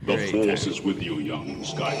The Force is with you, young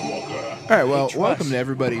Skywalker. All right, well, welcome to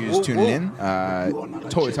everybody who's tuning in.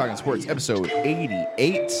 Totally Talking Sports, episode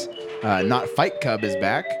 88. Not Fight Club is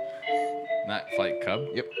back. Not Fight Club?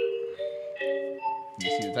 Yep. You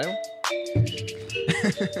see the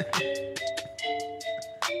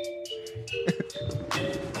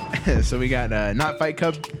title? So we got Not Fight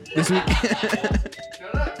Club this week.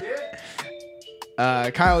 Shut up,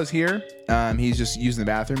 dude. Kyle is here. He's just using the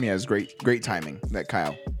bathroom. He has great timing. That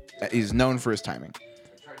Kyle, he's known for his timing. I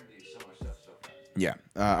tried to do so much stuff so fast. Yeah.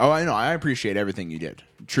 I know. I appreciate everything you did.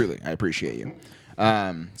 Truly, I appreciate you.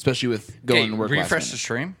 Especially with going to work. Refresh the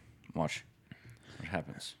stream. Watch what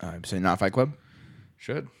happens. Say Not Fight Club.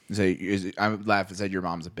 Should I would laugh and said your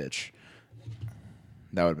mom's a bitch.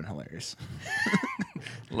 That would have been hilarious.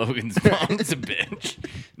 Logan's mom's a bitch.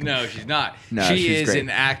 No, she's not. No, she she's is great. an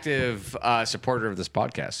active supporter of this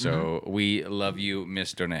podcast. So we love you,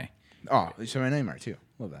 Miss Donay. Oh, you said my name right too.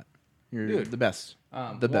 Love that. You're the best.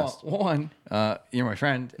 Best. One, you're my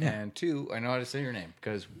friend, Yeah. and two, I know how to say your name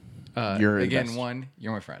because You're the again, best. one,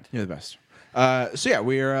 you're my friend. You're the best. So yeah,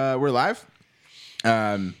 we're live.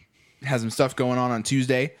 Has some stuff going on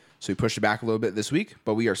Tuesday, so we pushed it back a little bit this week,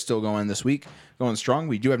 but we are still going this week, going strong.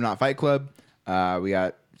 We do have Not Fight Club. We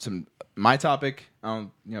got my topic.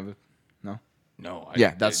 No. No,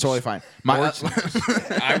 Yeah, that's totally fine. Sports news.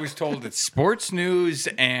 I was told it's sports news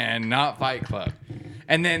and not Fight Club.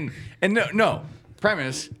 And no,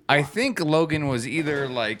 premise, I think Logan was either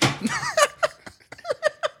like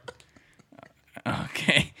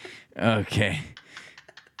Okay.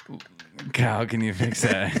 Kyle, can you fix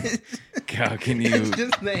that? Kyle, can you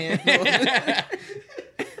just the handle.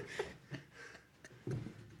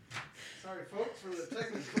 Sorry, folks, for the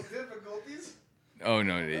technical difficulties. Oh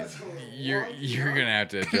no, you're gonna have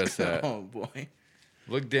to adjust that. Oh boy.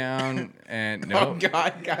 Look down and no. Oh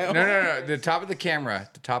God, Kyle. No. The top of the camera.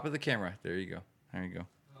 There you go. There you go.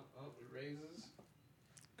 Oh, it raises.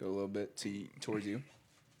 Go a little bit towards you.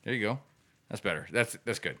 There you go. That's better.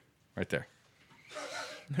 That's good. Right there.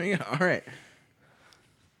 There you go. All right.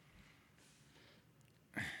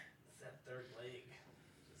 It's that third leg.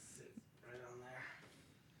 Just sit right on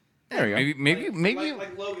there. There we go. Maybe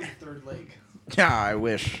Like Logan's third leg. Yeah, I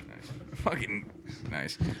wish. fucking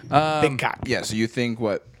nice. Big cock. Yeah. So you think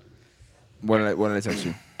what? What did I text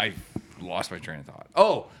you? I lost my train of thought.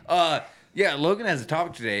 Oh, yeah. Logan has a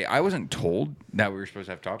topic today. I wasn't told that we were supposed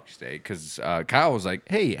to have topics today because Kyle was like,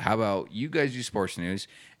 "Hey, how about you guys do sports news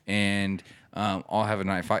and I'll have a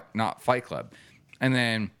not Fight Club," and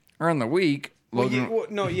then around the week, Logan.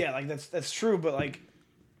 Like that's true, but like,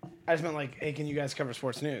 I just meant like, hey, can you guys cover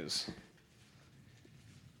sports news?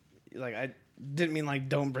 Like, I didn't mean like,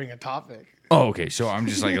 don't bring a topic. Oh, okay. So I'm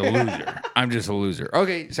just like a loser. I'm just a loser.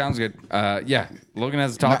 Okay, sounds good. Yeah, Logan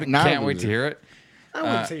has a topic. Not a Can't wait to loser. hear it. I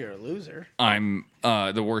wouldn't say you're a loser. I'm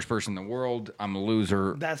the worst person in the world. I'm a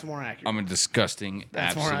loser. That's more accurate. I'm a disgusting,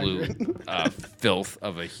 That's more absolute filth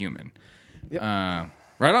of a human. Yep.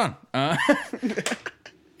 Right on.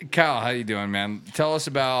 Kyle, how you doing, man? Tell us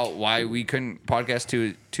about why we couldn't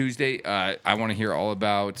podcast Tuesday. I want to hear all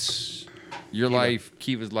about your life,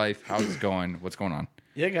 Kiva's life. How's it going? What's going on?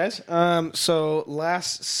 Yeah, guys. So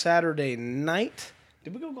last Saturday night,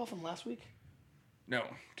 did we go golfing last week? No,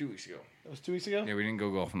 2 weeks ago. That was 2 weeks ago. Yeah, we didn't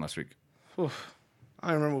go golfing last week. Oof.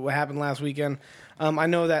 I don't remember what happened last weekend. I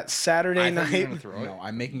know that Saturday I thought you were night. gonna throw it. No,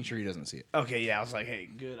 I'm making sure he doesn't see it. Okay, yeah, I was like, hey,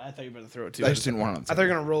 good. I thought you were going to throw it too. I just didn't want him to. I thought you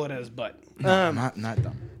were going to roll it at his butt. I'm not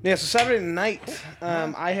dumb. Yeah, so Saturday night,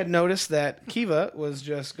 I had noticed that Kiva was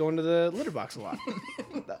just going to the litter box a lot.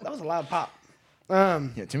 that was a loud pop.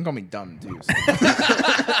 Yeah, Tim called me dumb too. So.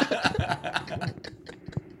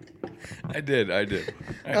 I did.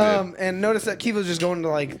 And noticed that Kiva was just going to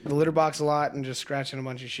like the litter box a lot and just scratching a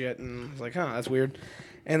bunch of shit. And I was like, that's weird.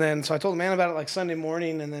 And then so I told the man about it like Sunday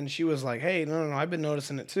morning, and then she was like, hey, no, I've been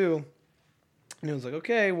noticing it too. And he was like,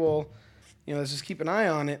 okay, well, let's just keep an eye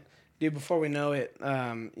on it. Dude, before we know it,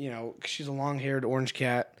 'cause she's a long-haired orange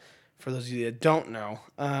cat. For those of you that don't know,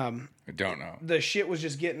 I don't know. the shit was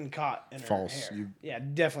just getting caught in her False. hair. Yeah,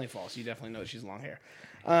 definitely false. You definitely know that she's long hair.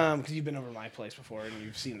 Because you've been over to my place before and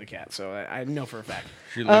you've seen the cat, so I know for a fact.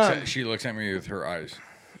 She looks at me with her eyes.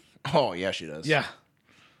 Oh yeah, she does. Yeah.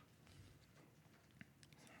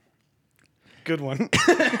 Good one.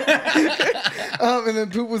 And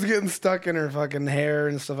then poop was getting stuck in her fucking hair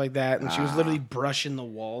and stuff like that, and she was literally brushing the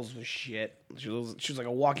walls with shit. She was like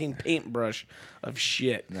a walking paintbrush of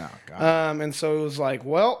shit. Oh, God. And so it was like,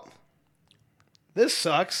 well, this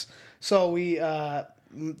sucks. So we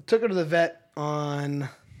took her to the vet on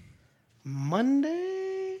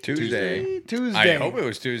Monday. Tuesday. Tuesday. I hope it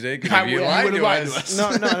was Tuesday because I if you will. lied You to would've lied us. No.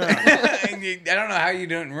 don't know how you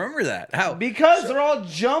don't remember that. How? Because they're all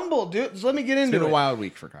jumbled, dude. So let me get into It's been it. a wild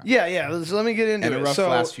week for Kyle. Yeah. So let me get into And it. a rough So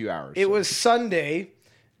last few hours. It was Sunday,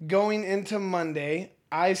 going into Monday.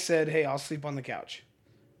 I said, "Hey, I'll sleep on the couch."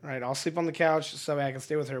 Right, I'll sleep on the couch so I can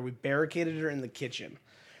stay with her. We barricaded her in the kitchen.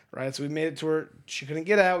 Right, so we made it to her. She couldn't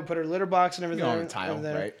get out. We put her litter box and everything on in a tile,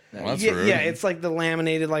 there. right? Well, that's yeah, rude. yeah, it's like the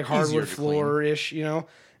laminated, like Easier hardwood to floor ish, you know.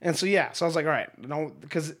 And so so I was like, all right, no,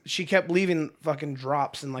 because she kept leaving fucking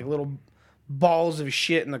drops and like little balls of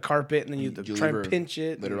shit in the carpet, and then you have to Did you try leave and her pinch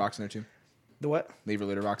it. litter and- box in there too? The what? Leave her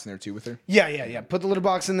litter box in there too with her? Yeah. Put the litter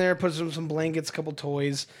box in there. Put some blankets, a couple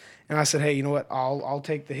toys, and I said, hey, you know what? I'll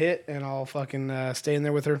take the hit and I'll fucking stay in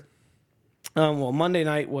there with her. Well, Monday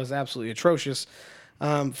night was absolutely atrocious.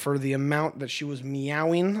 For the amount that she was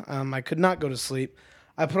meowing, I could not go to sleep.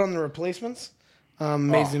 I put on The Replacements.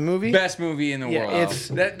 Amazing movie. Best movie in the Yeah, world. it's-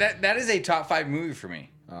 That is a top 5 movie for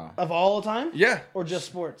me. Of all time? Yeah. Or just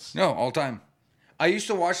sports? No, all time. I used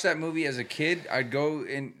to watch that movie as a kid. I'd go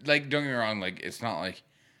and like, don't get me wrong, like it's not like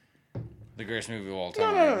the greatest movie of all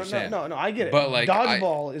time. I understand. No, I get it. But, like,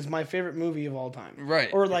 Dodgeball is my favorite movie of all time. Right.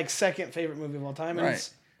 Or like second favorite movie of all time. And Right.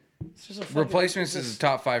 it's just a fucking, Replacements it's is just- a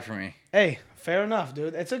top 5 for me. Hey, fair enough,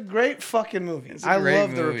 dude. It's a great fucking movie. a I great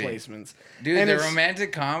love The movie. Replacements. Dude, And the it's-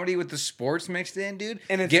 romantic comedy with the sports mixed in, dude,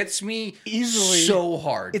 And it's gets me easily- so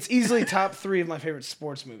hard. It's easily top 3 of my favorite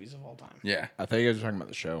sports movies of all time. Yeah. I thought you guys were talking about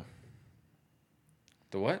the show.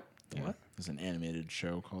 The what? What? There's an animated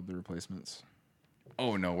show called The Replacements.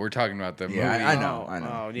 Oh no, we're talking about the movie. Yeah, I know.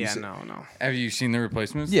 Oh, You yeah, said- no. Have you seen the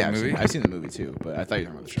Replacements? Yeah, the movie. I've seen the movie too, but I thought you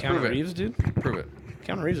were talking about the show. Keanu Prove it. Reeves, dude. Prove it.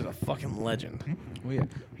 Keanu Reeves is a fucking legend. Well, yeah.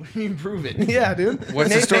 What do you mean prove it? Yeah, dude. What's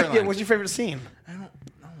the storyline? What's your favorite scene? I don't know.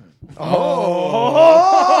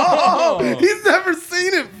 Oh, he's never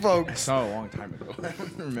seen it, I folks. saw it a long time ago. I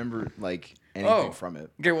don't remember like anything from it.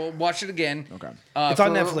 Okay, well, watch it again. Okay. It's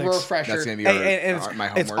on for a Netflix. refresher. That's gonna be And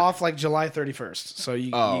my it's homework. off like July 31st, so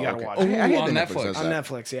you gotta okay. watch Oh, it. I get on that Netflix. does On that.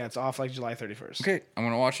 Netflix, yeah, it's off like July 31st. Okay, I'm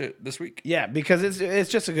gonna watch it this week. Yeah, because it's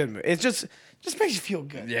just a good movie. It's just makes you feel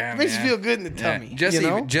good. Yeah, it makes man. you feel good in the Yeah. tummy. Jesse, you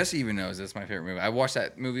know? Jesse even knows that's my favorite movie. I watched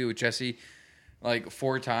that movie with Jesse like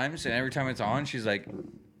 4 times, and every time it's on, she's like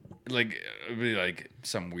it'll be like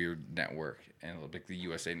some weird network, and it'll be like the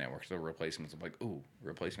USA Network, The Replacements. I'm like, ooh,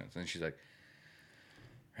 Replacements, and she's like,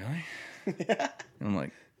 really? And I'm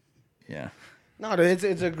like, yeah. No, dude,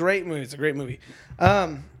 it's a great movie. It's a great movie.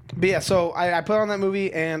 But yeah, so I put on that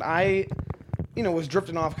movie and I, was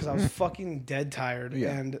drifting off because I was fucking dead tired,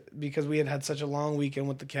 Yeah. and because we had such a long weekend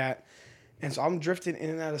with the cat, and so I'm drifting in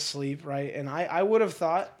and out of sleep, right? And I would have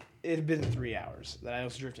thought it had been 3 hours that I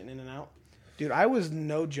was drifting in and out. Dude, I was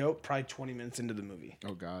no joke, probably 20 minutes into the movie.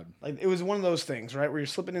 Oh God. Like it was one of those things, right, where you're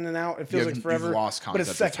slipping in and out. It feels You've like forever, lost but it's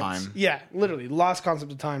concept of seconds. time. Yeah, literally lost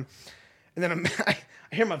concept of time. And then I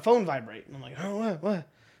hear my phone vibrate, and I'm like, oh, what?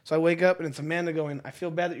 So I wake up, and it's Amanda going, I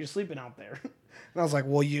feel bad that you're sleeping out there. And I was like,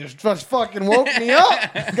 well, you just fucking woke me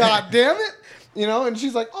up. God damn it. And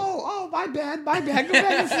she's like, oh, my bad. Go back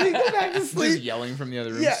to sleep. Go back to Just sleep. yelling from the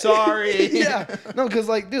other room. Yeah. Sorry. Yeah. No, because,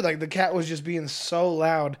 the cat was just being so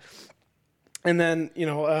loud. And then,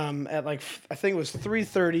 at I think it was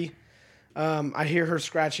 3:30, I hear her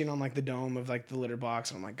scratching on the dome of the litter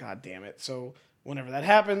box. And I'm like, God damn it. So whenever that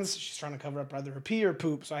happens, she's trying to cover up either her pee or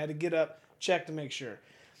poop. So I had to get up, check to make sure.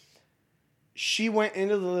 She went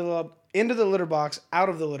into the litter box, out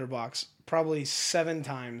of the litter box, probably 7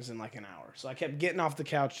 times in an hour. So I kept getting off the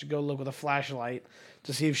couch to go look with a flashlight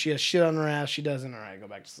to see if she has shit on her ass. She doesn't. All right, go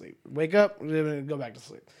back to sleep. Wake up, go back to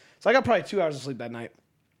sleep. So I got probably 2 hours of sleep that night.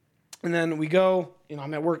 And then we go,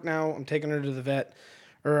 I'm at work now. I'm taking her to the vet,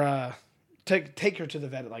 or take her to the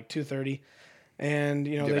vet at 2:30. And,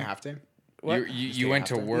 Do you have a half day? What? You went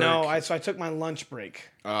to after? work. No, so I took my lunch break.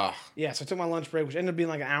 Ugh. Yeah, so I took my lunch break, which ended up being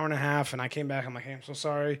an hour and a half, and I came back. I'm like, hey, I'm so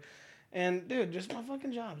sorry. And, dude, just my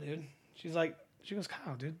fucking job, dude. She goes,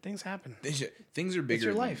 Kyle, dude, things happen. Things are bigger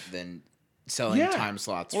your life. than selling Yeah. time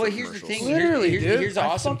slots. Well, for here's the commercials. thing. Literally, here's, dude. here's the I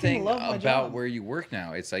awesome fucking thing love my about job. where you work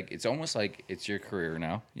now. It's almost like it's your career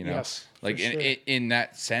now. Yes, for like sure. in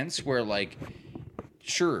that sense where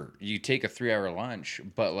sure, you take a 3-hour lunch,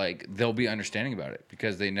 but they'll be understanding about it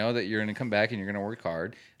because they know that you're going to come back and you're going to work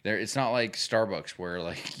hard. It's not like Starbucks where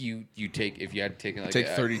you take, if you had to take Take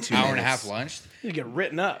a 32 hour and a minutes. half lunch, You get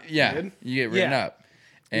written up. yeah, dude. you get written Yeah. up.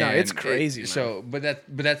 No, it's And crazy, man. So, but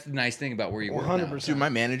that's the nice thing about where you work. 100%. Dude, my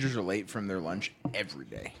managers are late from their lunch every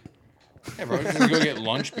day. Now. Yeah, bro, we're gonna go get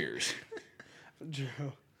lunch beers. Drew,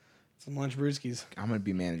 some lunch brewskis. I'm gonna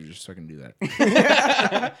be manager just so I can do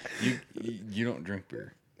that. You don't drink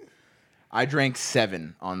beer. I drank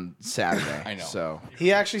 7 on Saturday. I know. So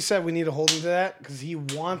He actually said we need to hold him to that because he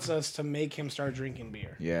wants us to make him start drinking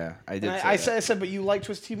beer. yeah, I did. And say I that. said, but you like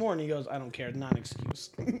Twisted Tea more, and he goes, I don't care, not an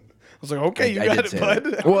excuse. I was like, okay, you I got did it, say bud.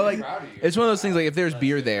 that. Well, like proud of you. it's one of those things. Like if there's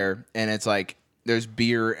beer there, and it's like there's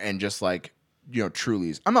beer and just like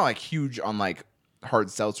Trulies. I'm not like huge on like hard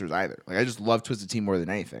seltzers either. Like I just love Twisted Tea more than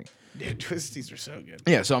anything. Dude, Twisted Teas are so good.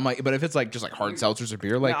 Yeah, so I'm like, but if it's like just like hard seltzers or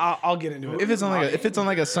beer, like I'll get into it. if it's on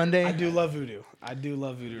like a Sunday, I do love Voodoo. I do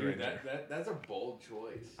love Voodoo Ranger. That's a bold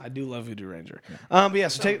choice. I do love Voodoo Ranger. But yeah,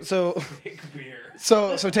 so Big beer.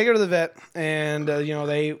 so take her to the vet, and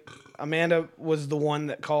Amanda was the one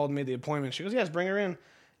that called, made the appointment. She goes, yes, bring her in,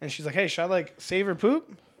 and she's like, hey, should I like save her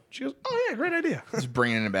poop? She goes, oh yeah, great idea. just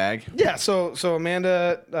bring it in a bag. Yeah, so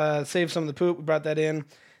Amanda saved some of the poop. We brought that in.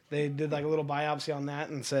 They did like a little biopsy on that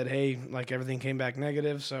and said, hey, like everything came back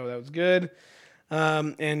negative, so that was good.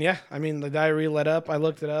 And yeah, I mean the diarrhea let up. I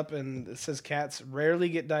looked it up, and it says cats rarely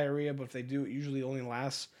get diarrhea, but if they do, it usually only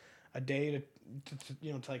lasts a day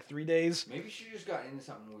to like 3 days. Maybe she just got into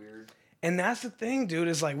something weird. And that's the thing, dude.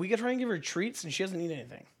 Is like we could try and give her treats, and she doesn't eat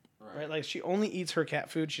anything. Right? Like she only eats her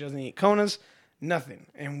cat food. She doesn't eat Konas, nothing.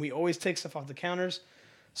 And we always take stuff off the counters.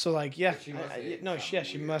 So like, yeah, She must have ate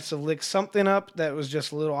she must have licked something up that was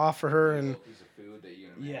just a little off for her, and Piece of food that you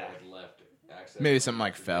and Yeah. had left. Maybe something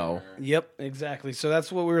like fell. yep, exactly. So that's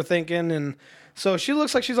what we were thinking, and so she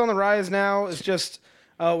looks like she's on the rise now. It's just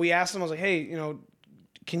we asked them. I was like, hey,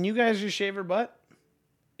 can you guys just shave her butt?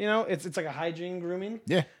 It's like a hygiene grooming.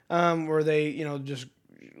 Yeah. Where they just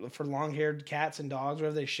for long-haired cats and dogs,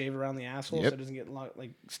 wherever they shave around the asshole so Yep. it doesn't get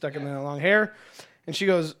like stuck in the long hair. And she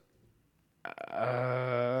goes,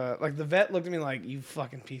 like the vet looked at me like, you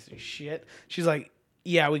fucking piece of shit. She's like,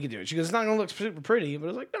 yeah, we could do it. She goes, it's not gonna look super pretty, but I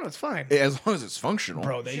was like, no, it's fine. As long as it's functional.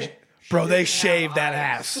 Bro, they shaved that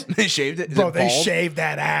ass. They shaved it. Is Bro, it they bald? shaved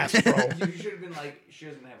that ass, bro. You should have been like, she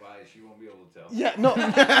doesn't have eyes. She won't be able to tell. Yeah, no,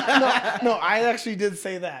 I actually did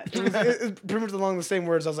say that. It was pretty much along the same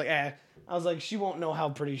words. I was like, I was like, she won't know how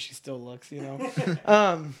pretty she still looks,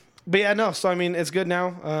 But yeah, no. So I mean, it's good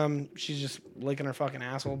now. She's just licking her fucking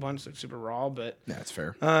asshole a bunch, like super raw. But Yeah, that's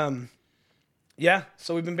fair. yeah,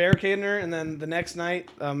 so we've been barricading her, and then the next night,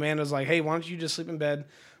 Amanda's like, hey, why don't you just sleep in bed?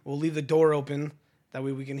 We'll leave the door open. That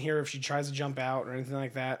way we can hear if she tries to jump out or anything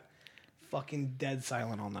like that. Fucking dead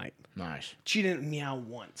silent all night. Nice. She didn't meow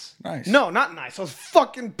once. Nice. No, not nice. I was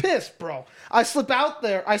fucking pissed, bro. I sleep out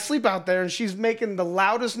there, and she's making the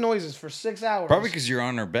loudest noises for 6 hours. Probably because you're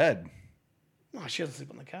on her bed. No, she doesn't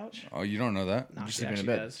sleep on the couch. Oh, you don't know that? No, she sleep in actually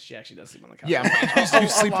bed. does. She actually does sleep on the couch. Yeah, you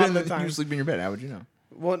sleep lot in of the time. you sleep in your bed. How would you know?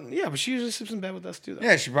 Well, yeah, but she usually sleeps in bed with us too, though.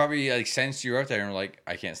 Yeah, she probably like sensed you out there and were like,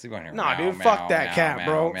 I can't sleep on here. Nah, Meow, dude, meow, fuck that meow, cat, meow,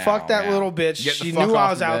 bro. meow, Fuck that meow. little bitch. Get the She fuck knew I off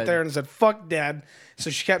was the out bed. there and said, fuck dad. So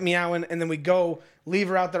she kept meowing, and then we go leave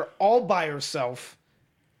her out there all by herself.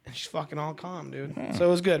 And she's fucking all calm, dude. So it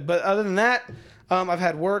was good. But other than that, I've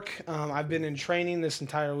had work. I've been in training this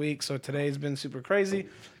entire week. So today's been super crazy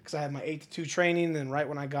because I had my 8 to 2 training. Then right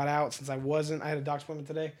when I got out, since I had a doctor's appointment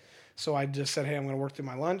today. So I just said, hey, I'm going to work through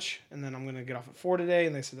my lunch. And then I'm going to get off at 4 today.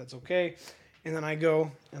 And they said, that's okay. And then I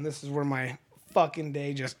go, and this is where my fucking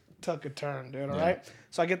day just took a turn, dude. All right.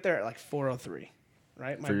 So I get there at like 4:03,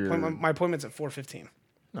 right? My appointment's at 4:15,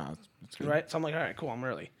 No, that's good. right? So I'm like, all right, cool, I'm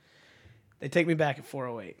early. They take me back at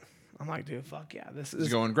 4:08. I'm like, dude, fuck yeah, this is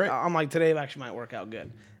going great. I'm like, today actually might work out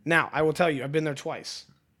good. Now I will tell you, I've been there twice.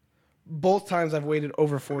 Both times I've waited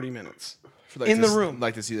over 40 minutes in the room.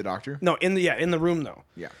 Like to see the doctor? No, in the room though.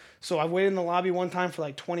 Yeah. So I waited in the lobby one time for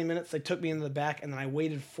like 20 minutes. They took me into the back, and then I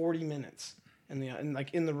waited 40 minutes in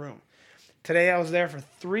the room. Today I was there for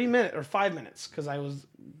 3 minutes or 5 minutes because I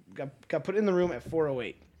got put in the room at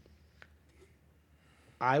 4:08.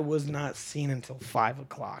 I was not seen until 5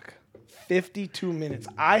 o'clock. 52 minutes.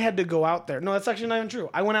 I had to go out there. No, that's actually not even true.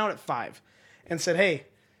 I went out at 5 and said, hey,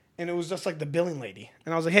 and it was just like the billing lady,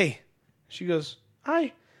 and I was like, hey. She goes,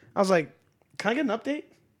 hi. I was like, can I get an update?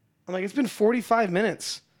 I'm like, it's been 45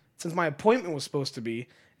 minutes since my appointment was supposed to be,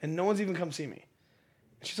 and no one's even come see me.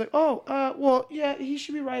 And she's like, oh, well, yeah, he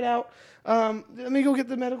should be right out. Let me go get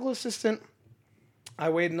the medical assistant. I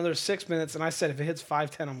waited another 6 minutes, and I said, if it hits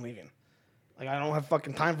 5:10, I'm leaving. Like, I don't have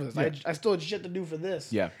fucking time for this. Yeah. I still had shit to do for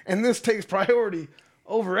this. Yeah. And this takes priority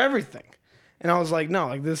over everything. And I was like, no,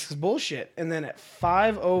 like, this is bullshit. And then at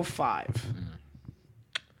 5:05,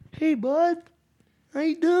 hey, bud, how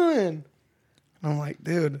you doing? And I'm like,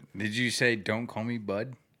 dude. Did you say, don't call me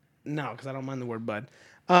bud? No, because I don't mind the word bud.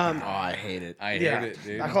 Oh, I hate it. I Yeah, hate it,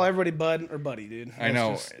 dude. I call everybody bud or buddy, dude. I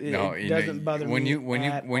know. It You doesn't know, bother when me you when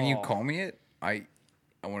you all. call me it, I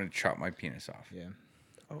want to chop my penis off. Yeah.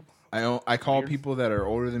 Oh. I call people that are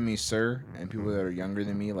older than me sir, and people that are younger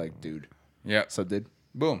than me like dude. Yeah. Sub did.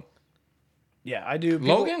 Boom. Yeah, I do.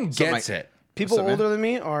 Logan gets it. People What's up, older man? than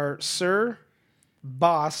me are sir,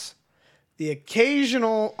 boss. The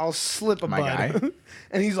occasional, I'll slip a My bud. guy.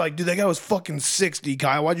 And he's like, dude, that guy was fucking 60,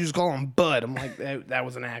 Kyle. Why'd you just call him Bud? I'm like, that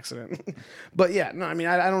was an accident. But yeah, no, I mean,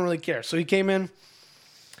 I don't really care. So he came in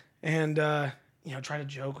and, tried to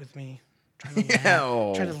joke with me.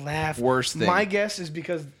 Tried to laugh. Worst thing. My guess is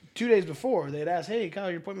because 2 days before, they'd asked, hey, Kyle,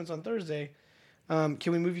 your appointment's on Thursday. Can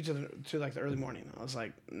we move you to the early morning? I was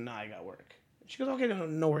like, nah, I got work. She goes, okay,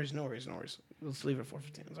 no worries. Let's leave it at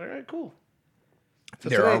 4:15. I was like, all right, cool. So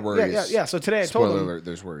There today, are worries. Yeah. So today I told Spoiler him. alert,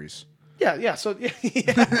 there's worries. Yeah. So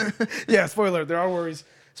yeah. Spoiler alert, there are worries.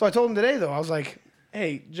 So I told him today though, I was like,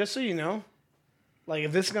 hey, just so you know, like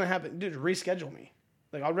if this is gonna happen, dude, reschedule me.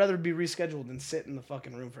 Like I'd rather be rescheduled than sit in the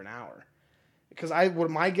fucking room for an hour. Because what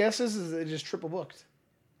my guess is they just triple booked.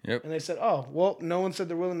 Yep. And they said, oh, well, no one said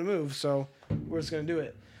they're willing to move, so we're just gonna do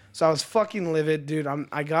it. So I was fucking livid, dude.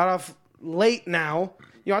 I got off late now.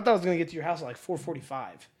 I thought I was gonna get to your house at like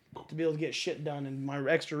 4:45 to be able to get shit done and my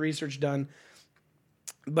extra research done.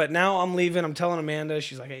 But now I'm leaving. I'm telling Amanda.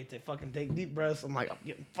 She's like, hey, take deep breaths. I'm like, I'm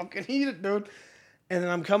getting fucking heated, dude. And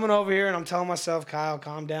then I'm coming over here and I'm telling myself, Kyle,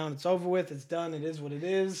 calm down. It's over with. It's done. It is what it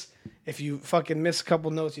is. If you fucking miss a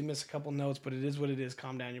couple notes, you miss a couple notes, but it is what it is.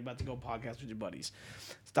 Calm down. You're about to go podcast with your buddies.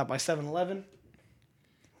 Stop by 7-Eleven.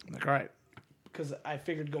 I'm like, all right. Because I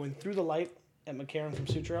figured going through the light at McCarran from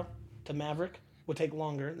Sutro to Maverick would take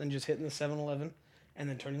longer than just hitting the 7-Eleven and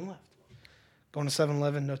then turning left. Going to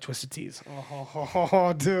 7-Eleven, no Twisted Teas.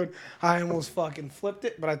 Oh, dude. I almost fucking flipped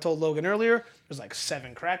it. But I told Logan earlier, there's like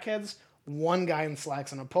 7 crackheads, 1 guy in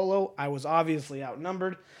slacks and a polo. I was obviously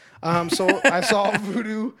outnumbered. So I saw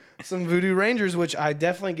some Voodoo Rangers, which I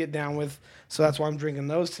definitely get down with. So that's why I'm drinking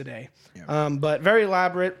those today. Yeah. But very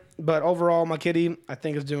elaborate. But overall, my kitty, I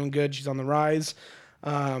think, is doing good. She's on the rise.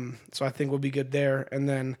 So I think we'll be good there. And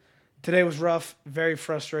then today was rough, very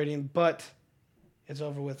frustrating, but it's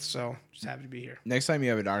over with, so just happy to be here. Next time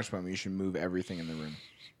you have a doctor's appointment, you should move everything in the room.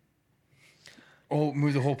 Oh,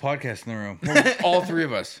 move the whole podcast in the room. Move all 3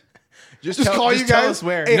 of us. Just call you tell guys. us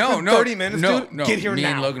where. Hey, No, for no, 30 minutes, no, dude. no. Get here Me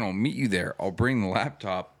now. and Logan will meet you there. I'll bring the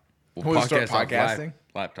laptop. We'll start off podcasting? live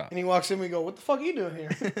laptop. And he walks in, we go, what the fuck are you doing here?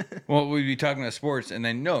 Well, we'd be talking about sports, and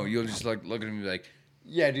then you'll just like look at him and be like,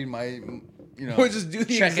 "Yeah, dude, We'll just do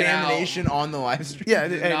the check it out. examination on the live stream. Yeah,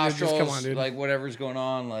 The hey, nostrils, just come on, dude. like whatever's going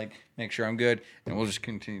on, like make sure I'm good, and we'll just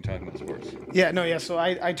continue talking about sports." Yeah. So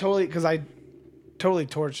I totally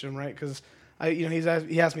torched him, right? Because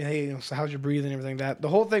he asked me, hey, so how's your breathing and everything that. The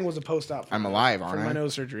whole thing was a post-op. I'm alive, for aren't my I?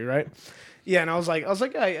 nose surgery, right? Yeah, and I was like,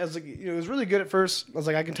 it was really good at first. I was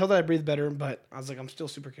like, I can tell that I breathe better, but I was like, I'm still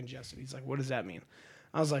super congested. He's like, what does that mean?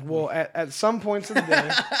 I was like, well, at some points of the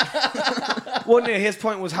day, well, no, his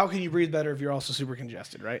point was, how can you breathe better if you're also super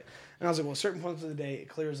congested, right? And I was like, well, certain points of the day, it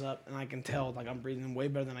clears up, and I can tell, like, I'm breathing way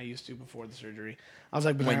better than I used to before the surgery. I was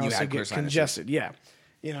like, but When then I you also had clear get sinuses. congested, yeah,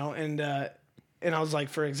 and I was like,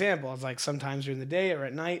 for example, I was like, sometimes during the day or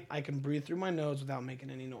at night, I can breathe through my nose without making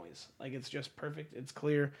any noise. Like, it's just perfect. It's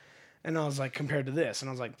clear. And I was like, compared to this. And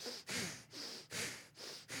I was like,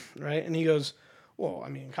 right? And he goes, well, I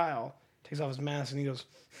mean, Kyle takes off his mask and he goes,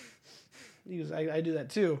 I do that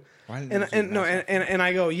too. Why didn't you And do no, that? and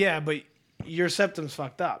I go, yeah, but your septum's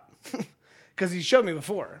fucked up. Because he showed me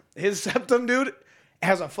before. His septum, dude,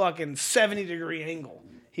 has a fucking 70-degree angle.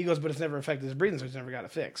 He goes, but it's never affected his breathing, so he's never got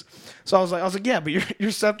it fixed. So I was like, yeah, but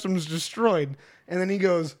your septum's destroyed. And then he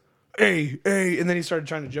goes, hey, and then he started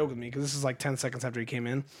trying to joke with me because this is like 10 seconds after he came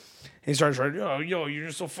in. And he started trying, yo, you're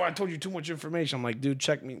just so far. I told you too much information. I'm like, dude,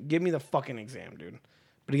 check me, give me the fucking exam, dude.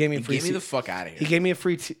 But he gave me a free. Get me the fuck out of He here. gave me a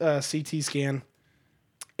free CT scan.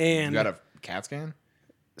 And You got a CAT scan?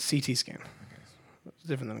 CT scan. It's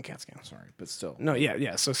different than a CAT scan. Sorry, but still. No,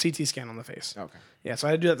 yeah. So CT scan on the face. Okay. Yeah, so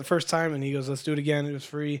I had to do that the first time, and he goes, let's do it again. It was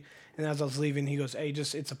free. And as I was leaving, he goes, hey,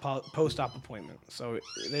 it's a post-op appointment. So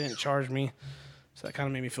they didn't charge me. So that kind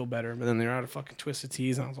of made me feel better. But then they were out of fucking Twisted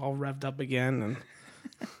Teas, and I was all revved up again. And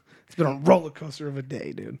it's been a roller coaster of a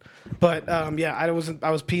day, dude. But, yeah, I was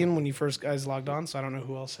peeing when you first guys logged on, so I don't know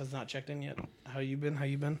who else has not checked in yet. How you been?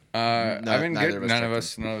 I've been I've been neither good. of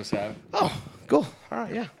us None of checked us have. Oh, cool. All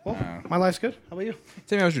right, yeah. Well, my life's good. How about you?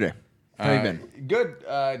 Tell me, how's your day? How you been? Good.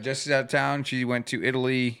 Jesse's out of town. She went to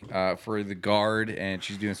Italy for the Guard, and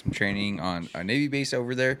she's doing some training on a Navy base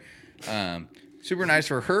over there. Super nice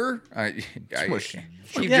for her. Dude.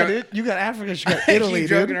 You got Africa. She got Italy, keep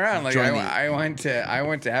dude. joking around. Like Join I went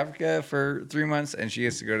to Africa for 3 months, and she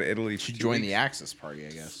has to go to Italy. She joined the Axis party,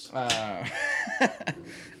 I guess.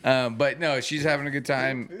 But no, she's having a good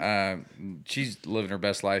time. She's living her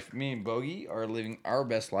best life. Me and Bogey are living our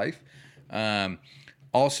best life.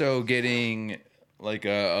 Also getting like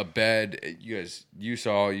a bed. You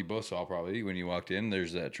both saw probably when you walked in.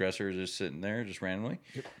 There's that dresser just sitting there, just randomly.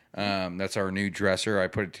 That's our new dresser. I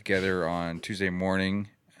put it together on Tuesday morning.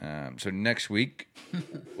 So next week,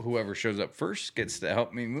 whoever shows up first gets to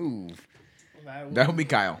help me move. That'll be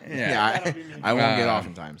Kyle. Yeah. I won't get off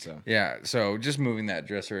in time. So Yeah, so just moving that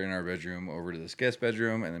dresser in our bedroom over to this guest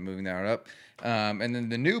bedroom and then moving that up. And then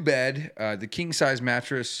the new bed, the king size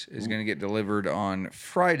mattress is going to get delivered on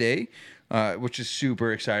Friday, which is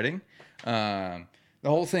super exciting. The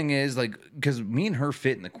whole thing is like, because me and her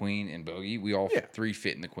fit in the queen and bogey, we all three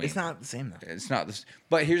fit in the queen. it's not the same though. It's not this.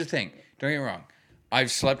 But here's the thing. Don't get me wrong. I've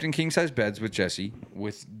slept in king size beds with Jesse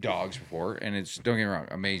with dogs before, and it's, don't get me wrong,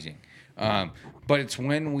 amazing. But it's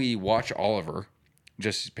when we watch Oliver,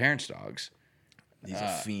 Jesse's parents' dogs. He's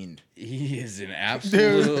a fiend. He is an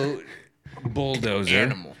absolute bulldozer.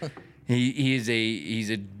 Animal. He's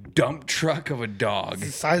a dump truck of a dog. The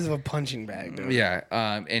size of a punching bag, dude. Yeah,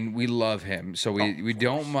 and we love him, so we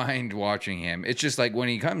don't mind watching him. It's just like when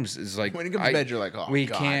he comes, it's like When he comes to bed, you're like, oh, we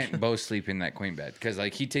gosh. can't both sleep in that queen bed because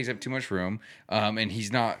like he takes up too much room, and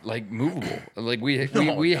he's not like movable. Like we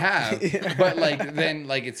have, but like then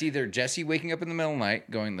like it's either Jesse waking up in the middle of the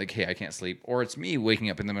night going like, hey, I can't sleep, or it's me waking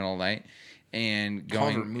up in the middle of the night and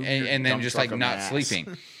going remove your and then dump just truck like of not ass.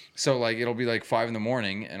 sleeping. So like it'll be like 5 a.m.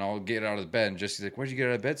 and I'll get out of bed and Jesse's like, "Why'd you get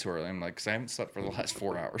out of bed so early?" I'm like, "Cause I haven't slept for the last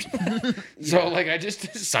 4 hours." So like I just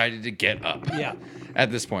decided to get up. Yeah.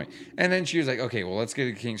 At this point, and then she was like, "Okay, well let's get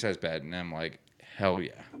a king size bed," and I'm like, "Hell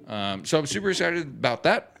yeah!" So I'm super excited about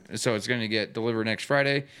that. So it's going to get delivered next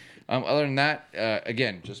Friday. Other than that,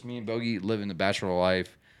 again, just me and Bogey living the bachelor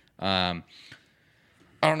life. I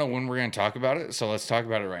don't know when we're going to talk about it, so let's talk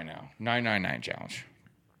about it right now. 999 challenge.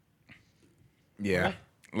 Yeah.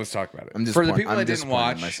 Let's talk about it. I'm For the disappoint- people I'm that didn't disappointed in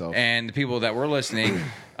watch myself. and the people that were listening,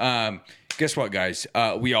 guess what, guys?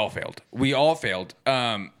 We all failed. We all failed.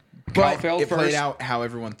 Kyle failed it first. played out how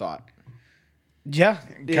everyone thought. Yeah.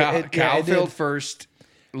 Kyle it failed did. first.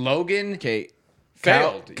 Logan Okay.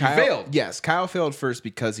 failed. You failed. Yes, Kyle failed first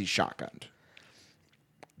because he shotgunned.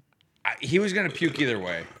 He was going to puke either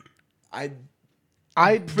way. I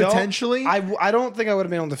Potentially. I don't think I would have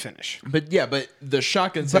been able to finish. But the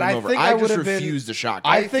shotgun But sent I him over. think I I just would've been- refused the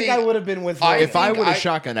shotgun. I think I would have been with. If if I think would have I-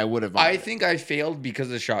 shotgunned, I would have. I think I failed because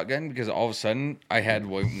of the shotgun because all of a sudden I had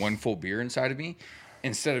one full beer inside of me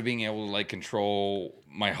instead of being able to like control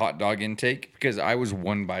my hot dog intake because I was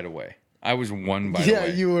one bite away. I was one bite yeah,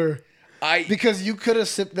 away. you were. I Because you could have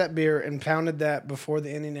sipped that beer and pounded that before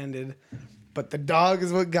the inning ended, but the dog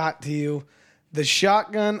is what got to you. The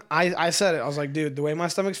shotgun, I said it. I was like, dude, the way my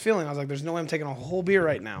stomach's feeling, I was like, there's no way I'm taking a whole beer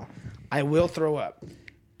right now. I will throw up.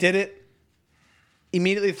 Did it.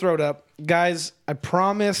 Immediately throwed up. Guys, I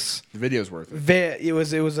promise. the video's worth it. It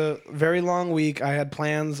was a very long week. I had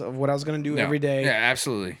plans of what I was going to do No. every day. Yeah,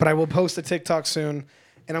 absolutely. But I will post a TikTok soon,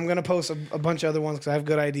 and I'm going to post a bunch of other ones because I have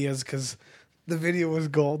good ideas because the video was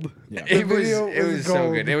gold. Yeah. The It was video so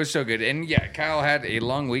gold. good. It was so good. And yeah, Kyle had a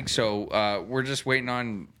long week, so we're just waiting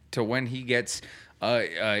on to when he gets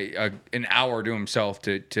an hour to himself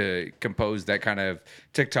to compose that kind of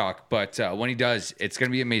TikTok. But when he does, it's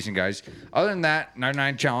gonna be amazing, guys. Other than that,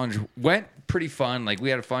 99 challenge went pretty fun. Like we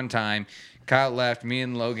had a fun time. Kyle left. Me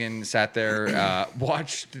and Logan sat there,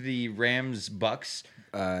 watched the Rams Bucks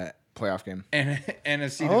Playoff game.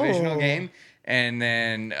 NFC divisional Oh. game, and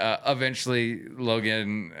then eventually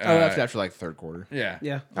Logan. I left after like third quarter. Yeah.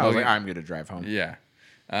 Yeah. I was Logan- like, I'm gonna drive home. Yeah.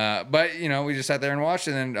 But, you know, we just sat there and watched.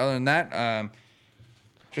 And then other than that,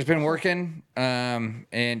 just been working and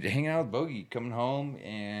hanging out with Bogey, coming home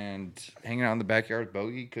and hanging out in the backyard with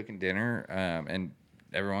Bogey, cooking dinner, and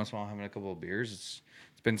every once in a while having a couple of beers.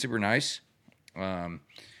 It's been super nice.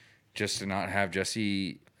 Just to not have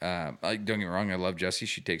Jessie. Don't get me wrong, I love Jessie.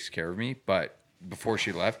 She takes care of me. But before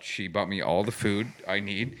she left, she bought me all the food I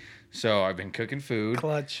need. So I've been cooking food.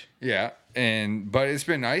 Clutch. Yeah, but it's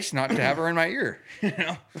been nice not to have her in my ear. You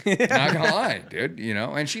know, not gonna lie, dude. You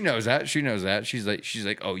know, and she knows that. She knows that. She's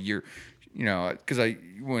like, oh, you're, you know, because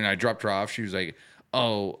when I dropped her off, she was like,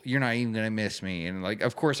 oh, you're not even gonna miss me, and like,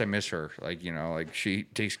 of course I miss her. Like, you know, like she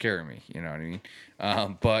takes care of me. You know what I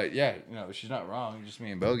mean? But yeah, you know, she's not wrong. Just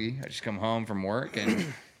me and Bogey. I just come home from work and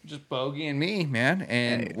just Bogey and me, man,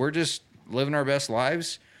 and we're just living our best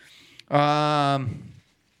lives.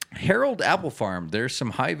 Harold Apple Farm. There's some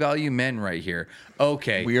high value men right here.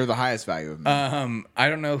 Okay. We are the highest value of men. I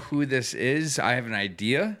don't know who this is. I have an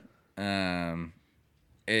idea.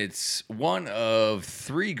 It's one of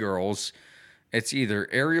 3 girls. It's either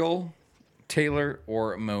Ariel, Taylor,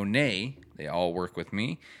 or Monet. They all work with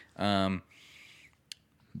me.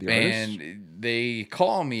 artist? And they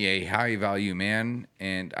call me a high value man,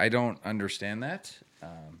 and I don't understand that.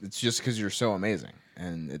 It's just because you're so amazing,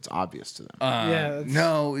 and it's obvious to them. Yeah, it's-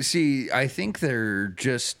 No, see, I think they're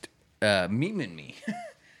just memeing me.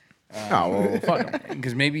 Oh well, fuck 'em.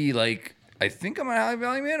 Because maybe like I think I'm a high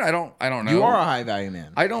value man. I don't know. You are a high value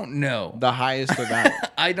man. I don't know. The highest of value.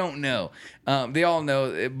 I don't know. They all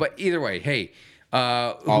know, but either way, hey,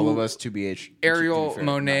 All of us, 2BH. Ariel, to be fair,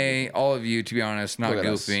 Monet, all of you, to be honest, not Look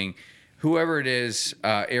at us. goofing. Whoever it is,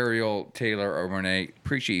 Ariel, Taylor, or Monet,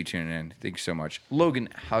 appreciate you tuning in. Thank you so much. Logan,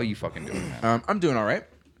 how you fucking doing, man? I'm doing all right.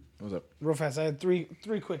 What's up? Real fast, I had three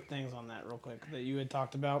quick things on that real quick that you had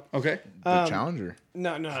talked about. Okay. The challenger.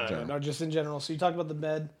 No, just in general. So you talked about the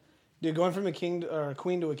bed, dude. Going from a king or a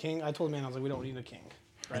queen to a king. I told the man, I was like, we don't need a king.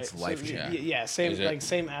 Right? It's life-changing. Yeah, same Is it?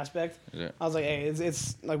 same aspect. Is it? I was like, hey,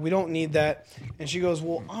 it's like we don't need that. And she goes,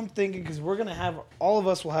 well, I'm thinking because we're gonna have all of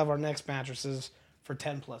us will have our next mattresses for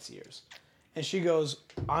 10+ years. And she goes,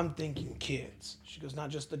 I'm thinking kids. She goes, not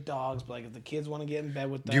just the dogs, but like if the kids want to get in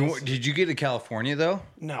bed with us. Did you get to California though?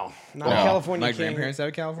 No, not a Oh, California My king. grandparents have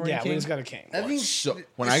a California Yeah, king. we just got a king. That thing's So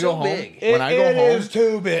when it's I go so home, big. when I go It home, is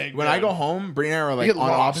too big. when I go home, Brittany and I are like get on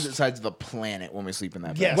lost. opposite sides of the planet when we sleep in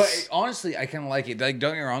that bed. Yes. But honestly, I kind of like it. Like,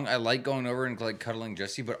 don't get me wrong, I like going over and like cuddling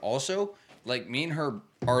Jessie, but also like me and her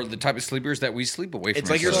are the type of sleepers that we sleep away from. It's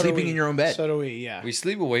like each you're other. So do sleeping we. in your own bed. So do we. Yeah. We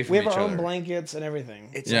sleep away from We have each our other. own blankets and everything.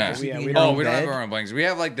 It's Yeah. like sleeping Yeah, in we your don't- Oh, own we don't have bed. our own blankets. We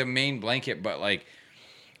have like the main blanket, but like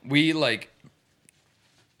we like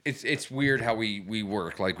it's weird how we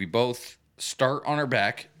work. Like we both start on her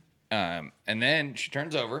back, and then she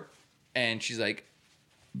turns over and she's like,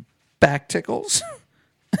 back tickles.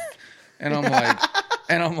 and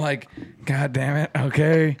I'm like, God damn it.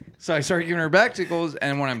 Okay. So I start giving her back tickles,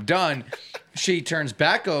 and when I'm done, she turns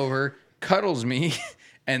back over, cuddles me,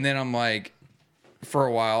 and then I'm like, for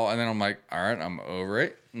a while, and then I'm like, all right, I'm over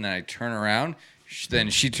it. And then I turn around, then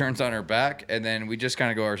she turns on her back, and then we just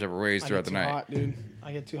kind of go our separate ways I throughout get the too night. hot, dude.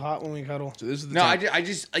 I get too hot when we cuddle. So this is the No, time- I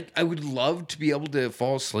just like I would love to be able to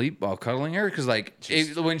fall asleep while cuddling her because like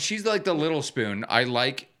when she's like the little spoon, I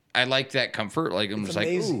like that comfort. Like I'm just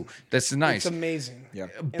amazing. like, ooh, that's nice. It's amazing. Yeah.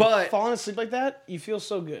 And But falling asleep like that, you feel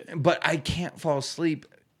so good. but I can't fall asleep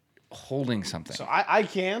holding something. So I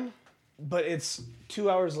can, but it's 2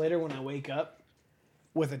 hours later when I wake up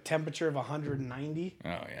with a temperature of 190 Oh,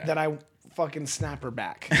 yeah. that I fucking snap her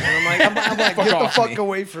back. And I'm like, get the off fuck me.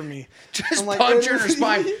 away from me. Just I'm like, punch her in her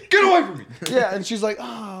spine. Get away from me. Yeah, and she's like,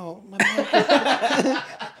 oh, my back.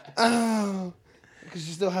 Oh. Because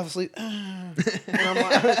you still have sleep. And I'm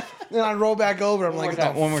like, then I roll back over. I'm like,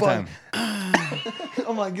 get the One more fuck- time.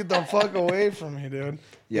 I'm like, get the fuck away from me, dude.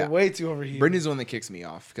 Yeah. You're way too overheated. Brittany's the one that kicks me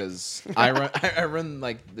off because I run I run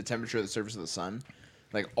like the temperature of the surface of the sun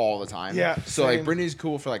like all the time. Yeah, So like same. Brittany's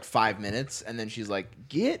cool for like 5 minutes and then she's like,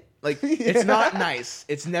 get like it's not nice.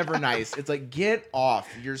 It's never nice. It's like get off.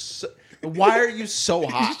 You're so why are you so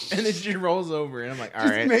hot? And then she rolls over and I'm like, all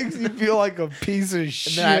Just right. makes you feel like a piece of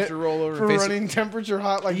shit. then I have to roll over for and face- running temperature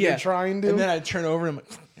hot like you're trying to. And then I turn over and I'm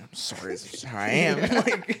like, I'm sorry, this is how I am.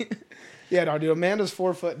 Like, Yeah, no, dude. Amanda's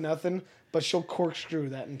 4 foot nothing, but she'll corkscrew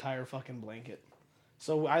that entire fucking blanket.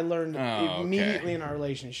 So I learned okay. immediately in our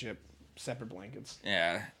relationship, separate blankets.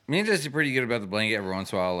 Yeah, me and Jesse are pretty good about the blanket. Every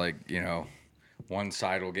once in a while, like one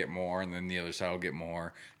side will get more, and then the other side will get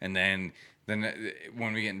more, and then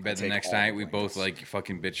when we get in bed the take next all the night, we both blankets. like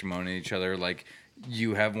fucking bitch and moan at each other. Like,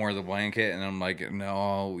 you have more of the blanket, and I'm like,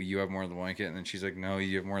 no, you have more of the blanket, and then she's like, no,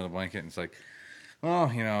 you have more of the blanket, and it's like, well,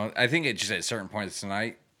 I think it just at certain points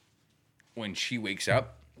tonight when she wakes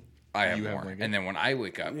up, I have You have more, blanket? and then when I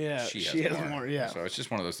wake up, Yeah, she she has has more, yeah. So it's just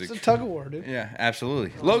one of those things. It's a tug of war, dude. Yeah,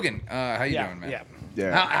 absolutely. Logan, how you Yeah, doing, man? yeah.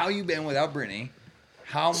 yeah. How you been without Brittany?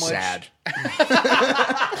 How much? Sad.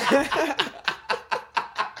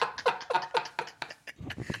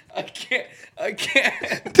 I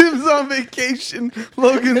can't. Tim's on vacation.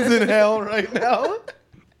 Logan's in hell right now.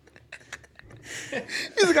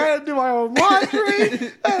 He's like, I had to do my own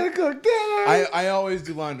laundry. I had to cook dinner. I always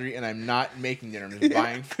do laundry and I'm not making dinner. I'm just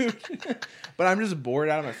buying food. But I'm just bored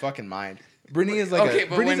out of my fucking mind. Brittany is like Okay, a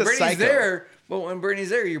but Brittany's when a Brittany's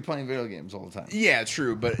psycho. there, you're playing video games all the time. Yeah,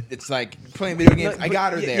 true, but it's like playing video games. I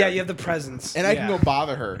got her there. Yeah, you have the presence. And I Yeah. can go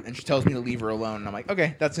bother her, and she tells me to leave her alone. And I'm like,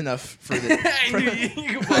 okay, that's enough for the.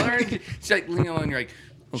 you can bother her. She's like leaning alone. You're like,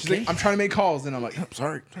 She's okay. like, I'm trying to make calls, and I'm like, oh,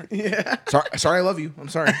 sorry, Yeah. sorry, I love you. I'm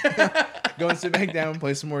sorry. Go and sit back down,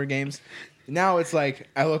 play some more games. Now it's like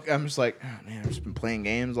I'm just like, oh man, I've just been playing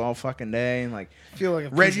games all fucking day, and like Feel like a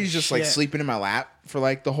piece Reggie's of just like shit. sleeping in my lap for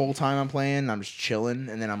like the whole time I'm playing. And I'm just chilling,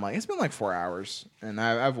 and then I'm like, it's been like 4 hours, and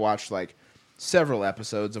I've watched like several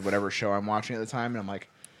episodes of whatever show I'm watching at the time, and I'm like,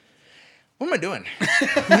 what am I doing?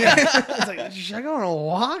 It's like, should I go on a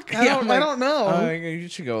walk? I don't know. You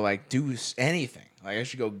should go like do anything. Like I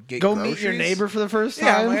should go get Go groceries. meet your neighbor for the first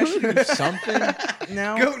Yeah, time. I'm like, I should do something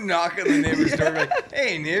now. Go knock on the neighbor's door. Like,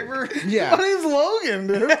 hey, neighbor. Yeah, My name's Logan,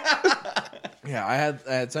 dude. yeah. I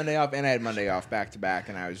had Sunday off and I had Monday off back to back,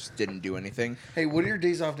 and I just didn't do anything. Hey, what are your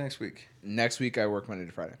days off next week? Next week I work Monday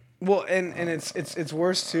to Friday. Well, and it's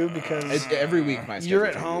worse too because Every week my you're schedule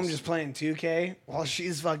at home changes. just playing 2K while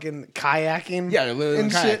she's fucking kayaking. Yeah, they're literally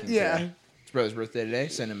and kayaking shit. today. Yeah. His brother's birthday today.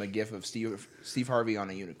 Send him a gif of Steve Harvey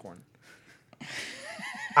on a unicorn.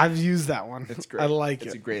 I've used that one. It's great. I like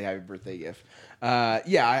It's it. a great happy birthday gift. I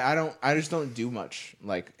just don't do much.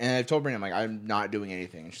 Like, and I've told Brittany, I'm like, I'm not doing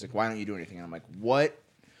anything. And she's like, why don't you do anything? And I'm like, what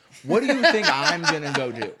do you think I'm gonna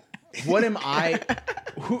go do? What am I?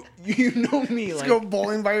 Who you know me? Just Like, go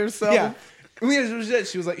bowling by yourself. yeah. I mean, it was it.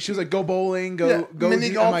 She was like, go bowling, go Mini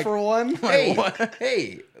do- golf I'm like, for one. Hey, what?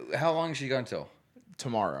 hey, how long is she gone till?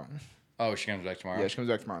 tomorrow. Oh, she comes back tomorrow? Yeah, she comes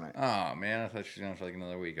back tomorrow night. Oh, man, I thought she was gone for like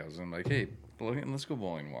another week. I was like, hey, let's go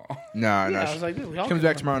bowling tomorrow. No, Yeah, I she, was like, dude, we she all comes can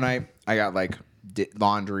back tomorrow night. I got like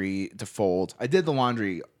laundry to fold. I did the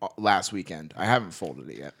laundry last weekend. I haven't folded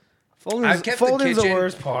it yet. Folding's the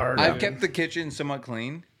worst part. I've dude. kept the kitchen somewhat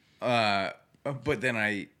clean, but then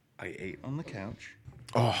I ate on the couch.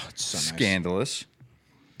 Oh, it's so nice. Scandalous.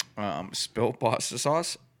 Spilled pasta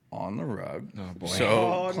sauce on the rug. Oh, boy. So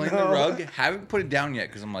Oh, clean no. the rug. Haven't put it down yet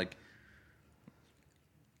because I'm like,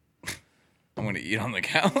 I'm gonna eat on the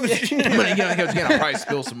couch. I'm gonna I'll probably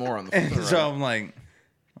spill some more on the floor. So I'm like,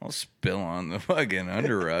 I'll spill on the fucking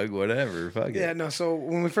under rug, whatever. Fuck Yeah, it. no. So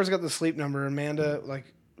when we first got the sleep number, Amanda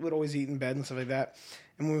like would always eat in bed and stuff like that.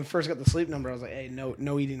 And when we first got the sleep number, I was like, hey,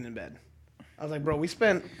 no eating in bed. I was like, bro, we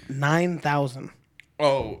spent $9,000.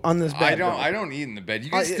 Oh, On this bed, bro. I don't eat in the bed. You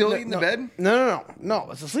guys still eat in the bed? No.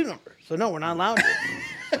 It's a sleep number, so no, we're not allowed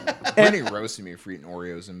to. Brittany roasted me for eating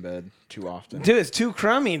Oreos in bed too often. Dude, it's too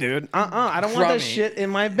crummy, dude. I don't want Crummy. that shit in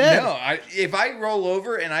my bed. No, if I roll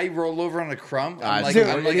over and I roll over on a crumb, I'm like, dude,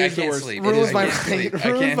 I it is the can't worst. sleep. Ruins I my can't sleep. night. I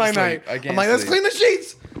Ruins can't my sleep. night. I can't I'm like, let's sleep. clean the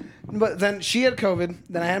sheets. But then she had COVID.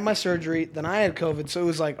 Then I had my surgery. Then I had COVID. So it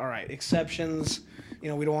was like, all right, exceptions. We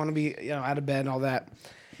don't want to be out of bed and all that.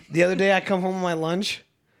 The other day, I come home with my lunch,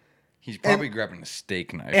 He's probably grabbing a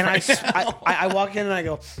steak knife. and right I walk in and I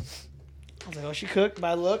go, I was like, oh, she cooked. But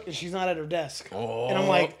I look, and she's not at her desk. And I'm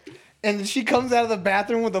like, and then she comes out of the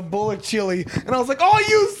bathroom with a bowl of chili, and I was like, oh,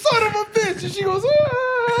 you son of a bitch! And she goes,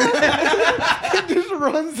 ah! and just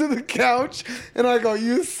runs to the couch, and I go,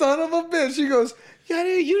 you son of a bitch! She goes, yeah,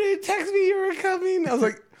 dude, you didn't text me you were coming. I was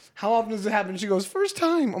like, how often does it happen? She goes, first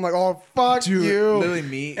time. I'm like, oh, fuck Dude, you. literally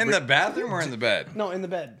me. in the bathroom or in the bed? No, in the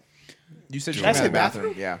bed. You said you Did I were in say the bathroom.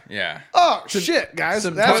 bathroom? Yeah. Yeah. Oh shit, guys,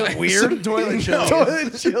 that's toilet- weird. some toilet chili.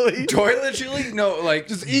 Toilet chili. Toilet chili? No, like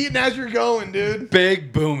Just eating as you're going, dude.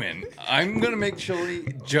 big booming. I'm gonna make chili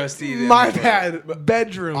just to eat it. in My the toilet. bad.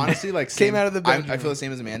 Bedroom. Honestly, like Came out of the bedroom. I feel the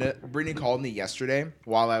same as Amanda. Brittany called me yesterday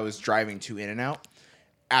while I was driving to In-N-Out.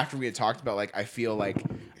 After we had talked about like I feel like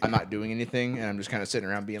I'm not doing anything and I'm just kind of sitting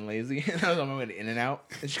around being lazy. And I was on my way to In-N-Out,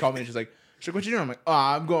 and she called me and she's like, "What you doing?" I'm like, "Oh,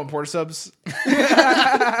 I'm going porta subs."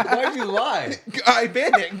 Why'd you lie? I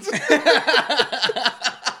panicked.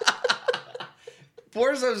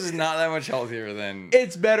 Porta subs is not that much healthier than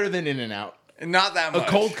It's better than In-N-Out. not that A much.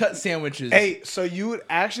 cold cut sandwich is. Hey, so you would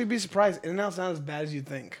actually be surprised. In-N-Out's not as bad as you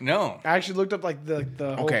think. No. I actually looked up like the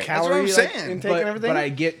whole Okay. That's what calorie I'm like, saying. intake and everything. but I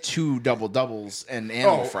get 2 double doubles and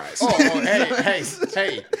animal fries.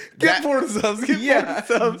 hey. get porta subs. Get Yeah. porta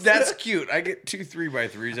subs. That's cute. I get 2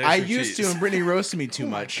 3x3s. I used to, and Brittany roasted me too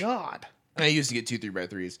much. God. I used to get 2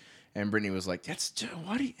 3x3s, and Brittany was like,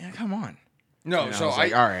 what do you, come on. No, And I so was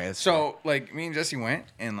like, all right, that's So like me and Jesse went,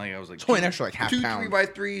 and like I was like, only an extra, like, half 2 pound.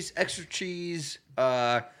 3x3s, extra cheese,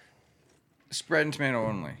 spread and tomato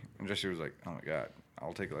only. And Jesse was like, oh my god,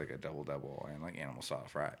 I'll take like a double and like animal style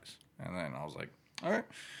fries. And then I was like, all right.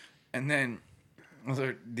 And then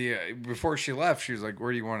before she left, she was like,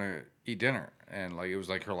 where do you want to eat dinner? And like it was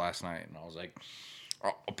like her last night, and I was like,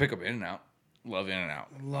 I'll pick up In-N-Out. Love In-N-Out.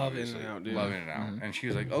 Love obviously. In-N-Out, dude. Love In-N-Out. And she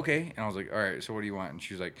was like, okay. And I was like, all right, so what do you want? And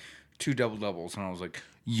she was like, 2 double doubles. And I was like,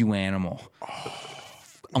 you animal.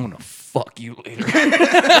 I'm going to fuck you later.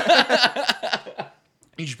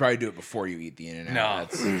 You should probably do it before you eat the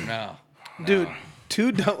In-N-Out. No. Dude,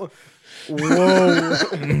 2 double. Whoa.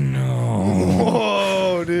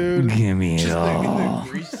 Whoa, dude. Give me it all.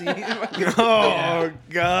 Greasy. Oh,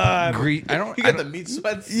 God. I don't. You got the meat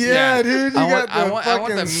sweats. Yeah, dude. You I want- got I the want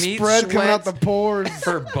fucking the meat spread coming out the sweat. pores.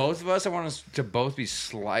 For both of us, I want us to both be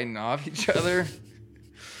sliding off each other.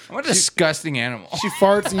 I'm a disgusting animal. She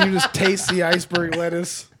farts and you just taste the iceberg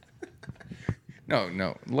lettuce.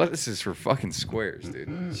 No. Lettuce is for fucking squares,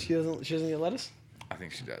 dude. She doesn't eat lettuce? I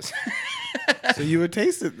think she does. So you would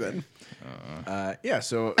taste it then. Yeah.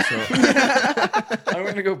 So I'm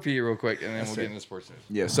gonna go pee real quick, and then we'll get into sports news.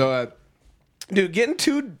 yeah. So Dude, getting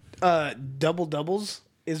 2 double doubles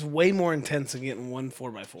is way more intense than getting 1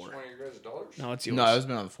 4x4. One of your guys' dollars? No, it's yours. no, it's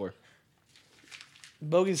been on the floor.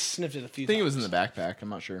 Bogey's sniffed it a few I think it times. was in the backpack. I'm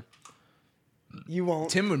not sure. You won't.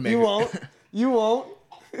 Tim would make You it. won't. You won't.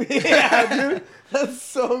 Yeah, dude. That's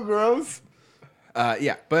so gross.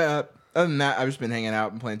 Yeah, but other than that, I've just been hanging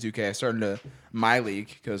out and playing 2K. I started my league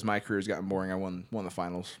because my career's gotten boring. I won the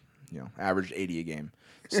finals. Averaged 80 a game.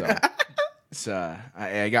 So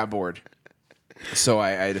I got bored. So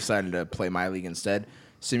I decided to play my league instead.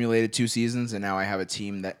 Simulated 2 seasons, and now I have a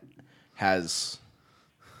team that has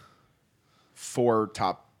 4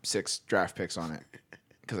 top 6 draft picks on it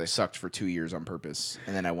because I sucked for 2 years on purpose,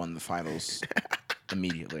 and then I won the finals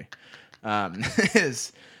immediately. I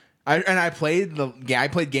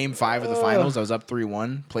played game 5 of the finals. I was up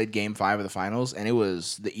 3-1. Played game 5 of the finals, and it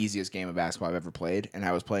was the easiest game of basketball I've ever played. And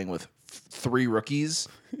I was playing with 3 rookies,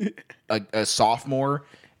 a sophomore,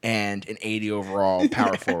 and an 80 overall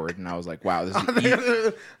power forward. And I was like, wow, this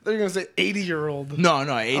is They're going to say 80-year-old. no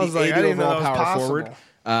 80, I was like, 80 I didn't know overall that was power possible.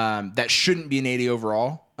 forward. That shouldn't be an 80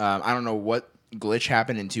 overall. I don't know what glitch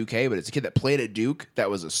happened in 2K, but it's a kid that played at Duke that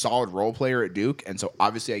was a solid role player at Duke, and so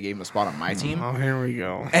obviously I gave him a spot on my team. Oh, here we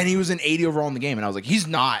go. And he was an 80 overall in the game, and I was like, he's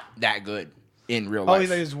not that good in real Oh, life. you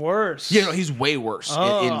think it's worse? Yeah, no, he's way worse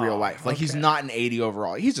in real life. Like, he's okay. not an 80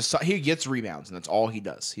 overall. He gets rebounds, and that's all he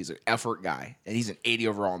does. He's an effort guy, and he's an 80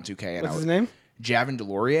 overall in 2K. And What's his name? Javin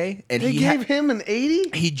Delorier, and They gave him an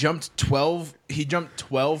 80? he jumped 12. He jumped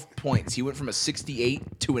 12 points. He went from a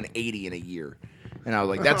 68 to an 80 in a year. And I was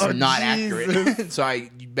like, that's Oh, not Jesus. accurate. So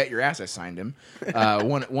you bet your ass I signed him.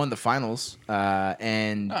 Won the finals.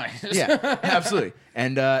 And Nice. yeah, absolutely.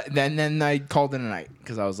 And then I called in a night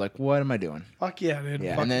because I was like, what am I doing? Fuck yeah, dude.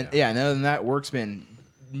 Yeah. Fuck And then and other than that, work's been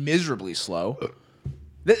miserably slow.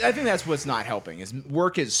 I think that's what's not helping is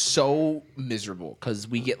work is so miserable because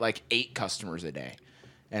we get like 8 customers a day.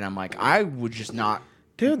 And I'm like, I would just not.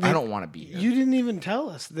 Dude, I don't want to be here. You didn't even tell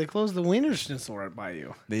us. They closed the Wiener Schnitzel right by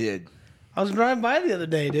you. They did. I was driving by the other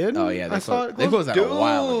day, dude. Oh, yeah. I saw it They closed that a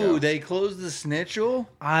while ago. Dude, they closed the Snitchel?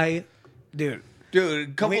 Dude, Dude,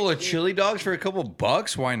 a couple of chili dogs for a couple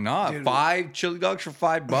bucks? Why not? Dude. 5 chili dogs for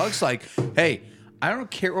 $5? Like, hey, I don't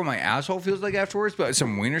care what my asshole feels like afterwards, but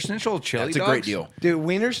some Wiener Schnitzel chili That's dogs? a great deal. Dude,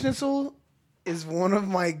 Wiener Schnitzel is one of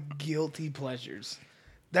my guilty pleasures.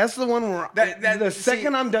 That's the one where the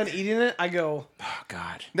second I'm done eating it, I go, Oh,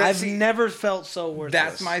 God. I've never felt so worthless.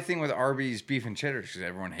 That's my thing with Arby's beef and cheddar because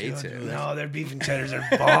everyone hates it. No, their beef and cheddars are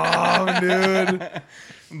bomb, dude.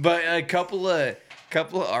 But a couple of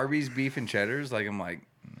Arby's beef and cheddars, like I'm like,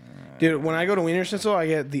 Dude, when I go to Wiener Schnitzel, I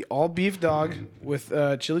get the all beef dog with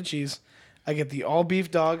chili cheese. I get the all beef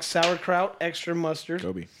dog, sauerkraut, extra mustard.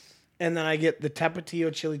 Kobe. And then I get the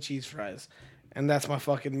Tapatio chili cheese fries. And that's my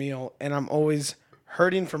fucking meal. And I'm always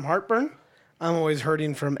hurting from heartburn. I'm always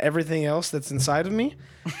hurting from everything else that's inside of me.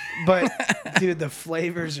 But, dude, the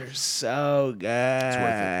flavors are so good.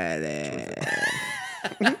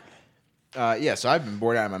 Yeah, so I've been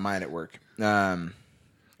bored out of my mind at work.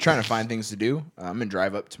 Trying to find things to do. I'm gonna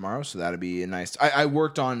drive up tomorrow, so that'll be a nice. I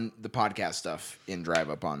worked on the podcast stuff in drive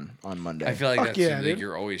up on Monday. I feel like Fuck that's yeah, like dude.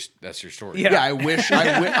 you're always that's your story. Yeah. yeah, I wish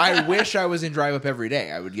I wish I was in drive up every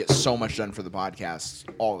day. I would get so much done for the podcast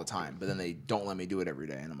all the time, but then they don't let me do it every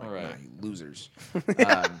day, and I'm like, All right. nah, you losers.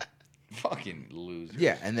 Fucking loser.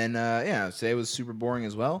 Yeah, and then today was super boring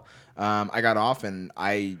as well. I got off and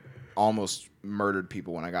I almost murdered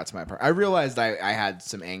people when I got to my apartment. I realized I had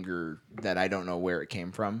some anger that I don't know where it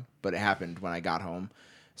came from, but it happened when I got home.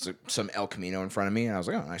 So some El Camino in front of me, and I was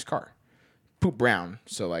like, oh, nice car. Poop brown,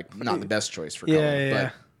 so like not the best choice for color.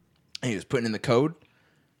 Yeah. But he was putting in the code,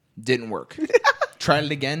 didn't work. Tried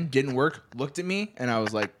it again, didn't work. Looked at me, and I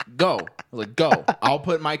was like, go. I was like, go. I'll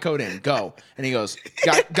put my code in. Go. And he goes,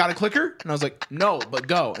 got a clicker? And I was like, no, but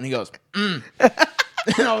go. And he goes, And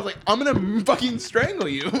I was like, I'm going to fucking strangle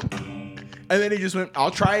you. And then he just went,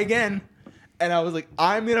 I'll try again. And I was like,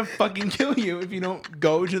 I'm going to fucking kill you if you don't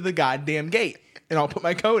go to the goddamn gate. And I'll put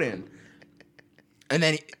my code in. And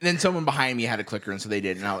then someone behind me had a clicker, and so they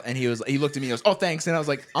did. And he looked at me and goes, oh, thanks. And I was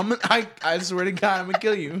like, I swear to God, I'm going to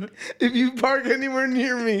kill you. If you park anywhere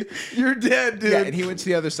near me, you're dead, dude. Yeah, and he went to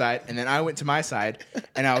the other side, and then I went to my side,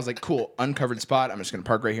 and I was like, cool, uncovered spot. I'm just going to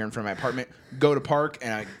park right here in front of my apartment. Go to park,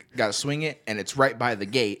 and I got to swing it, and it's right by the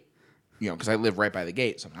gate, because I live right by the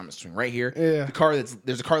gate. So I'm going to swing right here. Yeah.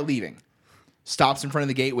 There's a car leaving. Stops in front of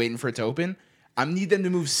the gate waiting for it to open. I need them to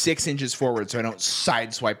move 6 inches forward so I don't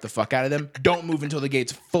sideswipe the fuck out of them. Don't move until the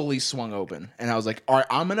gate's fully swung open. And I was like, all right,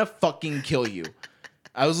 I'm gonna fucking kill you.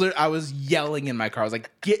 I was yelling in my car. I was like,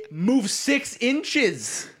 move 6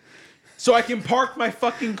 inches so I can park my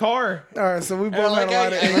fucking car. All right, so we And both had a lot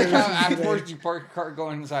of energy. afterwards, you park your car, go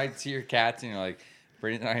inside, see your cats, and you're like,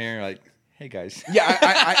 Braden's not here. And you're like, hey guys. Yeah,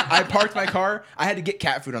 I parked my car. I had to get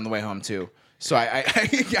cat food on the way home too. So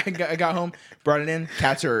I got home, brought it in.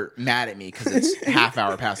 Cats are mad at me because it's half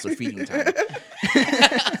hour past their feeding time.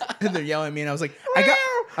 And they're yelling at me, and I was like, I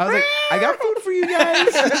got food for you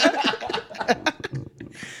guys.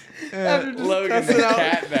 Logan's a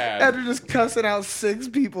cat bad. After just cussing out 6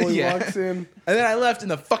 people, he Yeah. walks in. And then I left,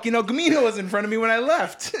 and the fucking El Camino was in front of me when I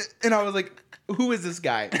left. And I was like, who is this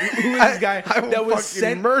guy? Who is this guy I will that was fucking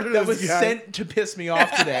sent murder that this was guy. sent to piss me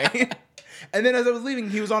off today? And then as I was leaving,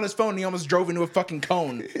 he was on his phone, and he almost drove into a fucking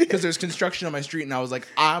cone because there's construction on my street, and I was like,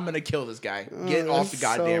 I'm gonna kill this guy. Get off the that's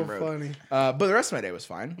goddamn so road. funny. But the rest of my day was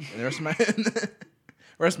fine. And the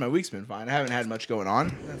rest of my week's been fine. I haven't had much going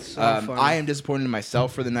on. That's so funny. I am disappointed in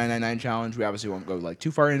myself for the 999 challenge. We obviously won't go like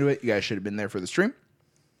too far into it. You guys should have been there for the stream.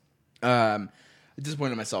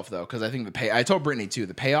 Disappointed in myself though, because I think I told Brittany too,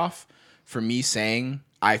 the payoff for me saying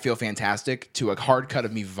I feel fantastic to a hard cut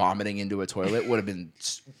of me vomiting into a toilet would have been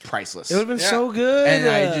priceless. It would have been Yeah. so good. And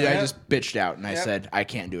I just bitched out and I Yep. said I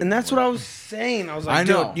can't do it. And that's what anymore. I was saying. I was like, I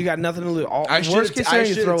know. dude, you got nothing to lose. I Worst case scenario,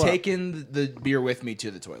 you should throw have up. taken the beer with me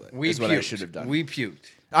to the toilet. We is what puked. I should have done. We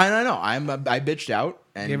puked. I know. I bitched out,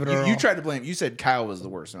 and Gave it you, our you all. tried to blame. You said Kyle was the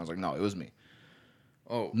worst, and I was like, no, it was me.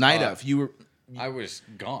 Oh, Night of, you were. I was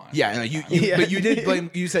gone. Yeah, no, you Yeah. but you did blame.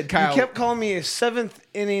 You said Kyle. You kept calling me a 7th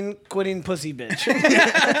inning quitting pussy bitch.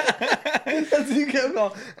 That's what you kept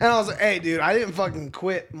calling. And I was like, hey, dude, I didn't fucking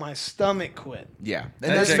quit. My stomach quit. Yeah, and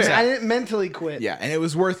That's that's fair. I didn't mentally quit. Yeah, and it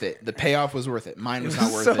was worth it. The payoff was worth it. Mine was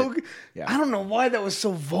not worth so it. good. Yeah. I don't know why that was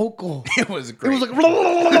so vocal. It was It great. was like,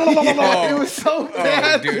 it was so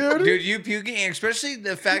bad, dude. dude, you puking, especially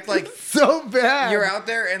the fact like So bad. you're out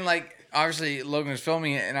there and like obviously Logan was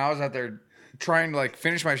filming it and I was out there trying to like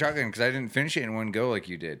finish my shotgun because I didn't finish it in one go like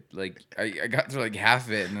you did. Like I got through like half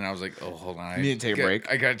of it and then I was like, oh hold on, You need to take a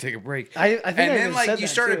break? I gotta take a break. I think and I then even like said you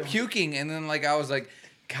that, started too. puking and then like I was like,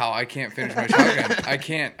 Cal, I can't finish my shotgun. I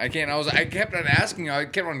can't. I kept on asking you. I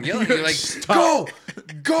kept on yelling. You're like, Stop.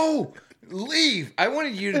 go, leave. I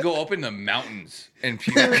wanted you to go up in the mountains and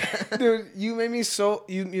puke. Dude, you made me so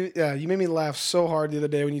you made me laugh so hard the other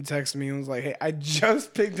day when you texted me and was like, "Hey, I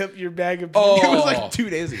just picked up your bag of." Oh. It was like 2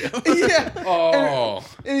 days ago. yeah. Oh.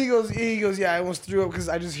 And he goes, yeah, I almost threw up because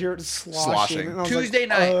I just hear it sloshing. Sloshing. And I was Tuesday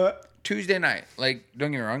like, night. Tuesday night. Like,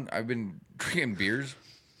 don't get me wrong. I've been drinking beers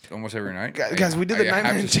almost every night. Guys, we did the I have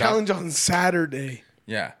 9-man to stop. challenge on Saturday.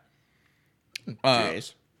 Yeah. 2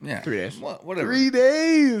 days. Yeah. 3 days. Whatever. 3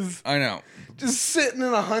 days. I know. Just sitting in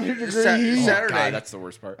 100-degree Sa- heat. Saturday. God, that's the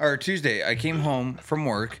worst part. Or Tuesday, I came home from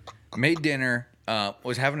work, made dinner,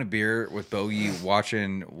 was having a beer with Bogey,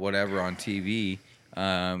 watching whatever on TV.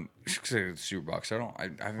 Superbox. I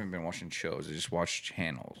haven't been watching shows. I just watch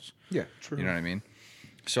channels. Yeah, true. You know what I mean?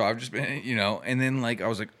 So I've just been, and then like I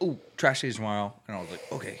was like, oh, trash day tomorrow, and I was like,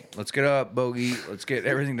 okay, let's get up, Bogey, let's get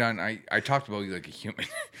everything done. I talked to Bogey like a human.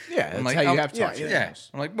 Yeah, I'm that's like, how you I'm- have to talk to yeah. your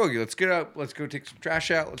animals. I'm like, Bogey, let's get up, let's go take some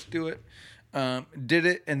trash out, let's do it. Did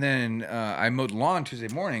it, and then I mowed the lawn Tuesday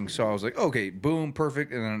morning, so I was like, okay, boom,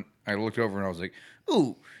 perfect. And then I looked over and I was like,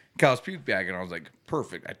 ooh, Kyle's puke bag, and I was like,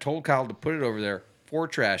 perfect. I told Kyle to put it over there for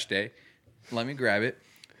trash day. Let me grab it,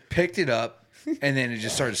 picked it up, and then it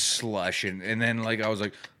just started slushing. And then like I was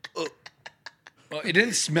like, oh. Well, it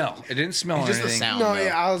didn't smell. It didn't smell Just the anything. sound. No, though.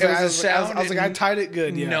 yeah, I was It like, was a sound I was like, I and tied it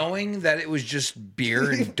good. Yeah. Knowing that it was just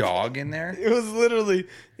beer and dog in there, It was literally,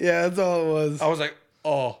 yeah, that's all it was. I was like,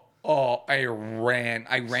 oh, I ran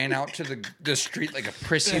out to the street like a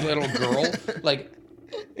prissy little girl, like.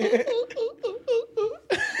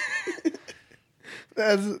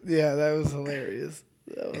 That was hilarious.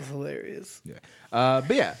 That was hilarious. Yeah.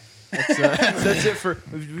 But yeah, that's it for.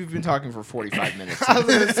 We've been talking for 45 minutes. I was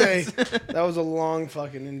gonna say that was a long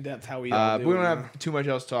fucking in depth how we. All But we don't have too much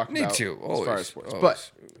else to talk Me about too. as far Always. as sports.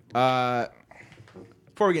 Always. But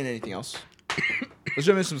before we get into anything else, let's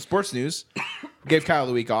jump into some sports news. Gave Kyle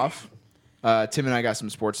the week off. Tim and I got some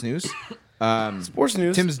sports news. sports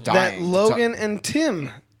news. Tim's dying That to Logan and Tim.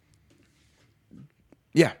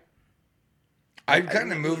 Yeah. I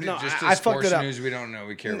kind of moved no, it just to I fucked sports it up. news we don't know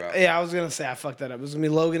we care about. Yeah, I was gonna say I fucked that up. It was gonna be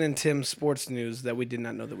Logan and Tim's sports news that we did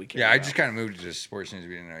not know that we cared Yeah, about. I just kind of moved it to sports news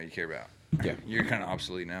we didn't know you care about. Yeah. You're kind of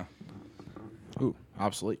obsolete now. Ooh,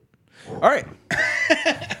 obsolete. All right.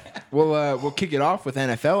 We'll kick it off with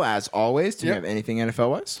NFL as always. Do you Yep. have anything NFL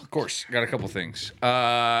wise? Of course, got a couple things.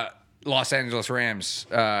 Los Angeles Rams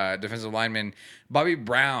defensive lineman Bobby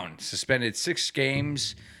Brown suspended 6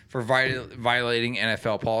 games for violating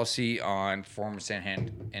NFL policy on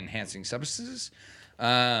performance-enhancing substances.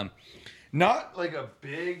 Not like a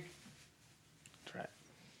big...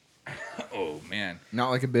 Oh, man. Not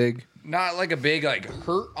like a big like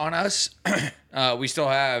hurt on us. We still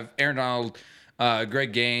have Aaron Donald,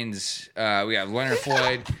 Greg Gaines. We have Leonard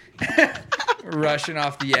Floyd rushing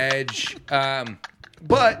off the edge.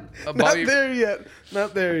 But Bobby,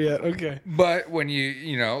 Not there yet. Okay. but when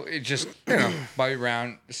Bobby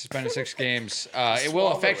Brown suspended 6 games. It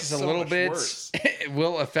will affect us a so little much bit. worse. It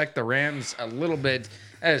will affect the Rams a little bit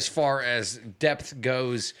as far as depth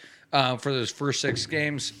goes for those first 6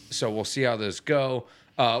 games. So we'll see how those go.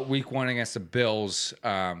 Week 1 against the Bills,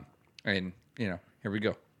 and here we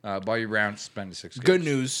go. Bobby Brown suspended 6 games. good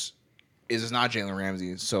news is it's not Jalen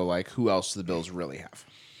Ramsey. So like, who else do the Bills really have?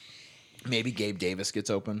 Maybe Gabe Davis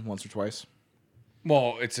gets open once or twice.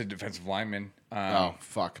 Well, it's a defensive lineman. Oh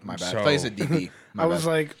fuck, my bad. so- I thought you said DB. My I was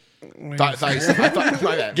bad. like, wait, thought you said, my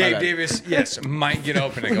bad. Gabe my bad. Davis, yes, might get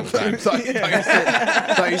open a couple times. thought you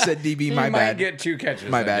said DB. He My might bad. get 2 catches.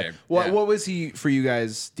 My that bad. game. What Yeah. what was he for you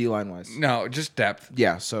guys D line wise? No, just depth.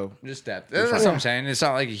 Yeah. So Just depth. That's what I'm saying. It's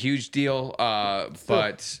not like a huge deal,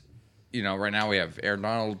 but right now we have Aaron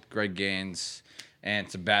Donald, Greg Gaines, and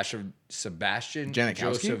Sebastian Janikowski?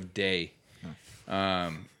 Joseph Day,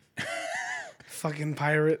 fucking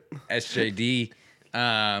pirate. SJD,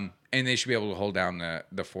 and they should be able to hold down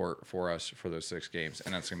the fort for us for those 6 games,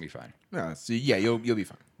 and that's gonna be fine. no, so yeah, you'll be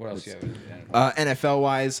fine. What else do you have? NFL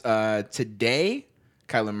wise, today,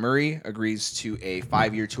 Kyler Murray agrees to a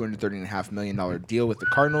 5-year, $230.5 million deal with the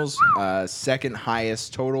Cardinals. Second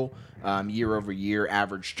highest total year over year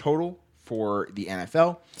average total for the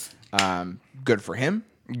NFL. Good for him.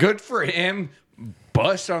 Good for him.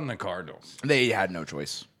 Bust on the Cardinals. They had no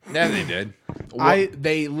choice. Yeah, they did.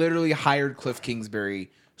 They literally hired Cliff Kingsbury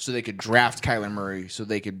so they could draft Kyler Murray so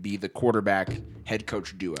they could be the quarterback head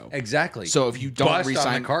coach duo. Exactly. So if you don't Bust on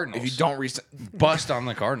resign the Cardinals, if you don't resign, bust on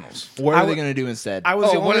the Cardinals. what are I they would- going to do instead? I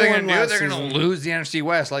was the What only are they one going to do? last They're going to season. lose the NFC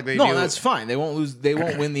West like they do. No, that's fine. They won't lose. They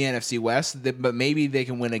won't win the NFC West, but maybe they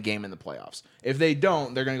can win a game in the playoffs. If they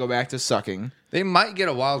don't, they're going to go back to sucking. They might get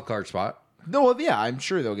a wild card spot. No, well, yeah, I'm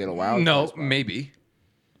sure they'll get a wild. No, card spot. maybe.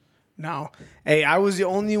 No. Hey, I was the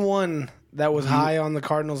only one that was high on the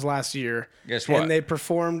Cardinals last year. Guess what? And they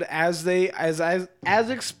performed as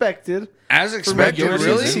expected. As expected, regular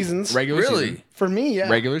really? seasons. Regular Really? season. For me, yeah.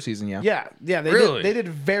 Regular season, yeah. Yeah, they Really? did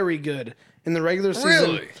very good in the regular season.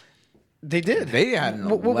 Really? They did. They had an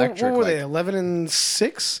What electric. were they? like-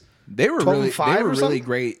 11-6. They were 12 really. and 5 They or were really something?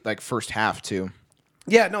 great. Like first half too.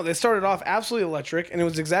 Yeah, no, they started off absolutely electric, and it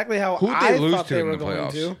was exactly how Who'd I they lose thought to they in were the going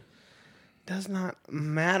playoffs? to. Does not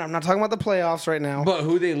matter. I'm not talking about the playoffs right now. But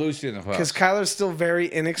who they lose to in the Because playoffs? Kyler's still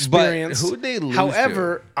very inexperienced. who'd they lose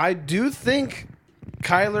However, I do think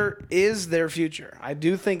Kyler is their future. I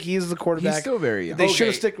do think he's the quarterback. He's still very young. They should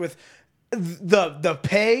have Okay. stick with the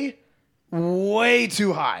pay way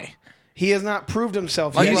too high. He has not proved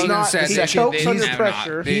himself. Like yet. Logan not- said, he they- chokes they under have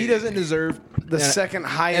pressure. not. They- He doesn't deserve the second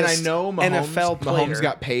highest And I know Mahomes, NFL player. Mahomes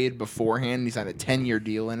got paid beforehand. He signed a 10-year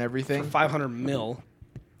deal and everything. $500 million.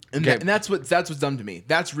 And, Okay. and that's what's dumb to me.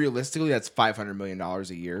 That's realistically that's $500 million a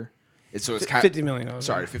year. It's $50 million.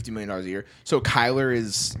 Sorry, $50 million a year. So Kyler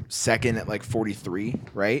is second at like 43,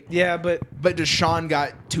 right? Yeah, but But Deshaun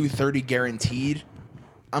got 230 guaranteed.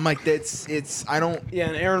 I'm like, I don't. yeah,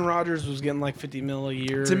 and Aaron Rodgers was getting like $50 million a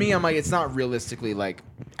year. To me, I'm like, it's not realistically like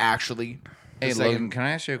actually. the Hey, second- Logan, can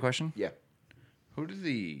I ask you a question? Yeah, Who did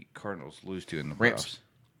the Cardinals lose to in the playoffs? Rams.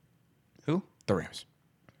 Who? the Rams.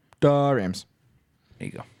 The Rams There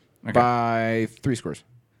you go. Okay. by 3 scores.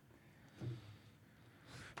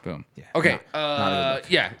 Boom. Yeah, Okay. not a good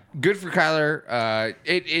look. Yeah. Good for Kyler.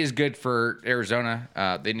 It is good for Arizona.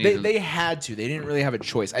 They need. They had to. They didn't really have a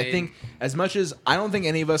choice. I They- think as much as I don't think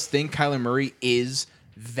any of us think Kyler Murray is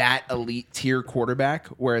that elite tier quarterback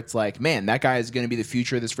where it's like, man, that guy is going to be the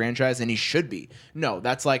future of this franchise and he should be. No,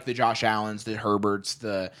 that's like the Josh Allens, the Herberts,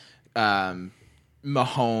 the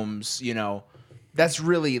Mahomes, that's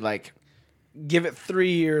really like Give it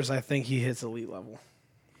 3 years, I think he hits elite level.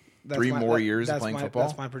 That's 3 more years of that's playing my, football?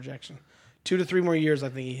 That's my projection. 2 to 3 more years, I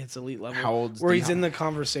think he hits elite level. How old's where he's Deion? in the to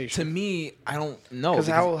conversation. me, I don't know. Because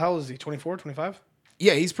because- how old is he? 24, 25?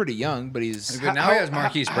 yeah, he's pretty young, but he's But now he has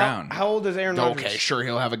Marquise Brown. How old is Aaron Rodgers? okay. Sure,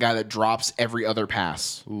 he'll have a guy that drops every other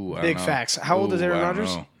pass. Ooh, I Big don't know. facts. How old is Ooh, Aaron I don't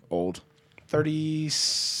Rodgers? know. Old.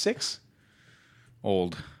 36?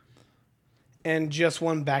 Old. And just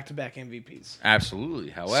won back-to-back MVPs.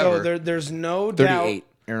 Absolutely. However, So there's no doubt. 38.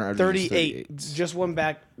 Aaron Rodgers 38. is 38. Just won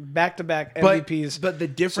back-to-back MVPs. But the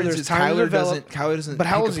difference there's is time to develop. Kyler doesn't. But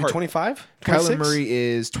how pick old is he? apart- 25? Kyler Murray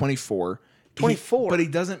is 24. 24. But he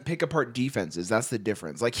doesn't pick apart defenses. That's the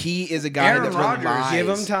difference. Like, he is a guy Aaron that Rodgers, relies. give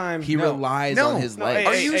him time. He No. relies No. on his No, legs.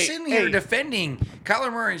 Are Hey, you hey, sitting hey. here defending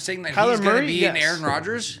Kyler Murray and saying that Kyler he's going to Murray? be an Yes. Aaron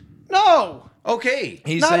Rodgers? No. Okay.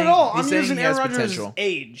 He's Not saying, at all. he's I'm saying using he Aaron has Rodgers' potential.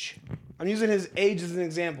 age. I'm using his age as an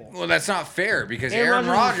example. Well, that's not fair because Aaron Aaron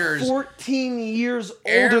Rodgers Rodgers is 14 years older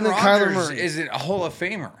Aaron than Kyler Rodgers Murray. isn't a Hall of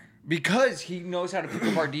Famer because he knows how to pick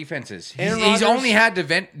apart defenses. Aaron He's Rodgers- only had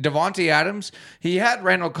Devontae Adams. He had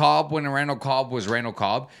Randall Cobb when Randall Cobb was Randall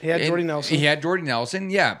Cobb. He had And Jordy Nelson. He had Jordy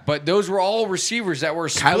Nelson, yeah. But those were all receivers that were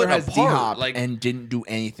split Kyler has apart. D-Hop Like, and didn't do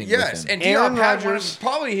anything yes, with him. and Aaron D-Hop had Rodgers-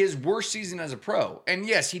 probably his worst season as a pro. And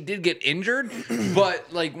yes, he did get injured,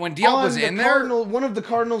 but like when D-Hop was in there, One of the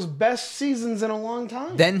Cardinals' best seasons in a long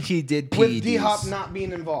time. Then he did PEDs. with D-Hop not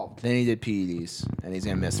being involved. Then he did PEDs, and he's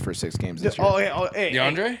going to miss for 6 games this year. Hey,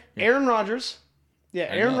 DeAndre? Aaron Rodgers. Yeah,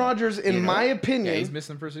 Aaron know. Rodgers, in my opinion. Yeah, he's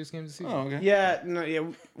missing for 6 games this season. Oh, okay. Yeah,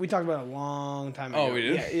 we talked about it a long time ago. Oh, we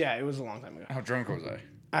did? Yeah, it was a long time ago. How drunk was I?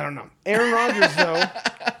 I don't know. Aaron Rodgers, though,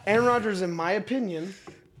 Aaron Rodgers, in my opinion,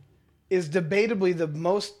 is debatably the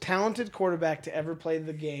most talented quarterback to ever play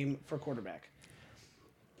the game for quarterback.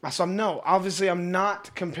 So obviously I'm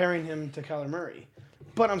not comparing him to Kyler Murray,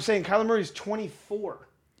 but I'm saying Kyler Murray's 24.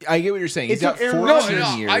 I get what you're saying. He's It got took Aaron 14 Rodgers-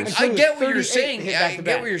 No, years. I Until he get was what you're 38 saying. hit I back to get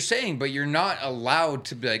back. what you're saying, but you're not allowed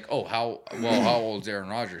to be like, oh, how old is Aaron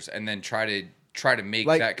Rodgers, and then try to make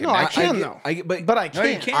Like, that No, I connection. can get- though. I get- but- but I No, you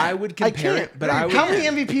can't. can't. I would I compare can't. it, but I would. How many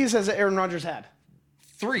MVPs has Aaron Rodgers had?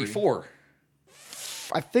 3, 4,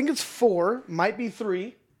 I think it's 4, might be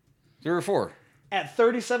 3, 3 or 4. at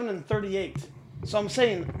 37 and 38. So I'm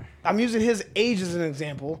saying, I'm using his age as an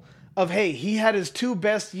example of, hey, he had his 2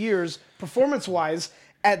 best years performance-wise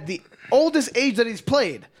at the oldest age that he's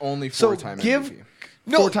played. Only So 4-time give MVP.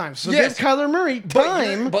 four times. So yes. give Kyler Murray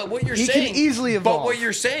time. But what you're he saying, can easily evolve. But what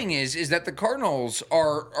you're saying is that the Cardinals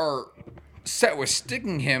are set with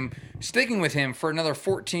sticking with him for another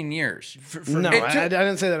 14 years. no, it I took-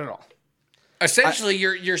 didn't say that at all. Essentially,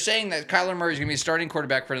 you're saying that Kyler Murray is going to be a starting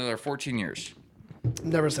quarterback for another 14 years.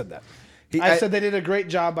 Never said that. I- I said they did a great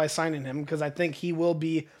job by signing him because I think he will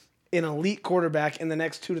be an elite quarterback in the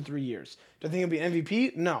next 2 to 3 years. Do I think he'll be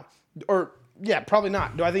MVP? No. Or, yeah, probably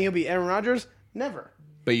not. Do I think he'll be Aaron Rodgers? Never.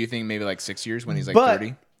 But you think maybe like 6 years when he's like But-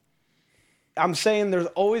 30? I'm saying there's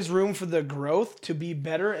always room for the growth to be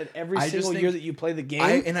better at every I just single think- year that you play the game.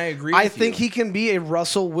 I agree I with think you. he can be a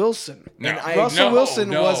Russell Wilson. No. And I- Russell no, Wilson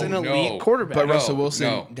no, was an no. elite quarterback. But No, Russell Wilson,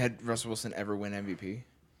 no. did Russell Wilson ever win MVP?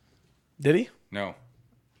 Did he? No.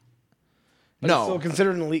 No. Still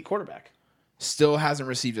considered an elite quarterback. Still hasn't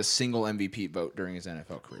received a single MVP vote during his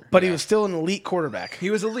NFL career. But he was still an elite quarterback.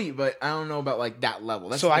 He was elite, but I don't know about like that level.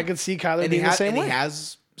 That's So the I thing. could see Kyler and he being the has, same and way. he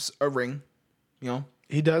has a ring. You know,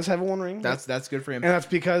 He does have a 1 ring. that's good for him. and that's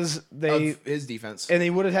because they Of his defense. and they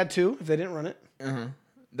would have had 2 if they didn't run it.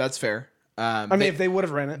 That's fair. I mean, if they would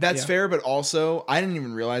have ran it, That's yeah. fair, but also I didn't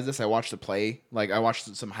even realize this. I watched the play, like I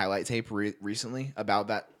watched some highlight tape recently about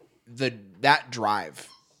that drive.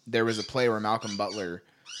 There was a play where Malcolm Butler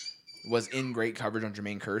was in great coverage on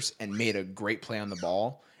Jermaine Kearse and made a great play on the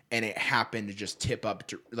ball, and it happened to just tip up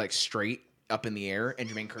to, like straight up in the air, and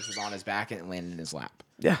Jermaine Kearse was on his back and it landed in his lap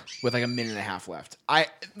Yeah. with like a minute and a half left.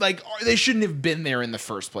 They shouldn't have been there in the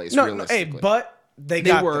first place. No, realistically. hey, but they They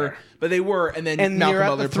got were, there. but they were, and then And Malcolm you're at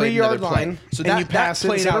Butler the played another 3-yard play. line, So and you that pass it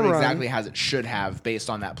played instead out of run. exactly as it should have, based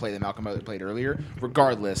on that play that Malcolm Butler played earlier.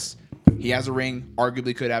 Regardless, he has a ring.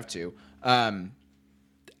 Arguably, could have 2.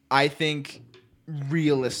 I think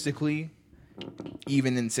realistically,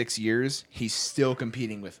 even in 6 years, he's still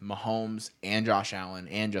competing with Mahomes and Josh Allen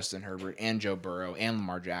and Justin Herbert and Joe Burrow and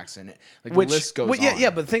Lamar Jackson. Like the list goes on. Yeah,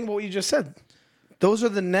 but think about what you just said. Those are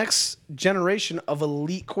the next generation of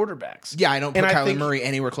elite quarterbacks. Yeah, I don't put And I Kyler think- Murray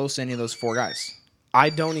anywhere close to any of those 4 guys. I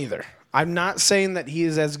don't either. I'm not saying that he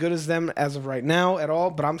is as good as them as of right now at all,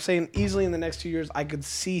 but I'm saying easily in the next 2 years, I could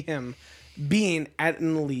see him being at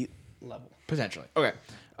an elite level. Potentially. Okay.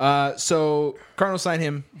 So Cardinals sign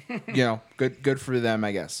him. You know, good for them,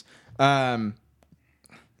 I guess.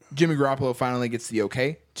 Jimmy Garoppolo finally gets the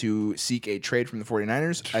okay to seek a trade from the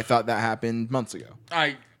 49ers. I thought that happened months ago.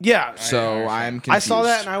 Yeah. So I'm confused. I saw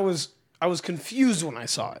that and I was confused when I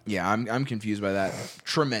saw it. Yeah, I'm confused by that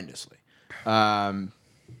tremendously.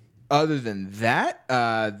 Other than that,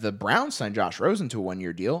 the Browns signed Josh Rosen to a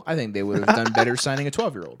 1-year deal. I think they would have done better signing a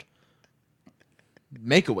 12-year-old.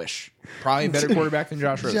 Make a wish. Probably a better quarterback than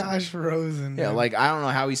Josh Rosen. Josh Rosen. Yeah, like I don't know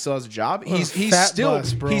how he still has a job. What a He's fat still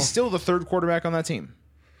bus, bro. he's still the 3rd quarterback on that team,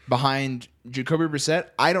 behind Jacoby Brissett.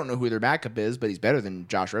 I don't know who their backup is, but he's better than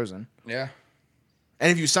Josh Rosen. Yeah.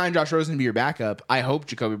 And if you sign Josh Rosen to be your backup, I hope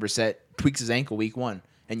Jacoby Brissett tweaks his ankle week 1,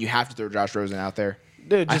 and you have to throw Josh Rosen out there.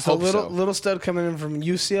 Dude, just a I hope so. little stud coming in from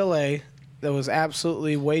UCLA that was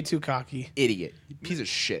absolutely way too cocky. Idiot. Piece of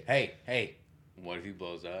shit. Hey, what if he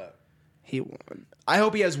blows up? He won. I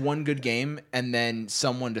hope he has one good game, and then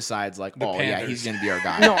someone decides, like, oh, yeah, Panthers. he's going to be our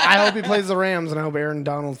guy. No, I hope he plays the Rams, and I hope Aaron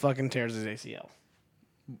Donald fucking tears his ACL.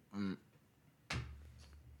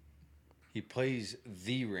 He plays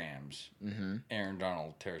the Rams. Aaron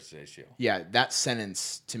Donald tears his ACL. Yeah, that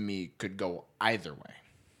sentence to me could go either way.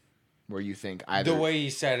 Where you think either The way he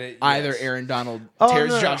said it, either yes. Aaron Donald Oh, tears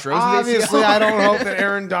no, Josh no. Rosen's Obviously, ACL. I don't hope that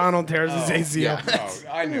Aaron Donald tears his ACL. yeah.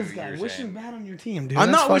 Oh, I knew This what guy you were wishing saying. bad on your team, dude.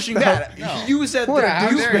 I'm That's not wishing fucked that. up. No. You said What a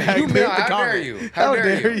that. How dare you? You made No, the how dare comment. you? How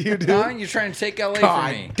dare you, dude? Don, you're trying to take LA from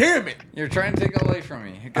God me. damn it. You're trying to take LA from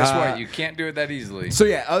me. Guess what? You can't do it that easily. So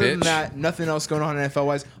yeah, other than Bitch. that, nothing else going on NFL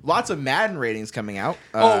wise. Lots of Madden ratings coming out.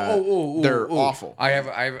 They're awful. I have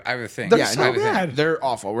a thing. They're Yeah, so I have a thing. bad. They're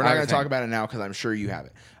awful. We're I not have going a to talk thing. about it now because I'm sure you have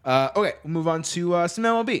it. Okay, we'll move on to some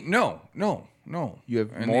MLB. No. You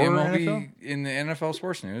have in more the MLB, NFL? in the NFL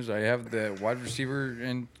sports news. I have the wide receiver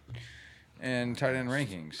and tight end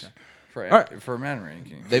rankings for right. for Madden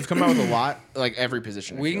rankings. They've come out with a lot, like every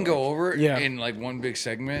position. I We feel can go like. over it Yeah. in like one big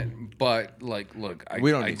segment, but like, look, We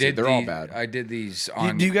don't I need to. did They're all these- bad. I did these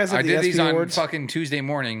on. do you guys have I the did these ESPY on awards? fucking Tuesday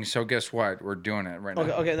morning. So guess what? We're doing it right now.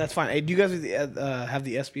 Okay, that's fine. Hey, do you guys have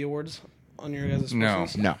the ESPY awards on your guys' No.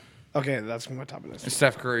 sports? No. Okay, that's gonna be my topic next week.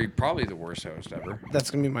 Steph Curry, probably the worst host ever. That's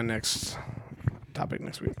gonna be my next topic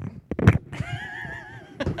next week.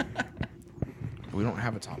 We don't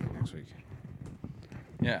have a topic next week.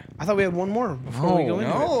 Yeah. I thought we had one more before we go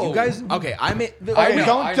into no. it. You guys, okay, I made. I know,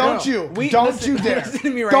 don't I don't know. you don't you dare Listen to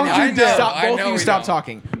me right don't now. you dare Stop, I both know of you we stop don't.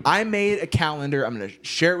 talking. I made a calendar. I'm going to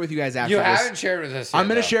share it with you guys after You this. haven't shared with us. I'm yet,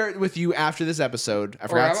 going to though. share it with you after this episode. I how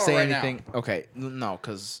forgot to about say right now? anything. Okay, no,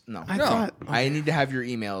 because no. I No. thought I need to have your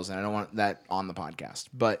emails, and I don't want that on the podcast.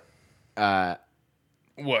 But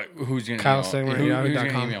What? Who's gonna Kyle email? Stegman, Who's yahoo.com.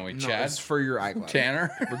 gonna email me? no, Chad? it's for your iCloud.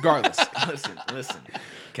 Tanner? Regardless, listen.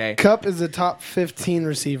 Okay, Cup is a top 15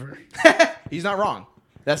 receiver. he's not wrong.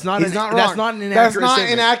 That's not. He's not wrong. That's not an inaccurate That's not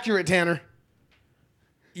statement. inaccurate, Tanner.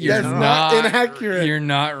 You're That's not inaccurate. You're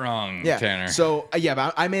not wrong, Yeah. Tanner. So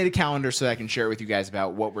but I made a calendar so that I can share it with you guys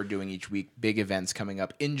about what we're doing each week, big events coming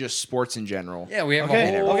up in just sports in general. yeah, we have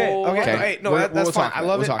Okay, a whole. okay. Okay. Hey, no, We'll that's talk fine. I about it.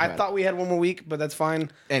 love We'll it. talk I about thought we had one more week, but that's fine.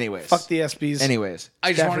 Anyways. Fuck the ESPYs. Anyways.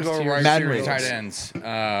 I just want to go Stafford's over wide Madden receivers, tight ratings.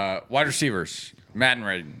 ends, wide receivers, Madden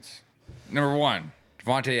ratings. Number 1,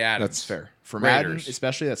 Devontae Adams. That's fair. For Madden, Raiders.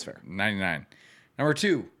 especially, that's fair. 99. Number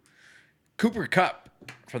 2, Cooper Kupp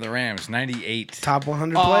for the Rams, 98. Top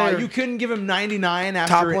 100 player. You couldn't give him 99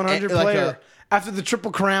 after Top 100 like player. After the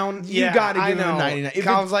Triple Crown, You yeah, got to I give him know. 99. If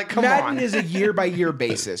I was like, come Madden on. is a year by year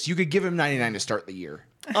basis. You could give him 99 to start the year.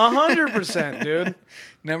 100%, dude.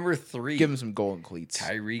 Number 3, Give him some golden cleats.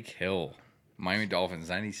 Tyreek Hill, Miami Dolphins,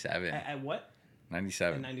 97. At what?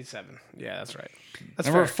 97. 97. Yeah, that's right. That's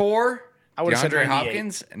Number fair. 4, I would've said DeAndre 98.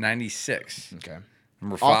 Hopkins, 96. Okay.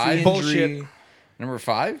 Number Off the 5, bullshit. Number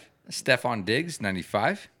 5, Stephon Diggs,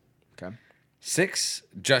 95. Okay. 6,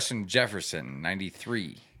 Justin Jefferson,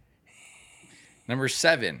 93. Number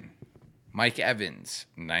 7, Mike Evans,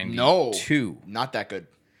 92. Not that good.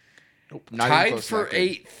 Nope. Not even Tied close to for that good.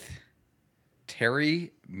 8th,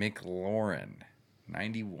 Terry McLaurin,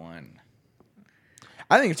 91.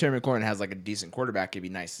 I think if Terry McLaurin has like a decent quarterback, it'd be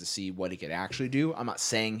nice to see what he could actually do. I'm not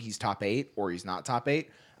saying he's top 8 or he's not top 8.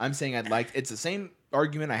 I'm saying it's the same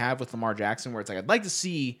argument I have with Lamar Jackson, where it's like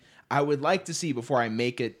I would like to see before I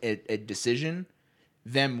make a decision,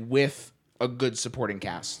 them with a good supporting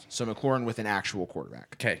cast. So McLaurin with an actual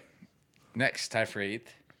quarterback. Okay. Next, tied for 8th,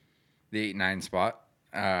 the 8-9 spot,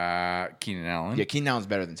 Keenan Allen, Yeah, Keenan Allen's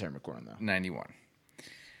better than Terry McLaurin though. 91.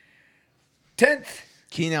 10th,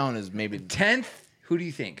 Keenan Allen is maybe 10th, who do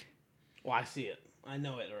you think? Well, I see it. I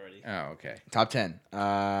know it already. Oh, okay. top 10.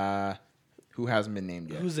 Who hasn't been named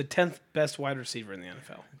yet? Who's the 10th best wide receiver in the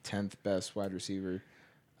NFL? 10th best wide receiver.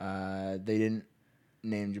 They didn't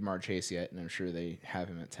name Jamar Chase yet, and I'm sure they have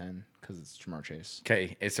him at 10 because it's Jamar Chase.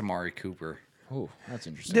 Okay, it's Amari Cooper. Oh, that's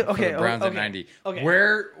interesting. Dude, For okay, the Browns okay, at 90. okay.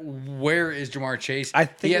 Where is Jamar Chase? I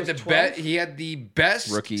think he it had was the 12? he had the best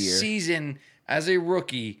Rookie year. season as a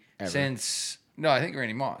rookie Ever. since I think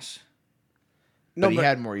Randy Moss. But he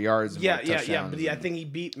had more yards and more But touchdowns I think he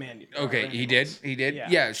beat Mandy. Okay, Randy he Moss. did. He did. Yeah.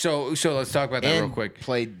 Yeah. So let's talk about that and real quick.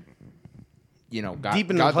 played got Deep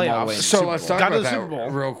in the got them all playoffs. the way in the So Super let's Bowl. talk Got to about the that Super Bowl.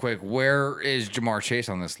 real quick. Where is Jamar Chase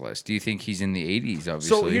on this list? Do you think he's in the 80s, obviously?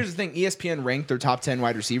 So here's the thing: ESPN ranked their top 10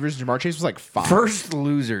 wide receivers. Jamar Chase was like 5. First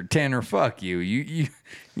loser, Tanner. Fuck you.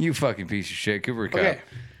 You fucking piece of shit. Cooper Kupp. Okay.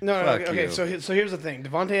 No, Fuck okay. you. So here's the thing: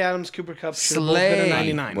 Devontae Adams, Cooper Kupp should have both been a Slay.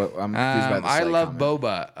 99. Well, I'm confused by the I Slay love comment.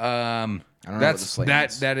 Boba. I don't know what the That's Slay that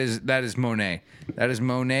means. that is Monet. That is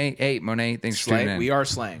Monet. Hey, Monet. Thanks for tuning Slay. in. We are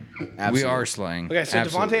slaying. We Absolutely. are slaying. Okay, so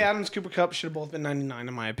Absolutely. Devontae Adams, Cooper Kupp should have both been 99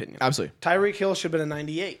 in my opinion. Absolutely. Tyreek Hill should have been a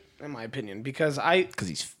 98 in my opinion because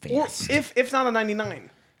He's or fast. if not a 99,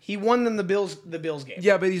 he won them the Bills game.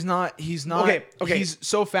 Yeah, but he's not. He's not. Okay. He's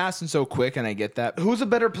so fast and so quick, and I get that. Who's a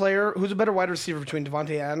better player? Who's a better wide receiver between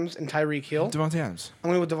Devontae Adams and Tyreek Hill? Devontae Adams. I'm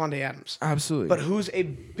going with Devontae Adams. Absolutely. But who's a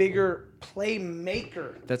bigger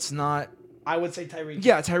playmaker? That's not. I would say Tyreek.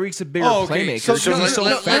 Yeah, Tyreek's a bigger Oh, okay. playmaker. So, because he's so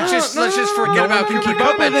let's fast. just forget no, about no, no, Cooper no,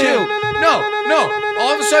 Kupp no, at no, two. no, No.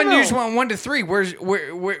 All of a sudden, you just want 1 to 3.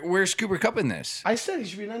 Where's Cooper Kupp in this? I said he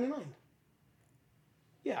should be a 99.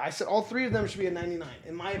 Yeah, I said all three of them should be a 99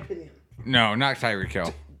 in my opinion. No, not Tyreek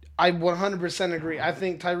Hill. I 100% agree. I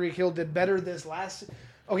think Tyreek Hill did better this last.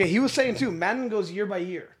 Okay, he was saying too. Madden goes year by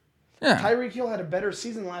year. Yeah. Tyreek Hill had a better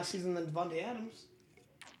season last season than Devontae Adams,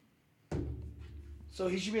 so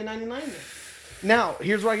he should be a 99 then. Now,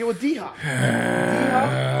 here's where I get with D Hop.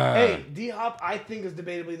 D Hop, I think is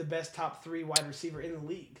debatably the best top 3 wide receiver in the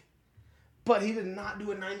league, but he did not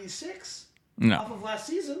do a 96 No. off of last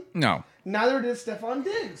season. No. Neither did Stephon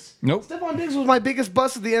Diggs. Nope. Stephon Diggs was my biggest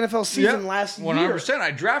bust of the NFL season last year. 100%.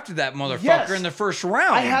 I drafted that motherfucker Yes. in the first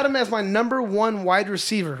round. I had him as my number 1 wide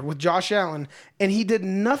receiver with Josh Allen, and he did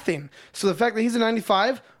nothing. So the fact that he's a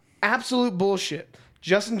 95, absolute bullshit.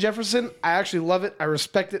 Justin Jefferson, I actually love it. I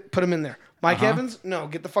respect it. Put him in there. Mike Evans, no,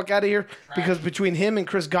 get the fuck out of here. Because between him and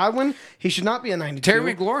Chris Godwin, he should not be a 92.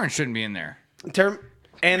 Terry McLaurin shouldn't be in there. And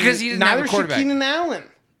Because he didn't have a neither should quarterback. Keenan Allen.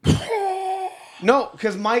 No,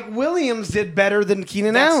 because Mike Williams did better than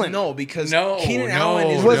Keenan That's- Allen. No, because No, Keenan no. Allen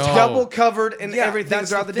is Was No. double covered and Yeah, everything that's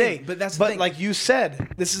throughout the the thing, day. but that's the thing. like you said,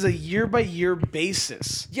 this is a year by year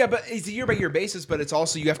basis. Yeah, but it's a year by year basis. But it's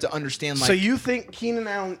also you have to understand. Like, So you think Keenan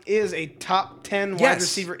Allen is a top 10 wide Yes.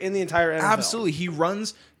 receiver in the entire NFL? absolutely, he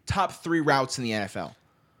runs top 3 routes in the NFL.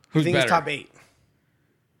 Who's I think better? he's top 8.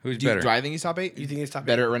 Who's Do better? I think he's top 8? You think he's top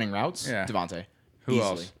better at running routes? Yeah. Devontae. Who Easily.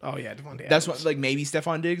 else? Oh yeah, Devontae. That's Adams. what, like maybe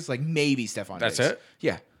Stephon Diggs, like maybe Stephon. That's Diggs. it?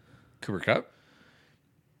 Yeah, Cooper Kupp?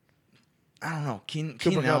 I don't know. Keenan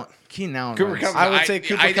Kupp. Allen. Keenan Allen. Cooper runs- Kupp. I would say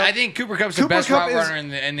Cooper I Kupp. think Cooper Kupp's the Cooper best Kupp route is- runner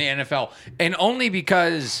in the NFL. And only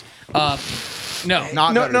because, no.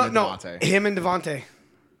 Not no, better no, than no. Devontae. Him and Devontae.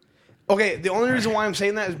 Okay, the only reason why I'm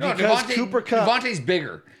saying that is No, because Devontae, Cooper Kupp. Devontae's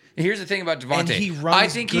bigger. Here's the thing about Devontae. And he runs I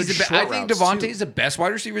think he's good the I short think routes, Devontae's too. the best wide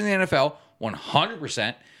receiver in the NFL.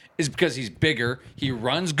 100% is because he's bigger. He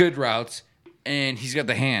runs good routes. And he's got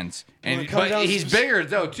the hands, and it comes but down he's to- bigger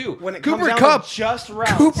though too. when it Cooper comes down Kupp, to just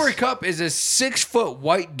routes. Cooper Kupp is a 6-foot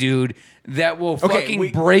white dude that will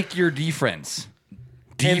fucking break your defense.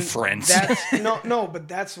 And Defense. That's, no, but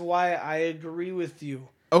that's why I agree with you.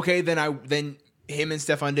 Okay, then him and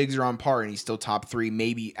Stephon Diggs are on par, and he's still top 3,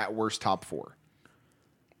 maybe at worst top 4.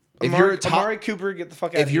 If you're a top, Amari Cooper, get the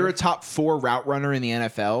fuck out if of you're here. a top 4 route runner in the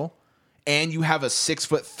NFL, and you have a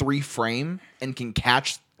 6'3" frame and can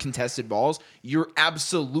catch contested balls, you're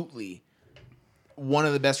absolutely one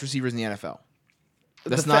of the best receivers in the NFL.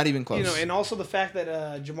 That's not even close. You know, and also the fact that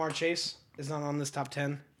Jamar Chase is not on this top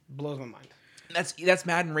 10 blows my mind. That's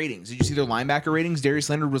Madden ratings. Did you see their linebacker ratings? Darius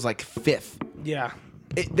Leonard was like 5th. Yeah.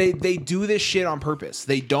 They do this shit on purpose.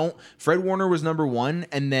 They don't. Fred Warner was number 1,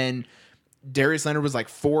 and then Darius Leonard was like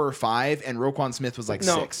 4 or 5, and Roquan Smith was like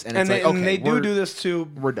 6. And it's they, like, okay, and they do this to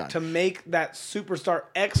we're done. to make that superstar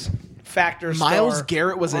X factor. Miles star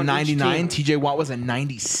Garrett was a on each 99. team. TJ Watt was a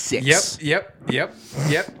 96. Yep.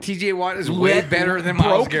 TJ Watt is way better than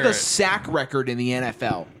Miles broke Garrett. the sack record in the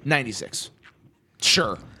NFL. 96.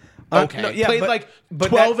 Sure. Okay. no, yeah, Played but- like but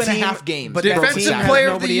 12 that and a team- half games. but that Broke Defensive team sack has Player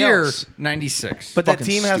of the nobody Year, else. 96. But that Fucking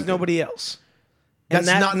team has stupid. nobody else. That's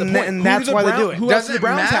not the point. And Who that's do the why they Brown- do it. Who else do the Doesn't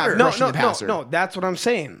Browns have matter. No, rushing no, the passer? no. That's what I'm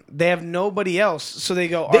saying. They have nobody else, so they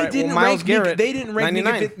go. All They right, didn't well, Miles rank Garrett. They didn't rank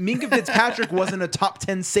 99. Minka Fitzpatrick wasn't a top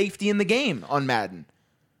 10 safety in the game on Madden.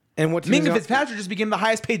 And what team, is Minka he on, Fitzpatrick just became the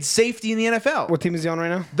highest paid safety in the NFL. what team is he on right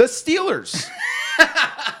now? The Steelers.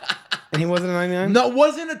 And he wasn't a 99. No,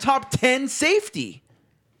 wasn't a top 10 safety.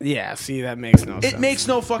 Yeah, see, that makes no sense. It makes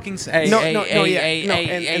no fucking sense. Hey, No, hey, no, hey, no, yeah, hey, no, hey,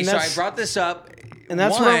 and hey, so I that's- brought this up And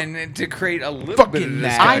that's what I'm- one to create a little Fucking bit of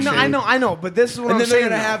mad. discussion. I know. But this is what And I'm then they're saying.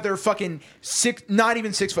 gonna though. have their fucking not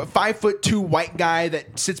even 6 foot, 5'2" white guy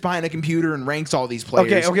that sits behind a computer and ranks all these players.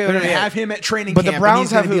 Okay, They're gonna yeah. have him at training But the camp. Browns and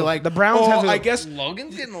he's gonna have be who? like, The Browns oh, have who? I guess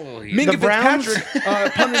Logan's getting a little heated. Minka The Browns-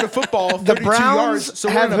 Fitzpatrick punted a football 32 Browns yards. So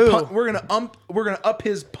have who? we're gonna up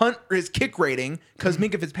his punt or his kick rating because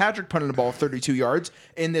Minka Fitzpatrick punted a ball 32 yards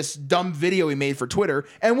in this dumb video he made for Twitter,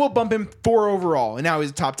 and we'll bump him 4 overall, and now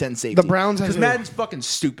he's a top 10 safety. The Browns have because who? Madden's fucking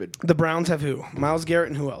stupid. The Browns have who? Myles Garrett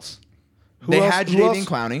and who else? They had Jadeveon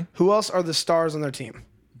Clowney. Who else are the stars on their team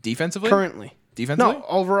Defensively, currently? defensively, No,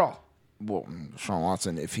 overall. well, Deshaun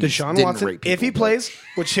Watson. If he Deshaun didn't Watson, rape if he people, plays,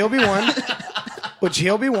 which he'll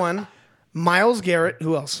be one. Myles Garrett.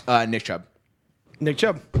 Who else? but, Nick Chubb. Nick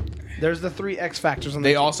Chubb. There's the 3 X factors on They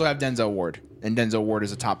the team. also have Denzel Ward, and Denzel Ward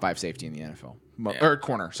is a top 5 safety in the NFL. Or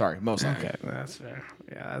corner, sorry, most likely. Okay, that's fair.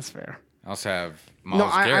 Yeah, that's fair. I also have No,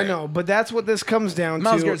 Myles I Garrett. know, but that's what this comes down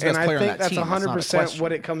Myles to, Garrett's the and best I player on think that that's team. That's not a 100% question.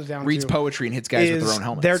 what it comes down Reads to. poetry and hits guys with their own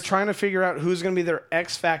helmets. They're trying to figure out who's going to be their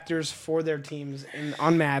X factors for their teams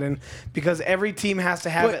on Madden because every team has to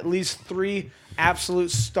have But- at least 3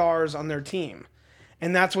 absolute stars on their team.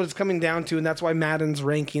 And that's what it's coming down to, and that's why Madden's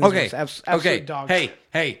rankings Okay. are absolute dog. Hey.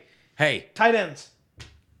 Tight ends.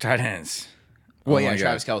 Tight ends. well, Oh yeah, my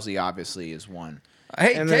Travis God. Kelce obviously is one.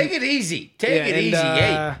 Hey, And take then- it easy. Take Yeah, it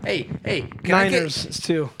and, easy. Hey. Niners is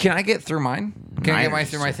 2. Can I get through mine? Can I get Niners.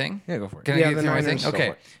 through my thing? Yeah, go for it. Can Yeah, I get the through my Niners. thing? Go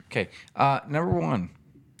Okay. Okay. Number 1,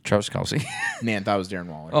 Travis Kelce. Man, that was Darren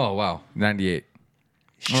Waller. Oh wow, 98.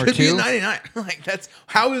 Should Number be a 2. 99. Like that's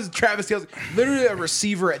how is Travis Kelce literally a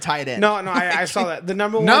receiver at tight end? No, I saw that. The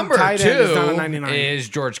number 1 Number tight 2 end is not a 99. is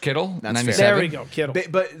George Kittle. That's fair. 97. There we go, Kittle.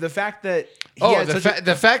 But the fact that he Oh, had such a-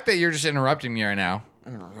 the fact that you're just interrupting me right now. I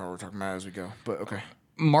don't know what we're talking about as we go, but okay,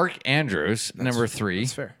 Mark Andrews, number 3,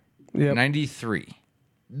 that's fair. Yep. 93.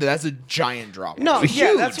 That's a giant drop. No, It's yeah,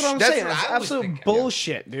 huge. that's what I'm That's saying. what That's I was absolute thinking.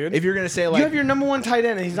 bullshit, dude. if you're gonna say like you have your number 1 tight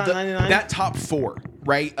end and he's not 99. that top 4,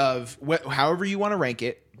 right? Of however you want to rank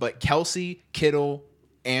it, but Kelsey, Kittle,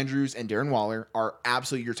 Andrews, and Darren Waller are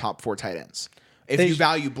absolutely your top 4 tight ends. If They you sh-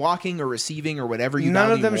 value blocking or receiving or whatever you None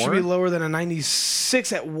value of them more, should be lower than a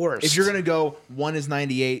 96 at worst. if you're gonna go 1 is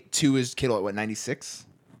 98, 2 is Kittle at what 96,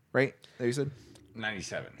 right? That you said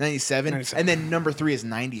 97. 97, 97. and then number 3 is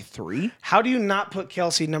 93. How do you not put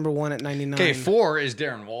Kelsey number 1 at 99? Okay, 4 is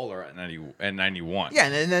Darren Waller at 91. Yeah,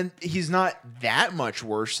 and then he's not that much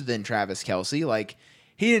worse than Travis Kelce. Like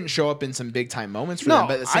he didn't show up in some big time moments for them,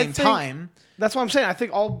 but at the I same think- time. That's what I'm saying. I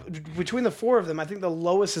think all between the 4 of them, I think the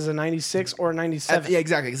lowest is a 96 or a 97. Yeah,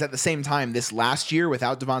 exactly. Because at the same time, this last year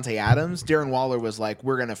without Devontae Adams, Darren Waller was like,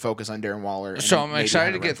 "We're going to focus on Darren Waller." And So I'm maybe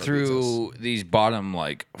excited to have a get run for pizzas. through these bottom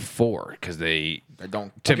like 4 because they, I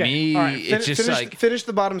don't. to Okay, me, all right, it's just finish, like finish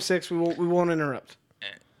the bottom 6. We won't interrupt.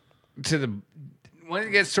 to the when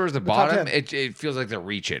it gets towards the top bottom, 10. it feels like they're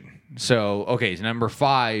reaching. So okay, so number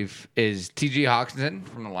 5 is T.J. Hawkinson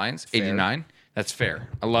from the Lions, 89. That's fair.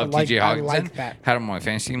 I love like- T.J. I Hawkinson. like that. Had him on my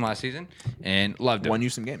fantasy team last season and loved him. Won you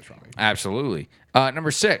some games, probably. Absolutely. Number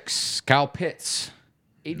 6, Kyle Pitts,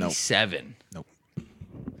 87. Nope.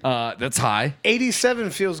 That's high.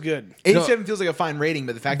 87 feels good. 87 feels like a fine rating,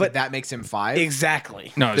 but the fact But- that makes him 5,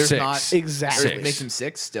 Exactly. No, there's 6. not Exactly. or Six. it makes him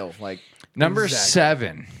 6 still. Like Number Exactly.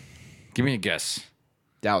 7. Give me a guess.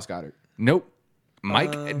 Dallas Goedert. Nope.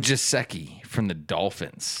 Mike Gesicki from the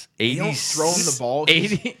Dolphins. 80, don't throw him the ball.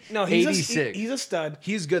 80, No, he's 86. he's a stud.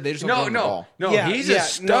 He's good. They just don't throw no, him the ball. no, yeah, he's yeah, a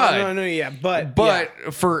stud. No, yeah, but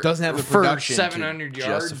for Doesn't have the for production to 700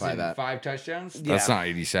 yards justify and that. 5 touchdowns. Yeah. That's not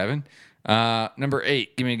 87. Number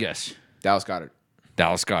 8. Give me a guess. Dallas Goedert.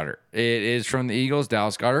 Dallas Goedert. It is from the Eagles.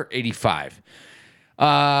 Dallas Goedert, 85.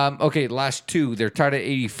 Okay, last 2. They're tied at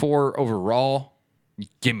 84 overall.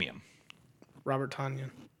 Give me them. Robert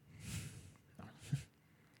Tonyan.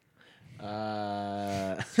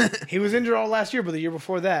 Uh, He was injured all last year, but the year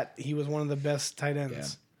before that, he was one of the best tight ends.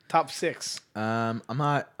 Yeah. Top 6. I'm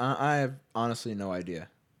not. I have honestly no idea.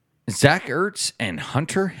 Zach Ertz and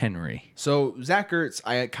Hunter Henry. So Zach Ertz,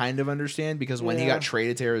 I kind of understand because when he Yeah. got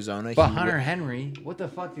traded to Arizona, But he Hunter Henry, what the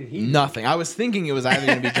fuck did he? nothing. I was thinking it was either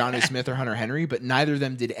going to be Johnny Smith or Hunter Henry, but neither of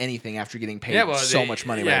them did anything after getting paid so much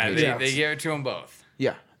money by the Patriots. they gave it to them both.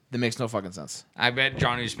 Yeah, that makes no fucking sense. I bet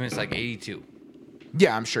Johnny Smith's like 82.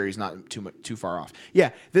 Yeah, I'm sure he's not too far off.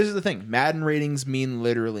 Yeah, this is the thing. Madden ratings mean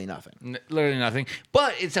literally nothing. Literally nothing.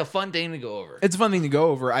 But it's a fun thing to go over. It's a fun thing to go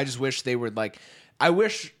over. I just wish they would like. I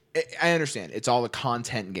understand it's all a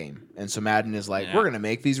content game, and so Madden is like, Yeah. we're gonna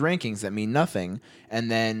make these rankings that mean nothing, and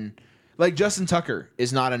then like Justin Tucker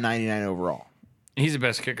is not a 99 overall. He's the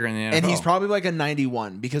best kicker in the NFL. And he's probably like a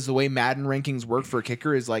 91 because the way Madden rankings work for a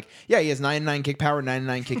kicker is like, yeah, he has 99 kick power,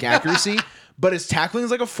 99 kick accuracy, but his tackling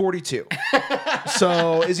is like a 42.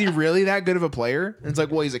 So is he really that good of a player? And it's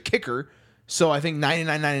like, well, he's a kicker. So I think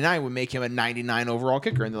 99.99 would make him a 99 overall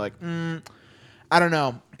kicker. And they're like, I don't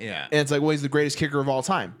know. Yeah. And it's like, well, he's the greatest kicker of all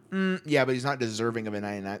time. Yeah, but he's not deserving of a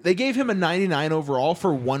 99. They gave him a 99 overall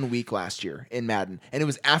for 1 week last year in Madden. And it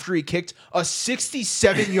was after he kicked a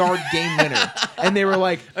 67-yard game winner. And they were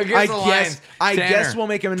like, I guess we'll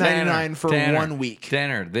make him a 99 for 1 week.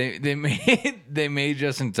 Tanner, they made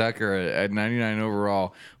Justin Tucker a 99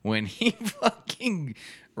 overall when he fucking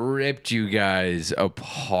ripped you guys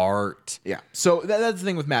apart. Yeah. So that's the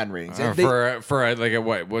thing with Madden ratings. For like a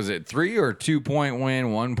what was it, 3 or 2 point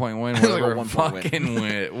win, 1 point win, Like a whatever 1 point fucking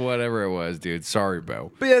win, whatever it was, dude. Sorry,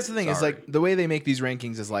 Bo. But that's the thing is Sorry. like the way they make these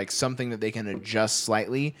rankings is like something that they can adjust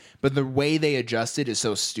slightly, but the way they adjust it is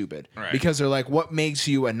so stupid because they're like, what makes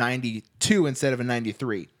you a 92 instead of a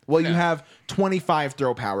 93? Well, you have 25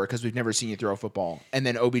 throw power because we've never seen you throw a football. And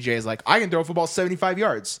then OBJ is like, I can throw a football 75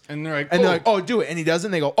 yards. And they're like, oh, do it. And he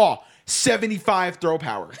doesn't. They go, 75 throw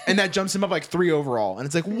power. And that jumps him up like 3 overall. And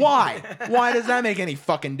it's like, why? Why does that make any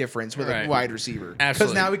fucking difference with a wide receiver? Because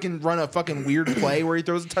Absolutely. now we can run a fucking weird play where he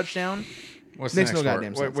throws a touchdown. What's Makes the no next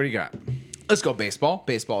goddamn sport? sense. What do you got? Let's go baseball.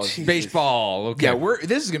 Baseball is Baseball. Okay. Yeah,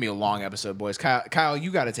 this is gonna be a long episode, boys. Kyle,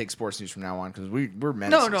 you got to take sports news from now on because we're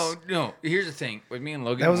menaces. No. Here's the thing with me and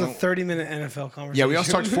Logan. That was a 30-minute NFL conversation. Yeah, we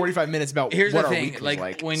also talked 45 minutes about Here's what the our thing, week was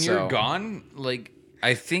like. when you're gone, like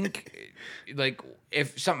I think, like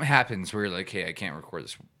if something happens where you're like, hey, I can't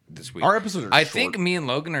record this week. Our episodes are I short. think me and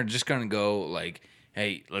Logan are just gonna go like,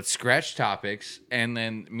 hey, let's scratch topics, and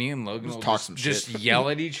then me and Logan will talk some just shit. yell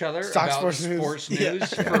at each other Talk about sports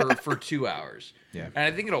news. for 2 hours. Yeah. And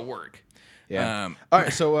I think it'll work. Yeah. All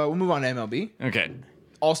right, so we'll move on to MLB. Okay.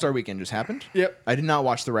 All-Star Weekend just happened. Yep. I did not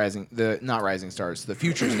watch the not Rising Stars, the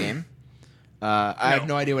Futures game. I have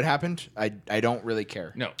no idea what happened. I don't really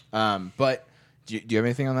care. No. But do you have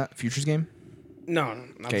anything on that Futures game? No,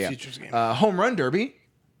 not the yeah. Futures game. Home Run Derby,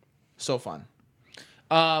 so fun.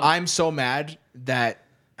 I'm so mad that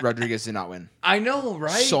Rodriguez did not win. I know,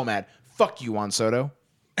 right? So mad. Fuck you, Juan Soto.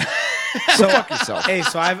 So Fuck yourself. hey,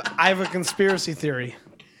 so I have a conspiracy theory.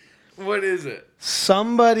 What is it?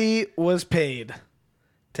 Somebody was paid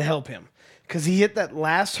to help him because he hit that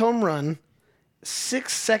last home run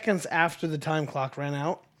 6 seconds after the time clock ran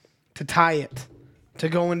out to tie it, to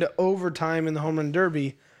go into overtime in the home run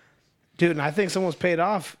derby. Dude, and I think someone was paid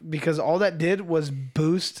off because all that did was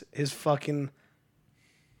boost his fucking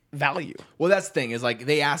value. Well, that's the thing is like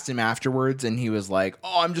they asked him afterwards, and he was like,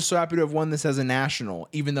 "Oh, I'm just so happy to have won this as a national,"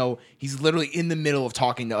 even though he's literally in the middle of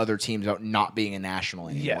talking to other teams about not being a national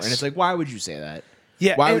anymore. Yes. And it's like, why would you say that?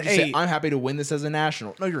 Yeah, Why and would you say hey- I'm happy to win this as a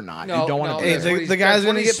national? No, you're not. No, you don't want no, to. that's Hey, what the he's- guy's that's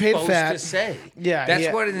gonna what get he's paid supposed fat. to say. Yeah, That's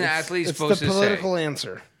yeah. what an athlete's It's supposed the to say. political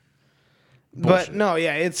answer. But no,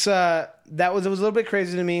 yeah, it's it was a little bit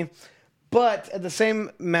crazy to me, but at the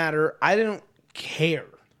same matter, I didn't care.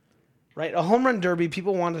 Right, a home run derby,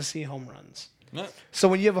 people want to see home runs. No. So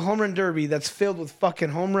when you have a home run derby that's filled with fucking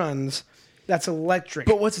home runs, that's electric.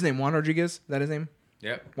 But what's his name? Juan Rodriguez? Is that his name?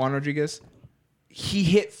 Yep. Juan Rodriguez. He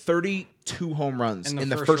hit 32 home runs In the in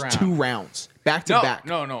the first first 2 rounds, back to back.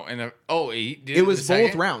 No. And he did It was the both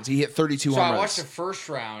second? rounds. He hit 32 So home I runs. watched the first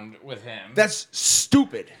round with him. That's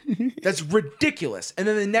stupid. That's ridiculous. And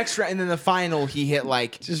then the next round, and then the final, he hit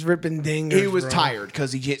like just ripping dingers. he was bro. tired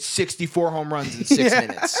because he hit 64 home runs in 6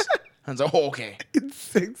 minutes. I was like, oh, okay.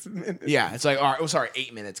 6 minutes. Yeah, it's like, all right,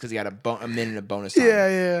 8 minutes because he got a minute of bonus time.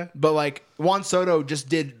 Yeah. But like Juan Soto just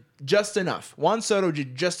did just enough. Juan Soto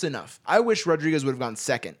did just enough. I wish Rodriguez would have gone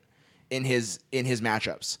second in his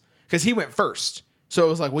matchups because he went first. So it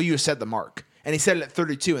was like, well, you set the mark, and he set it at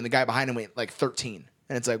 32, and the guy behind him went like 13,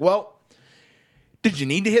 and it's like, well, did you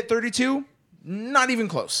need to hit 32? Not even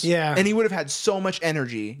close. Yeah. And he would have had so much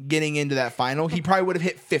energy getting into that final. He probably would have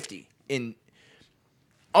hit 50 in.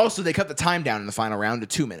 Also, they cut the time down in the final round to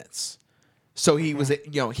 2 minutes. So he was,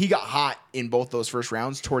 he got hot in both those first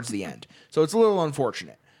rounds towards the end. So it's a little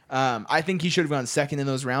unfortunate. I think he should have gone second in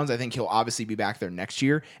those rounds. I think he'll obviously be back there next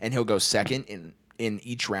year, and he'll go second in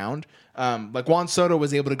each round. Like Juan Soto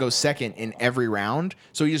was able to go second in every round,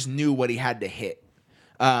 so he just knew what he had to hit.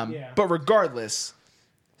 But regardless,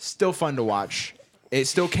 still fun to watch. It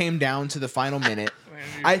still came down to the final minute.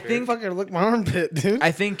 I think Fucking look my armpit, dude.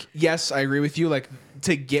 I think, yes, I agree with you. Like,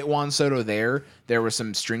 to get Juan Soto there were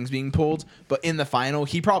some strings being pulled. But in the final,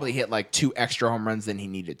 he probably hit like 2 extra home runs than he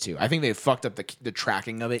needed to. I think they fucked up the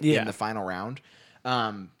tracking of it in the final round.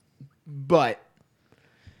 But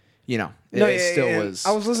you know, No, it yeah, still and was.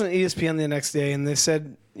 I was listening to ESPN the next day, and they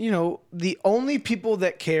said, the only people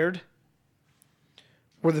that cared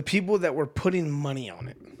were the people that were putting money on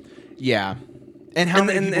it. yeah. And how And-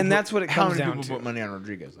 many and- people and put- that's what it how comes many down people to. put money on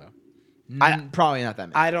Rodriguez though? Probably not that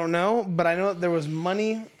many. I don't know, but I know that there was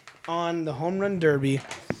money on the home run derby,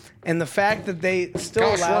 and the fact that they still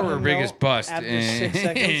Kyle allowed Schwarber, him biggest bust after in 6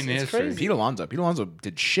 seconds. history. It's crazy. Pete Alonso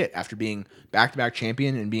did shit after being back-to-back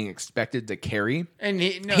champion and being expected to carry. And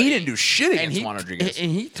he He didn't do shit and against he, Juan Rodriguez.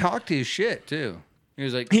 And he talked his shit too. He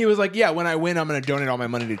was like, He was like, "Yeah, when I win, I'm going to donate all my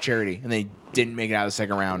money to charity," and they didn't make it out of the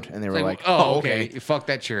second round, and they were like, "Oh, okay. Fuck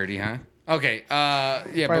that charity, huh?" Okay, yeah,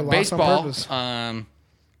 Probably but lost on baseball. purpose.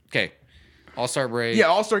 Okay, All-Star break. Yeah,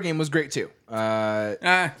 All-Star game was great too.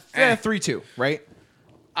 Yeah, 3-2, right?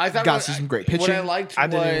 I thought got some great What I pitching. liked I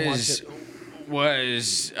didn't even watch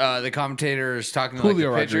was the commentators talking to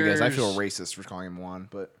Julio like the pitchers. Rodriguez. I feel racist for calling him Juan,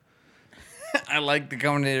 but I like the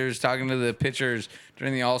commentators talking to the pitchers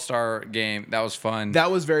during the All-Star game. That was fun. that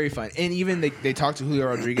was very fun. And even they talked to Julio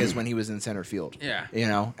Rodriguez when he was in center field. Yeah. You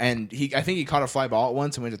know, and I think he caught a fly ball at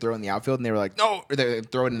once and went to throw it in the outfield, and they were like, "No," or they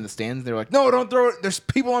throw it in the stands. They were like, "No, don't throw it. There's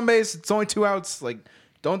people on base. It's only 2 outs. Like,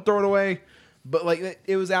 don't throw it away." But like,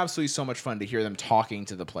 it was absolutely so much fun to hear them talking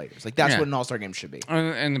to the players. Like, that's Yeah. what an All-Star game should be.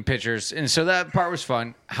 And the pitchers. And so that part was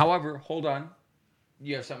fun. However, hold on.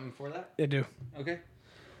 You have something for that? They do. Okay.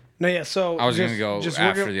 No, yeah. So I was gonna go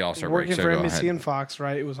after the All-Star break, Working so for go NBC ahead. and Fox,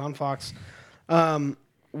 right? It was on Fox.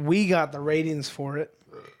 We got the ratings for it,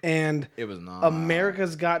 and It was not.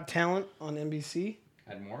 America's Got Talent on NBC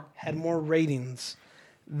Had more? had more ratings.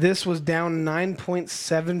 This was down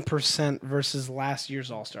 9.7% versus last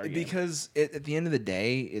year's All-Star game. Because at the end of the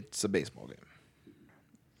day, it's a baseball game.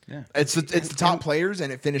 Yeah. It's the top players,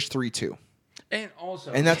 and it finished 3-2. And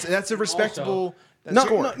also, And that's a respectable no,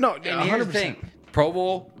 score. no, and here's the 100%. thing: Pro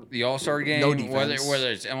Bowl, the All-Star game, No defense. whether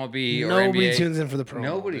it's MLB or Nobody NBA, tunes in for the Pro Bowl,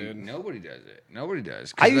 nobody dude. does it. Nobody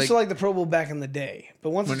does. I used to like the Pro Bowl back in the day,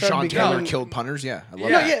 but once When it started Sean becoming Taylor killed punters, yeah, I love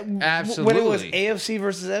Yeah. that. when it was absolutely. AFC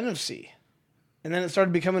versus NFC, and then it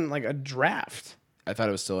started becoming like a draft. I thought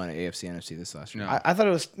it was still in AFC NFC this last year. No. I thought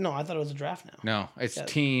it was I thought it was a draft now. No, it's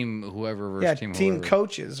team whoever versus Yeah, team team whoever.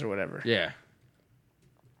 coaches or whatever, Yeah.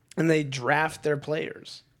 and they draft their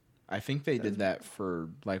players. I think they did that for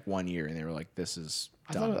like 1 year, and they were like, "This is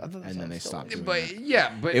done," I thought and then they that's stopped. Doing But that.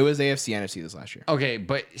 yeah, but It was AFC NFC this last year. okay,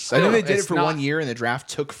 but I still, think they did it it's for not- 1 year, and the draft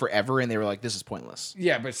took forever, and they were like, "This is pointless."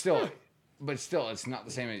 Yeah, but still, it's not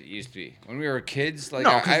the same as it used to be. When we were kids, like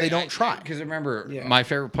No, 'cause they don't try. Because remember, Yeah. my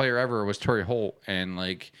favorite player ever was Torrey Holt, and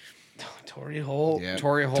like Torrey Holt. Yeah.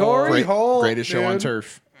 Torrey Holt, Torrey Holt, Greatest show on dude.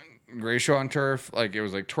 turf. great show on turf. Like it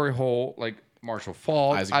was like Torrey Holt, like Marshall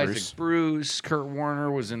Falk, Isaac Isaac Bruce, Kurt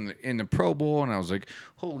Warner was in the Pro Bowl, and I was like,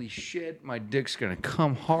 holy shit, my dick's gonna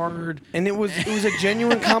come hard. And it was a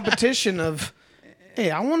genuine competition of,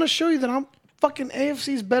 hey, I want to show you that I'm fucking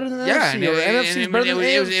AFC's better than Yeah, NFC and or it, NFC's and better than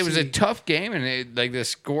it AFC. was a tough game, and like the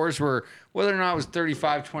scores were whether or not it was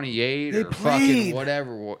 35-28 They or played. fucking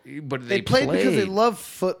whatever, but they played because they love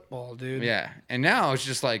football, dude. Yeah, and now it's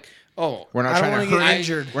just like, oh, We're not I don't trying to wanna hurt. get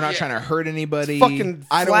injured. We're not Yeah. trying to hurt anybody. fucking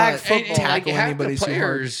I don't flag wanna football. tackle half anybody the too hard.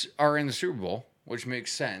 players are in the Super Bowl, which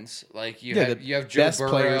makes sense. Like you Yeah, have the you have Joe best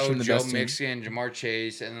players Burrow, from the Joe best team. Mixon, Jamar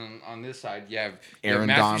Chase, and then on this side you have Aaron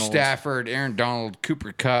Matthew Donald. Stafford, Aaron Donald,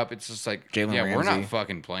 Cooper Kupp. It's just like, Jalen yeah, we're Ramsey. not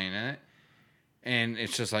fucking playing in it. And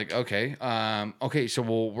it's just like, okay, so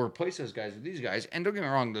we'll replace those guys with these guys. And don't get me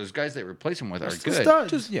wrong, those guys they replace them with are good.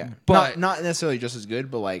 Studs. Yeah, But- not necessarily just as good,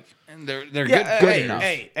 but like And they're Yeah, good hey, enough.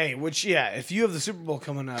 hey, which if you have the Super Bowl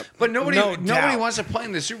coming up, But nobody no doubt. wants to play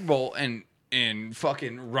in the Super Bowl and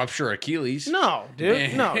fucking rupture Achilles. No, dude,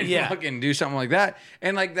 And no, yeah. fucking do something like that,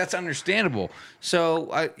 and like that's understandable. So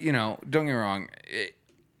don't get me wrong.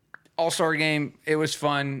 All-Star game, it was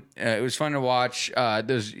fun. It was fun to watch.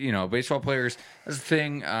 Those baseball players. That's the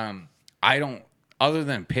thing. I don't. Other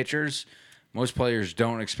than pitchers, most players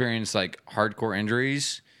don't experience like hardcore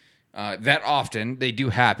injuries that often. They do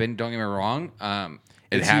happen. Don't get me wrong.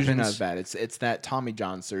 It it's happens. usually not as bad. It's that Tommy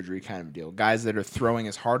John surgery kind of deal. Guys that are throwing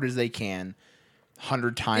as hard as they can,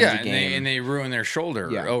 100 times Yeah, a game. and they ruin their shoulder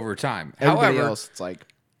Yeah. over time. Everybody However, else, it's like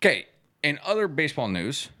okay, in other baseball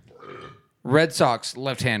news, Red Sox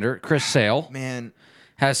left-hander Chris Sale man.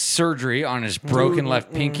 has surgery on his broken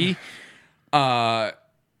left pinky on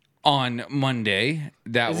Monday.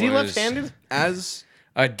 That Is was he left-handed? As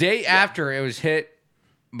a day after it was hit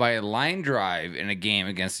by a line drive in a game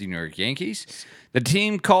against the New York Yankees. The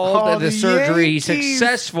team called Oh, the the surgery Yankees.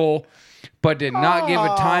 successful, but did not give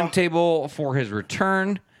a timetable for his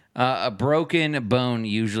return. A broken bone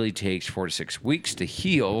usually takes 4 to 6 weeks to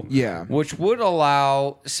heal. Yeah. Which would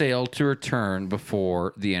allow Sale to return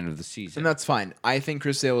before the end of the season. And that's fine. I think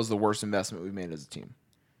Chris Sale is the worst investment we've made as a team.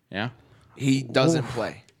 Yeah. He doesn't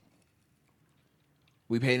play.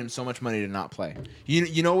 We paid him so much money to not play.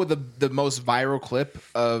 You know what the most viral clip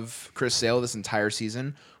of Chris Sale this entire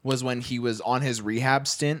season was when he was on his rehab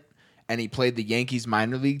stint and he played the Yankees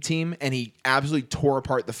minor league team and he absolutely tore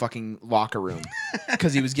apart the fucking locker room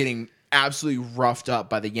because he was getting absolutely roughed up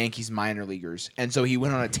by the Yankees minor leaguers. And so he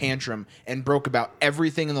went on a tantrum and broke about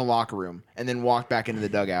everything in the locker room and then walked back into the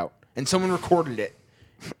dugout. And someone recorded it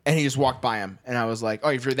and he just walked by him. And I was like, oh,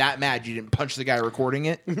 if you're that mad you didn't punch the guy recording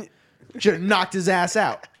it? Should have knocked his ass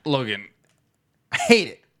out. Logan, I hate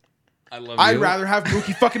it. I love you. I'd rather have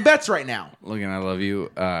Mookie fucking Betts right now. Logan, I love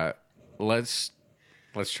you. Let's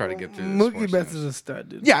try to get through this. Mookie sports Betts news. is a stud,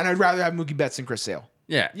 dude. Yeah, and I'd rather have Mookie Betts than Chris Sale.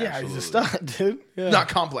 Yeah, Yeah, absolutely. he's a stud, dude. Yeah. Not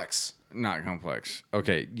complex. Not complex.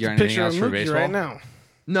 Okay, you got anything Picture of else for Mookie baseball? right now.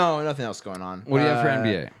 No, nothing else going on. What do you have for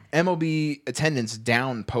NBA? MLB attendance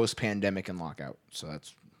down post-pandemic and lockout. So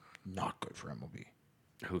that's not good for MLB.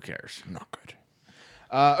 Who cares? Not good.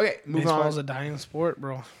 Okay, moving Baseball's on. a dying sport,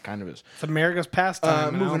 bro. Kind of is. It's America's pastime. and I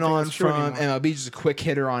don't Moving think on that's true from anymore. MLB, just a quick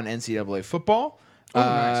hitter on NCAA football.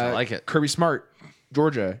 nice. I like it. Kirby Smart,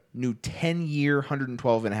 Georgia, new 10-year,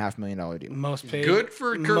 $112.5 million deal. Most paid. Good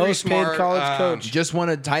for Kirby most Smart, paid college coach. Just won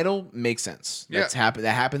a title, makes sense. Yeah. That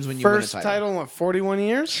happens when you First win a title. title in what, 41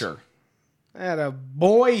 years? Sure. That a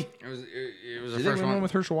boy. It was the Did they first win one. one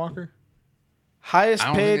with Herschel Walker? Highest I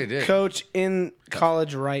don't think they paid did. coach in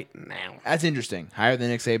college right now. That's interesting. Higher than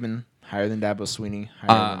Nick Saban, higher than Dabo Sweeney.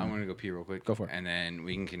 Higher I'm going to go pee real quick. Go for it. And then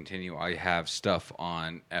we can continue. I have stuff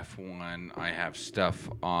on F1. I have stuff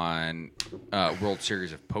on World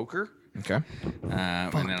Series of Poker. Okay.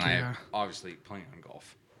 And then I yeah. have obviously playing on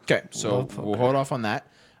golf. Okay, so we'll hold off on that.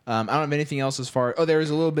 I don't have anything else as far. Oh, there was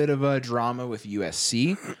a little bit of drama with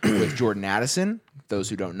USC with Jordan Addison. Those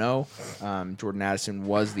who don't know, Jordan Addison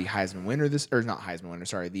was the Heisman winner not Heisman winner,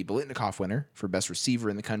 sorry, the Biletnikoff winner for best receiver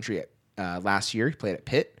in the country at last year. He played at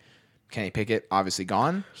Pitt. Kenny Pickett obviously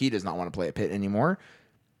gone. He does not want to play at Pitt anymore.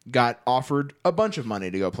 Got offered a bunch of money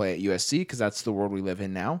to go play at USC because that's the world we live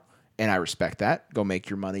in now. And I respect that. Go make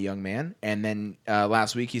your money, young man. And then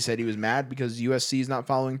last week he said he was mad because USC is not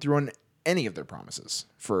following through on any of their promises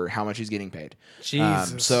for how much he's getting paid.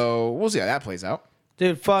 Jesus. So we'll see how that plays out.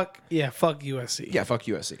 Dude, fuck USC. Yeah, fuck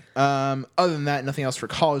USC. Other than that, nothing else for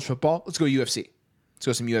college football. Let's go UFC. Let's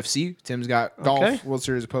go some UFC. Tim's got golf, Okay. World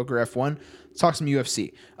Series of Poker, F1. Let's talk some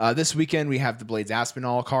UFC. This weekend we have the Blades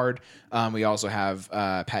Aspinall card. We also have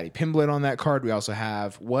Patty Pimblett on that card. We also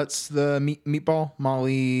have what's the meatball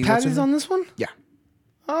Molly? what's her Patty's name? on this one? Yeah.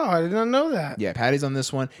 Oh, I did not know that. Yeah, Patty's on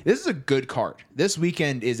this one. This is a good card. This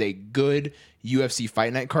weekend is a good UFC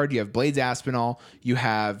fight night card. You have Blades Aspinall. You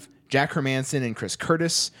have Jack Hermanson and Chris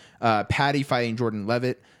Curtis. Patty fighting Jordan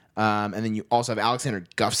Levitt. And then you also have Alexander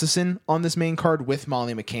Gustafsson on this main card with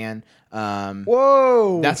Molly McCann.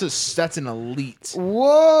 Whoa. That's an elite.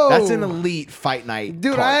 Whoa. That's an elite fight night.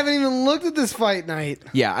 Dude, card. I haven't even looked at this fight night.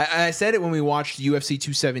 Yeah, I said it when we watched UFC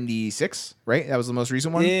 276, right? That was the most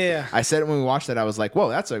recent one. Yeah. I said it when we watched that. I was like, whoa,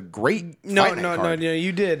 that's a great fight night card. No,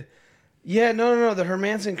 you did. Yeah, no. The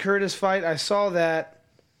Hermanson Curtis fight, I saw that.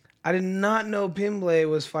 I did not know Pimblett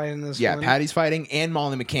was fighting this Yeah, one. Patty's fighting and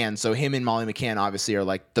Molly McCann. So him and Molly McCann obviously are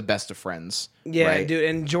like the best of friends. Yeah, right? dude.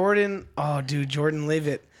 And Jordan, Jordan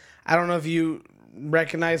Levitt. I don't know if you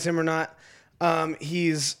recognize him or not.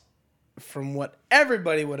 He's, from what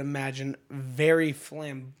everybody would imagine, very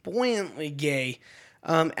flamboyantly gay.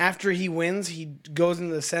 After he wins, he goes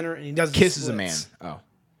into the center and he does Kisses a man. splits. Oh.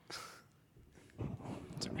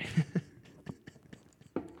 Sorry.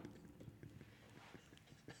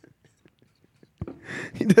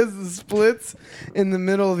 He does the splits in the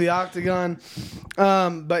middle of the octagon.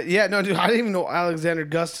 But yeah, no, dude, I didn't even know Alexander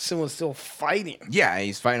Gustafsson was still fighting. Yeah,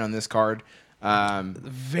 he's fighting on this card.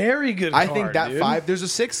 Very good I card, think that dude. there's a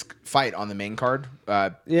sixth fight on the main card.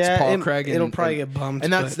 Yeah, it's Paul and Craig. it'll probably get bumped,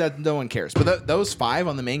 And but- that no one cares. But those 5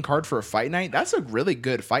 on the main card for a fight night, that's a really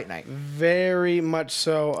good fight night. Very much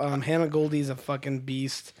so. Hannah Goldie's a fucking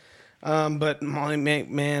beast. But Molly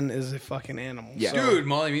McMahon is a fucking animal. Yeah. So- Dude,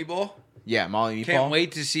 Molly Meatball. Yeah, Molly Meatball. Can't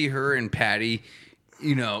wait to see her and Patty,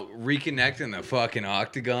 reconnect in the fucking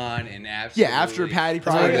octagon and absolutely. Yeah, after Patty what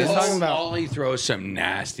probably he was wins. talking about. Molly throws some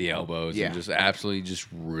nasty elbows Yeah. and just absolutely just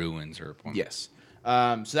ruins her opponent. Yes.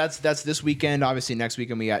 So that's this weekend. Obviously, next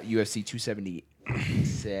weekend we got UFC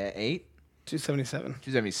 278. 277.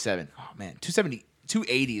 277. Oh man,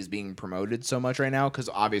 280 is being promoted so much right now because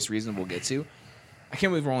obvious reason we'll get to. I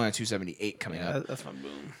can't believe we're only on 278 coming up. That's my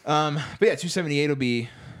boom. But yeah, 278 will be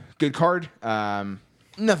good card.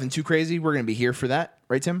 Nothing too crazy. We're gonna be here for that,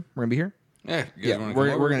 right, Tim? We're gonna be here. Yeah,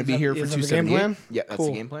 We're gonna be here for is that the game 278. plan? Yeah, that's Cool.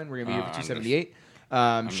 the game plan. We're gonna be here for I'm 278.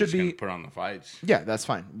 I'm Should just be. gonna put on the fights. Yeah, that's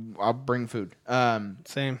fine. I'll bring food.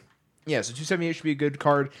 Same. Yeah, so 278 should be a good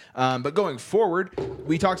card. But going forward,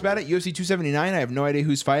 we talked about it. UFC 279, I have no idea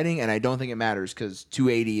who's fighting, and I don't think it matters because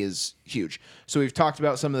 280 is huge. So we've talked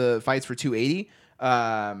about some of the fights for 280.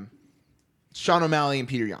 Sean O'Malley and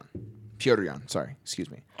Petr Yan, sorry. Excuse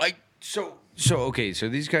me. Like, so okay, so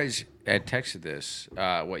these guys had texted this,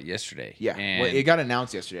 yesterday? Yeah, And, well, it got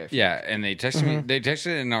announced yesterday. I feel. yeah, and they texted me. They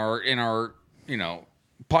texted in our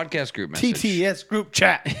podcast group message. TTS group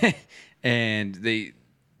chat. And they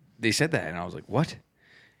said that, and I was like, "What?"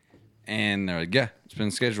 And they're like, "Yeah, it's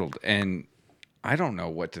been scheduled." And I don't know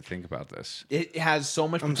what to think about this. It has so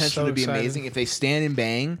much potential so to be excited. amazing. If they stand and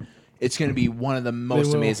bang, it's going to be one of the most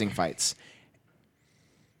will. amazing fights.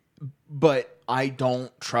 But I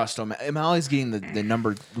don't trust O'Malley. O'Malley's getting the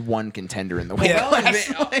number one contender in the weight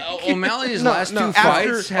class. O'Malley's last two after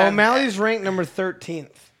fights have O'Malley's ranked number 13th,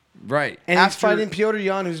 right. and After- he's fighting Petr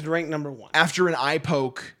Yan, who's ranked number 1. After an eye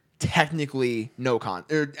poke, technically no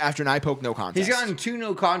after an eye poke, no contest. He's gotten 2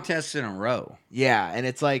 no contests in a row. Yeah, and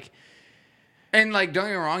it's like And like, don't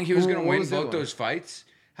get me wrong, he was going to What win was the other both one? those fights.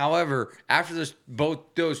 However, after those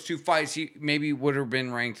 2 fights, he maybe would have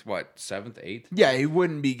been ranked 7th, 8th. yeah, he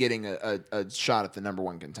wouldn't be getting a shot at the number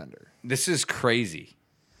one contender. This is crazy.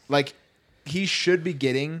 Like he should be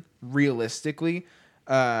getting realistically,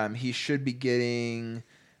 he should be getting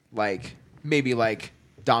maybe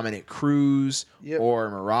Dominic Cruz Yep. or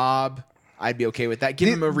Merab. I'd be okay with that. Give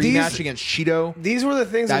him a These- rematch against Cheeto. These were the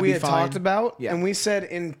things that That'd we be had fine. talked about, Yeah. and we said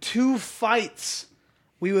in 2 fights,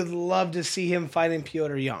 we would love to see him fighting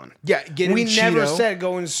Petr Yan. Yeah, get him We never Cheeto. said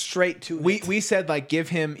going straight to it. We said give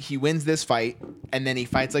him, he wins this fight and then he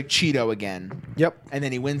fights Cheeto again. Yep. And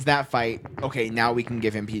then he wins that fight. Okay, now we can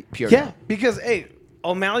give him Petr. Yeah, because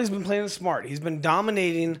O'Malley's been playing smart. He's been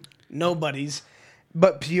dominating nobodies,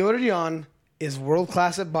 but Petr Yan is world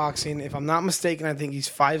class at boxing. If I'm not mistaken, I think he's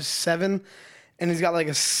 5'7", and he's got a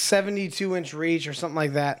 72-inch reach or something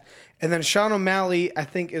like that. And then Sean O'Malley, I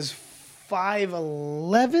think, is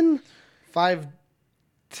 5'11",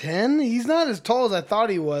 5'10". He's not as tall as I thought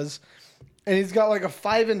he was, and he's got a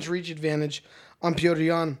 5-inch reach advantage on Petr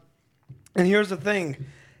Yan. And here's the thing.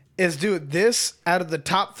 Dude, this, out of the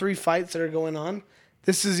top 3 fights that are going on,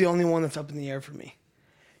 this is the only one that's up in the air for me.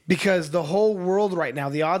 Because the whole world right now,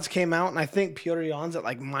 the odds came out, and I think Petr Yan's at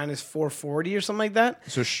minus 440 or something like that.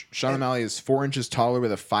 So Sean O'Malley is 4 inches taller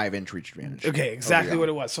with a 5-inch reach advantage. Okay, exactly what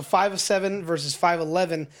it was. So 5'7" versus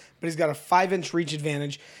 5'11", but he's got a 5-inch reach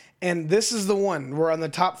advantage. And this is the one where on the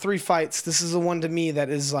top 3 fights, this is the one to me that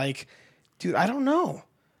is dude, I don't know.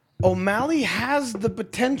 O'Malley has the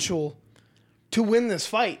potential to win this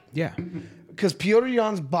fight. Yeah. Because Petr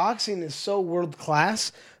Yan's boxing is so world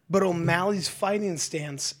class, but O'Malley's fighting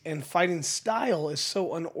stance and fighting style is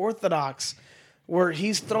so unorthodox, where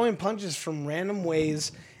he's throwing punches from random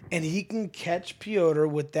ways, and he can catch Petr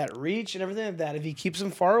with that reach and everything like that if he keeps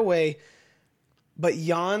him far away. But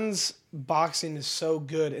Jan's boxing is so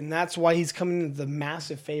good, and that's why he's coming into the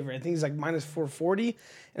massive favorite. I think he's minus 440,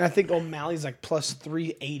 and I think O'Malley's plus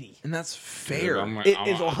 380. And that's fair. It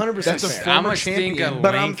is 100% That's a fair. former I'm gonna stink champion. a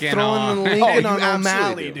But I'm Lincoln throwing on. the Lincoln you on absolutely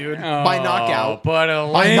O'Malley, do. dude. By knockout. Put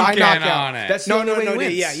a By Lincoln knockout. on it. That's the only way he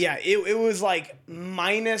wins. Yeah. It was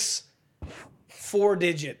minus 4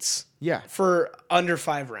 digits. Yeah. For under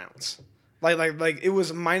 5 rounds. Like it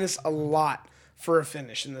was minus a lot for a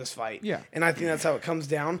finish in this fight. Yeah. And I think that's how it comes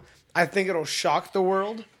down. I think it'll shock the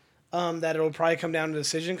world that it'll probably come down to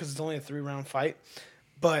decision because it's only a 3-round fight.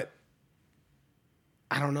 But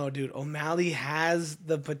I don't know, dude. O'Malley has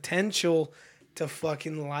the potential to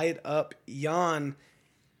fucking light up Yan.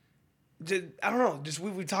 I don't know. Just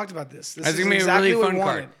we talked about this. This That's is gonna be a exactly really what we fun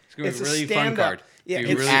wanted. card. It's gonna be a a really fun stand-up. card. Yeah, It's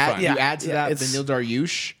really it's- fun. You add to that it's- Benil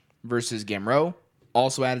Dariush versus Gamrot,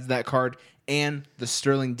 also added to that card, and the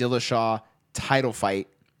Sterling Dillashaw title fight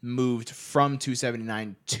moved from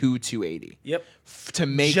 279 to 280. Yep. To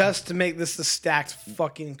make Just to make this the stacked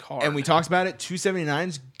fucking card. and we talked about it,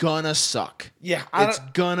 279's gonna suck. Yeah, It's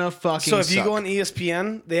gonna fucking So if you suck. go on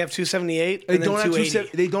ESPN, they have 278 They and then don't have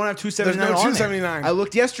 280. they don't have 279 There's no on 279. there. I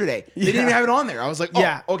looked yesterday. They didn't Yeah. even have it on there. I was like, oh,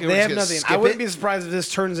 Yeah, okay, they we're have just nothing. gonna I skip wouldn't it. be surprised if this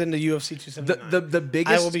turns into UFC 279. The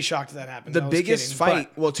biggest I will be shocked if that happens. The I was biggest kidding, fight,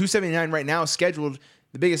 but- well, 279 right now is scheduled.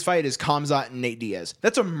 The biggest fight is Khamzat and Nate Diaz.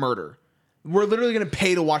 That's a murder. We're literally going to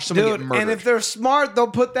pay to watch someone Dude, get murdered. and if they're smart, they'll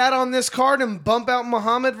put that on this card and bump out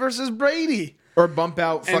Muhammad versus Brady. or bump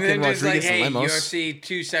out And fucking then just Rodriguez hey, and Lemos. UFC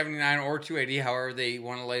 279 or 280, however they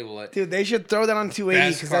want to label it. Dude, they should throw that on 280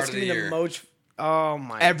 Best because card that's of going to the be year. the Oh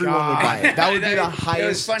my Everyone god. would buy it. That would be It the was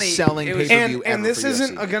highest funny. selling It was- pay-per-view And ever this for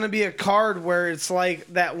isn't UFC. going to be a card where it's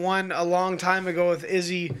like that one a long time ago with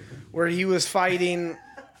Izzy where he was fighting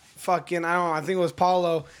fucking, I don't know, I think it was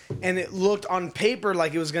Paulo, and it looked on paper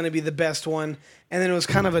like it was going to be the best one, and then it was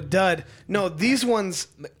kind of a dud. No, these ones,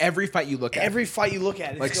 Every fight you look at. every fight you look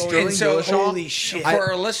at, it's Like going, Sterling And so- Dillashaw, holy shit. For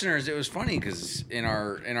our listeners, it was funny because in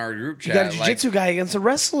our group You got a chat, jiu-jitsu guy against a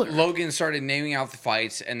wrestler. Logan started naming out the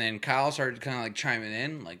fights, and then Kyle started kind of like chiming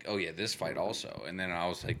in, like, "Oh yeah, this fight also." And then I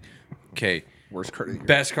was like, "Okay, worst card of the year.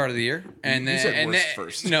 best card of the year." And then, said and worst then-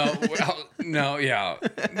 first. No, well, no, yeah,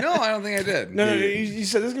 no, I don't think I did. No, you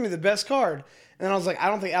said this is going to be the best card. And then I was like, I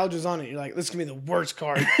don't think Aljo's on it. You're like, this is going to be the worst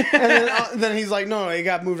card. And then he's like, no, it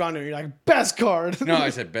got moved on to it. You're like, best card. No, I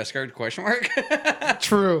said best card question mark.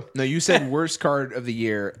 True. No, you said worst card of the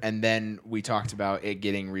year, and then we talked about it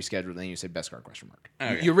getting rescheduled, and then you said best card question mark.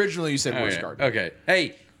 Okay. You originally you said worst Okay. card. Okay.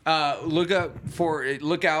 Hey, look out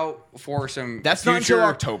for some. That's not future until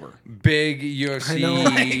October. Big UFC know.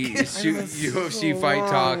 UFC so fight long.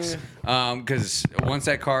 talks. Because once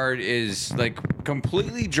that card is like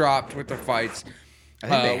completely dropped with the fights. I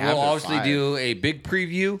think they have we'll their obviously 5. do a big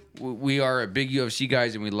preview. We are a big UFC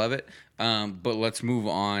guys and we love it. But let's move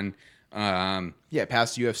on. Yeah,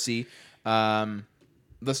 past UFC.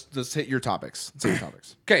 Let's hit your topics. Let's hit your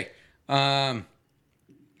topics. Okay.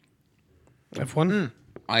 F1?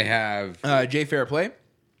 I have Jay Fair play.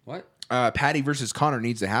 what? Patty versus Connor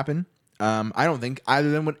needs to happen. I don't think either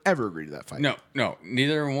of them would ever agree to that fight. No,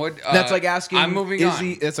 neither one would. That's like asking I'm moving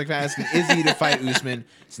Izzy. on. That's like asking Izzy to fight Usman.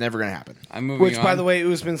 It's never gonna happen. I'm moving Which, on. by the way,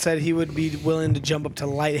 Usman said he would be willing to jump up to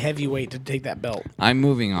light heavyweight to take that belt. I'm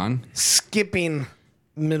moving on. Skipping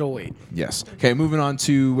middleweight. Yes. Okay, moving on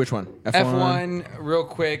to which one? F1, real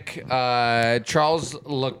quick. Charles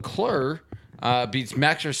Leclerc beats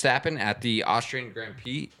Max Verstappen at the Austrian Grand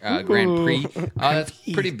Prix. That's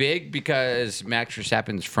pretty big because Max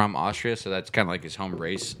Verstappen's from Austria, so that's kind of like his home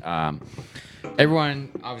race. Everyone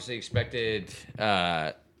obviously expected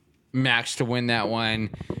Max to win that one.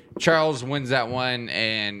 Charles wins that one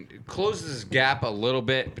and closes his gap a little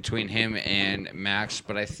bit between him and Max,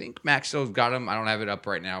 but I think Max still got him. I don't have it up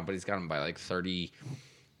right now, but he's got him by like 30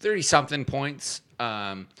 something points.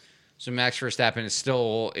 So Max Verstappen is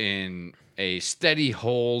still in a steady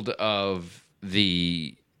hold of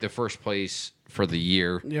the first place for the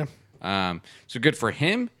year. Yeah. So good for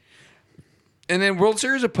him. And then World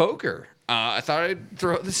Series of Poker. I thought I'd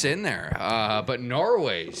throw this in there. But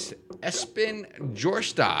Norway's Espen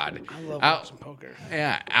Jorstad I love watching poker.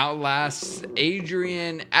 outlasts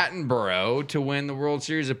Adrian Attenborough to win the World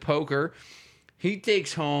Series of Poker. He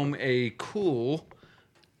takes home a cool,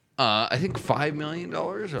 I think $5 million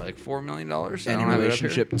or like $4 million. Any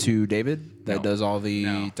relationship to David that No. does all the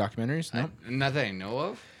No. documentaries? No. Not that I know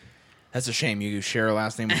of. That's a shame. You share a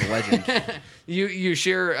last name with a legend. You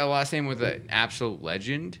share a last name with an absolute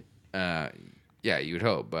legend. Yeah, you would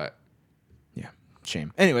hope, but Yeah,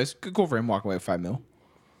 shame. Anyways, cool for him. Walk away with $5 million.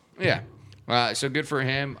 yeah. So good for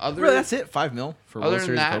him. Really, that's it. $5 million for Other World than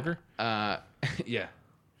Series that, of Poker. Yeah.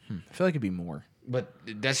 I feel like it'd be more. But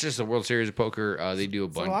that's just the World Series of Poker. They do a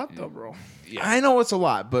It's a bunch. lot, though, bro. Yeah. I know it's a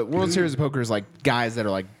lot, but World Series of Poker is like guys that are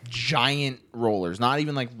like giant rollers, not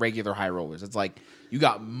even like regular high rollers. It's like you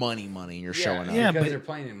got money, and you're showing up. Yeah, because but- they're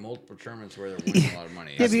playing in multiple tournaments where they're winning a lot of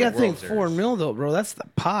money. Yeah, That's but you the got to think World Series. $4 million, though, bro. That's the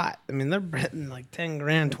pot. I mean, they're betting like 10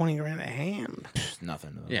 grand, 20 grand a hand. It's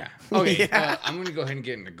nothing. To them. Yeah. Okay. Yeah. I'm going to go ahead and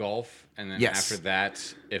get into golf, and then Yes. after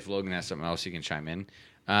that, if Logan has something else, he can chime in.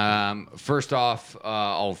 First off,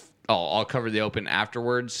 I'll cover the Open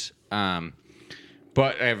afterwards.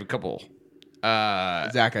 But I have a couple.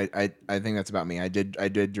 Zach, I think that's about me. I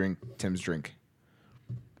did drink Tim's drink.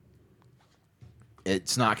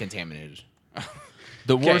 It's not contaminated.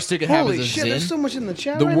 The worst it could have Holy is a shit, Zin. there's so much in the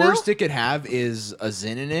chat The right worst now? it could have is a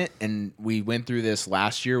Zin in it, and we went through this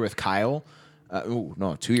last year with Kyle.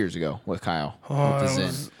 2 years ago with Kyle. Oh, with the it Zin.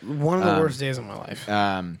 was one of the worst days of my life.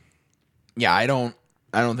 Yeah, I don't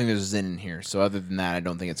think there's a Zin in here. So other than that, I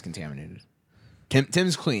don't think it's contaminated.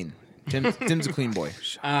 Tim's clean. Tim's a clean boy.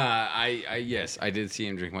 Yes, I did see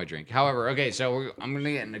him drink my drink. However, okay, so I'm going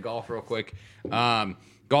to get into golf real quick.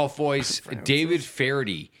 Golf voice, David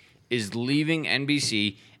Feherty is leaving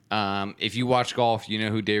NBC. If you watch golf, you know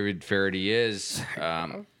who David Feherty is.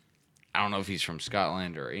 I don't know if he's from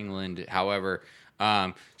Scotland or England. However,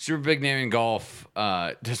 super big name in golf.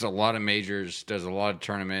 Does a lot of majors, does a lot of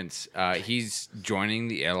tournaments. He's joining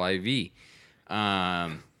the LIV.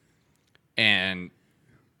 And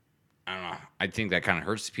I don't know. I think that kind of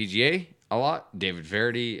hurts the PGA a lot. David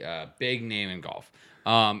Feherty, big name in golf.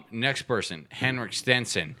 Next person, Henrik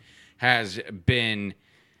Stenson, has been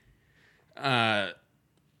I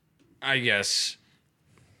guess,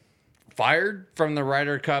 fired from the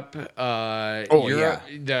Ryder Cup. yeah.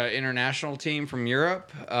 The international team from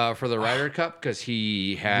Europe for the Ryder Cup because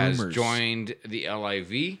he has Rumors. joined the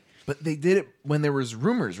LIV. But they did it when there was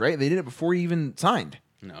rumors, right? They did it before he even signed.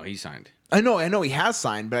 No, he signed. I know he has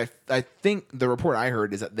signed, but I think the report I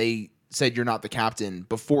heard is that they said you're not the captain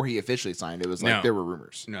before he officially signed. It was like No. there were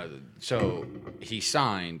rumors. No, so he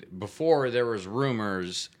signed before there was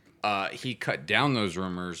rumors. He cut down those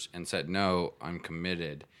rumors and said, "No, I'm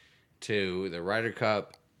committed to the Ryder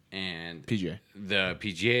Cup and PGA. the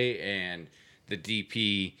PGA and the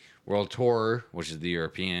DP World Tour, which is the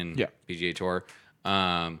European PGA Tour."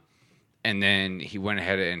 And then he went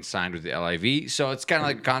ahead and signed with the LIV. So it's kind of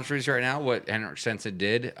like a controversy right now what Henrik Stenson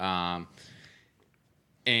did.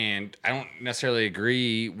 And I don't necessarily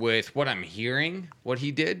agree with what I'm hearing, what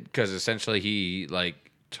he did, because essentially he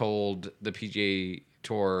like told the PGA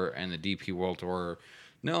Tour and the DP World Tour,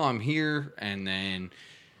 "No, I'm here," and then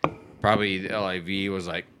probably the LIV was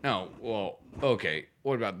like, "No, well, okay,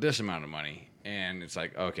 what about this amount of money?" And it's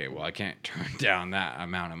like, okay, well, I can't turn down that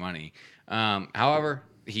amount of money. However,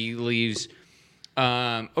 he leaves.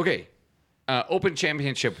 Open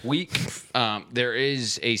Championship week. There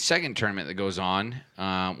is a second tournament that goes on,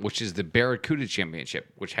 which is the Barracuda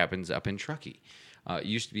Championship, which happens up in Truckee. It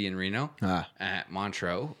used to be in Reno at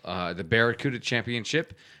Montreux. The Barracuda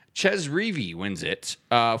Championship. Ches Reavie wins it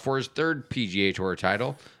for his third PGA Tour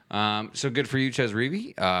title. So good for you, Ches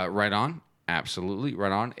Reavie. Right on. Absolutely,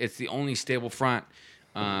 right on. It's the only stable front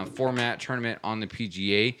format tournament on the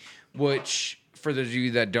PGA, which, for those of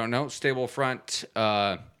you that don't know, stable front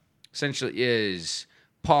essentially is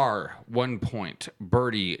par 1 point,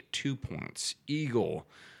 birdie 2 points, eagle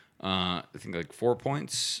I think like 4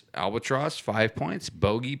 points, albatross 5 points,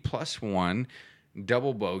 bogey +1,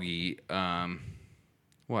 double bogey.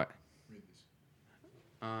 What?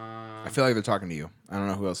 I feel like they're talking to you. I don't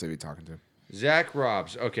know who else they'd be talking to. Zach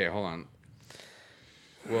Robs. Okay, hold on.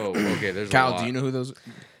 Whoa. Okay, there's a Kyle, lot. do you know who those?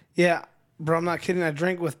 Yeah, bro, I'm not kidding. I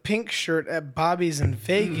drank with Pink Shirt at Bobby's in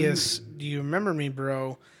Vegas. Do you remember me,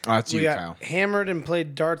 bro? Oh, that's We you, got Kyle. hammered and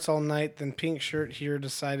played darts all night. Then Pink Shirt here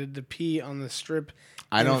decided to pee on the strip.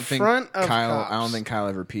 I in don't think front of Kyle. cops. I don't think Kyle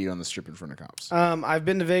ever peed on the strip in front of cops. I've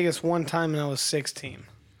been to Vegas one time and I was 16,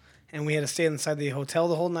 and we had to stay inside the hotel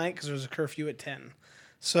the whole night because there was a curfew at 10.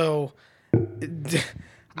 So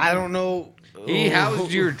I don't know. He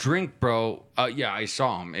housed your drink, bro. Yeah, I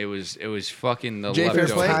saw him. It was fucking the Jay There's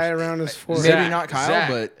Fairplay? a leftovers. tie around his forehead. Maybe Zach, not Kyle, Zach,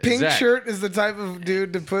 but Pink Zach. Shirt is the type of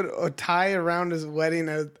dude to put a tie around his wedding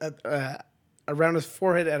around his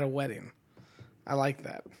forehead at a wedding. I like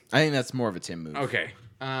that. I think that's more of a Tim move. Okay.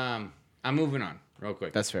 I'm moving on real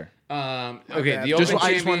quick. That's fair. Okay, bad. the Open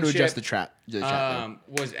I just wanted to Championship, adjust the chat.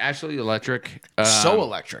 was actually electric. So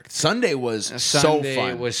electric. Sunday was Sunday so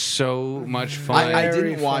fun. was so much fun. I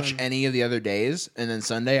Very didn't watch fun. any of the other days, and then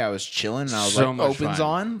Sunday I was chilling, and I was So like, much "Opens fun.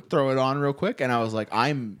 on, throw it on real quick," and I was like,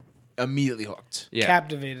 "I'm immediately hooked." Yeah,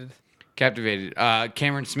 Captivated. captivated.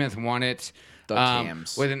 Cameron Smith won it The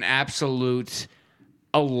Cams. with an absolute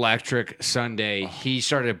electric Sunday. He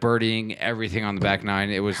started birdieing everything on the back nine.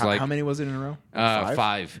 It was How many was it in a row?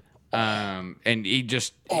 five. And he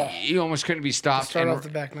just he almost couldn't be stopped. Start and, off the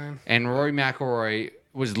back nine. and Rory McIlroy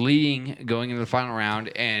was leading going into the final round.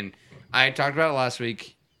 And I talked about it last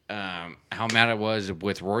week, how mad I was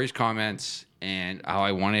with Rory's comments and how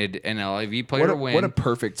I wanted an LIV player to win. What a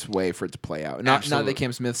perfect way for it to play out. Not Absolutely. that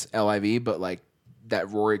Cam Smith's LIV, but like that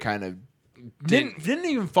Rory kind of didn't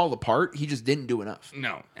even fall apart. He just didn't do enough.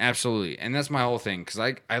 No, absolutely, and that's my whole thing because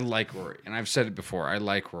I like Rory, and I've said it before. I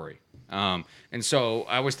like Rory, and so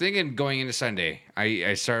I was thinking going into Sunday,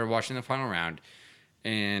 I started watching the final round,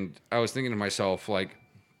 and I was thinking to myself like,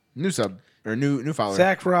 New sub or new follower.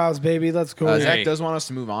 Zach Rouse, baby, let's go. Hey. Zach does want us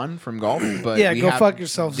to move on from golf, but Yeah, we go have- fuck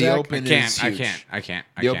yourself, The Zach. Open I is huge. can't.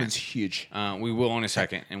 The Open's huge. We will in a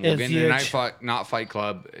second, and we'll It's get into huge. Night Fight, not Fight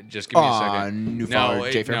Club. Just give me a second. New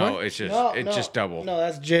follower, Jay Fairplay? no, it's just double. No,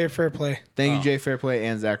 that's Jay Fairplay. Thank you, Jay Fairplay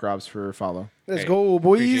and Zach Robs for follow. Let's Hey, go,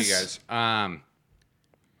 boys. Appreciate you guys.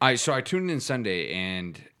 I tuned in Sunday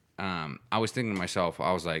and I was thinking to myself,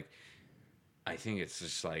 I was like, I think it's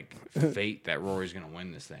just like fate that Rory's gonna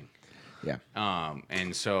win this thing. Yeah.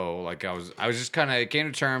 And so like I was just kind of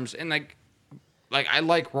came to terms and like I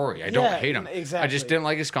like Rory. I don't Yeah, hate him. exactly. I just didn't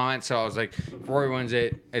like his comments, so I was like, if Rory wins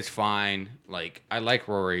it, it's fine. Like I like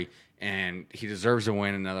Rory. And he deserves to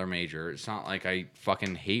win another major. It's not like I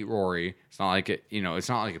fucking hate Rory. It's not like it, it's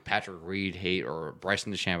not like a Patrick Reed hate or a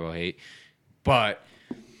Bryson DeChambeau hate. But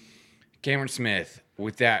Cameron Smith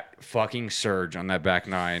with that fucking surge on that back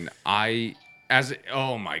nine,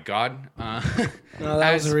 oh my god, No,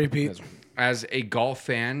 that was a repeat. as a golf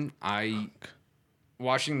fan,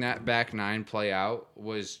 watching that back nine play out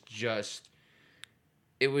was just,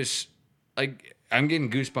 it was like, I'm getting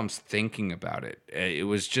goosebumps thinking about it. It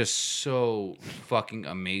was just so fucking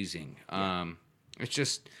amazing. It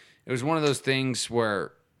was one of those things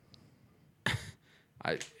where,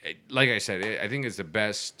 like I said, I think it's the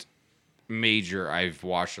best major I've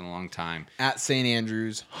watched in a long time. At St.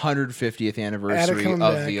 Andrews, 150th anniversary of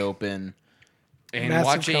comeback. the Open. And Massive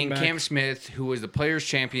watching comeback. Cam Smith, who was the Players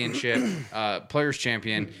Champion,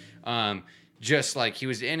 just like he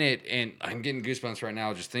was in it, and I'm getting goosebumps right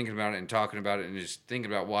now just thinking about it and talking about it and just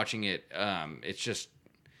thinking about watching it. It's just,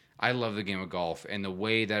 I love the game of golf and the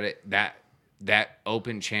way that that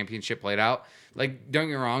Open Championship played out. Like, don't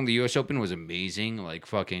get me wrong, the U.S. Open was amazing. Like,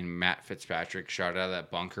 fucking Matt Fitzpatrick shot out of that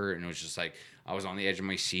bunker, and it was just like, I was on the edge of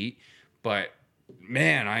my seat. But,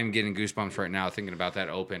 man, I'm getting goosebumps right now thinking about that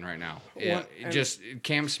Open right now. Yeah, just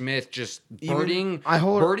Cam Smith just birding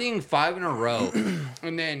 5 in a row.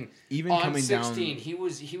 And then Even on coming 16, down-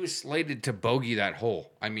 he was slated to bogey that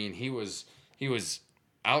hole. I mean, he was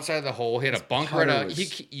outside of the hole, hit a bunker.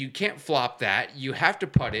 You can't flop that. You have to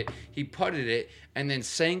putt it. He putted it and then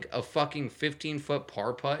sank a fucking 15-foot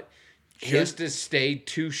par putt just to stay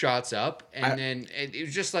 2 shots up. And then it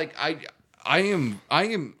was just like I am.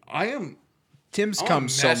 Tim's I'm a come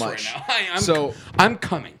so mess much. right now. I'm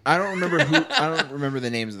coming. I don't remember the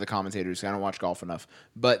names of the commentators. I don't watch golf enough.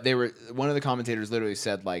 But one of the commentators literally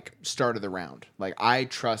said, like, start of the round. Like, I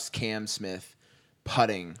trust Cam Smith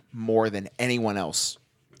putting more than anyone else.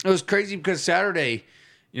 It was crazy because Saturday,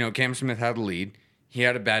 Cam Smith had a lead. He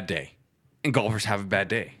had a bad day. And golfers have a bad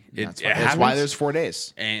day. That's why there's 4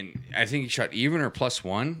 days. And I think he shot even or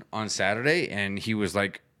 +1 on Saturday, and he was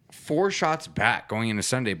like 4 shots back going into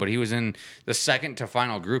Sunday, but he was in the second to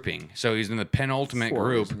final grouping, so he's in the penultimate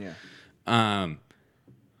group. Yeah.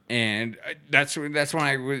 And that's when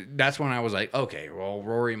I was like, okay, well,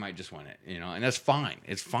 Rory might just win it, and that's fine.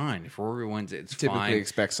 It's fine if Rory wins it. It's Typically fine.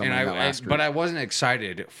 expect something in that last group. But I wasn't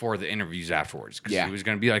excited for the interviews afterwards because Yeah. he was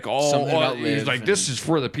going to be like, Something about he's Liv like, this is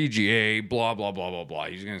for the PGA, blah blah blah blah blah.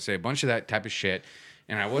 He's going to say a bunch of that type of shit,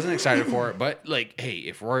 and I wasn't excited for it. But like, hey,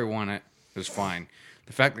 if Rory won it, it was fine.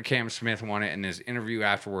 The fact that Cam Smith won it in his interview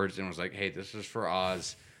afterwards and was like, hey, this is for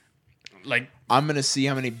Oz. Like, I'm gonna see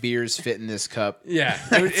how many beers fit in this cup. yeah,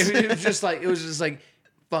 it was just like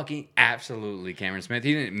fucking absolutely Cameron Smith.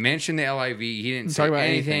 He didn't mention the LIV. He didn't say talk about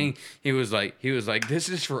anything. anything. He was like, this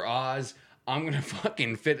is for Oz. I'm gonna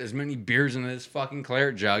fucking fit as many beers in this fucking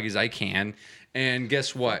claret jug as I can. And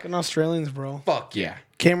guess what? Fucking Australians, bro. Fuck yeah.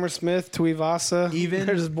 Cameron Smith, Tuivasa,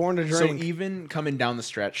 they're just born to drink. So even coming down the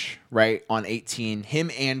stretch, right, on 18,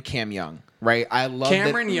 him and Cam Young, right? I love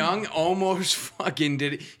Cameron Young almost fucking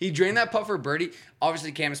did it. He drained that putt for birdie.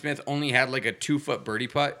 Obviously, Cam Smith only had like a 2-foot birdie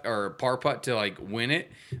putt or par putt to like win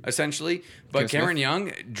it, essentially. But Cameron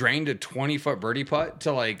Young drained a 20-foot birdie putt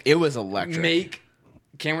to like It was electric. make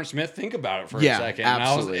Cameron Smith think about it for Yeah, a second.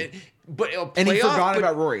 absolutely. And he forgot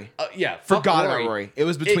about Rory. Forgot about Rory. It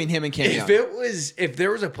was between him and Cam Young. If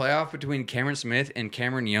there was a playoff between Cameron Smith and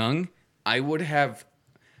Cameron Young, I would have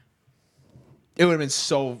been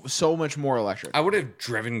so much more electric.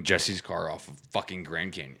 driven Jesse's car off of fucking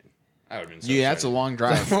Grand Canyon. I would have been so Yeah, that's a excited. long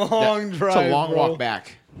drive. Long It's drive, a long bro. walk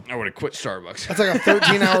back. I would have quit Starbucks. That's like a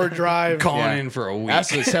 13-hour drive. Calling Yeah. in for a week.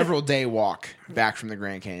 That's a several day walk back from the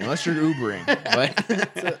Grand Canyon, unless you're Ubering.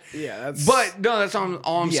 But Yeah, that's. But no, that's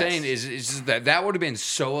all I'm Yes. saying is just that would have been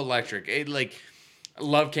so electric. I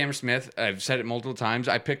love Cameron Smith. I've said it multiple times.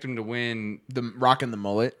 I picked him to win. the rocking the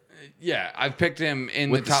mullet Yeah, I've picked him in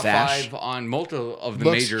With the the top stash. 5 on multiple of the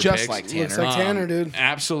Looks major just picks. like Tanner. Looks like Tanner, dude.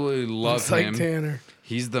 Absolutely love Looks like him. Tanner.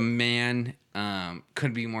 He's the man.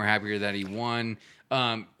 Couldn't be more happier that he won.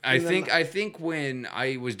 I think when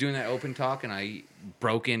I was doing that open talk and I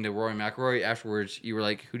broke into Rory McIlroy afterwards, you were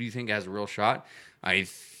like, "Who do you think has a real shot?" I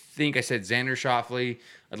think I said Xander Schauffele.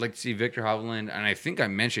 I'd like to see Victor Hovland, and I think I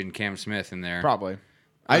mentioned Cam Smith in there. probably.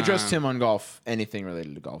 I trust him on golf, anything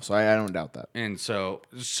related to golf, so I don't doubt that. And so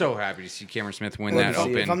happy to see Cameron Smith win Let's that see,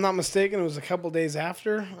 open. if I'm not mistaken, it was a couple days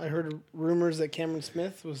after I heard rumors that Cameron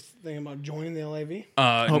Smith was thinking about joining the LIV.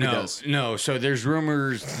 Hope he does. No. So there's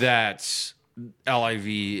rumors that LIV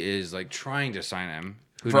is like trying to sign him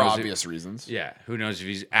For obvious reasons. Yeah, who knows if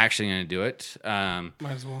he's actually going to do it? Might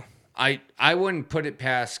as well. I wouldn't put it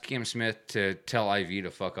past Cam Smith to tell IV to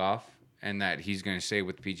fuck off and that he's going to stay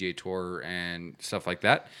with the PGA Tour and stuff like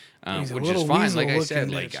that, He's a which is little fine. Like I weasel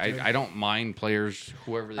said, looking bitch, dude. I don't mind players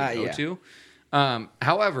whoever they go yeah. to.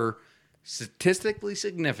 However, statistically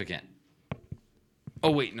significant.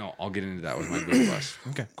 Oh wait, no, I'll get into that with my boom bust.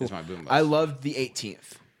 Okay, cool. It's my boom bust. I loved the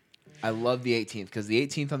 18th. I love the 18th because the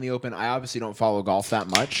 18th on the Open, I obviously don't follow golf that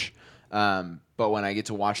much. But when I get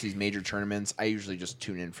to watch these major tournaments, I usually just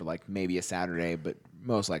tune in for like maybe a Saturday, but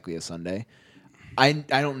most likely a Sunday. I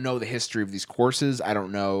don't know the history of these courses. I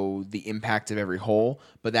don't know the impact of every hole.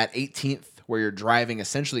 But that 18th where you're driving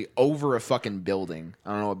essentially over a fucking building.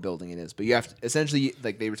 I don't know what building it is, but you have to essentially,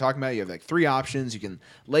 like they were talking about, you have like 3 options. You can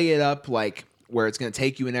lay it up like where it's going to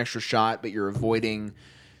take you an extra shot, but you're avoiding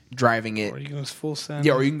driving it. Or you can go full send.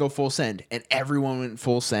 Yeah, or you can go full send. And everyone went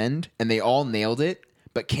full send, and they all nailed it.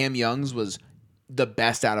 But Cam Young's was the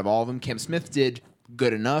best out of all of them. Cam Smith did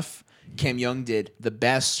good enough. Cam Young did the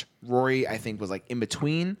best. Rory, I think, was like in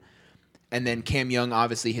between. And then Cam Young,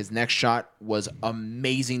 obviously, his next shot was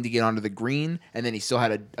amazing to get onto the green. And then he still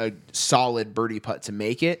had a solid birdie putt to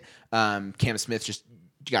make it. Cam Smith just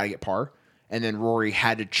got to get par. And then Rory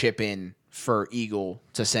had to chip in for eagle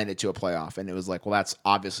to send it to a playoff. And it was like, well, that's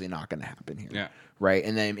obviously not going to happen here. Yeah. Right?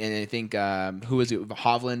 And then I think, who was it?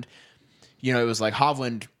 Hovland. You know, it was like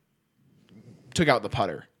Hovland took out the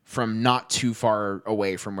putter from not too far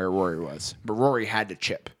away from where Rory was. But Rory had to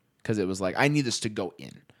chip because it was like, I need this to go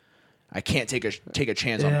in. I can't take a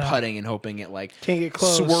chance on putting and hoping it like Can't get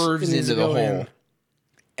close. swerves It needs into to the go hole. in.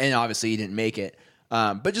 And obviously he didn't make it.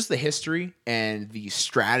 But just the history and the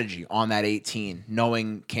strategy on that 18,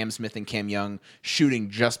 knowing Cam Smith and Cam Young shooting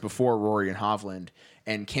just before Rory and Hovland.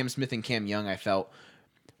 And Cam Smith and Cam Young, I felt,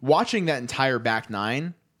 watching that entire back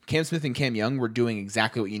 9, Cam Smith and Cam Young were doing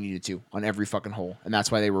exactly what you needed to on every fucking hole. And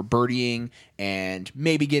that's why they were birdieing and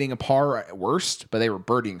maybe getting a par at worst, but they were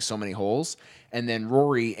birdieing so many holes. And then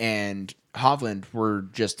Rory and Hovland were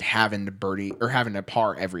just having to birdie or having to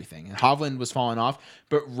par everything. And Hovland was falling off,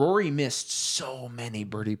 but Rory missed so many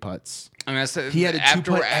birdie putts. I mean, He had to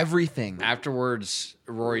two-putt everything. Afterwards,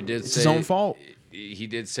 Rory did It's say his own fault. He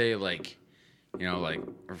did say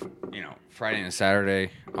Friday and Saturday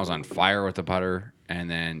I was on fire with the putter, and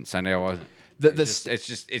then Sunday I wasn't.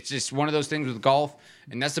 It's just one of those things with golf,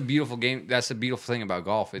 and that's a beautiful game. That's the beautiful thing about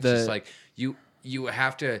golf. It's just like you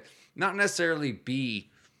have to not necessarily be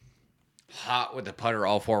hot with the putter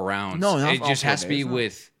all 4 rounds. No, not it all just 4 has to be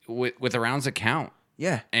days, with the rounds that count.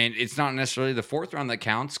 Yeah. And it's not necessarily the 4th round that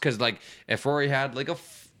counts, because like if Rory had like a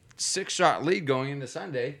 6-shot lead going into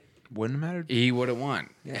Sunday, Wouldn't have mattered. he would have won.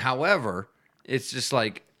 Yeah. However, it's just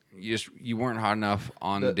like you weren't hot enough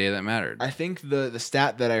on the day that mattered. I think the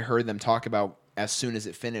stat that I heard them talk about as soon as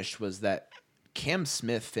it finished was that Cam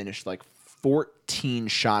Smith finished like 14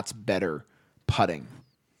 shots better putting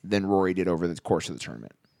than Rory did over the course of the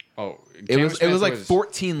tournament. Oh, It was like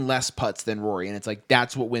 14 less putts than Rory, and it's like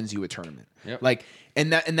that's what wins you a tournament. Yep. Like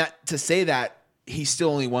and that to say that he still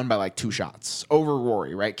only won by like 2 shots over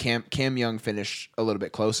Rory, right? Cam Young finished a little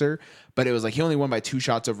bit closer, but it was like he only won by 2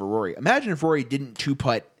 shots over Rory. Imagine if Rory didn't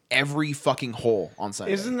 2-putt every fucking hole on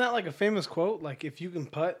Sunday. Isn't that like a famous quote? Like, if you can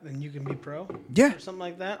putt, then you can be pro? Yeah. Or something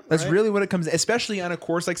like that? That's right? really what it comes, especially on a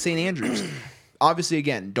course like St. Andrews. Obviously,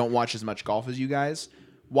 again, don't watch as much golf as you guys.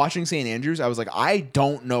 Watching St. Andrews, I was like, I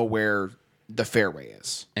don't know where the fairway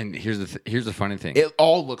is. And here's the funny thing. It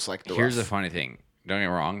all looks like the Here's rough. the funny thing. Don't get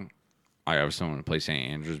me wrong. I obviously want to play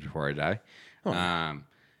St. Andrews before I die.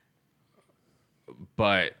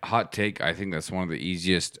 But hot take, I think that's one of the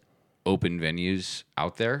easiest open venues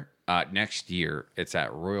out there. Next year, it's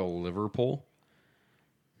at Royal Liverpool.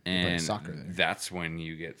 And soccer there. that's when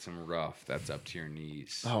you get some rough. That's up to your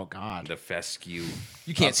knees. Oh, God. The fescue.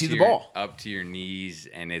 You can't up see to the your- ball. Up to your knees,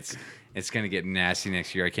 and it's gonna get nasty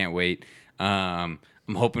next year. I can't wait. I'm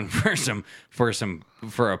hoping for a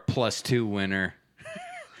 +2 winner.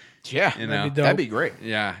 Yeah, You know, that'd be great.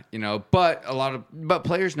 Yeah, but but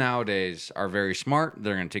players nowadays are very smart.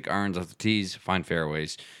 They're going to take irons off the tees, find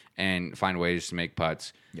fairways, and find ways to make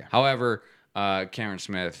putts. Yeah. However, Cameron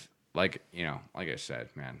Smith, like I said,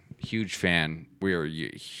 man, huge fan. We are a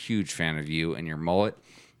huge fan of you and your mullet.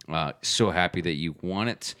 So happy that you won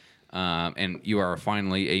it. And you are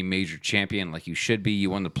finally a major champion, like you should be.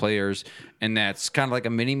 You won the Players, and that's kind of like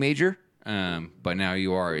a mini major. But now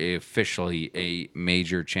you are officially a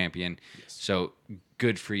major champion. Yes. So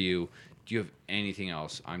good for you. Do you have anything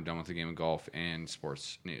else? I'm done with the game of golf and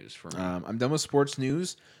sports news for me. I'm done with sports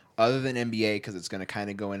news other than NBA because it's going to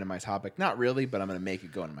kind of go into my topic. Not really, but I'm going to make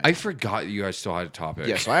it go into my I forgot you guys still had a topic.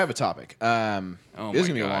 Yeah, so I have a topic. This is my going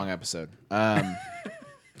to be a God. long episode.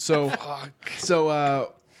 So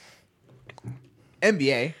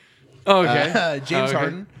NBA. Okay. James Okay.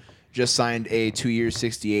 Harden just signed a 2-year,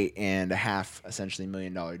 $68.5 essentially $1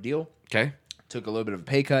 million deal. Okay. Took a little bit of a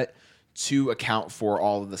pay cut to account for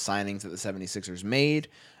all of the signings that the 76ers made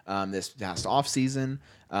this past offseason.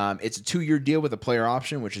 It's a 2-year deal with a player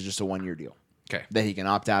option, which is just a 1-year deal. Okay. that he can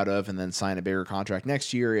opt out of and then sign a bigger contract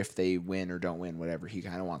next year if they win or don't win, whatever he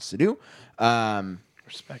kind of wants to do.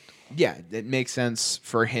 Respectable. Yeah, it makes sense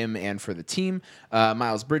for him and for the team.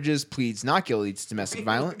 Miles Bridges pleads not guilty to domestic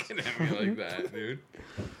violence. Looking at me like that, dude.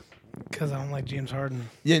 Because I don't like James Harden.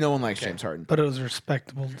 Yeah, no one likes James Harden. But it was a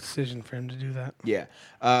respectable decision for him to do that. Yeah.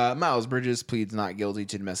 Miles Bridges pleads not guilty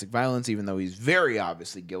to domestic violence, even though he's very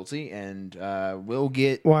obviously guilty and will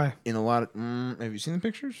get Why? in a lot of. Have you seen the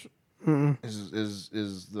pictures?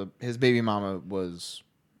 His baby mama was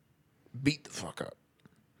beat the fuck up.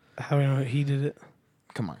 How do you know he did it?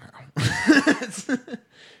 Come on, Kyle.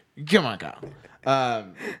 Come on, Kyle.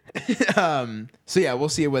 So yeah, we'll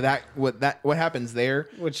see what happens there.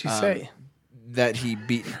 What'd she say? That he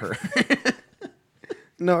beat her.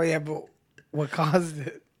 No, yeah, but what caused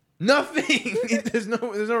it? Nothing. There's no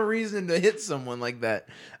reason to hit someone like that.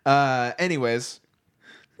 Anyways,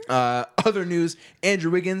 other news: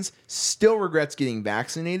 Andrew Wiggins still regrets getting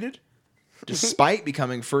vaccinated, despite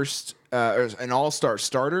becoming an all-star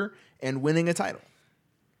starter and winning a title.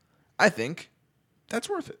 I think that's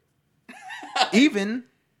worth it, even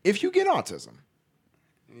if you get autism.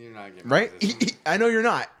 You're not getting Right? I know you're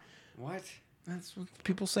not. What? That's what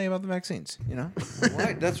people say about the vaccines. You know,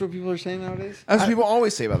 What? That's what people are saying nowadays? that's what people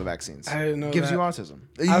always say about the vaccines. I didn't know Gives that. you autism.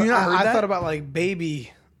 You not heard I that? thought about like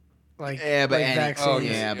baby, like Yeah, but like vaccines.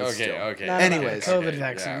 yeah, but still. Okay. Not Anyways. about COVID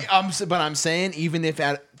vaccine. But I'm saying, even if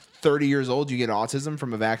at 30 years old you get autism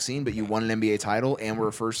from a vaccine, but you won an NBA title and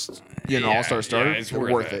were first, all-star starter, it's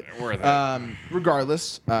worth it. Worth it.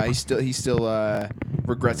 Regardless, he still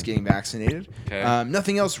regrets getting vaccinated. Okay.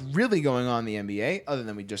 Nothing else really going on in the NBA other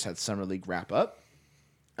than we just had Summer League wrap up.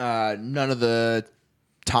 None of the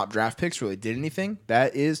top draft picks really did anything.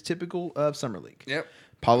 That is typical of Summer League. Yep.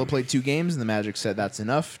 Paulo played 2 games, and the Magic said that's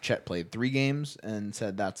enough. Chet played 3 games and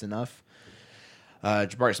said that's enough.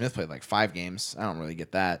 Jabari Smith played like 5 games. I don't really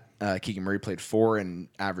get that. Keegan Murray played 4 and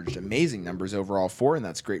averaged amazing numbers overall 4, and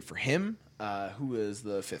that's great for him. Who is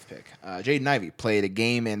the 5th pick? Jaden Ivey played a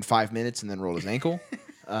game in 5 minutes and then rolled his ankle.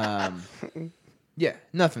 Yeah,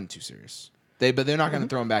 nothing too serious. But they're not going to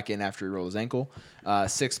throw him back in after he rolled his ankle.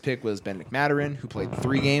 6th pick was Ben McMatterin, who played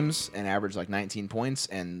 3 games and averaged like 19 points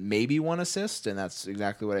and maybe 1 assist, and that's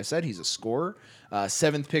exactly what I said. He's a scorer.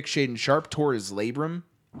 7th pick, Shaden Sharp, tore his labrum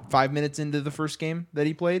 5 minutes into the first game that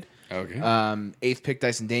he played. Okay. 8th pick,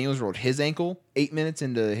 Dyson Daniels, rolled his ankle 8 minutes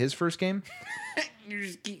into his first game. You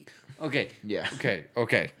just keep. Okay. Yeah.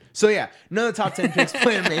 Okay. So, yeah, none of the top 10 picks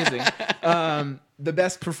played amazing. The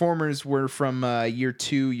best performers were from year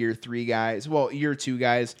 2, year 3 guys. Well, year 2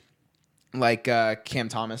 guys like Cam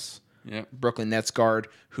Thomas, Yep. Brooklyn Nets guard,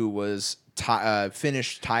 who was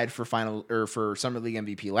finished tied for for Summer League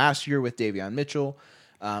MVP last year with Davion Mitchell.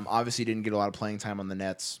 Obviously, didn't get a lot of playing time on the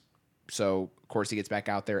Nets, so of course he gets back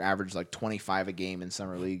out there, averaged like 25 a game in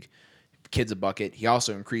Summer League. Kid's a bucket. He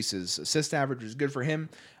also increased his assist average, which is good for him.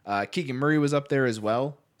 Keegan Murray was up there as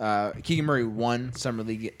well. Keegan Murray won Summer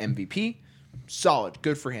League MVP. Solid,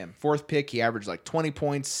 good for him. 4th pick, he averaged like 20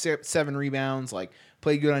 points, 7 rebounds, like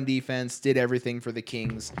played good on defense, did everything for the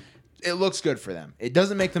Kings. It looks good for them. It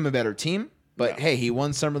doesn't make them a better team, but hey, he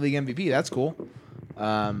won Summer League MVP. That's cool.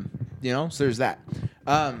 So there's that.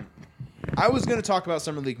 I was going to talk about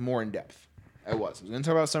Summer League more in depth. I was going to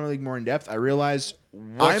talk about Summer League more in depth. I realized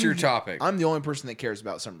What's your topic? I'm the only person that cares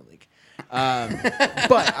about Summer League.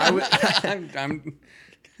 But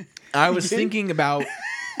I was thinking about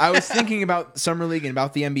Summer League and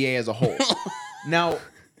about the NBA as a whole. Now,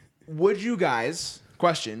 would you guys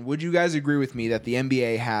agree with me that the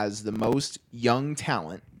NBA has the most young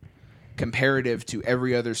talent comparative to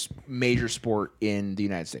every other major sport in the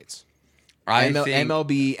United States?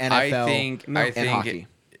 MLB, NFL, I think and hockey.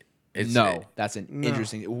 That's an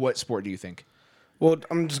interesting. What sport do you think? Well,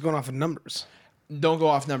 I'm just going off of numbers. Don't go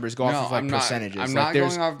off numbers. Go off of I'm not- percentages. I'm like not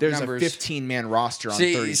going off there's numbers. a 15-man roster on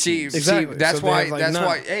 30 teams. Exactly. That's So they why. have, like, That's none.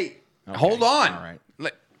 why. Hey, hold on. All right.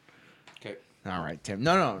 Okay. All right, Tim.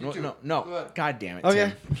 No. God damn it,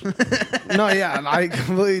 Okay. Tim. No, yeah, I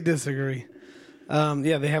completely disagree.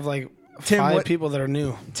 Yeah, they have like Tim, 5 people that are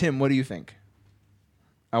new. Tim, what do you think?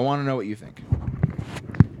 I want to know what you think.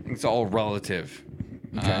 It's all relative.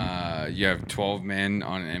 Okay. You have 12 men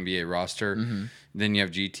on an NBA roster. Mm-hmm. Then you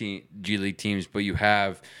have G League teams, but you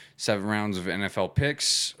have 7 rounds of NFL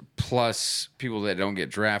picks plus people that don't get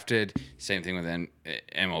drafted. Same thing with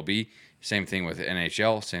MLB. Same thing with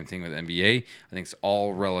NHL. Same thing with NBA. I think it's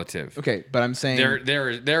all relative. Okay, but I'm saying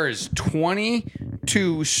There is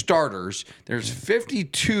 22 starters. There's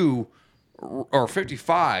 52 or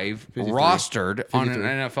 55 rostered on an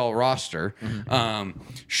NFL roster. Mm-hmm.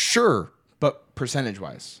 Sure. but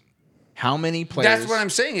percentage-wise, How many players? That's what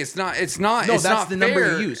I'm saying. It's not. No, it's that's not the fair.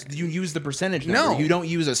 number you use. You use the percentage number. No. You don't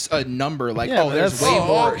use a number like, Yeah, oh, but there's that's- way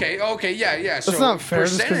more. Okay, yeah. So not fair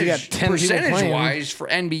just 'cause you got 10 people playing. Percentage-wise for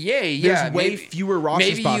NBA, There's yeah, way fewer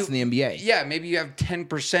roster spots in the NBA. Yeah, maybe you have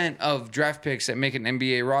 10% of draft picks that make an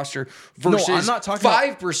NBA roster No, versus I'm not talking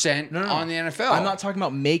about- 5% on the NFL. I'm not talking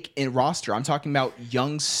about make a roster. I'm talking about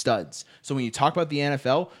young studs. So when you talk about the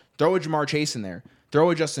NFL, throw a Jamar Chase in there. Throw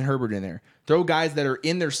a Justin Herbert in there. Throw guys that are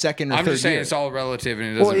in their second or I'm third just saying year. it's all relative, and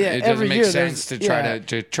it doesn't. Well, yeah, it doesn't every make year sense to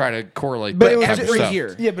there's- try to correlate. But it was type of every stuff.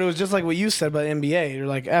 year. Yeah, but it was just like what you said about the NBA. You're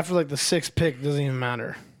like, after like the 6th pick, it doesn't even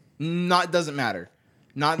matter. Doesn't matter.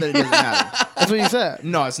 Not that it doesn't matter. That's what you said.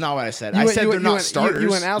 No, it's not what I said. You I went- said you they're went- not you went- starters. you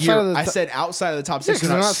went outside of the I to- said outside of the top 6, 'cause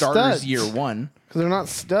they're not they're not starters studs. year one. Because they're not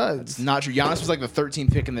studs. Not true. Giannis was like the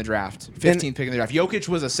 13th pick in the draft, 15th pick in the draft. Jokic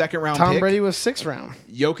was a second round Tom pick. Brady was 6th round.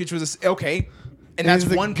 Jokic was okay, and And that's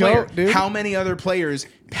he's the one GOAT, player. dude. How many other players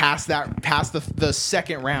past the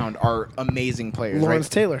second round are amazing players? Lawrence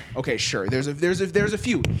right? Taylor. Okay, sure. There's a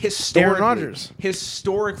few historically. Aaron Rodgers.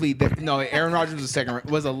 Historically, no. Aaron Rodgers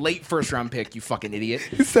was a late first round pick. You fucking idiot.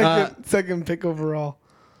 Second pick overall.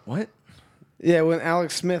 What? Yeah, it went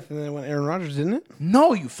Alex Smith and then it went Aaron Rodgers, didn't it?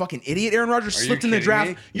 No, you fucking idiot. Aaron Rodgers Are you slipped in the kidding draft.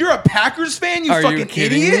 me? You're a Packers fan, you Are fucking you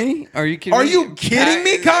kidding idiot. me? Are you kidding Are me? you kidding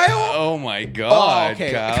me, Kyle? Oh my Oh, god,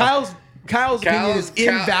 okay. Kyle. Kyle's opinion is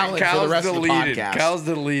invalid for the rest deleted. of the podcast. Kyle's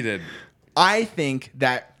deleted. I think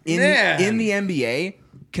that Man. in the NBA,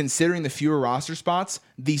 considering the fewer roster spots,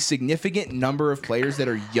 the significant number of players that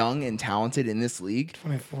are young and talented in this league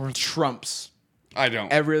 24. trumps I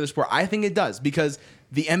don't. every other sport. I think it does because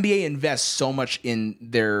the NBA invests so much in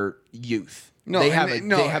their youth. No, they and have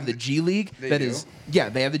have the G League They that do. is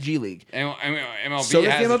they have the G League. MLB So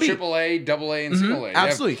does has the a MLB. AAA, AA, and single A. They have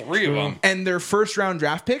Absolutely. 3 of them. And their first round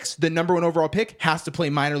draft picks, the number 1 overall pick, has to play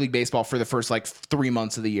minor league baseball for the first 3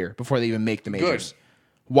 months of the year before they even make the majors. Good.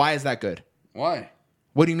 Why is that good? Why?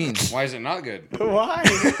 What do you mean? Why is it not good? Why?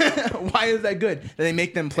 Why is that good? That they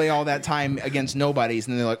make them play all that time against nobodies,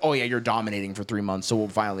 and they're like, "Oh yeah, you're dominating for 3 months, so we'll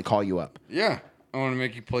finally call you up Yeah. I want to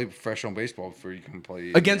make you play professional baseball before you can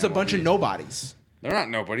play against a MLB. bunch of nobodies." They're not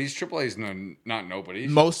nobodies. AAA is not nobodies.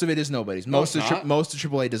 Most of it is nobodies. Most it's of not. most of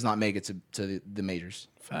AAA does not make it to the majors.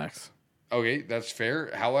 Facts. Okay, that's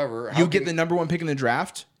fair. However, You get the number 1 pick in the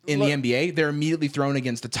draft in Look- the NBA, they're immediately thrown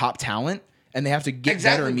against the top talent, and they have to get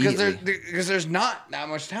better exactly immediately. because there's not that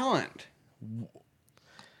much talent.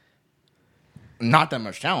 Not that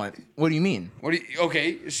much talent. What do you mean?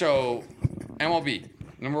 Okay, so MLB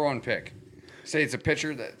number 1 pick. Say it's a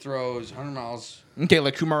pitcher that throws 100 miles. Okay,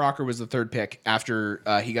 like Kumar Rocker was the 3rd pick after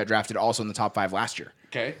he got drafted, also in the top 5 last year,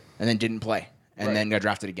 Okay, and then didn't play, and Right. then got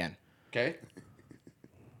drafted again. okay.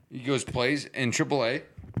 He goes plays in AAA.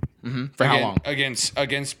 For how long? Against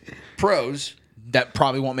pros. That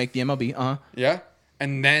probably won't make the MLB. Yeah,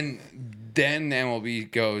 and then the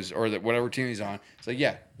MLB goes, or whatever team he's on. It's like,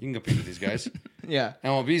 yeah, you can compete with these guys. Yeah.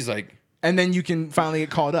 MLB's like, And then you can finally get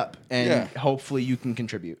called up, and Yeah. hopefully you can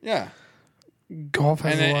contribute. yeah. Golf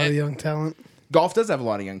has And a then- lot of young talent. Golf does have a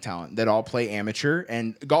lot of young talent that all play amateur,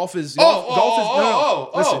 and golf is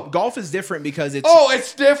golf is different because it's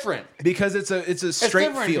It's different. it's straight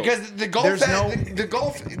different field. because the golf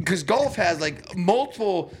golf has like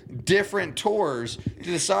multiple different tours to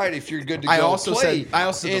decide if you're good to go I also play.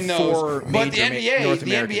 said in the those. 4 But the major NBA, North the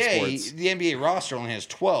American NBA, sports. the NBA roster only has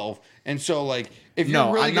 12, and so like if No,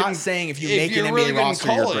 you're really I'm good not in- saying if you if make an you're NBA really good in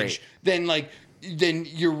roster, you're great.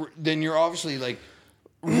 then you're obviously like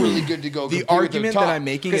really good to go. The compete with argument top. that I'm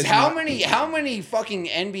making 'Cause is how not- many fucking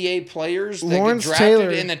NBA players that Lawrence get drafted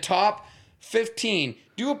Taylor. in the top 15?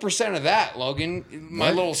 Do a percent of that, Logan.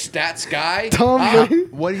 My little stats guy. Tom Huh? Brady.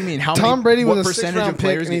 What do you mean? Tom Brady what was a percentage 6th round of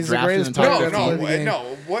players pick, and get he's the drafted in greatest the player top No, ever fifteen? to play the game.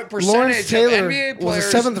 no. What percentage Lawrence of Taylor NBA was players?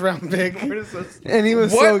 a 7th round pick, and he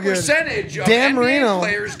was What so good. percentage of Dan NBA Marino.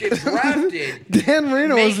 players get drafted? Dan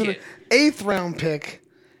Marino Make was an it. 8th round pick,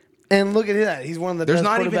 and look at that. He's one of the There's best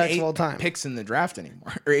not even quarterbacks 8 of all time. picks in the draft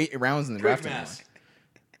anymore, or 8 rounds in the draft anymore. math.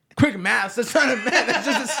 Quick math. That's not a math. That's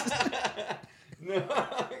just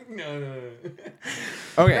No.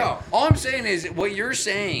 okay. No, all I'm saying is what you're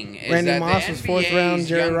saying is Randy that Moss the was 4th NBA's round,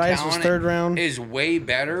 Jerry young Rice was talent 3rd round. is way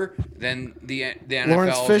better than the NFL.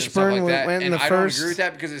 Lawrence and stuff Fishburne like that. went in and the I first. don't agree with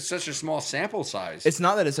that because it's such a small sample size. It's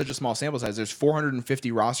not that it's such a small sample size. There's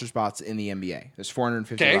 450 roster spots in the NBA. There's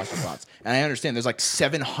 450 Okay. roster spots. And I understand there's like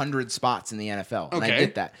 700 spots in the NFL. And I Okay.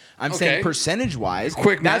 get that. I'm Okay. saying percentage-wise,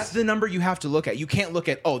 Quick that's math. the number you have to look at. You can't look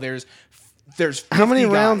at, there's How many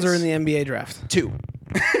 50 rounds guys. are in the NBA draft? 2.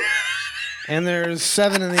 And there's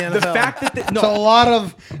 7 in the NFL. The fact that It's a lot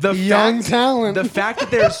of the young fact- talent. The fact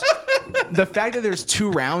that there's the fact that there's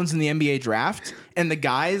 2 rounds in the NBA draft and the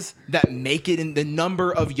guys that make it in the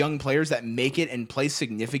number of young players that make it and play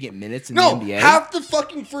significant minutes in No, the NBA. half the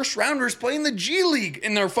fucking first rounders play in the G League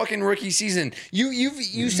in their fucking rookie season.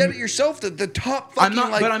 You said it yourself that the top fucking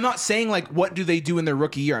but I'm not saying like what do they do in their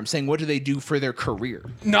rookie year. I'm saying what do they do for their career.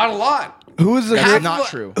 not a lot. Who is the That's great- not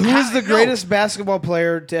true. Who is the No. greatest basketball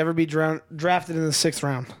player to ever be drafted in the 6th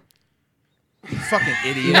round? You fucking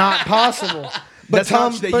idiot. Not possible. But That's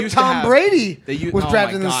Tom, not- they but used to Tom have- Brady they u- was oh my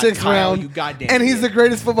drafted in the God, 6th Kyle, round, you goddamn and he's idiot. the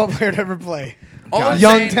greatest football player to ever play. All I'm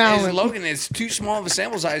Young saying talent. is, Logan, it's too small of a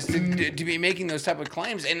sample size to be making those type of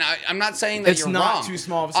claims. And I'm not saying that It's you're not wrong. too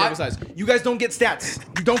small of a sample size. You guys don't get stats.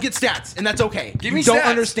 You don't get stats, and that's okay. Give you me don't stats.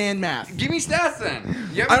 understand math. Give me stats then.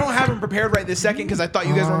 I don't have them prepared right this second because I thought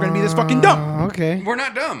you guys weren't going to be this fucking dumb. Okay. We're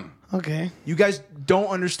not dumb. Okay. You guys don't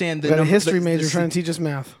understand the Got a number- history the- major the- trying to teach us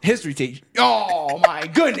math. history teach. Oh my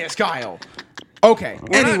goodness, Kyle. Okay.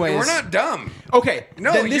 Anyways, We're not dumb. Okay.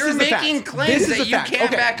 No, then this you're is the making fact. claims This is that the you fact.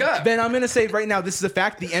 can't back up. Then I'm going to say right now, this is a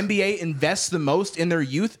fact. The NBA invests the most in their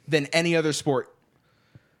youth than any other sport.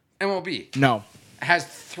 MLB No. has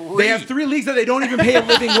 3. They have 3 leagues that they don't even pay a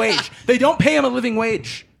living wage. They don't pay them a living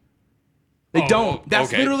wage. They Oh, don't. That's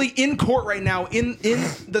okay. literally in court right now. In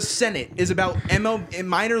the Senate is about ML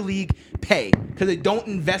minor league pay because they don't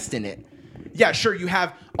invest in it. Yeah, sure. You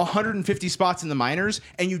have 150 spots in the minors,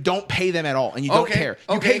 and you don't pay them at all, and you don't Okay, care.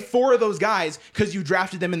 You okay. pay 4 of those guys because you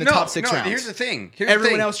drafted them in the top 6 rounds. Here's the thing.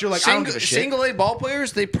 Everyone else, you're like, I don't give a shit. Single A ball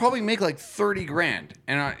players, they probably make like 30 grand.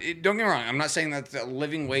 And don't get me wrong, I'm not saying that's a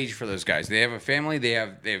living wage for those guys. They have a family, they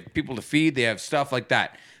have people to feed, they have stuff like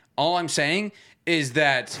that. All I'm saying is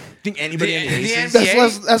that Think anybody in the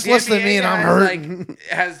Aces? That's less than me, and I'm hurting. Like,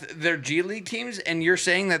 has their G League teams, and you're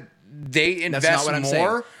saying that they That's invest not what I'm more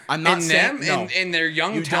saying. I'm not in saying them, no. in their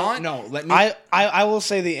young You talent. don't. No, let me. I will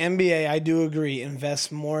say the NBA, I do agree,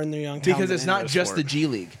 invests more in their young talent. Because than it's any not other just the sport. G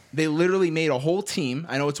League. They literally made a whole team.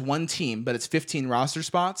 I know it's one team, but it's 15 roster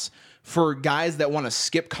spots for guys that want to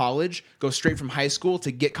skip college, go straight from high school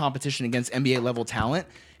to get competition against NBA level talent,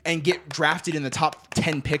 and get drafted in the top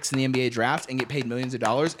 10 picks in the NBA draft and get paid millions of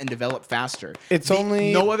dollars and develop faster.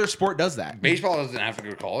 No other sport does that. Baseball doesn't have to go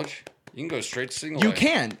to college. You can go straight to single. You A.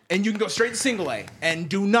 can, and you can go straight to single A and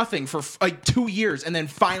do nothing for like 2 years, and then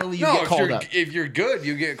finally you get called up. If you're good,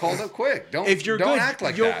 you get called up quick. Don't If you're don't good, act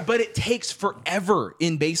like that. But it takes forever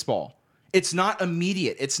in baseball. It's not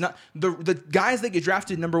immediate. It's not the guys that get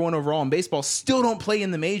drafted number 1 overall in baseball still don't play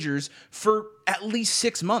in the majors for at least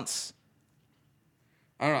 6 months.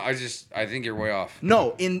 I don't know. I think you're way off.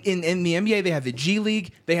 No, in the NBA they have the G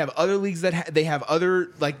League. They have other leagues that they have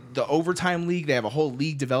other like the overtime league. They have a whole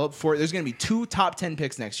league developed for it. There's going to be 2 top 10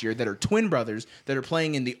 picks next year that are twin brothers that are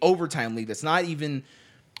playing in the overtime league. That's not even.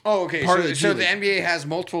 Oh, okay. Part So, of the G so the League. NBA has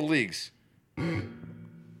multiple leagues.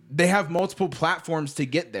 They have multiple platforms to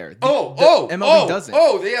get there. MLB doesn't.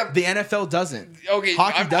 They have. The NFL doesn't. Okay,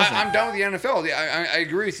 Hockey doesn't. I'm done with the NFL. I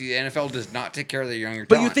agree with you. The NFL does not take care of their younger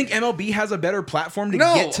But talent. you think MLB has a better platform to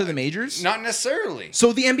No, get to the majors? Not necessarily.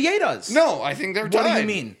 So the NBA does. No, I think they're What do tied. you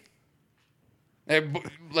mean?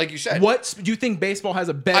 Like you said. What do you think baseball has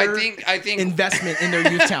a better I think investment in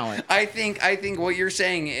their youth talent? I think what you're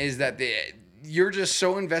saying is that you're just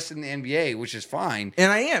so invested in the NBA, which is fine.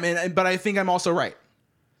 And I am, but I think I'm also right.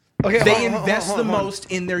 Okay, They hold on, invest hold the on, hold on.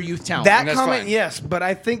 most in their youth talent. That that's comment, fine. yes, but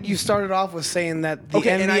I think you started off with saying that the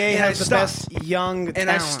Okay, NBA and I has the stopped. best young and talent.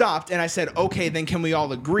 I stopped and I said, okay, then can we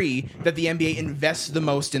all agree that the NBA invests the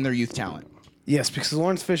most in their youth talent? Yes, because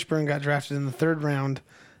Lawrence Fishburne got drafted in the 3rd round.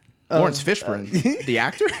 Lawrence Fishburne, the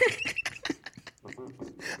actor?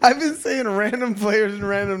 I've been saying random players and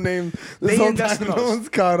random names this They whole invest time. the No most. one's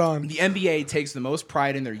caught on. The NBA takes the most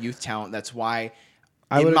pride in their youth talent. That's why,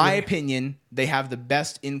 I in would my agree. opinion, they have the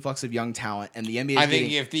best influx of young talent. And the NBA is I think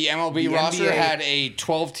getting- if the MLB the roster NBA had a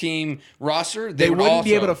 12-team roster, they would wouldn't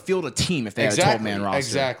be also- able to field a team if they had a Exactly, 12-man roster.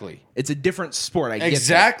 exactly. It's a different sport. I get that.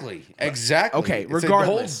 Exactly. Okay, It's regardless,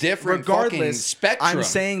 a whole different fucking regardless, spectrum. I'm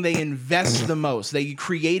saying they invest the most. They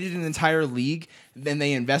created an entire league, then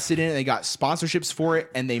they invested in it. They got sponsorships for it,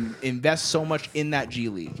 and they invest so much in that G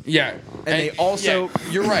League. Yeah, And they also-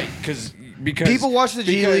 yeah, you're right because People watch the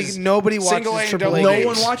G because League. Nobody watches single A and AAA. double No A-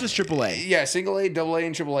 one watches AAA. Yeah, single A, double A,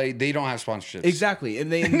 and triple A. They don't have sponsorships. Exactly,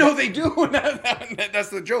 and they No, they do. That's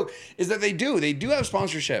the joke. Is that they do? They do have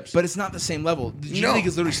sponsorships. But it's not the same level. The G No. League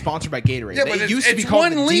is literally sponsored by Gatorade. Yeah, but it it's- used to be it's called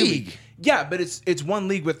one the D league. League. Yeah, but it's one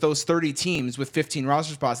league with those 30 teams with 15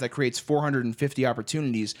 roster spots that creates 450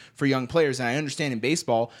 opportunities for young players. And I understand in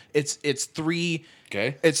baseball, it's three.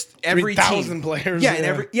 Okay. It's every 3,000 team. players,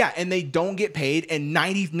 Yeah, yeah. and they don't get paid, and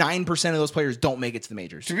 99% of those players don't make it to the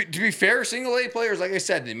majors. To be fair, single A players, like I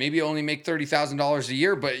said, they maybe only make $30,000 a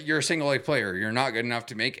year, but you're a single A player. You're not good enough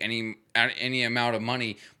to make any amount of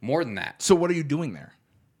money more than that. So what are you doing there?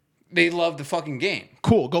 They love the fucking game.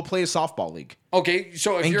 Cool, go play a softball league. Okay,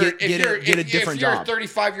 so if And you're get a different if you're job. a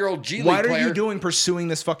 35-year-old G League What player, are you doing pursuing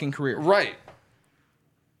this fucking career? right?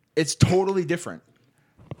 It's totally different.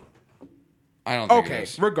 I don't think it Okay,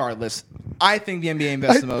 is. regardless, I think the NBA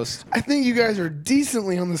invests the most. I think you guys are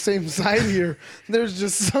decently on the same side here. There's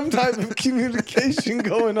just some type of communication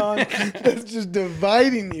going on that's just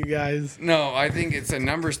dividing you guys. No, I think it's a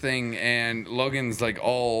numbers thing, and Logan's like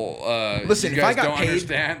all. Listen, you if I guys got don't paid-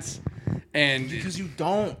 understand. And Because you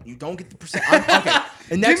don't get the percent. Okay,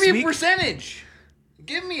 and next give me week a percentage.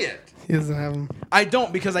 Give me it. He doesn't have them. I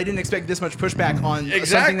don't, because I didn't expect this much pushback on Exactly.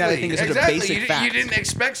 something that I think is such a basic you, fact. You didn't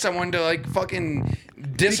expect someone to like fucking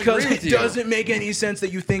disagree Because with it you. doesn't make any sense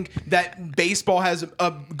that you think that baseball has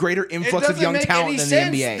a greater It influx of doesn't young make talent any than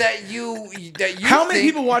sense the NBA. that you. How many think-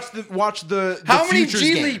 people watch the How many futures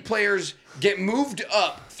G game? League players get moved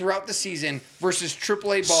up throughout the season versus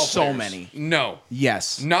AAA ball So players? many. No.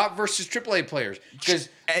 Yes. Not versus AAA players, because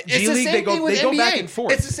At it's G the League, same they go- thing with they go NBA. back and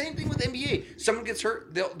forth. It's the same thing with NBA. Someone gets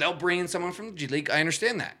hurt, they'll bring in someone from the G League. I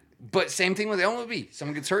understand that, but same thing with MLB.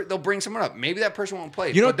 Someone gets hurt, they'll bring someone up. Maybe that person won't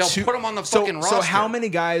play, but they'll put them on the fucking roster. So how many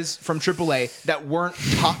guys from AAA that weren't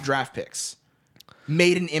top draft picks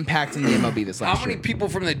made an impact in the MLB this last How many year? people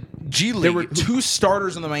from the G League? There were 2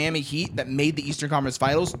 starters on the Miami Heat that made the Eastern Conference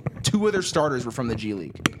Finals. 2 of their starters were from the G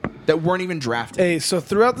League that weren't even drafted. Hey, so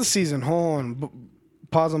throughout the season, hold on,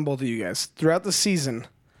 pause on both of you guys. Throughout the season,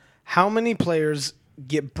 how many players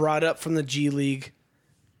get brought up from the G League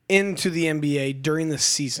into the NBA during the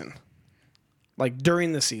season? Like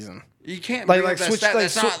during the season. You can't Like, bring like up that switch.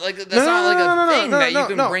 stat. Like, That's not like a thing that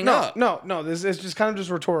you can bring up. No. This is just kind of just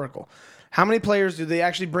rhetorical. How many players do they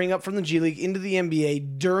actually bring up from the G League into the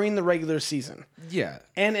NBA during the regular season Yeah.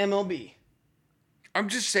 and MLB? I'm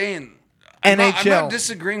just saying. I'm NHL. not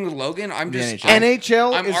disagreeing with Logan. I'm just NHL.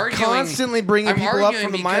 NHL I'm is arguing- constantly bringing I'm people up arguing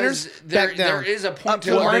from the because minors there- back down. there is a point up to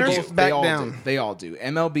to the argue. minors They back all down. Do. They all do.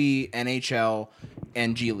 MLB, NHL,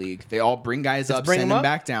 and G League. They all bring guys up, bring send them them up.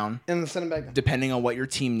 back down, And send them back down. depending on what your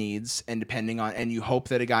team needs and and you hope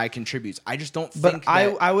that a guy contributes. I just don't But think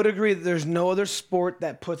I would agree that there's no other sport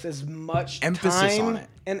that puts as much Emphasis time on it.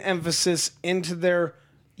 and emphasis into their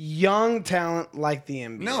young talent like the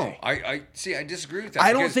NBA. No, I see. I disagree with that.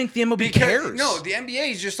 I don't think the MLB cares. No, the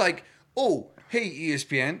NBA is just like, oh, hey,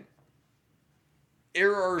 ESPN,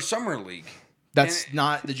 air our summer league. that's And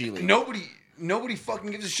not the G League. Nobody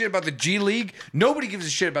fucking gives a shit about the G League. Nobody gives a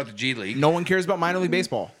shit about the G League. No one cares about minor league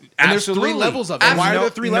baseball. And there's 3 Absolutely. levels of it. Why are there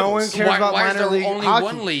 3 No levels? one cares about why is minor there league only hockey.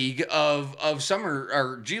 one league of summer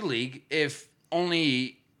or G League if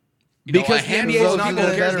only Because a the handful NBA is of not people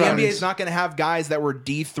going to cares about the NBA it. is not going to have guys that were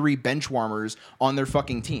D3 bench warmers on their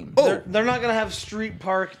fucking team. They're not going to have Street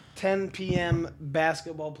Park 10 p.m.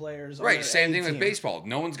 basketball players. on Right, their same A thing with team. baseball.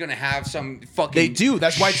 No one's gonna have some fucking. They do.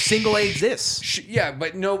 That's why single A exists. Yeah,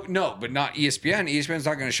 but no, but not ESPN. ESPN's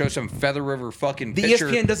not gonna show some Feather River fucking. The pitcher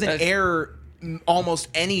ESPN doesn't that's- air almost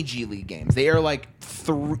any G League games. They air like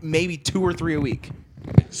maybe 2 or 3 a week.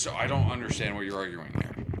 So I don't understand what you're arguing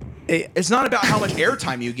there. It's not about how much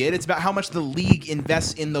airtime you get. It's about how much the league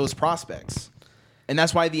invests in those prospects. And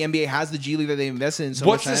that's why the NBA has the G League that they invested in so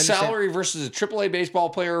What's much. the And I understand- salary versus a AAA baseball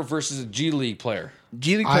player versus a G League player?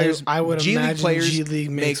 G League players, I would G League imagine players G League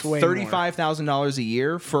make makes way more. $35,000 a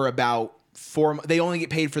year for about 4 months. They only get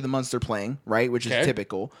paid for the months they're playing, right? Which is Okay.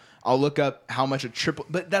 typical. I'll look up how much a triple.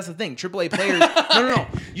 But that's the thing. AAA players. no.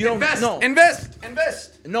 You don't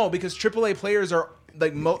Invest. No, because AAA players are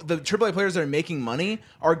like the AAA players that are making money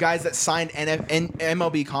are guys that signed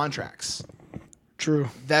MLB contracts True.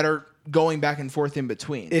 that are going back and forth in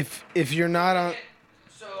between. If you're not on,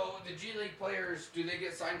 So the G League players, do they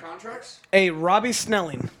get signed contracts? hey, Robbie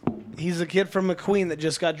Snelling, he's a kid from McQueen that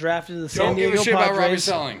just got drafted to the San Don't give Diego a shit about Robbie Padres.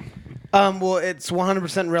 Selling. Well, it's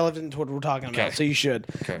 100% relevant to what we're talking about, Okay. so you should.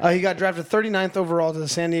 Okay. He got drafted 39th overall to the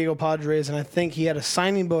San Diego Padres, and I think he had a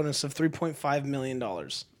signing bonus of $3.5 million.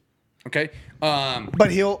 Okay. But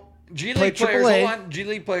he'll G play League players. AAA. Hold on. G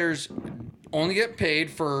League players only get paid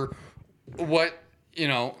for what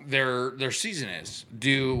their season is.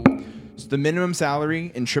 The minimum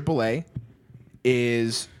salary in AAA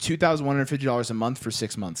is $2,150 a month for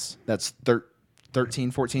 6 months. That's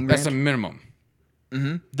 13, 14 grand. That's a minimum.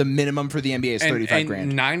 The minimum for the NBA is 35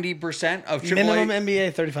 grand. 90% of AAA. Minimum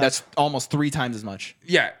NBA 35 That's almost 3 times as much.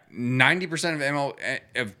 Yeah, 90%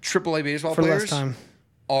 of AAA baseball for players less time.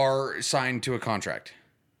 are signed to a contract.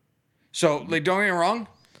 So, like, don't get me wrong.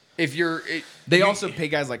 If you're, They also pay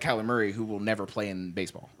guys like Kyler Murray who will never play in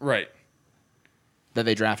baseball right. that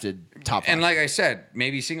they drafted top 5. And like I said,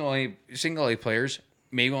 maybe single A players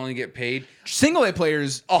maybe only get paid. Single A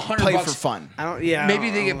players $100 play for fun. I don't. Yeah. Maybe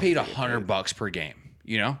they get paid $100 per game.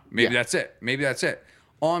 You know, maybe that's it. Maybe that's it.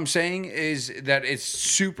 All I'm saying is that it's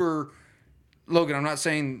super. Logan, I'm not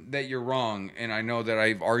saying that you're wrong, and I know that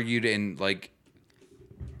I've argued and like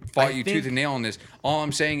fought you tooth and nail on this. All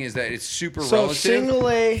I'm saying is that it's super relative. Single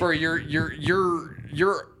A for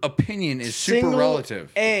your opinion is super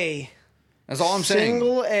relative. A. That's all I'm saying.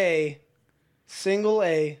 Single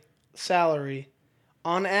A salary,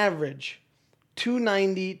 on average,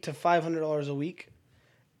 $290 to $500 a week.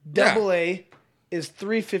 Double A is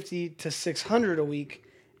 $350 to $600 a week,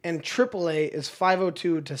 and Triple A is $502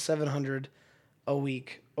 to $700 a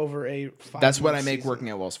week over a 5 That's what I make season. working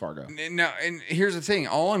at Wells Fargo. Now, and here's the thing.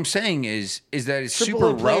 All I'm saying is that it's Triple super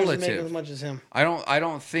A players make relative. as much as him. I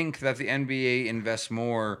don't think that the NBA invests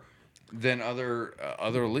more than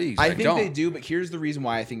other leagues. I think they do, but here's the reason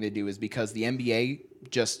why I think they do is because the NBA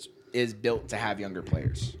just is built to have younger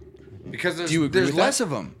players. Because Do you agree there's with less that? of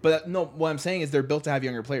them. But no, what I'm saying is they're built to have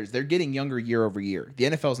younger players. They're getting younger year over year. The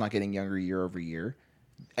NFL's not getting younger year over year.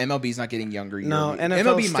 MLB's not getting younger year No, over year.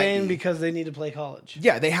 NFL MLB staying might be. because they need to play college.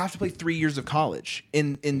 Yeah, they have to play 3 years of college.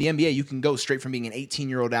 In the NBA, you can go straight from being an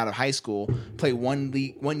 18-year-old out of high school, play 1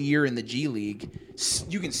 year in the G League.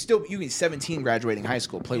 You can 17 graduating high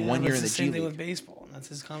school, play 1 year in the G same thing League. with baseball, and that's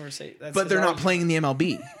his conversation. But they're not playing in the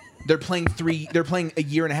MLB. They're playing a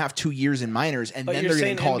year and a half, 2 years in minors, and But then you're they're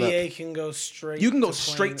saying getting called NBA up. can go straight. You can go to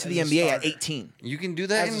straight to the playing as a NBA at starter. 18. You can do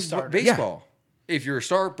that As a in starter. baseball. If you're a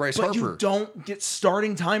star, Bryce But Harper. you don't get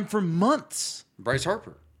starting time for months. Bryce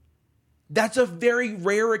Harper. That's a very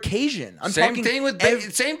rare occasion. I'm Same talking thing with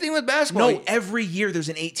same thing with basketball. No, every year there's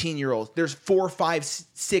an 18-year-old. There's 4, 5,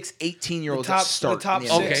 6, 18-year-olds that start. the top in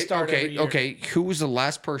the NBA. six start every year. Okay. Who was the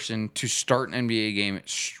last person to start an NBA game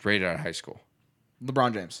straight out of high school?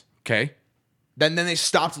 LeBron James. Okay. Then they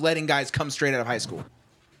stopped letting guys come straight out of high school.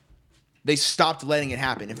 They stopped letting it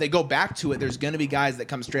happen. If they go back to it, there's going to be guys that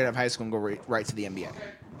come straight out of high school and go right to the NBA.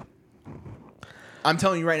 I'm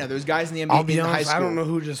telling you right now, there's guys in the NBA I'll be in high honest, school. I don't know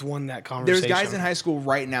who just won that conversation. There's guys in high school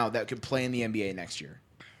right now that could play in the NBA next year.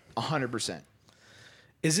 100%.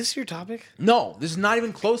 Is this your topic? No, this is not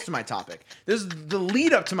even close to my topic. This is the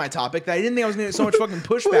lead up to my topic that I didn't think I was going to get so much fucking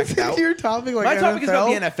pushback about. Your topic, like My topic is about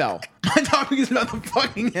NFL? the NFL. My topic is about the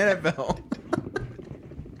fucking NFL.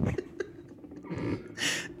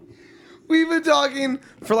 We've been talking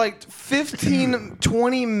for like 15,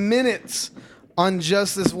 20 minutes on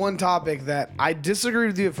just this one topic that I disagreed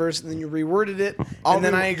with you at first, and then you reworded it, and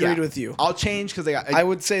then I agreed with you. I'll change because I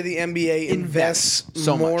would say the NBA invests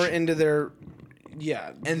so more much. into their,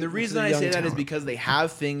 yeah. And the reason the I young say that is talent. because they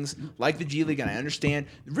have things like the G League, and I understand.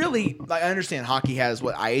 Really, like I understand hockey has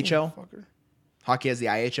what IHL. Fucker. Hockey has the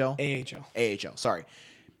IHL. AHL. AHL. Sorry.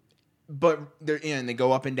 But they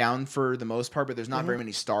go up and down for the most part, but there's not very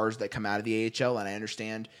many stars that come out of the AHL, and I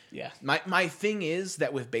understand. Yeah. My thing is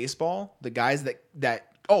that with baseball, the guys that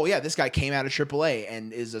oh yeah, this guy came out of AAA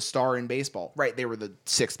and is a star in baseball. Right, they were the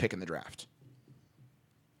 6th pick in the draft.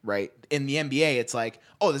 Right? In the NBA, it's like,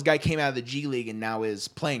 oh, this guy came out of the G League and now is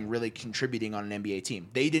playing, really contributing on an NBA team.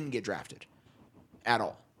 They didn't get drafted at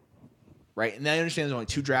all. Right, and I understand there's only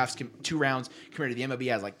 2 rounds compared to the MLB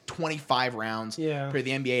has like 25 rounds. Yeah. Compared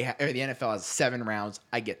to the NBA or the NFL has 7 rounds.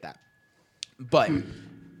 I get that, but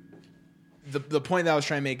the point that I was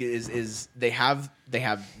trying to make is they have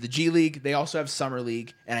the G League. They also have Summer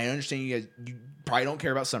League, and I understand you probably don't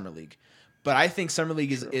care about Summer League, but I think Summer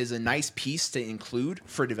League is a nice piece to include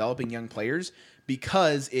for developing young players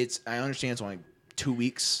because I understand it's only 2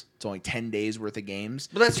 weeks. It's only 10 days worth of games.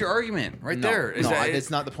 But that's your argument right there.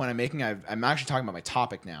 That's not the point I'm making. I'm actually talking about my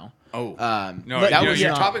topic now. Oh. No, that that was was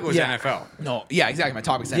your not- topic was yeah. NFL. No, yeah, exactly. My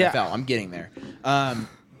topic's Yeah. NFL. I'm getting there.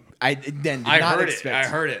 I then did I not heard it. expect. I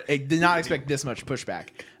heard it. I did not expect this much pushback.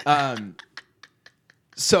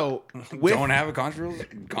 So with Don't have a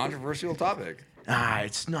controversial topic.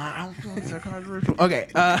 it's not. I don't feel it's that controversial. Okay.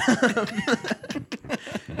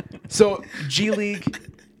 So G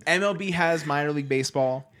League, MLB has minor league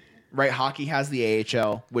baseball. Right, hockey has the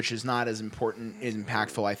AHL, which is not as important,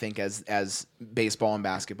 impactful, I think, as baseball and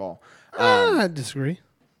basketball. I disagree.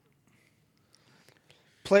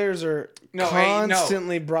 Players are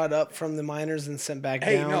constantly brought up from the minors and sent back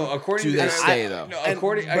down. According Do to they stay, though?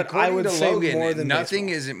 According but I would to say Logan, more than nothing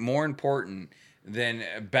baseball. is more important than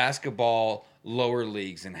basketball lower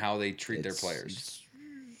leagues and how they treat their players.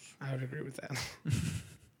 I would agree with that.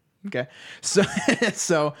 Okay,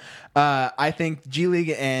 so I think G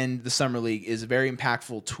League and the Summer League is very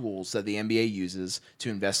impactful tools that the NBA uses to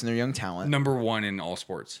invest in their young talent. Number one in all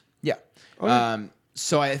sports. Yeah.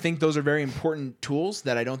 So I think those are very important tools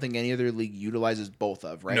that I don't think any other league utilizes both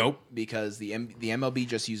of, right? Nope. Because the MLB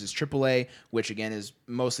just uses AAA, which again is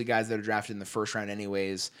mostly guys that are drafted in the first round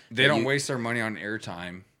anyways. They don't waste their money on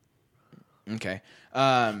airtime. Okay.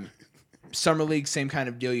 Summer League, same kind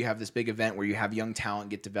of deal. You have this big event where you have young talent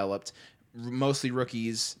get developed, mostly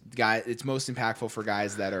rookies. It's most impactful for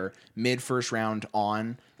guys that are mid first round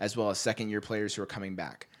on, as well as second year players who are coming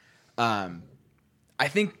back. I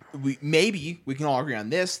think we can all agree on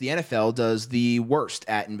this. The NFL does the worst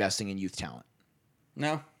at investing in youth talent.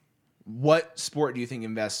 No. What sport do you think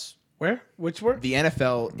invests? Where? Which sport? The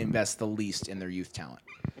NFL invests the least in their youth talent.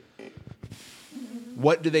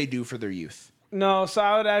 What do they do for their youth? No, so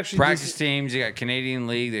I would actually Practice teams. They got Canadian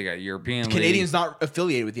League. They got European League. Canadian's not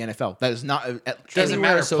affiliated with the NFL. That is not. Doesn't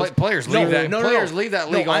matter. Players leave that. Players leave that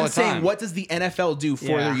league all I'm the time. saying, what does the NFL do for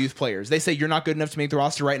their youth players? They say you're not good enough to make the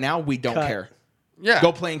roster right now. We don't care. Yeah.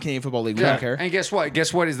 Go play in Canadian Football League. We don't care. And guess what?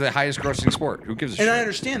 Guess what is the highest grossing sport? Who gives a shit? And I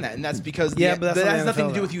understand that, and that's because but that that's not has the nothing NFL,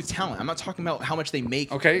 to do with though. youth talent. I'm not talking about how much they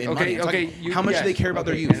make. Okay. in money. I'm Okay. talking how much do they care about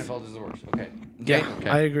their youth. NFL does the worst. Okay. Okay. Okay.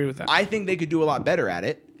 I agree with that. I think they could do a lot better at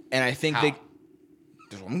it, and I think How?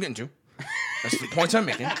 That's what I'm getting to. That's the points I'm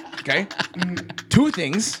making. Okay. Two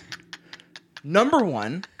things. Number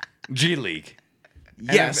one, G League.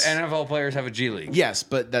 yes, NFL players have a G League. yes,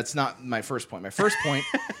 but that's not my first point. My first point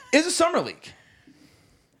is a summer league.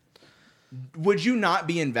 Would you not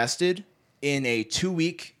be invested in a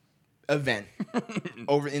 2-week event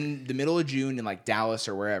over in the middle of June in like Dallas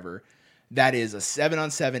or wherever that is a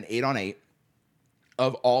 7-on-7, 8-on-8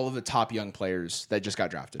 of all of the top young players that just got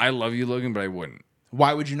drafted? I love you, Logan, but I wouldn't.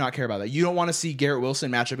 Why would you not care about that? You don't want to see Garrett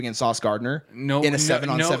Wilson match up against Sauce Gardner in a 7-on-7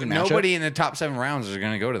 matchup? Nobody in the top 7 rounds is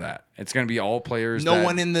going to go to that. It's going to be all players. No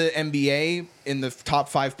one in the NBA in the top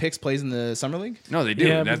 5 picks plays in the summer league? No, they do.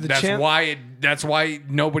 Yeah, but That's why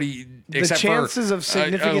nobody. The Except chances for of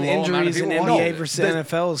significant a low amount of injuries in people NBA want it. versus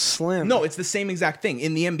NFL is slim. No, it's the same exact thing.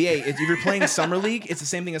 In the NBA, if you're playing summer league, it's the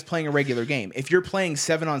same thing as playing a regular game. If you're playing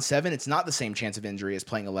 7-on-7, it's not the same chance of injury as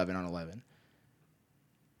playing 11-on-11.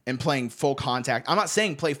 And playing full contact. I'm not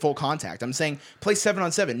saying play full contact. I'm saying play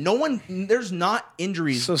 7-on-7. There's not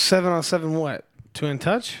injuries. So 7-on-7 what? 2 in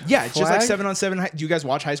touch? Yeah, it's just like Flag? 7-on-7. Do you guys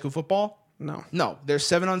watch high school football? No. No, there's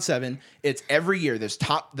 7-on-7. It's every year. There's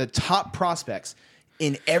the top prospects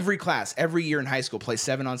in every class, every year in high school play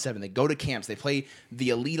 7-on-7. They go to camps. They play the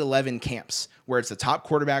Elite 11 camps where it's the top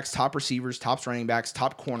quarterbacks, top receivers, top running backs,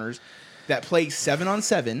 top corners that play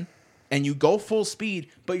 7-on-7. And you go full speed,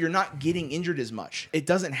 but you're not getting injured as much. It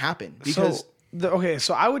doesn't happen because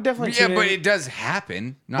so I would definitely Yeah, tune but in. it does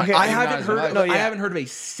happen. Not, Okay, I not haven't as heard. much. No, yeah. I haven't heard of a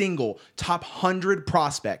single top 100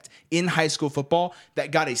 prospect in high school football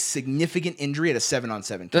that got a significant injury at a 7-on-7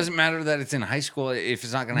 camp. Doesn't matter that it's in high school if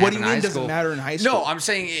it's not going to What happen do you in mean high doesn't school. matter in high school? No, I'm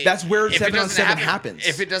saying That's where if it doesn't 7-on-7 happens.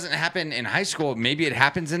 If it doesn't happen in high school, maybe it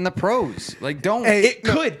happens in the pros. Like, don't. It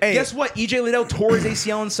could. Hey. Guess what? EJ Liddell tore his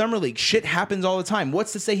ACL in summer league. Shit happens all the time.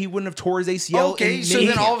 What's to say he wouldn't have tore his ACL? Okay, in so mini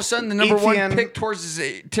then camp? all of a sudden the number one ETN pick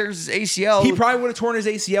tears his ACL. He probably would have torn his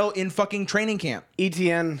ACL in fucking training camp.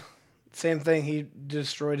 ETN, same thing. He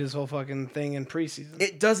destroyed his whole fucking thing in preseason.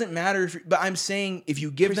 It doesn't matter, but I'm saying if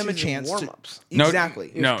you give them a Preseason chance, warm-ups.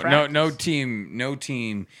 exactly. No practice.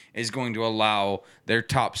 team is going to allow their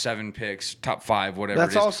top 7 picks, top 5, whatever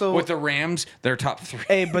That's it is. also- With the Rams, their top 3.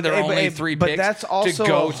 Hey, but they're hey, only hey, 3 but picks that's also to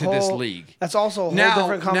go a to this whole- league. That's also a whole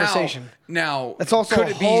different conversation. Now, That's also could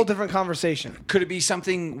a it be- whole different conversation. Could it be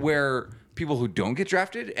something where people who don't get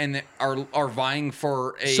drafted and are vying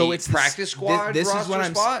for a So it's practice squad This is roster what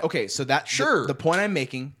I'm spot? okay. So that Sure. The point I'm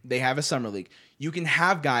making, they have a summer league. You can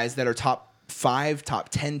have guys that are top 5, top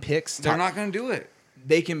 10 picks. They're not going to do it.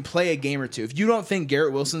 They can play a game or two. If you don't think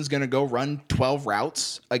Garrett Wilson's going to go run 12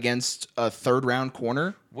 routes against a 3rd round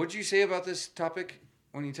corner, What'd you say about this topic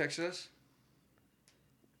when you texted us?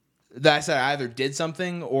 that I said I either did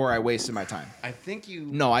something or I wasted my time. I think you.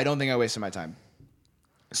 No, I don't think I wasted my time.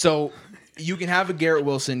 So you can have a Garrett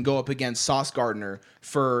Wilson go up against Sauce Gardner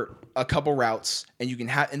for a couple routes, and you can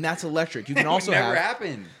have, and that's electric. You can also never have.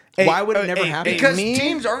 happened. Why would it never happen? Because me-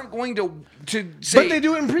 teams aren't going to say. But they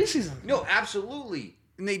do it in preseason. No, absolutely,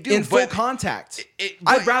 and they do in full but contact. but-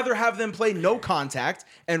 I'd rather have them play no contact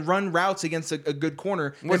and run routes against a good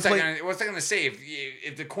corner. What's than that going to say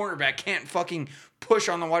if the cornerback can't fucking push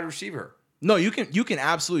on the wide receiver? No, you can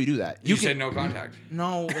absolutely do that. You can, said no contact.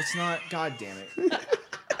 No, that's not. God damn it.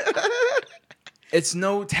 It's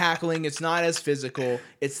no tackling. It's not as physical.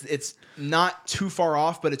 It's not too far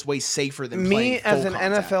off, but it's way safer than playing Me as full an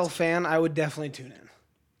contact. NFL fan, I would definitely tune in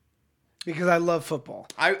because I love football.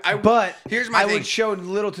 But here's my I thing. would show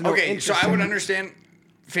little to no Okay, interest. so I in would it. understand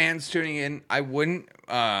fans tuning in. I wouldn't,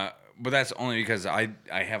 but that's only because I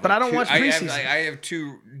have. But I don't watch preseason. I have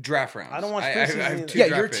 2 draft rounds. I don't watch I preseason have either. 2 Yeah,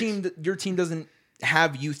 draft picks. your team doesn't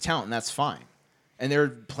have youth talent, and that's fine. And there are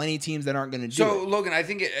plenty of teams that aren't going to do So it. Logan, I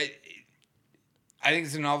think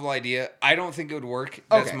it's a novel idea. I don't think it would work.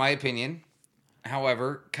 That's Okay. my opinion.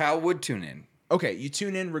 However, Kyle would tune in. Okay, you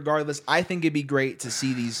tune in regardless. I think it'd be great to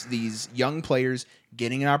see these young players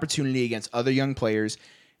getting an opportunity against other young players.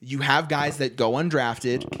 You have guys that go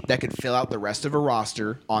undrafted that could fill out the rest of a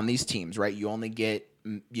roster on these teams, right? You only get,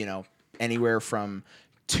 anywhere from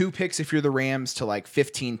 2 picks if you're the Rams to like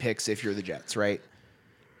 15 picks if you're the Jets, right?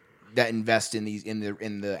 That invest in these in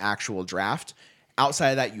the actual draft.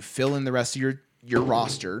 Outside of that, you fill in the rest of your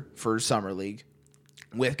roster for summer league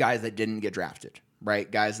with guys that didn't get drafted, right?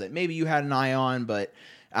 Guys that maybe you had an eye on, but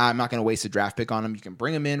I'm not going to waste a draft pick on them. You can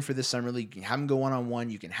bring them in for this summer league. You can have them go one-on-one.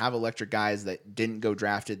 You can have electric guys that didn't go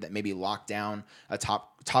drafted that maybe lock down a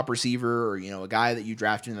top receiver or, a guy that you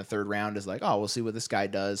drafted in the 3rd round is like, oh, we'll see what this guy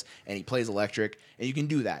does, and he plays electric, and you can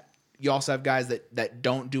do that. You also have guys that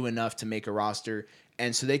don't do enough to make a roster,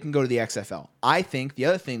 and so they can go to the XFL. I think the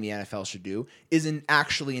other thing the NFL should do is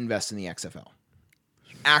actually invest in the XFL.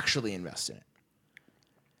 Actually invest in it.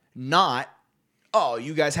 Not, oh,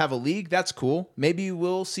 you guys have a league? That's cool. Maybe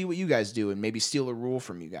we'll see what you guys do and maybe steal a rule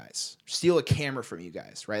from you guys. Steal a camera from you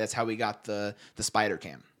guys, right? That's how we got the spider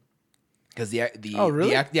cam. Because Oh,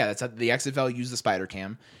 really? that's how the XFL used the spider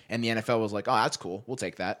cam, and the NFL was like, oh, that's cool. We'll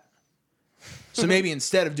take that. So maybe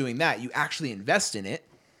instead of doing that, you actually invest in it.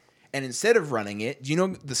 And instead of running it, do you know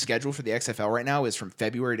the schedule for the XFL right now is from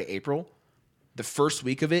February to April? The first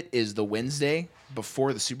week of it is the Wednesday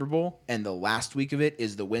before the Super Bowl, and the last week of it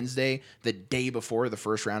is the Wednesday, the day before the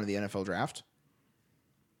first round of the NFL draft.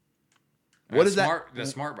 What is that?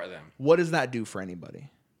 That's smart by them. What does that do for anybody?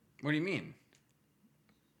 What do you mean?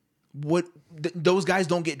 Those guys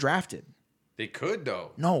don't get drafted. They could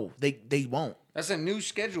though. No, they won't. That's a new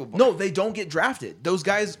schedule. No, they don't get drafted. Those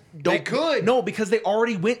guys don't. They could. No, because they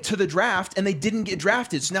already went to the draft and they didn't get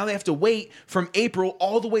drafted. So now they have to wait from April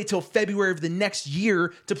all the way till February of the next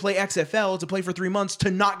year to play XFL, to play for 3 months,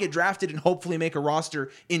 to not get drafted and hopefully make a roster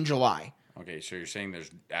in July. Okay, so you're saying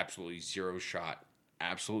there's absolutely zero shot.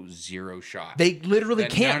 Absolute zero shot. They literally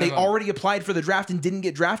That can't. none of They them- already applied for the draft and didn't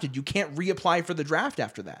get drafted. You can't reapply for the draft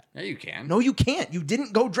after that. Yeah, you can. No, you can't. You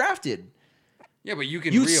didn't go drafted. Yeah, but you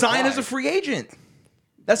can. You reapply. sign as a free agent.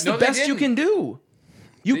 That's No, the they best you didn't. can do.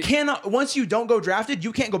 You cannot, once you don't go drafted,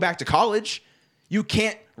 you can't go back to college. You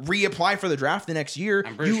can't reapply for the draft the next year.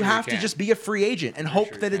 I'm pretty You sure have you to can. just be a free agent and hope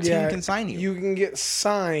sure that a you team can sign you. You can get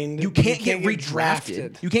signed. You but can't get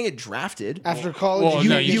redrafted. You can't get drafted. After college. Well,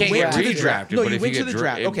 no, you can't went get to the draft. redrafted, No, but you if went you to get the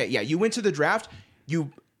draft. dra- Okay, yeah, you went to the draft.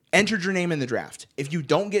 You entered your name in the draft. If you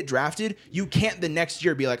don't get drafted, you can't the next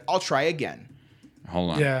year be like, I'll try again.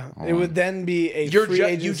 Hold on. Yeah, Hold it on. would then be a You free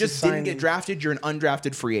agency just didn't signing. get drafted. You're an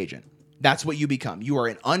undrafted free agent. That's what you become. You are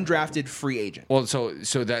an undrafted free agent. Well, so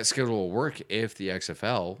that schedule will work if the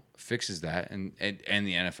XFL fixes that and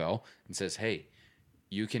the NFL and says, hey,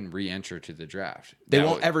 you can re-enter to the draft. They That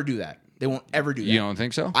won't would- ever do that. They won't ever do that. You don't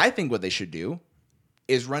think so? I think what they should do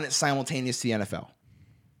is run it simultaneous to the NFL,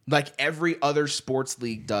 like every other sports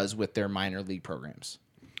league does with their minor league programs.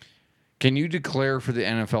 Can you declare for the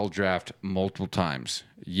NFL draft multiple times?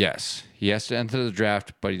 Yes. He has to enter the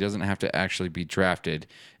draft, but he doesn't have to actually be drafted.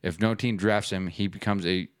 If no team drafts him, he becomes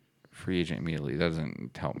a free agent immediately. That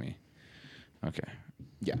doesn't help me. Okay.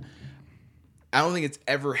 Yeah. I don't think it's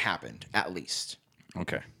ever happened, at least.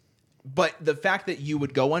 Okay. But the fact that you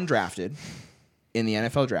would go undrafted in the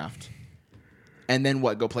NFL draft and then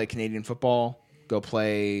what, go play Canadian football, go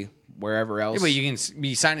play wherever else. Yeah, but you can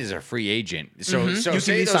be signed as a free agent. So, so you can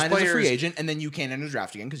say be those signed as a free players- agent and then you can't enter the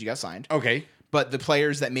draft again because you got signed. Okay. But the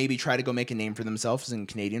players that maybe try to go make a name for themselves in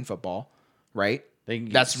Canadian football, right? They can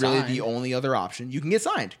get That's really signed. the only other option. You can get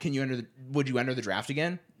signed. Can you enter? Would you enter the draft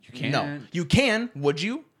again? You can't. No, you can. Would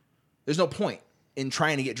you? There's no point in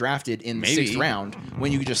trying to get drafted in the Maybe. 6th round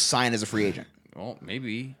when you could just sign as a free agent. Well,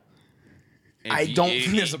 maybe. If I you- don't if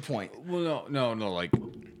think you- there's a point. Well, no. Like,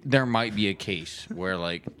 there might be a case where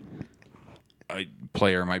like a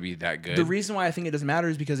player might be that good. The reason why I think it doesn't matter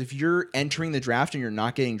is because if you're entering the draft and you're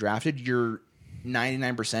not getting drafted, you're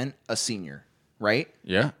 99% a senior, right?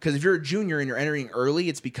 Yeah. Because if you're a junior and you're entering early,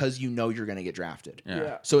 it's because you know you're going to get drafted. Yeah.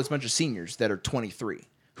 Yeah. So it's a bunch of seniors that are 23.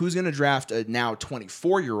 Who's going to draft a now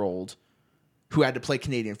 24-year-old who had to play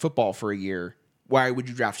Canadian football for a year? Why would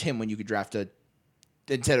you draft him when you could draft a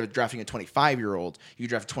instead of drafting a 25-year-old, you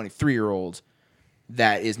draft a 23-year-old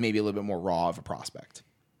that is maybe a little bit more raw of a prospect.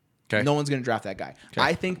 Okay. No one's going to draft that guy.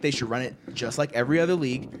 I think they should run it just like every other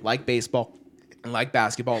league, like baseball, like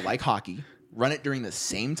basketball, like hockey. Run it during the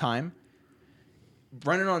same time.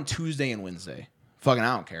 Run it on Tuesday and Wednesday. Fucking,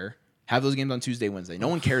 I don't care. Have those games on Tuesday, Wednesday. No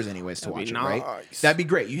one cares anyways to watch it, right? That'd be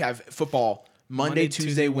great. You have football Monday,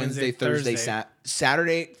 Tuesday, Wednesday, Thursday,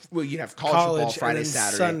 Saturday. Well, you'd have college football Friday, and then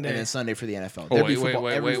Saturday, Sunday. and then Sunday for the NFL. Oh, There'd be football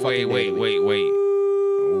every fucking day.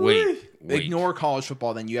 Wait. Ignore college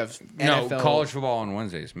football, then you have No, NFL. college football on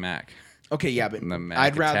Wednesdays, Mac. Okay, yeah, but The Mac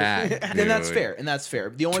I'd rather. attack, Then that's dude. fair, and that's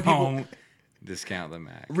fair. The only people, Don't discount the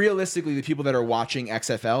Mac. realistically, the people that are watching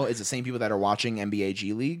XFL is the same people that are watching NBA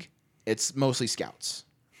G League. It's mostly scouts,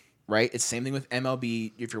 right? It's the same thing with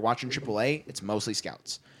MLB. If you're watching AAA, it's mostly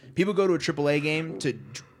scouts. People go to a AAA game to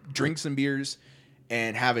drink some beers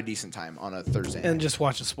and have a decent time on a Thursday And night. just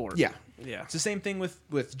watch a sport. Yeah. Yeah. It's the same thing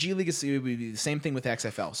with G League. It would be the same thing with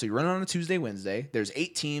XFL. So you run it on a Tuesday, Wednesday. There's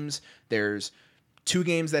 8 teams. There's 2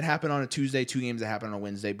 games that happen on a Tuesday, 2 games that happen on a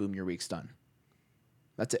Wednesday. Boom, your week's done.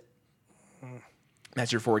 That's it.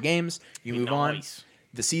 That's your 4 games. You move on.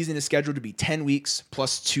 The season is scheduled to be 10 weeks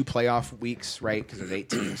plus 2 playoff weeks, right? Because there's 8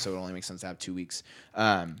 teams, so it only makes sense to have 2 weeks.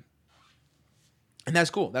 And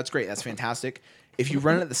that's cool. That's great. That's fantastic. If you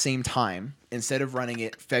run it at the same time, instead of running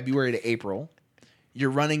it February to April,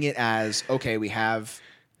 you're running it as, okay, we have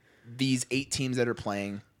these 8 teams that are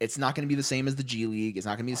playing. It's not going to be the same as the G League. It's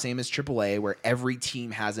not going to be the same as AAA, where every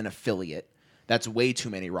team has an affiliate. That's way too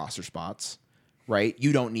many roster spots, right?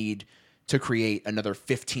 You don't need to create another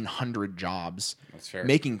 1,500 jobs. That's fair.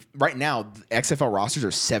 Right now, the XFL rosters are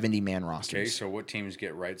 70-man rosters. Okay, so what teams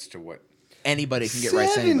get rights to what? Anybody can get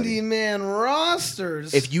rights to anybody. 70-man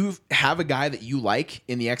rosters. If you have a guy that you like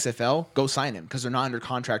in the XFL, go sign him because they're not under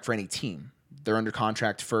contract for any team. They're under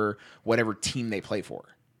contract for whatever team they play for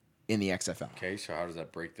in the XFL. Okay, so how does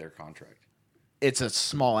that break their contract? It's a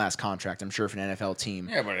small-ass contract. I'm sure if an NFL team...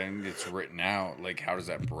 Yeah, but it's written out. Like, how does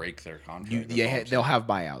that break their contract? they'll have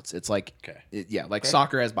buyouts. It's like... Okay. Like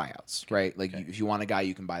soccer has buyouts, right? Like, if you want a guy,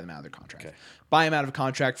 you can buy them out of their contract. Okay. Buy him out of a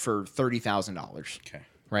contract for $30,000. Okay.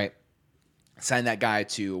 Right? Sign that guy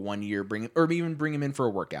to 1 year, bring him in for a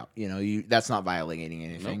workout. You know, that's not violating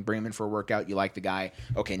anything. Nope. Bring him in for a workout. You like the guy.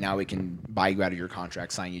 Okay, now we can buy you out of your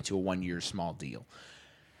contract, sign you to a 1 year small deal.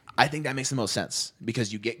 I think that makes the most sense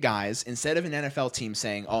because you get guys, instead of an NFL team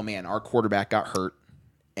saying, oh man, our quarterback got hurt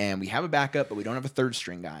and we have a backup, but we don't have a third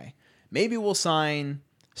string guy. Maybe we'll sign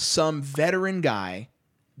some veteran guy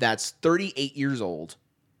that's 38 years old,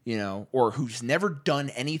 you know, or who's never done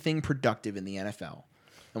anything productive in the NFL.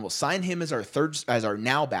 And we'll sign him as our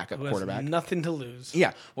now backup Who has quarterback. nothing to lose.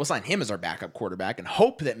 Yeah, we'll sign him as our backup quarterback and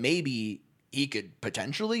hope that maybe he could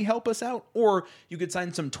potentially help us out. Or you could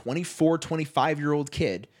sign some 24, 25-year-old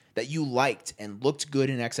kid that you liked and looked good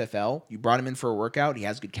in XFL. You brought him in for a workout. He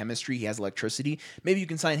has good chemistry. He has electricity. Maybe you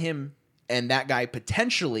can sign him, and that guy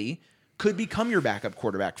potentially could become your backup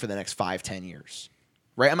quarterback for the next 5-10 years.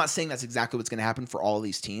 Right? I'm not saying that's exactly what's going to happen for all of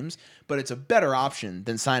these teams, but it's a better option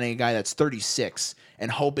than signing a guy that's 36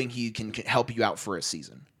 and hoping he can help you out for a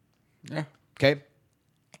season. Yeah. Okay?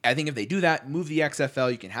 I think if they do that, move the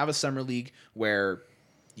XFL, you can have a summer league where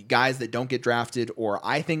guys that don't get drafted, or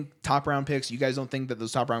I think top round picks, you guys don't think that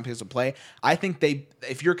those top round picks will play. I think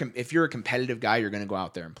if you're a competitive guy, you're going to go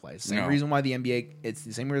out there and play. It's the same reason why it's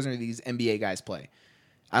the same reason these NBA guys play.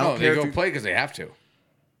 I don't care. They go play because they have to.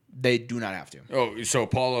 They do not have to. Oh, so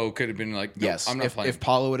Paulo could have been like, no, Yes. I'm not playing. If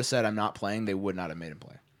Paulo would have said, I'm not playing, they would not have made him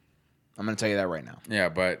play. I'm going to tell you that right now. Yeah,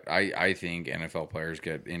 but I think NFL players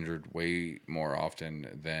get injured way more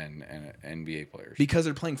often than NBA players. Because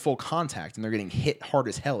they're playing full contact and they're getting hit hard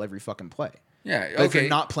as hell every fucking play. Yeah, But if okay. you're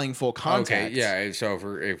not playing full contact. Okay, yeah. So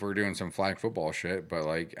if we're doing some flag football shit, but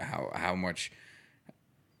like how much,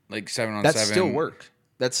 like 7-on-7, That's still work.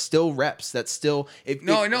 That's still reps. That's still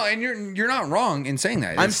No, and you're not wrong in saying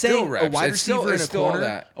that. I'm It's still saying reps. a wide It's still- receiver in it's a still all corner.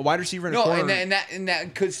 that. A wide receiver in a No, corner. and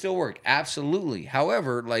that could still work. Absolutely.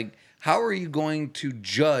 However, like, how are you going to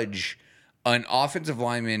judge an offensive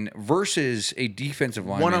lineman versus a defensive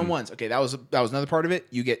lineman? One-on-ones. Okay, that was another part of it.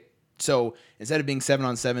 You get so instead of being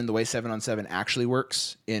 7-on-7, the way 7-on-7 actually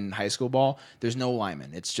works in high school ball, there's no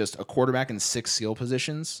lineman. It's just a quarterback and 6 skill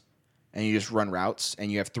positions. And you just run routes,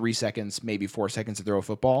 and you have 3 seconds, maybe 4 seconds to throw a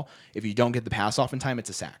football. If you don't get the pass off in time, it's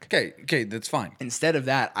a sack. Okay, that's fine. Instead of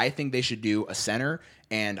that, I think they should do a center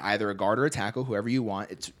and either a guard or a tackle, whoever you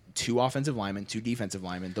want. It's 2 offensive linemen, 2 defensive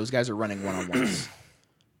linemen. Those guys are running one-on-ones.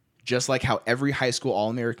 Just like how every high school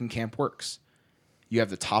All-American camp works. You have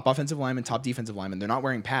the top offensive lineman, top defensive lineman. They're not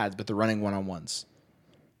wearing pads, but they're running one-on-ones.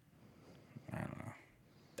 I don't know.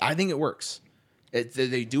 I think it works.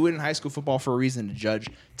 They do it in high school football for a reason, to judge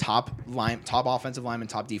top offensive lineman,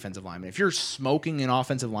 top defensive lineman. If you're smoking an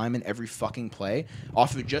offensive lineman every fucking play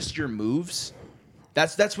off of just your moves,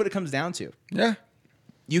 that's what it comes down to. Yeah.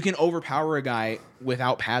 You can overpower a guy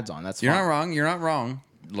without pads on. That's You're fine. not wrong. You're not wrong.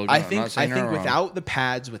 Logan, I I'm think not saying you're wrong. without the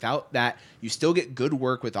pads, without that, you still get good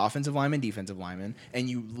work with offensive linemen, defensive linemen, and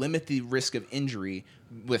you limit the risk of injury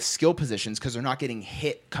with skill positions because they're not getting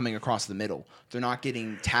hit coming across the middle. They're not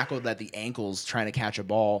getting tackled at the ankles trying to catch a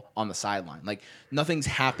ball on the sideline. Like, nothing's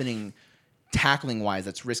happening tackling wise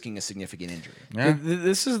that's risking a significant injury. Yeah.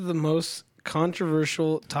 This is the most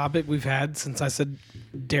controversial topic we've had since I said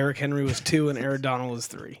Derrick Henry was 2 and Aaron Donald was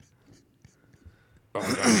 3. Oh,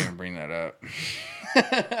 don't even bring that up.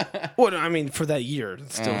 Well, I mean, for that year,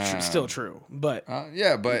 it's still true. But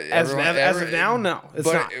Yeah, but as of now, no,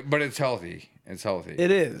 it's not. But it's healthy. It's healthy. It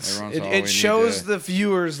is. Every once in a while, It we shows need to- the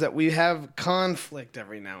viewers that we have conflict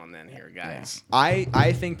every now and then here, guys.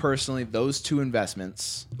 I think personally those two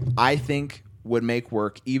investments I think would make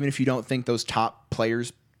work even if you don't think those top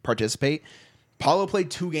players participate. Paulo played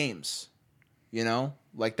 2 games. You know?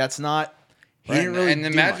 Like, that's not he didn't really and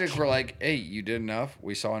the do Magic much. were like, "Hey, you did enough.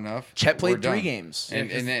 We saw enough." Chet played We're 3 done." games. And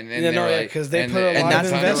Yeah, they no, were yeah, like, 'cause they and put a the- and lot the of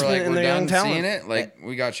Thunder were investment like, in "We're their young done seeing talent." it. Like,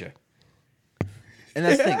 we got you. And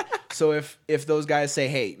that's the thing. So if those guys say,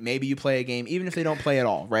 hey, maybe you play a game, even if they don't play at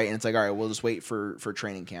all, right? And it's like, all right, we'll just wait for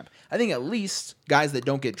training camp. I think at least guys that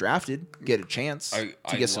don't get drafted get a chance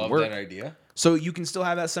to get some work. that idea. So you can still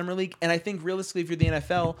have that summer league. And I think realistically, if you're the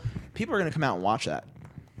NFL, people are going to come out and watch that.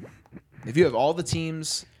 If you have all the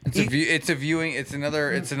teams, It's a viewing. It's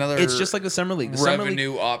another. it's just like the summer league. The revenue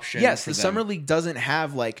summer league, option. yes, for the them. summer league doesn't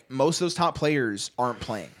have, like, most of those top players aren't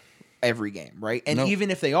playing every game, right? And Nope. even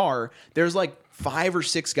if they are, there's like 5 or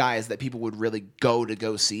 6 guys that people would really go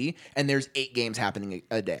see, and there's 8 games happening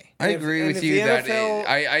a day. I if- agree and with if you the that NFL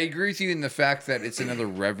I agree with you in the fact that it's another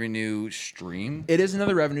revenue stream. It is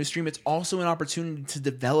another revenue stream. It's also an opportunity to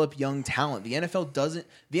develop young talent. The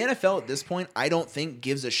NFL at this point, I don't think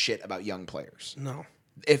gives a shit about young players. No,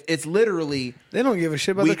 If it's literally they don't give a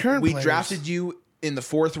shit about the current we players. drafted you in the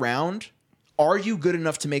 4th round. Are you good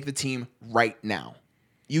enough to make the team right now?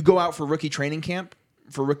 You go out for rookie training camp,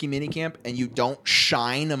 for rookie mini camp, and you don't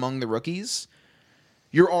shine among the rookies,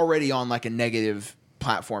 you're already on like a negative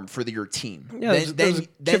platform for your team. Yeah, there's a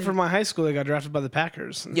kid from my high school that got drafted by the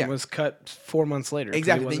Packers and Yeah. was cut 4 months later. 'cause he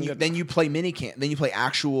exactly. wasn't good Then you play mini camp. Then you play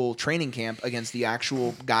actual training camp against the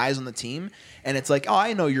actual guys on the team, and it's like, oh,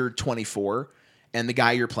 I know you're 24, and the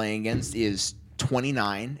guy you're playing against is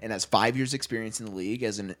 29 and has 5 years experience in the league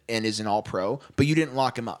and is an all pro, but you didn't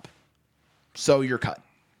lock him up, so you're cut.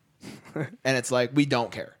 And it's like, we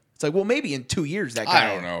don't care. It's like, well, maybe in 2 years that guy.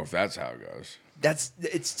 I don't know if that's how it goes.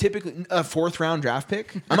 It's typically a 4th round draft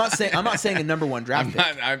pick. I'm not saying a number 1 draft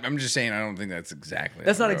pick. I'm just saying I don't think that's exactly.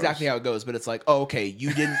 That's how not it goes. exactly how it goes, but it's like, oh, okay,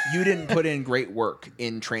 you didn't put in great work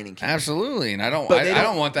in training camp. Absolutely, and I don't. But they I don't-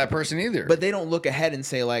 don't want that person either. But they don't look ahead and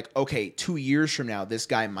say, like, okay, 2 years from now, this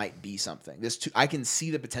guy might be something. I can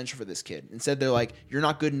see the potential for this kid. Instead, they're like, you're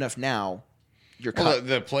not good enough now. You're cut. well,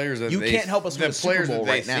 the players that You they, can't help us the win a Super players Bowl that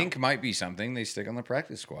they right now. think might be something, they stick on the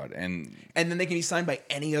practice squad, and And then they can be signed by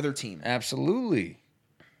any other team. absolutely.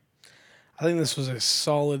 I think this was a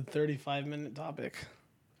solid 35-minute topic.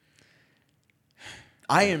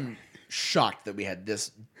 I am shocked that we had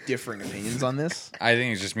this differing opinions on this. I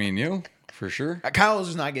think it's just me and you for sure. Kyle is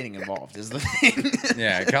just not getting involved, is the thing.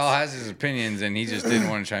 Yeah, Kyle has his opinions, and he just didn't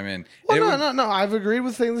want to chime in. Well, no. I've agreed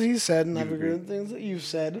with things he said, and I've agreed with things that you've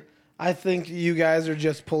said. I think you guys are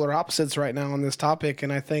just polar opposites right now on this topic,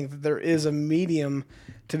 and I think that there is a medium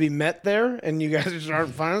to be met there, and you guys just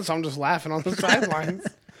aren't finding it, so I'm just laughing on the sidelines.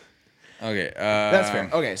 Okay, That's fair.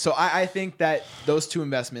 Okay, so I think that those 2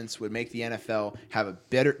 investments would make the NFL have a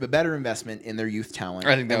better investment in their youth talent.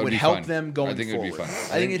 I think that and would be help fun. them going I think it would forward. be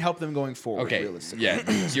fun. I think it'd help them going forward. Okay, Realistically. yeah.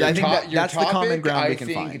 I think that's the common ground we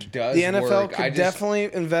can find. Does The NFL work. could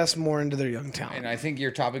definitely invest more into their young talent. And I think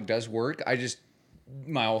your topic does work.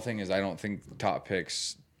 My whole thing is I don't think top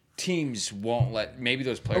picks teams won't let maybe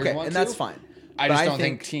those players Okay, want and to. that's fine. I But just I don't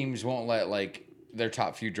think think- teams won't let like their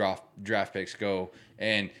top few draft picks go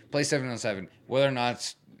and play 7-on-7, whether or not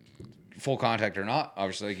it's full contact or not.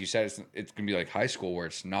 Obviously, like you said, it's gonna be like high school where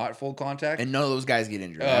it's not full contact. And none of those guys get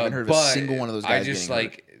injured. I haven't heard of a But single one of those guys I just getting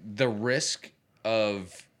like the risk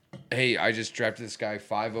of, hey, I just drafted this guy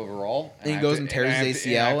 5 overall, And he I have goes to- and tears I have his to-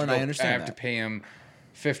 I have ACL, to and go- I understand I have to that. pay him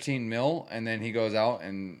 15 mil, and then he goes out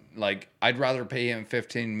and like I'd rather pay him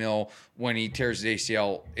 15 mil when he tears his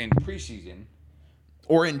ACL in preseason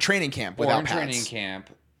or in training camp or without in pads. training camp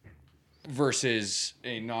versus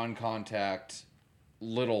a non-contact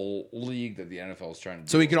little league that the NFL is trying to do.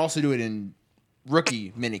 So he could also do it in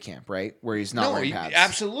rookie minicamp, right? Where he's not wearing pads.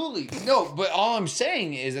 Absolutely no. But all I'm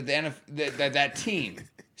saying is that that team,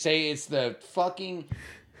 say it's the fucking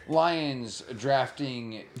Lions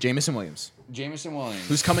drafting Jameson Williams,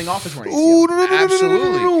 who's coming off his torn Oh, ACL.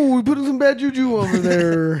 Absolutely. We put some bad juju over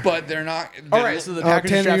there. But they're not. All right, so the Packers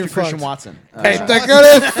 10 drafted you're Christian fucked. Watson. Hey, take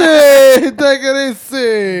it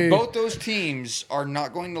easy. Both those teams are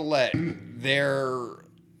not going to let their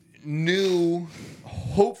new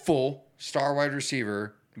hopeful star wide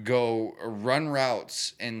receiver go run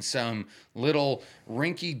routes in some little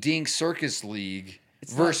rinky-dink circus league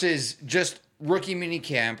versus just rookie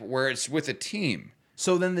minicamp where it's with a team.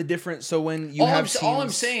 So then the difference. So when you All have I'm, teams, all I'm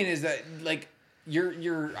saying is that like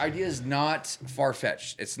your idea is not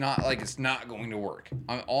far-fetched. It's not like it's not going to work.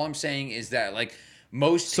 All I'm saying is that like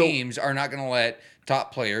most teams are not going to let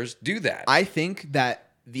top players do that. I think that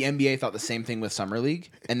the NBA thought the same thing with Summer League,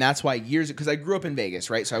 and that's why because I grew up in Vegas,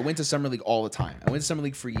 right? So I went to Summer League all the time. I went to Summer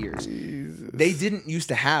League for years. They didn't used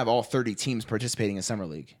to have all 30 teams participating in Summer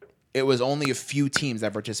League. It was only a few teams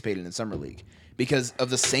that participated in Summer League because of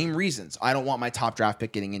the same reasons. I don't want my top draft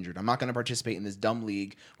pick getting injured. I'm not going to participate in this dumb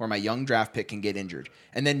league where my young draft pick can get injured.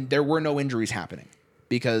 And then there were no injuries happening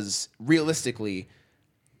because realistically,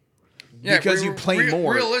 because you play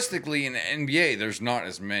more. Realistically, in the NBA, there's not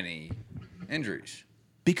as many injuries.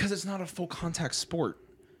 Because it's not a full contact sport.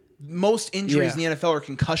 Most injuries Yeah. in the NFL are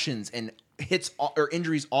concussions and hits or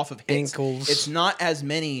injuries off of hits. Ankles. It's not as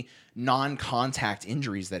many non-contact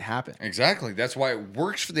injuries that happen. Exactly. That's why it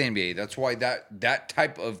works for the NBA. That's why that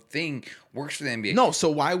type of thing works for the NBA. No, so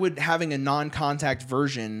why would having a non-contact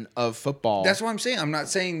version of football? That's what I'm saying. I'm not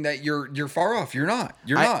saying that you're far off. You're not.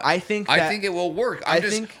 You're not. I think it will work. I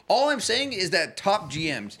think- all I'm saying is that top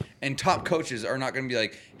GMs and top coaches are not going to be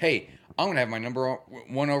like, hey, I'm going to have my number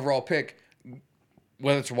one overall pick,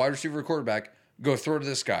 whether it's a wide receiver or quarterback, go throw to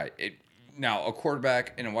this guy. Now, a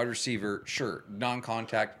quarterback and a wide receiver, sure,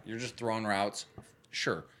 non-contact, you're just throwing routes,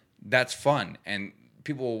 sure, that's fun, and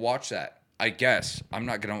people will watch that. I guess I'm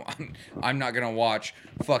not gonna watch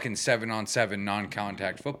fucking 7-on-7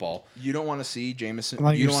 non-contact football. You don't want to see Jameson.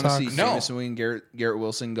 Like you your don't want to see socks. No. Jameson Williams, Garrett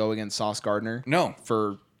Wilson go against Sauce Gardner. No.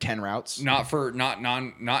 For 10 routes. Not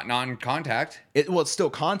non-contact. Well, it's still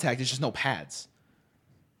contact. It's just no pads.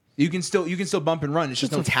 You can still bump and run. It's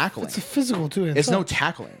just no tackling. It's a physical too. It's no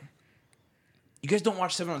tackling. You guys don't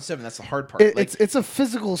watch 7-on-7. That's the hard part. It's a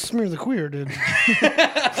physical smear the queer, dude.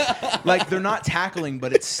 Like they're not tackling,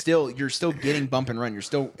 but you're still getting bump and run. You're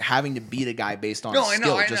still having to beat a guy based on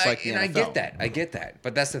skill, just like the NFL. I get that.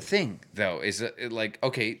 But that's the thing, though, is that, like,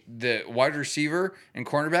 okay, the wide receiver and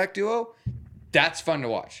cornerback duo, that's fun to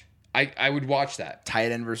watch. I would watch that.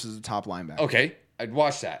 Tight end versus the top linebacker. Okay, I'd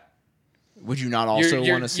watch that. Would you not also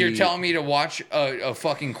want to see? You're telling me to watch a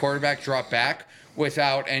fucking quarterback drop back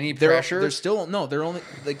without any pressure? They're only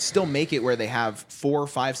still make it where they have 4 or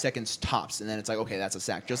 5 seconds tops, and then it's like, okay, that's a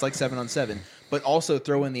sack, just like 7-on-7. But also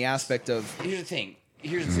throw in the aspect of Here's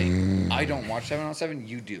the thing. I don't watch 7-on-7.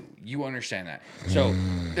 You do. You understand that. So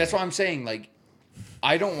that's why I'm saying, like,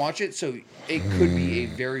 I don't watch it, so it could be a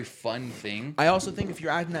very fun thing. I also think if you're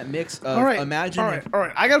adding that mix of All right, imagine. All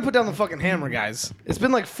right. I gotta put down the fucking hammer, guys. It's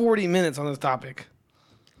been like 40 minutes on this topic.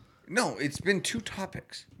 No, it's been 2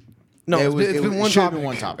 topics. No, It it's was- been it one should have topic. been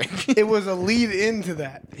one topic. It was a lead into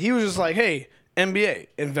that. He was just like, "Hey, NBA,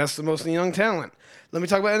 invest the most in young talent. Let me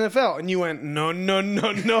talk about NFL." And you went, "No." And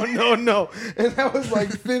that was like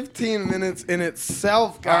 15 minutes in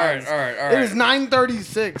itself, guys. All right. It is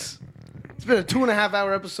 9:36. It's been a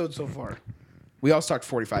 2.5-hour episode so far. We all talked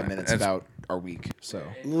 45 minutes about our week. So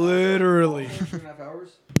Literally. 2.5 hours?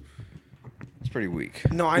 It's pretty weak.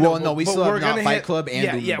 No, I know. Well, no, we but still have we're Not gonna Fight hit- Club and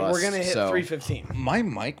yeah, Boom yeah, Bust, we're gonna hit so- 3:15. My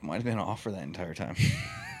mic might have been off for that entire time.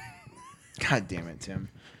 God damn it, Tim.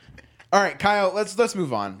 All right, Kyle, let's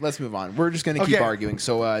move on. We're just gonna keep Okay. arguing.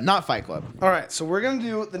 So Not Fight Club. All right, so we're gonna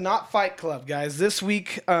do the Not Fight Club, guys. This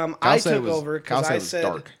week, I said it took was- over Kyle because said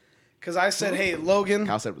it was dark. "Hey, Logan."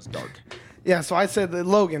 Kyle said it was dark. Yeah, so I said that,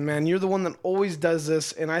 Logan, man, you're the one that always does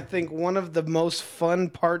this, and I think one of the most fun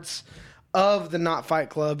parts of the Not Fight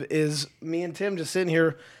Club is me and Tim just sitting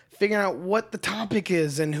here figuring out what the topic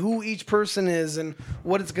is and who each person is and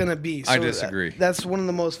what it's gonna be. I So disagree. that's one of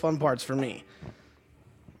the most fun parts for me.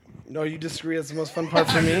 No, you disagree? That's the most fun part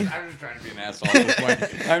for me. I'm just trying to be an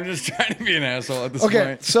asshole at this point.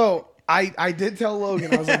 Okay, so I did tell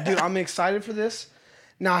Logan, I was like, dude, I'm excited for this.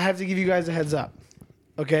 Now I have to give you guys a heads up.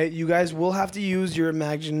 Okay, you guys will have to use your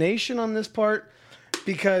imagination on this part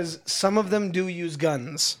because some of them do use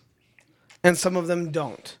guns and some of them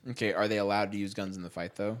don't. Okay, are they allowed to use guns in the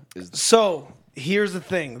fight though? So here's the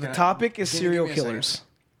thing. The topic is can you serial give me a killers.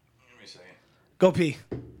 Give me a second. Go pee.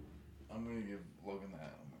 I'm going to give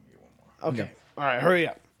Okay. All right, hurry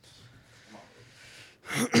up.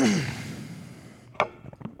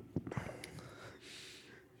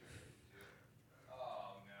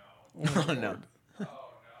 Oh no.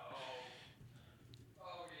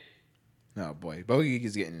 Oh boy, Bogey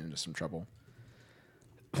is getting into some trouble.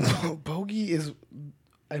 Bogey is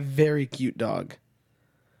a very cute dog,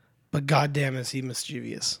 but goddamn is he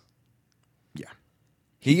mischievous. Yeah,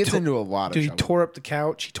 he gets into a lot of Dude, he trouble. tore up the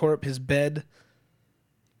couch. He tore up his bed.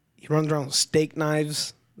 He runs around with steak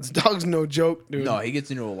knives. This dog's no joke, dude. No, he gets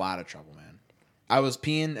into a lot of trouble, man. I was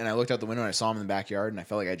peeing and I looked out the window and I saw him in the backyard and I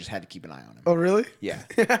felt like I just had to keep an eye on him. Oh, really? Yeah,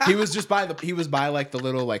 he was just by like the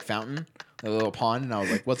little like fountain, the little pond, and I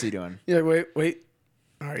was like, "What's he doing?" Yeah, wait.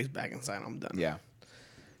 All right, he's back inside. I'm done. Yeah,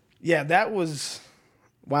 Yeah, that was...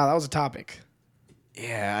 Wow, that was a topic.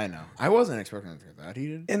 yeah, I know. I wasn't expecting it to get that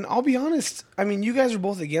heated. And I'll be honest, I mean, you guys were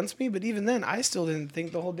both against me, but even then, I still didn't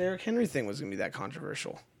think the whole Derrick Henry thing was going to be that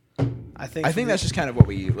controversial. I think that's just kind of what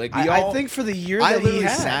we like. I think for the year I that he literally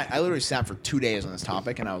had... I literally sat for 2 days on this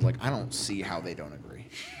topic, and I was like, I don't see how they don't agree.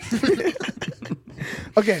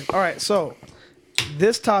 Okay, all right, so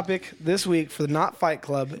this topic this week for the Not Fight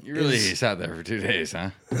Club You really is... sat there for 2 days,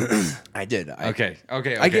 huh? I did. Okay.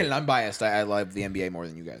 I get it. I'm biased. I love the NBA more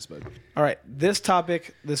than you guys, but All right, this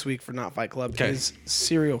topic this week for Not Fight Club Okay. is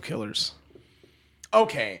serial killers.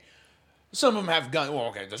 okay. Some of them have guns. Well,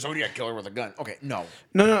 okay, the Zodiac killer with a gun. Okay, no.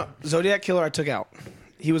 No. Zodiac Killer I took out.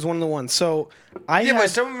 He was one of the ones. So I Yeah, had... but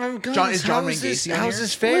some of them guns. Is John how Wayne is this, Gacy on how's here?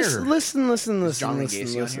 this fair? Listen, John Wayne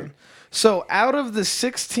Gacy on here? So out of the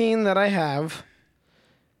 16 that I have,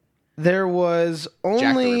 there was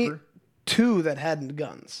only Ripper? 2 that had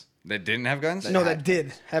guns. That didn't have guns? No, that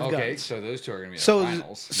did have Okay, guns. so those two are going to be So the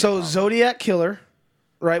finals. so Zodiac Killer,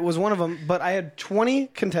 right, was one of them. But I had 20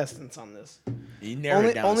 contestants on this. You narrowed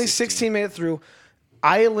it down to Only 16 made it through.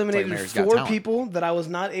 I eliminated Mary's Got 4 Talent. people that I was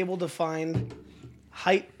not able to find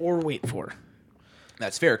height or weight for.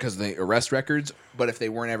 That's fair because the arrest records. But if they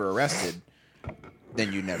weren't ever arrested,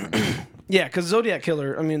 then you never know. Yeah, because Zodiac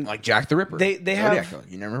Killer, I mean, Like Jack the Ripper. They Zodiac have- killer.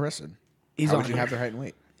 You never arrested. he's How on would you here. have their height and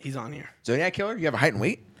weight? He's on here Zodiac killer. You have a height and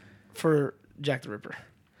weight. for Jack the Ripper.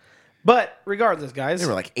 But regardless, guys, There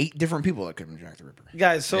were like 8 different people that could have been Jack the Ripper.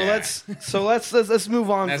 guys, so Yeah. let's move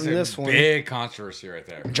on That's from a this one. big controversy right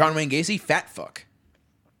there. John Wayne Gacy, fat fuck.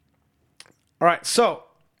 All right, so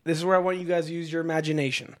this is where I want you guys to use your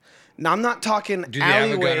imagination. Now I'm not talking Do they have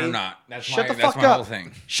a alleyway. gun or not? That's Shut my, the that's fuck my up. whole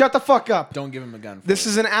thing. Shut the fuck up. Don't give him a gun. For This it.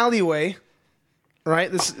 is an alleyway,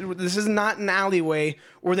 right? This is not an alleyway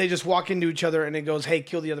where they just walk into each other and it goes, "Hey,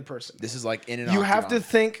 kill the other person." This is like in and You have to octagon.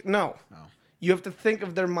 think. No, you have to think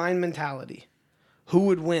of their mind mentality. Who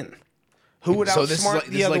would win? Who would So this is outsmart like-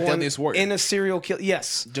 the this is other like one Deadliest Warrior. in a serial kill?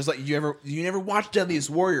 Yes, Just like you never watched Deadliest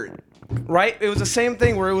Warrior. right. It was the same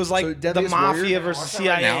thing where it was like So the Deadliest mafia Warrior? versus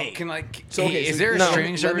Now, CIA. can like, So, okay, is so- there a no,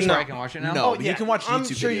 streaming service no. where I can watch it now? No, but you can watch I'm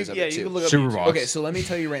YouTube sure videos of yeah, it you too. can look up Superbox. Okay, so let me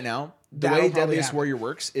tell you right now, the That'll way probably Deadliest happen. Warrior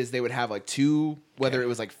works is they would have like 2, whether it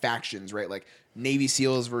was like factions, right? Like Navy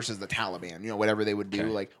SEALs versus the Taliban, whatever they would do, Okay.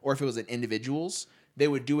 like, or if it was an individuals, they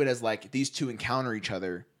would do it as like these 2 encounter each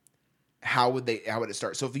other. How would it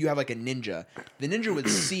start? So if you have like a ninja, the ninja would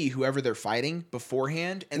see whoever they're fighting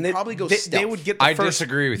beforehand and They- probably go they, stealth. they would get the I first,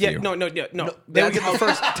 disagree with yeah, you. No. They would that's get the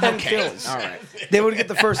first 10 kills. All right. They would get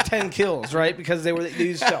the first 10 kills, right? Because they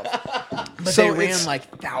used stealth. But So they ran it's-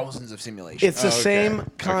 like thousands of simulations. It's the Okay.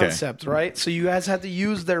 same concept, right? So you guys have to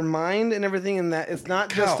use their mind and everything in that. It's not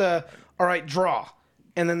just Kyle. all right, draw,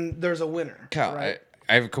 and then there's a winner. Kyle, right?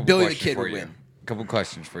 I have a couple Billy the questions Kid for would you. win. A couple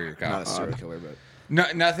questions for you, Kyle. Not a serial killer, but No,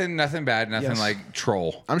 nothing bad, nothing Yes. like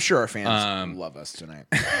troll. I'm sure our fans love us tonight.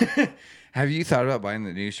 Have you thought about buying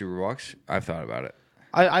the new Superbox? I've thought about it.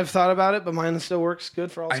 I've thought about it, but mine still works good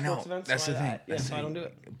for all I know. sports events. That's so the thing. Yeah, That's so the I don't thing. do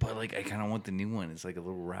it. But like, I kind of want the new one. It's like a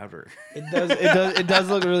little router. It does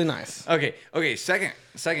look really nice. Okay. Second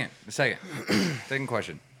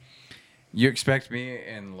question. You expect me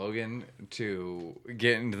and Logan to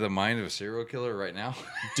get into the mind of a serial killer right now?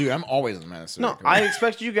 Dude, I'm always a menace. No, I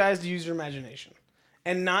expect you guys to use your imagination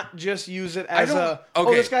and not just use it as don't- oh,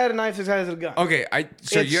 okay. this guy had a knife, this guy has a gun. Okay,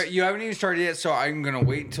 so It's- you haven't even started yet, so I'm gonna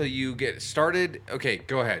wait until you get started. Okay,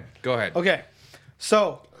 go ahead. Okay,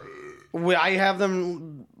 so I have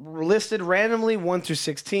them listed randomly 1 through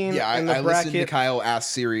 16 Yeah, in the I listened to bracket. Kyle ask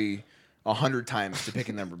Siri 100 times to pick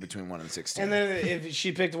a number between 1 and 16. And then if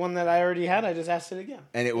she picked one that I already had, I just asked it again.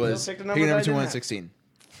 And it was Pick pick a a number number that I between 1 and didn't have. 16.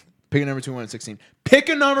 Pick a number between 1 and 16. Pick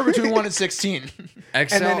a number between 1 and 16.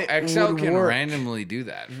 Excel then it Excel would can work. randomly do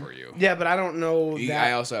that for you. Yeah, but I don't know that.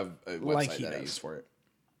 I also have a website like he that I does. use for it.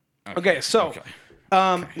 Okay, so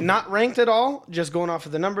not ranked at all, just going off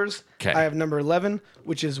of the numbers. 'Kay. I have number 11,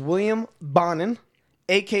 which is William Bonin,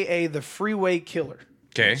 a.k.a. the Freeway Killer.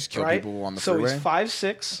 Okay. Kill Right? people on the so freeway. he's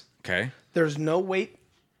 5'6". Okay. There's no weight.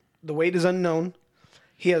 The weight is unknown.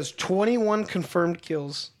 He has 21 confirmed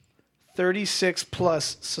kills, 36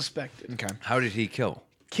 plus suspected. Okay. How did he kill?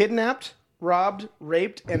 Kidnapped, robbed,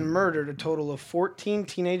 raped, and murdered a total of 14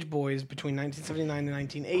 teenage boys between 1979 and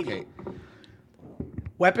 1980. Okay.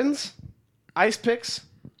 Weapons, ice picks,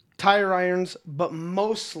 tire irons, but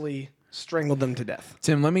mostly strangled them to death.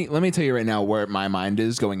 Tim, let me tell you right now where my mind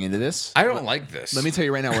is going into this. I don't like this. Let me tell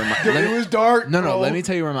you right now where my It was dark. No, bro. let me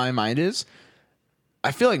tell you where my mind is.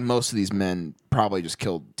 I feel like most of these men probably just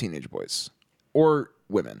killed teenage boys or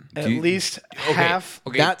women. At least half.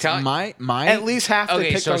 Okay. That's tell- my At least half. they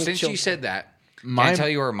Okay, picked so on since children. you said that, can My- I tell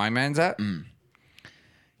you where my man's at?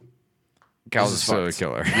 Cal's a is serial fucked.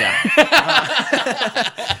 killer.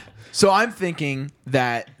 So I'm thinking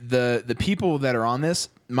that the people that are on this,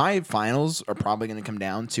 my finals are probably going to come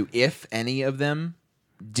down to if any of them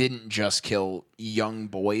didn't just kill young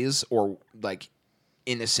boys or like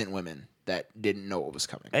innocent women that didn't know what was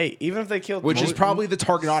coming. Hey, even if they killed, Which is probably the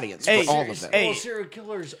target audience Hey, for all of them. hey. Well, serial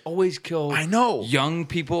killers always kill. I know. young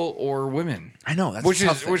people or women. I know. That's Which the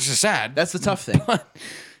tough is thing. which is sad. That's the tough thing. but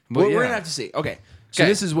We're yeah. going to have to see. Okay. So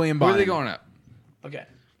Okay. this is William Where Bond. are they going up? okay.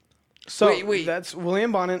 So Wait. that's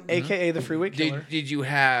William Bonin, aka the Freeway Killer. Did you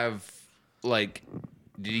have like?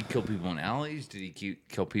 Did he kill people in alleys? Did he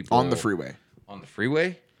kill people On the freeway. On the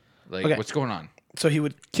freeway? Like Okay. what's going on? So he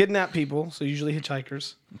would kidnap people, so usually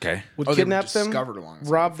hitchhikers. Okay. Would Oh, they were kidnap them, discovered along the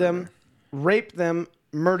rob them, rape them,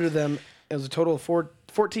 murder them. It was a total of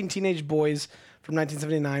 14 teenage boys from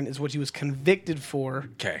 1979 is what he was convicted for.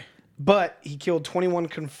 Okay. But he killed 21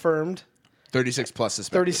 confirmed, 36 plus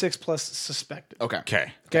suspected. 36 plus suspected. Okay.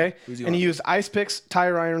 Okay. Okay? Who's he And on? he used ice picks,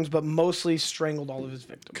 tire irons, but mostly strangled all of his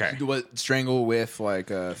victims. Okay. Do what, strangle with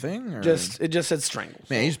like a thing? Or? It just said strangled.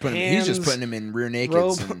 Man, he's Hands, just putting him in rear naked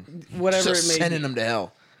rope, and whatever just it may sending be. him to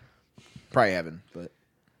hell. Probably heaven, but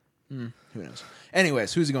who knows?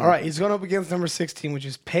 Anyways, who's he going? All right, he's going up against number 16, which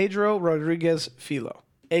is Pedro Rodriguez Filo,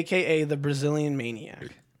 a.k.a. the Brazilian Maniac.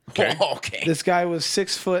 Okay. Okay. This guy was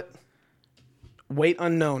 6 foot, weight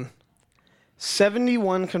unknown,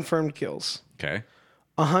 71 confirmed kills, Okay.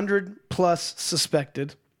 100 plus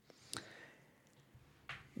suspected.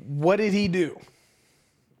 What did he do?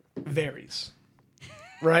 Varies.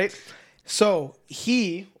 Right? So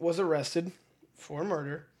he was arrested for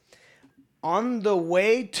murder. On the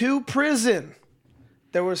way to prison,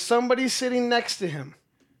 there was somebody sitting next to him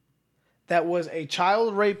that was a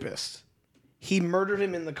child rapist. He murdered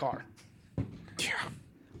him in the car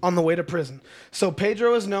on the way to prison. So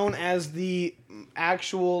Pedro is known as the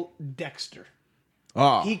actual Dexter.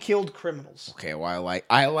 Oh. He killed criminals. Okay. Well,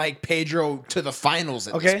 I like Pedro to the finals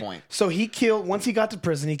at Okay. this point. So he killed, once he got to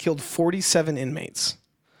prison, he killed 47 inmates.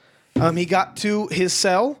 He got to his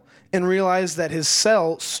cell and realized that his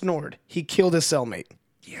cell snored. He killed his cellmate.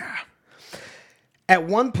 Yeah. At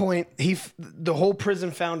one point, the whole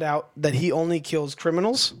prison found out that he only kills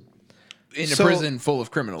criminals. In a So- prison full of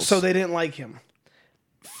criminals. So they didn't like him.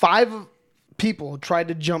 5 people tried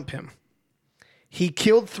to jump him. He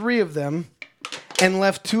killed 3 of them and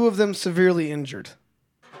left 2 of them severely injured.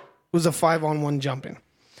 It was a 5-on-1 jumping.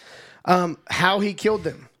 How he killed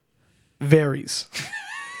them varies.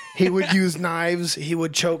 He would use knives. He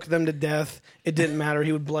would choke them to death. It didn't matter.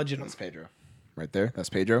 He would bludgeon them. That's Pedro. Right there. That's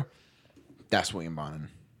Pedro. That's William Bonin.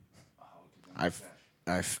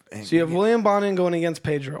 So you have William Bonin going against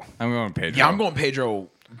Pedro. I'm going Pedro. Yeah, I'm going Pedro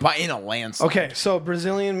by in a landslide. Okay, so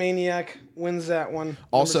Brazilian Maniac wins that one.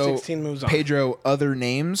 Also, Number 16 moves on. Pedro, other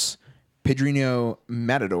names, Pedrinho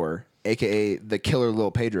Matador, a.k.a. the killer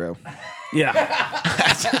Lil Pedro. Yeah.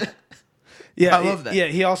 Yeah, I love that. Yeah,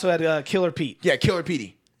 he also had Killer Pete. Yeah, Killer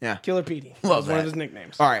Petey. Yeah. Killer Petey. That Love was one of that. his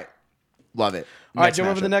nicknames. All right. Love it. All right, jump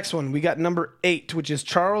over to the next one. We got number 8, which is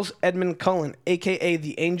Charles Edmund Cullen, a.k.a.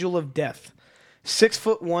 the Angel of Death.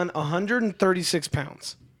 6'1", 136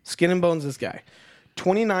 pounds. Skin and bones, this guy.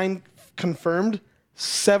 29 confirmed,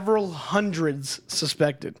 several hundreds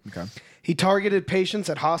suspected. Okay. He targeted patients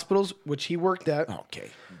at hospitals, which he worked at. Okay.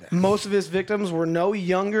 Most of his victims were no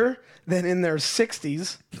younger than in their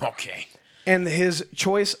 60s. Okay. And his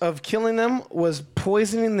choice of killing them was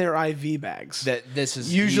poisoning their IV bags. That this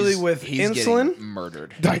is Usually he's- with he's insulin, getting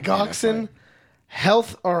murdered, digoxin,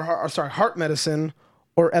 heart medicine,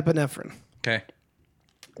 or epinephrine. Okay.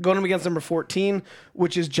 Going up against number 14,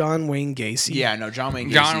 which is John Wayne Gacy. Yeah, no, John Wayne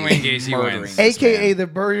Gacy. John Wayne Gacy murdering wins. this AKA man. the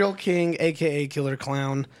Burial King, AKA Killer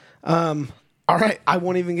Clown. All right, I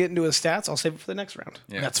won't even get into his stats. I'll save it for the next round.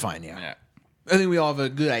 Yeah. That's fine. Yeah. Yeah. I think we all have a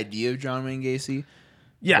good idea of John Wayne Gacy.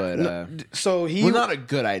 Yeah. But, So he well, not a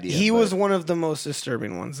good idea. He but- was one of the most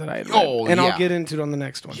disturbing ones that I had read. Oh, and yeah. I'll get into it on the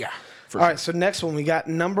next one. Yeah. All right, so next one we got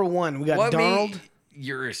number 1. We got Donald.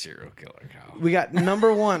 You're a serial killer, Kyle. We got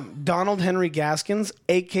number 1, Donald Henry Gaskins,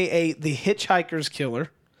 aka the Hitchhiker's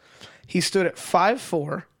Killer. He stood at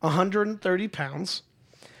 5'4", 130 pounds.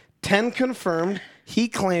 10 confirmed. He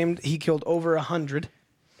claimed he killed over 100.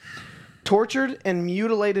 Tortured and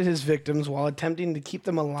mutilated his victims while attempting to keep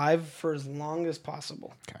them alive for as long as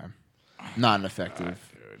possible. Okay. Not an effective.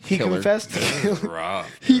 He killer. confessed to Rough.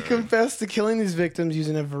 He confessed to killing these victims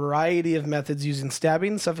using a variety of methods, using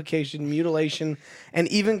stabbing, suffocation, mutilation, and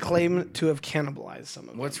even claimed to have cannibalized some of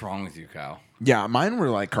them. What's wrong with you, Kyle? Yeah, mine were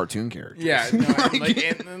like cartoon characters. Yeah, no,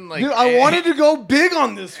 and then, like, Dude, I wanted to go big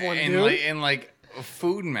on this one, dude. and like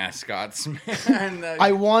food mascots, man.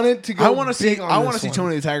 I wanted to go. I want to see. big on I want to this see one.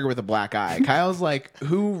 Tony the Tiger with a black eye. Kyle's like,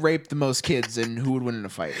 who raped the most kids and who would win in a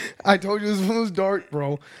fight? I told you this one was dark,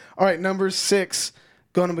 bro. All right, number 6,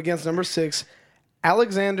 going up against number 6,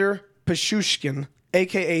 Alexander Pashushkin,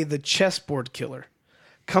 aka the Chessboard Killer,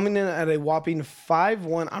 coming in at a whopping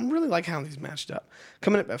 5'1". I'm really like how these matched up.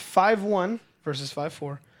 Coming up at 5'1" versus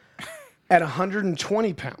 5'4", at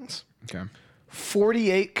 120 pounds. Okay.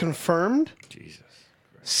 48 confirmed. Jesus.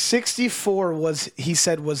 64 was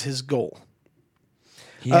his goal.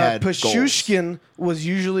 He had goals. Pashushkin would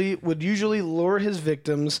usually lure his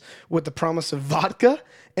victims with the promise of vodka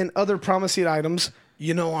and other promising items.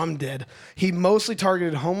 You know I'm dead. He mostly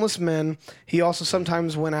targeted homeless men. He also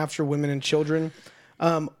sometimes went after women and children,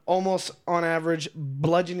 almost on average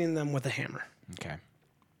bludgeoning them with a hammer. Okay.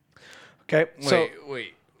 Okay, so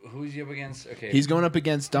Wait. Who's he up against? Okay. He's going up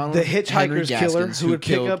against Donald the Henry hitchhiker's killer Gaskins, who would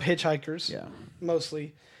pick killed- up hitchhikers. Yeah.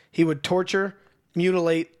 Mostly, he would torture,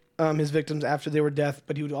 mutilate his victims after they were dead,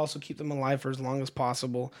 but he would also keep them alive for as long as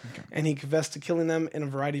possible. Okay. And he confessed to killing them in a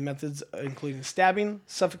variety of methods, including stabbing,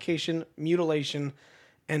 suffocation, mutilation,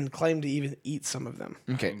 and claimed to even eat some of them.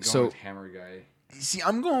 Okay, I'm going so with Hammer Guy. see,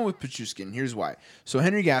 I'm going with Pachushkin. Here's why. So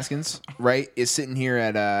Henry Gaskins, right, is sitting here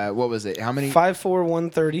at what was it? How many? 5'4",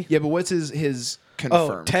 130. Yeah, but what's his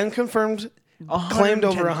confirmed? 10 confirmed, 110 claimed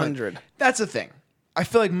over claimed. 100. That's the thing. I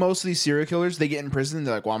feel like most of these serial killers, they get in prison,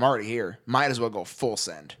 they're like, well, I'm already here. Might as well go full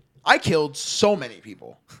send. I killed so many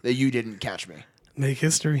people that you didn't catch me. Make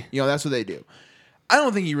history. You know, that's what they do. I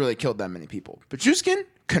don't think he really killed that many people. Pachushkin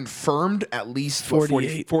confirmed at least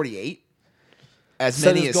 48. 48. As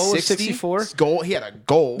Said many his as goal was 60. 64. His goal, he had a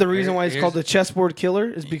goal. The reason why he's Here's- called the chessboard killer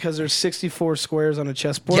is because there's 64 squares on a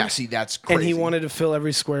chessboard. Yeah, see, that's crazy. And he wanted to fill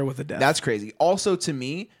every square with a death. That's crazy. Also, to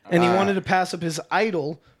me, And he wanted to pass up his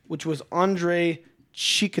idol, which was Andre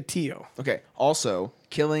Chikatilo. okay, also,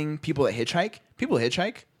 killing people that hitchhike. People that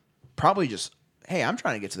hitchhike, probably just, hey, I'm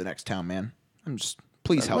trying to get to the next town, man.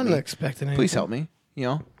 Please help wasn't me. expecting anything. Please help me. You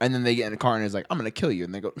know? And then they get in a car and it's like, I'm going to kill you.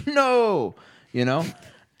 And they go, no. You know?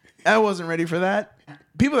 I wasn't ready for that.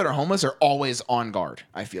 People that are homeless are always on guard,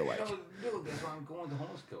 I feel like. Dude, that's why I'm going with the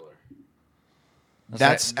homeless killer.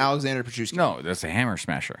 That's Alexander Petrushkin. No, that's a Hammer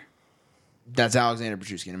Smasher. That's Alexander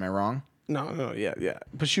Petrushkin. Am I wrong? No, yeah.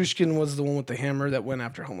 Pashushkin was the one with the hammer that went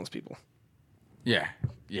after homeless people. Yeah.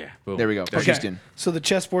 Boom. There we go. Petrushkin. So the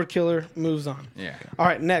chessboard killer moves on. Yeah. All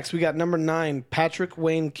right, next we got number 9, Patrick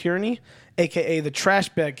Wayne Kearney, a.k.a. the trash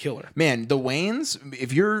bag killer. Man, the Waynes,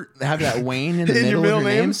 if you're have that Wayne in the In your middle of middle your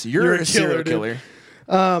name, names, you're you're a a serial killer,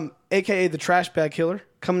 killer. A.k.a. the trash bag killer,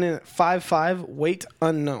 coming in at 5'5", weight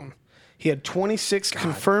unknown. He had 26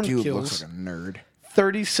 confirmed Dude kills, looks like a nerd.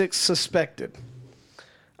 36 suspected.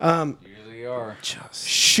 Usually are.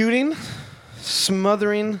 Shooting,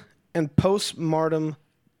 smothering, and postmortem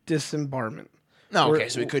dismemberment. No, We're- okay,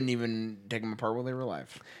 so we couldn't even take them apart while they were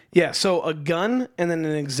alive. Yeah, so a gun and then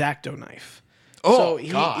an X-Acto knife. Oh,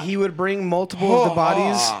 so God. he would bring multiple of the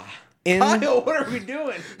bodies in. Kyle, what are we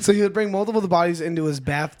doing? So he would bring multiple of the bodies into his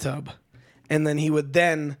bathtub, and then he would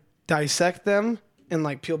then dissect them and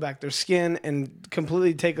like peel back their skin and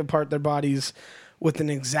completely take apart their bodies with an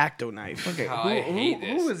X-Acto knife. Okay, I hate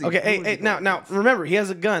this. is he? Okay, Who is hey, he? now remember he has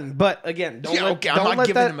a gun, but again, don't Yeah, let, okay, don't I'm not let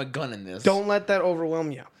giving that him a gun in this. don't let that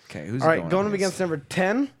overwhelm you. Okay, who's All right, going up against? against number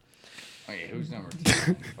 10, Okay, who's number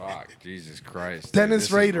 10? Fuck, Jesus Christ. Dennis This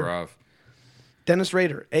is Rader. rough. Dennis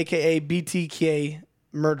Rader, aka BTK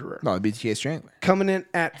murderer, No, the BTK Strangler. coming in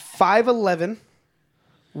at 5'11",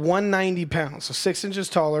 190 pounds, so 6 inches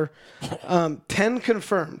taller, 10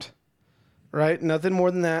 confirmed, right? Nothing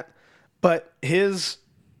more than that. But his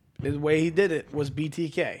way he did it was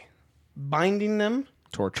BTK, binding them,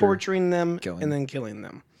 torturing them, killing. and then killing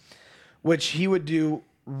them, which he would do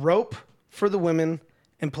rope for the women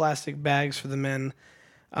and plastic bags for the men.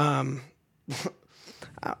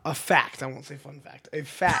 A fact, I won't say fun fact, a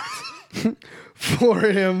fact for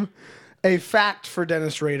him. A fact for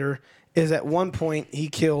Dennis Rader is at one point he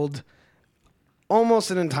killed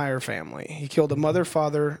almost an entire family. He killed a mother,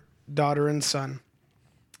 father, daughter, and son.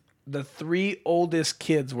 The 3 oldest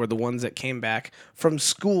kids were the ones that came back from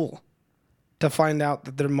school to find out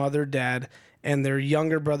that their mother, dad, and their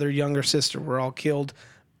younger brother, younger sister were all killed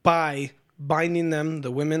by binding them,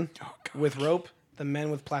 the women, with rope, the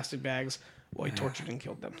men with plastic bags, while he tortured and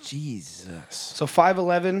killed them. Jesus. So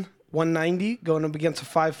 5'11", 190, going up against a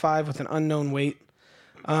 5'5" with an unknown weight.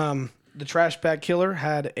 The trash bag killer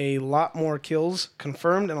had a lot more kills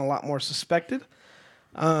confirmed and a lot more suspected.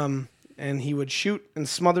 And he would shoot and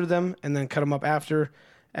smother them and then cut them up after,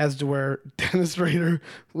 as to where Dennis Rader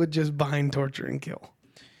would just bind, torture, and kill.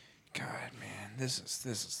 God, man, this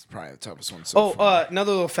is probably the toughest one so far.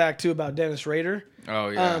 Another little fact, too, about Dennis Rader. Oh,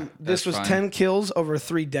 yeah. This was fine. 10 kills over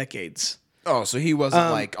 3 decades. Oh, so he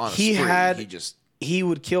wasn't like on a spree. He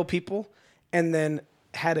would kill people and then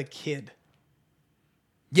had a kid.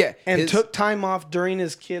 Yeah, And took time off during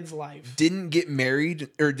his kid's life. Didn't get married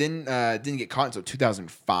or didn't get caught until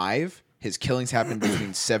 2005. His killings happened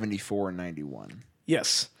between 74 and 91.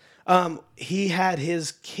 Yes. He had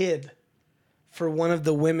his kid for one of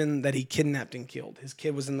the women that he kidnapped and killed. His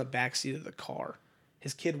kid was in the backseat of the car.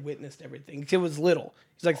 His kid witnessed everything. His kid was little.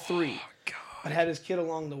 He's like 3. But had his kid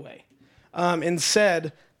along the way. And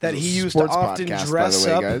said that he used to often dress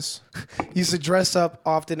up. Guys. He used to dress up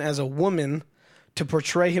often as a woman to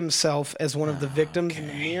portray himself as one of the victims in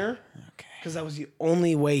the mirror. Because that was the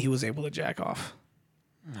only way he was able to jack off.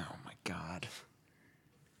 Oh, my God.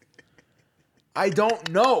 I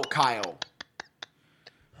don't know, Kyle.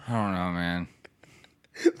 I don't know, man.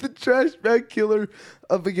 The trash bag killer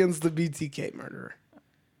up against the BTK murderer.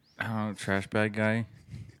 I don't know, trash bag guy.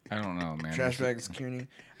 I don't know, man. Trash bag is Kearney.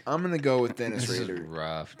 I'm gonna go with Dennis This Rader. is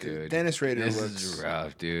rough, dude. Dennis Rader This looks is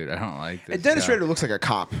rough, dude. I don't like this. Dennis guy. Rader looks like a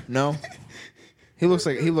cop. No, he looks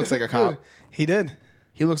like a cop. He did.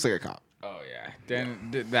 He looks like a cop. Oh yeah,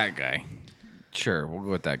 that guy. Sure, we'll go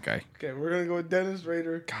with that guy. Okay, we're gonna go with Dennis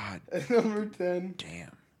Rader. God, At number 10.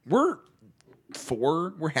 damn. We're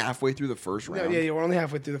halfway through the first round. Yeah, we're only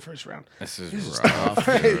halfway through the first round. This is rough,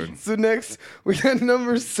 All dude. right, so next we got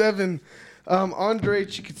number 7, Andre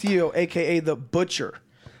Chikatilo, aka the Butcher,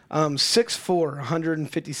 6'4",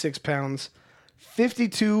 156 pounds,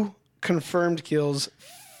 52 confirmed kills,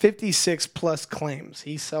 56 plus claims.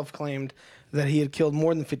 He self-claimed that he had killed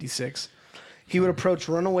more than 56. He would approach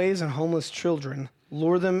runaways and homeless children,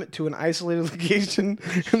 lure them to an isolated location,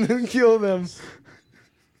 and then kill them.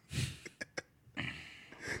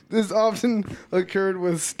 This often occurred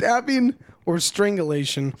with stabbing or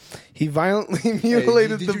strangulation. He violently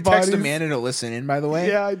mutilated did the you bodies. text Amanda to listen in, by the way?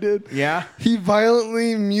 Yeah, I did. Yeah? He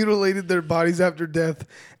violently mutilated their bodies after death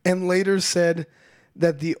and later said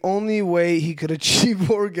that the only way he could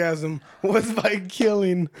achieve orgasm was by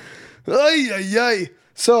killing. Ay, ay, ay.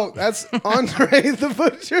 So that's Andre the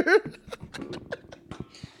Butcher.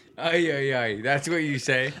 Ay, ay, ay. That's what you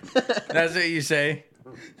say? That's what you say?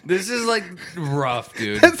 This is like rough,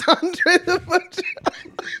 dude. That's Andre the Butcher.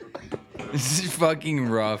 This is fucking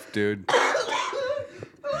rough, dude. Oh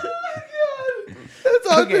my God. That's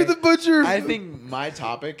Andre the Butcher. I think my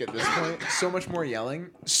topic at this point, so much more yelling,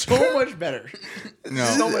 so much better. No,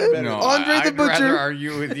 So much better. no. Andre the I'd Butcher. rather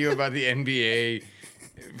argue with you about the NBA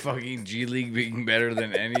fucking G League being better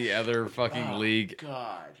than any other fucking league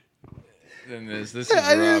God. than this. This is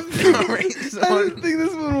I didn't, rough. think, I didn't think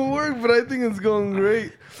this one would work, but I think it's going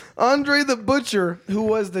great. Andre the Butcher, who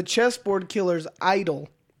was the chessboard killer's idol,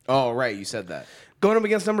 Oh, right. You said that. going up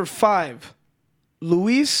against number 5,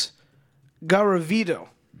 Luis Garavito,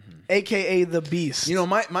 a.k.a. The Beast. You know,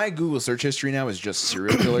 my Google search history now is just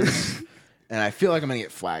serial killers, and I feel like I'm going to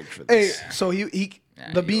get flagged for Hey, this. so he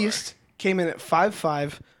Yeah, the you Beast came in at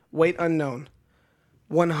 5'5", weight unknown,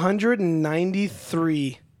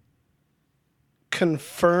 193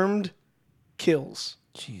 confirmed kills,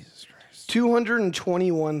 Jesus Christ.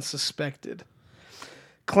 221 suspected,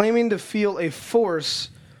 claiming to feel a force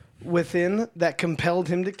within that compelled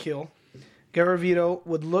him to kill. Garavito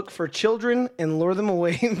would look for children and lure them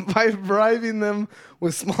away by bribing them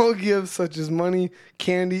with small gifts such as money,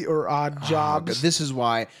 candy, or odd jobs. This is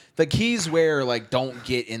why the keys where, like, don't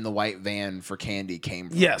get in the white van for candy came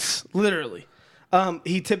from. Yes, literally.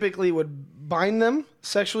 He typically would bind them,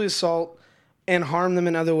 sexually assault, and harm them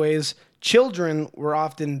in other ways. Children were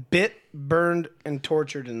often bit, burned, and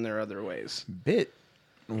tortured in their other ways. Bit.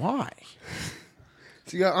 Why?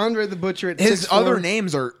 So you got Andre the Butcher at His 6'4". other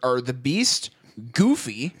names are the Beast,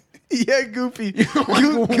 Goofy. Yeah, Goofy.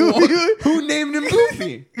 Who named him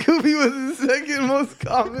Goofy? Goofy was the second most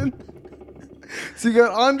common. So you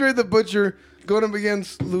got Andre the Butcher going up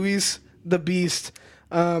against Luis the Beast.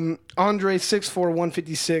 Andre 6'4",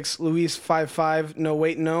 156. Luis 5'5", no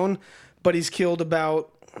weight known, but he's killed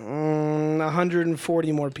about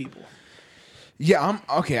 140 more people. Yeah,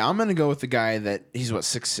 I'm gonna go with the guy that he's what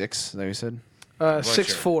 6'6". Is that what you said?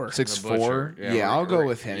 6'4". 6'4". Yeah, Yeah, I'll go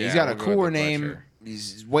with him. He's got a we'll go cooler with the name. Butcher.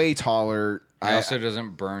 He's way taller. He also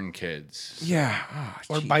doesn't burn kids. Yeah.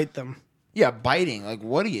 Or bite them. Yeah, biting. Like,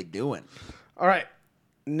 what are you doing? All right.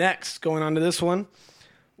 Next, going on to this one,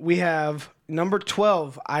 we have number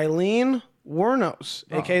 12, Eileen Wuornos,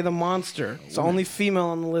 a.k.a. the Monster. It's the only female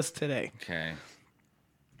on the list today. Okay.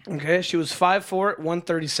 Okay, she was 5'4",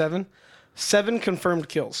 137, 7 confirmed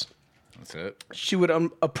kills. That's it. She would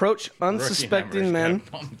approach unsuspecting men.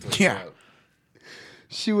 Yeah.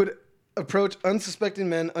 She would approach unsuspecting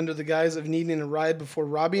men under the guise of needing a ride before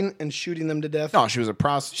robbing and shooting them to death. No, she was a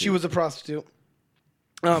prostitute. She was a prostitute.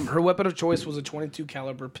 Her weapon of choice was a .22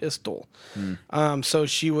 caliber pistol. So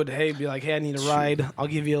she would, be like, hey, I need a ride. I'll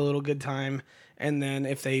give you a little good time. And then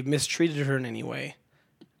if they mistreated her in any way,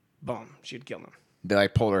 boom, she'd kill them. They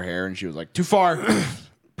like pulled her hair and she was like, too far.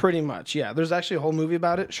 Pretty much, yeah. There's actually a whole movie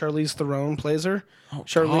about it. Charlize Theron plays her. God.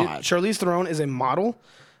 Charlize Theron is a model.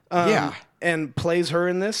 Yeah. And plays her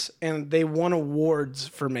in this, and they won awards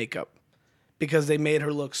for makeup because they made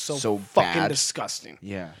her look so fucking bad. disgusting.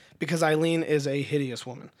 Yeah. Because Eileen is a hideous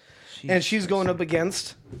woman. And she's going up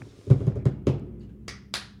against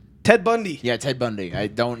Ted Bundy. Yeah, Ted Bundy. I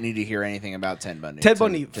don't need to hear anything about Ted Bundy. Ted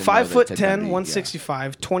Bundy, To know 5'10", that Ted Bundy,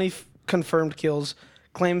 165, 20 confirmed kills,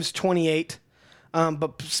 claims 28,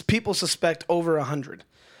 but people suspect over 100.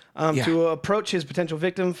 To approach his potential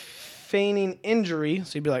victim, feigning injury.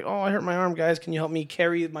 So he'd be like, oh, I hurt my arm, guys. Can you help me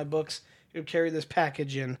carry my books? He would carry this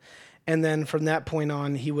package in. And then from that point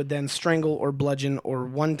on, he would then strangle or bludgeon, or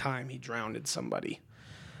one time he drowned somebody.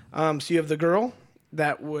 So you have the girl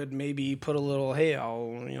that would maybe put a little, hey,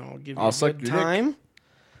 I'll give you a good time.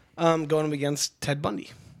 Going up against Ted Bundy.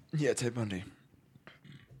 Yeah, Ted Bundy.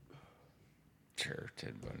 Sure,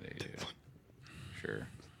 Ted Bundy. Sure.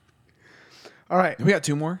 All right. We got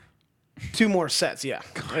two more? 2 more sets, yeah.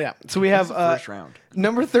 Yeah. So we have first round.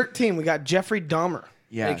 Number 13, we got Jeffrey Dahmer.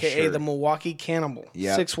 Yeah, AKA sure. the Milwaukee Cannibal.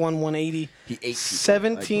 Yeah. 6'1", 180. He ate people.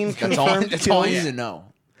 17 Like, confirmed that's all I kills. need to know.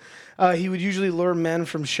 He would usually lure men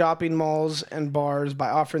from shopping malls and bars by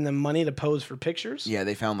offering them money to pose for pictures. Yeah,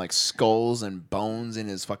 they found like skulls and bones in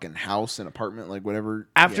his fucking house and apartment, like whatever.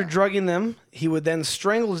 After yeah. drugging them, he would then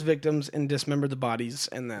strangle his victims and dismember the bodies,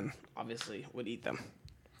 and then obviously would eat them.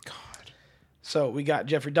 God. So we got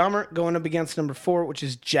Jeffrey Dahmer going up against number 4, which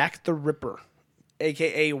is Jack the Ripper,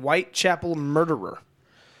 a.k.a. Whitechapel Murderer.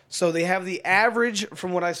 So they have the average,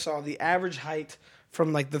 from what I saw, the average height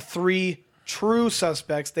from like the 3 true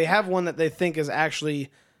suspects. They have one that they think is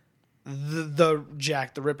actually the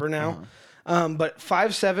Jack the Ripper now. But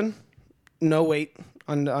 5'7", no weight,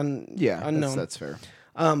 unknown. That's fair.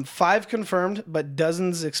 5 confirmed, but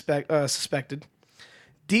dozens suspected.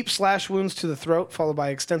 Deep slash wounds to the throat, followed by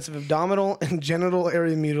extensive abdominal and genital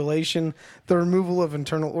area mutilation, the removal of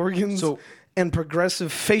internal organs, and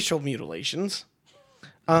progressive facial mutilations.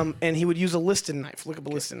 And he would use a liston knife. Look up a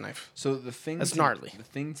liston knife. So the thing That's gnarly. The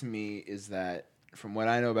thing to me is that from what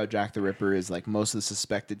I know about Jack the Ripper is like most of the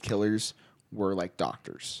suspected killers were like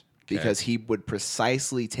doctors because he would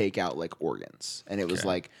precisely take out like organs, and it was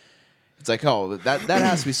like, it's like, oh, that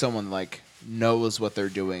has to be someone like knows what they're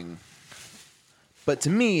doing. But to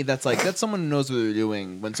me, that's someone who knows what they're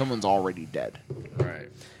doing when someone's already dead. Right.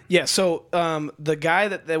 Yeah. So the guy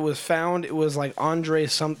that was found, it was like Andre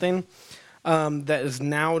something. That is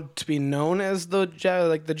now to be known as the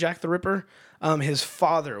Jack the Ripper. His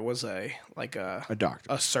father was a doctor,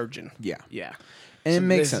 a surgeon. Yeah, yeah, and so it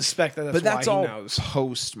makes they sense. suspect that but that's why all he knows.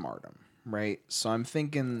 Post-mortem, right? So I'm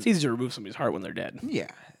thinking It's easy to remove somebody's heart when they're dead. yeah,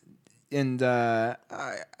 and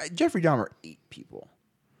Jeffrey Dahmer ate people.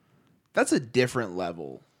 That's a different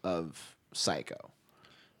level of psycho.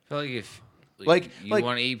 I feel like if Like you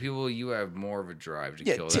want to eat people, you have more of a drive to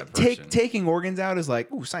Yeah, kill that person. taking organs out is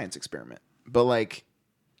like, ooh, science experiment. But like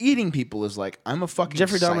eating people is like, I'm a fucking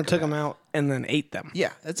Jeffrey Dahmer psychopath. took them out and then ate them.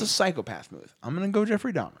 Yeah, that's a psychopath move. I'm gonna go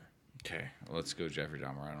Jeffrey Dahmer. Okay, let's go Jeffrey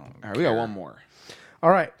Dahmer. I don't. All right, we got one more. All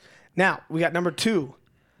right, now we got number 2,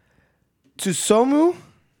 Tsutomu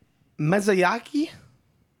Miyazaki,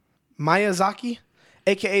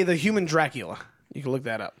 aka the Human Dracula. You can look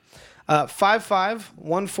that up. 5'5",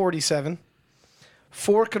 147,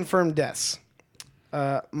 4 confirmed deaths.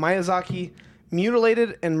 Miyazaki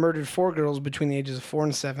mutilated and murdered 4 girls between the ages of 4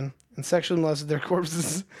 and 7 and sexually molested their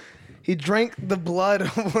corpses. He drank the blood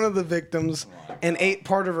of one of the victims and ate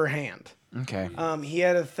part of her hand. Okay. He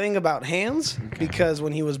had a thing about hands because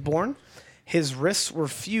when he was born, his wrists were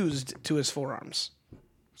fused to his forearms.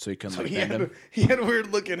 So he couldn't So like he bend had, him. he had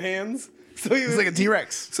weird looking hands. So he He's would like a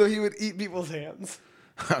T-Rex. So he would eat people's hands.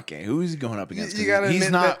 Okay, who is he going up against? You 'Cause gotta he's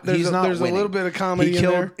admit not. that there's He's a- not there's a winning. little bit of comedy He in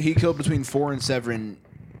killed. there. He killed between 4 and 7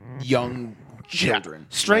 young children.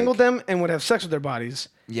 Strangled Like, them and would have sex with their bodies.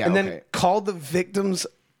 Yeah, And okay. then called the victims'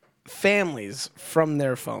 families from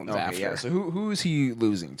their phones Okay, after. yeah. So who is he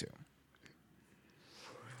losing to?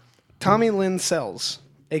 Tommy Lynn Sells,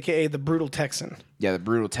 a.k.a. the Brutal Texan. Yeah, the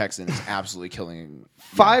brutal Texan is absolutely killing.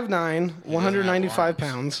 5'9", 195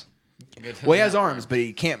 pounds. Well, he has arms, but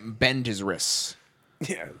he can't bend his wrists.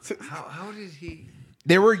 Yeah. How did he?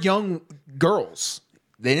 They were young girls.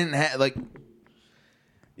 They didn't have like.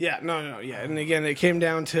 Yeah, no, yeah. And again, it came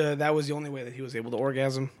down to that was the only way that he was able to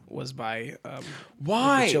orgasm was by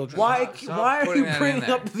Why? children. Why? Stop Why are putting you that in bringing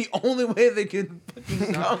there. up the only way they could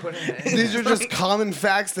fucking come? These are just common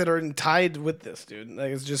facts that are tied with this, dude.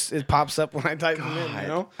 Like it's just it pops up when I type them in, you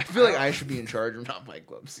know. I feel like I should be in charge of not Fight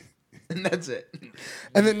Clubs, and that's it.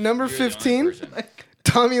 And then number You're the only 15, person.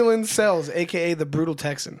 Tommy Lynn Sells, aka the Brutal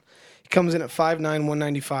Texan. He comes in at 5'9",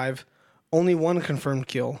 195. Only one confirmed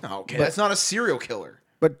kill. Okay, but, that's not a serial killer.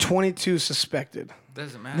 but 22 suspected.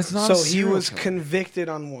 Doesn't matter. That's not So a he serial was killer. convicted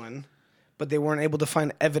on one, but they weren't able to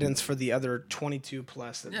find evidence for the other 22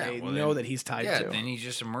 plus that Yeah, they well, know then- that he's tied Yeah, to. then he's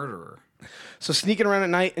just a murderer. So sneaking around at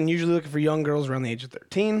night and usually looking for young girls around the age of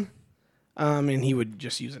 13, and he would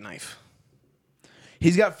just use a knife.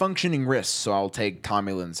 He's got functioning wrists, so I'll take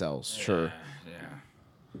Tommy Lynn Sells. Sure.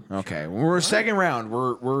 Yeah. Okay. When we're second round.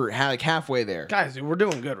 We're like halfway there. Guys, dude, we're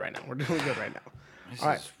doing good right now. We're doing good right now. This All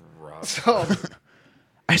right. is rough. So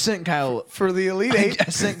I sent Kyle. for the Elite Eight, I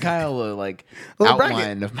sent Kyle a like Little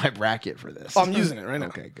outline bracket. of my bracket for this. Oh, I'm using it right now.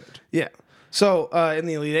 Okay, good. yeah. So in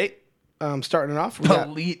the Elite Eight, starting it off, we got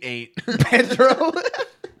Elite 8. Pedro.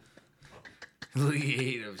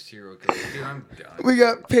 Lead of serial killers. Dude, I'm done. We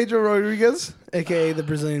got Pedro Rodriguez, aka the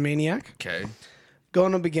Brazilian Maniac, Okay.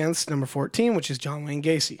 going up against number 14, which is John Wayne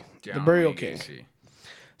Gacy, the John Burial Wayne King. Gacy.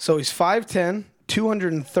 So he's 5'10",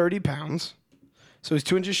 230 pounds. So he's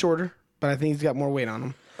 2 inches shorter, but I think he's got more weight on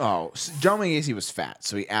him. Oh, John Wayne Gacy was fat,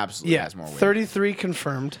 so he absolutely Yeah, has more weight. 33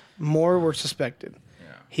 confirmed. More were suspected.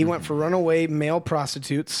 Yeah. He went for runaway male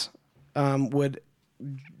prostitutes, would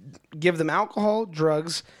give them alcohol,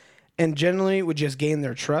 drugs, and generally would just gain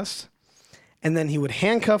their trust. And then he would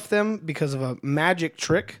handcuff them because of a magic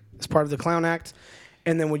trick as part of the clown act,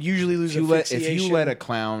 and then would usually lose If asphyxiation. you let a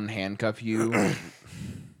clown handcuff you,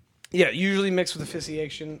 Yeah, usually mixed with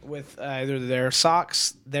asphyxiation with either their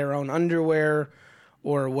socks, their own underwear,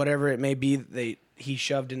 or whatever it may be that he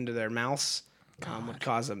shoved into their mouths would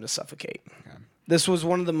cause them to suffocate. This was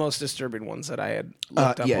one of the most disturbing ones that I had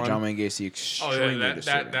looked up yeah, on. John Wayne Gacy Oh, extremely yeah,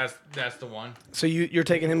 disturbing. that's the one. So you're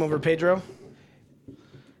taking him over Pedro?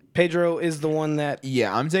 Pedro is the one that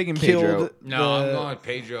Yeah, I'm taking killed Pedro. No, I'm the- going with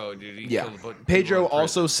Pedro, dude. He Yeah, killed a bunch of people Pedro in prison.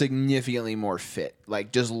 also significantly more fit.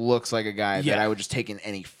 Like, just looks like a guy that Yeah. I would just take in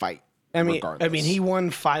any fight. I mean, regardless. he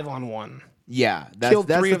won 5-on-1. Yeah, Killed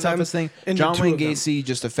that's 3 the of them, toughest thing. injured John 2 Wayne of them. Gacy,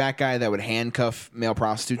 just a fat guy that would handcuff male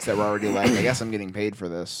prostitutes that were already like, I guess I'm getting paid for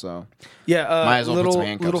this. So Yeah, Might as well put some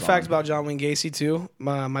handcuffs little fact on. about John Wayne Gacy too.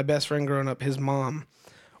 My best friend growing up, his mom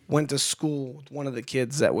went to school with one of the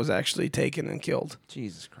kids that was actually taken and killed.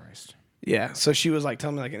 Jesus Christ. Yeah, so she was like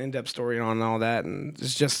telling me like an in-depth story on all that, and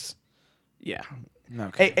it's just, yeah.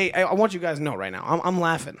 Okay. Hey, I want you guys to know right now, I'm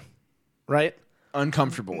laughing, right?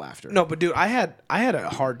 Uncomfortable laughter. No, but dude, I had a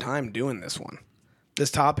hard time doing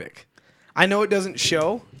this topic. I know it doesn't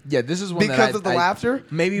show Yeah, this is one because that of the I laughter,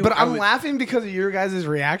 Maybe, but I I'm would, laughing because of your guys'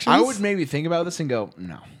 reactions. I would maybe think about this and go,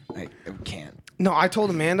 no, I can't. No, I told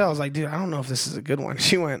Amanda, I was like, dude, I don't know if this is a good one.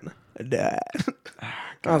 She went, Dad.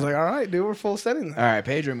 I was like, all right, dude, we're full setting All there. right,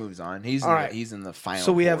 Pedro moves on. He's All right. he's in the final.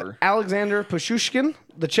 So we have four. Alexander Pashushkin,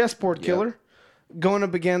 the chessboard killer, going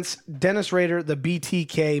up against Dennis Rader, the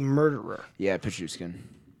BTK murderer. Yeah, Pichushkin.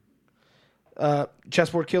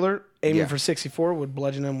 Chessboard killer, aiming Yeah. for 64, would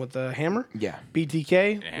bludgeon him with a hammer. Yeah.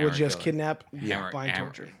 BTK Hammer would just killer. kidnap, Hammer- bind, hammer.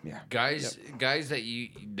 torture. Yeah. Guys that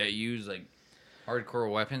use like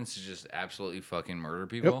hardcore weapons to just absolutely fucking murder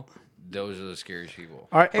people. Those are the scariest people.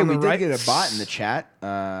 All right, Hey, on we the did right, get a bot in the chat.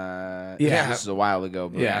 Yeah. This is a while ago,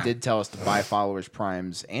 but Yeah. it did tell us to buy followers,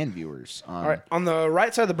 primes, and viewers. All right, on the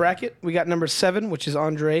right side of the bracket, we got number 7, which is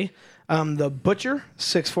Andre, the Butcher,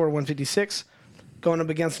 6'4", 156, going up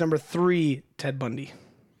against number 3, Ted Bundy.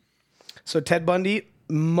 So Ted Bundy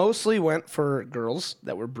mostly went for girls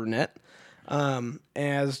that were brunette,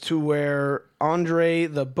 as to where Andre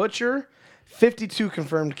the Butcher, 52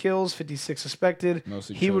 confirmed kills, 56 suspected.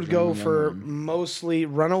 Mostly He would children go and young for women. mostly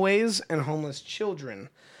runaways and homeless children,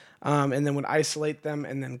 and then would isolate them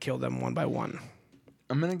and then kill them one by one.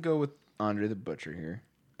 I'm gonna go with Andre the Butcher here.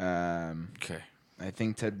 Okay. I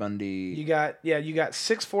think Ted Bundy. You got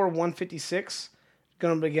 6'4", 156,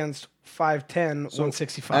 going up against 5'10",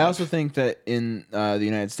 165. I also think that in the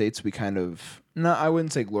United States, we kind of I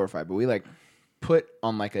wouldn't say glorify, but we like put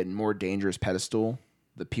on like a more dangerous pedestal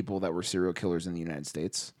the people that were serial killers in the United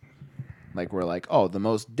States. Like we're like, oh, the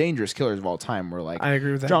most dangerous killers of all time were like I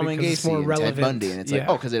agree with that John Wayne because it's Gacy more and relevant. Ted Bundy, and it's like, Yeah.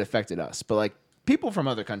 oh, because it affected us. But like people from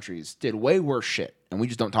other countries did way worse shit, and we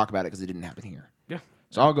just don't talk about it because it didn't happen here. Yeah.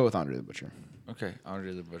 So I'll go with Andre the Butcher. Okay.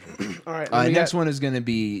 Andre the Butcher. All right. then we Next got- one is going to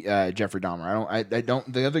be Jeffrey Dahmer. I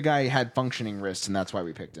don't. The other guy had functioning wrists, and that's why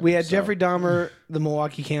we picked him. We had So- Jeffrey Dahmer, the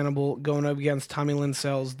Milwaukee Cannibal, going up against Tommy Lynn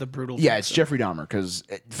Sells, the Brutal. Yeah, it's Jackson. Jeffrey Dahmer because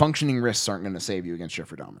functioning wrists aren't going to save you against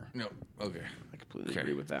Jeffrey Dahmer. No. Okay. I completely Okay.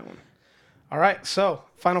 agree with that one. All right, so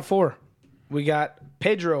final four. We got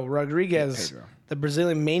Pedro Rodriguez, Pedro. the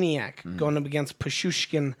Brazilian maniac, going up against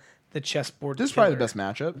Pashushkin, the chessboard. This is probably the best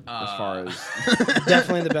matchup as far as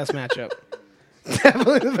Definitely the best matchup.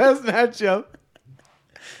 Definitely the best matchup.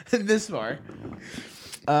 this far.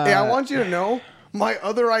 Hey, I want you to know my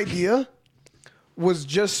other idea was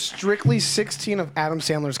just strictly 16 of Adam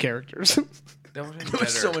Sandler's characters. That would have been It better.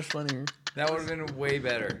 was so much funnier, That would have been way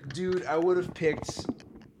better. dude. I would have picked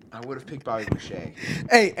Bobby Boucher.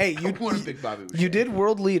 hey, I would have picked Bobby Boucher. you did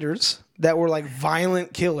world leaders that were like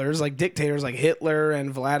violent killers, like dictators, like Hitler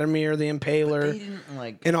and Vladimir the They Impaler, didn't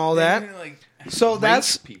like and all that. So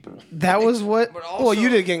that's people. that was what. But well, also- you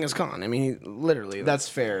did Genghis Khan. I mean, literally, That's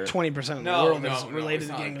fair. 20% of the No, world no, is no, related it's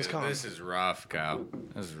to not Genghis good. Khan. This is rough, Kyle.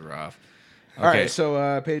 This is rough. All right,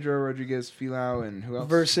 so Pedro Rodriguez, Filao, and who else?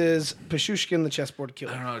 Versus Pashushkin, the chessboard I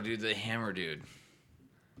killer. don't know, dude. The Hammer dude.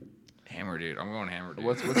 Hammer dude. I'm going Hammer dude.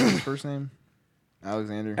 What's his first name?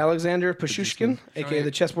 Alexander. Alexander Pashushkin, aka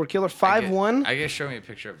the chessboard killer, 5'1", I guess show me a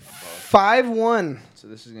picture of them both. 5'1", So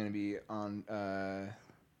this is going to be on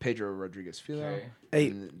Pedro Rodriguez Filao. Okay. a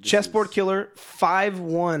And this chessboard is- killer,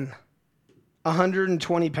 5'1",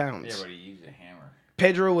 120 pounds. Yeah, but he used a hammer.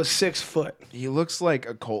 Pedro was 6 foot. He looks like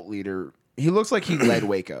a cult leader. He looks like he led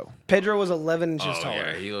Waco. Pedro was 11 inches Oh, taller.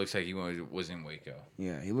 yeah. He looks like he was in Waco.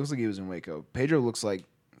 Yeah, he looks like he was in Waco. Pedro looks like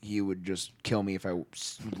he would just kill me if I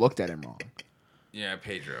looked at him wrong. Yeah,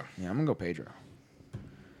 Pedro. Yeah, I'm gonna go Pedro.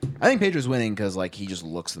 I think Pedro's winning because like he just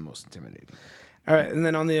looks the most intimidating. All right, and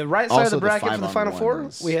then on the right side of Also, the the bracket for the 5-on-1 final four,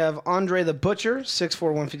 is- we have Andre the Butcher, 6'4",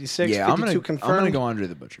 156, Yeah, 52 I'm gonna confirmed, go Andre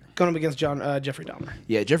the Butcher. going up against Jeffrey Dahmer.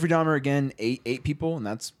 Yeah, Jeffrey Dahmer again, eight people, and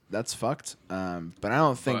that's fucked. But I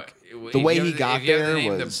don't think But the if way you he have got if you have the there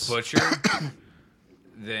name was the Butcher.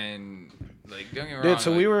 Then, like, don't get me wrong. Dude,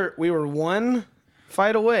 so like, we were one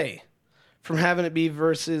fight away from having it be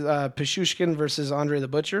versus Pashushkin versus Andre the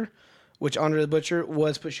Butcher, which Andre the Butcher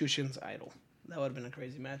was Pashushkin's idol. That would have been a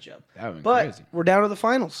crazy matchup. That would've been But crazy. we're down to the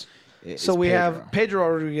finals. It's So we Pedro. have Pedro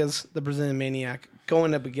Rodriguez, the Brazilian maniac,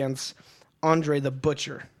 going up against Andre the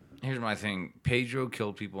Butcher. Here's my thing. Pedro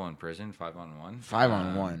killed people in prison, 5-on-1.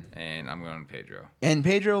 5-on-1. And I'm going Pedro. And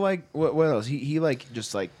Pedro, like, what else? He like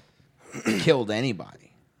just like killed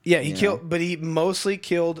anybody. Yeah, he Yeah. killed, but he mostly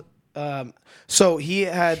killed. So he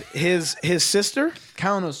had his sister.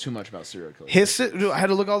 Kyle knows too much about serial killers. Dude, I had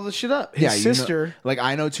to look all this shit up. His yeah, you know- sister, like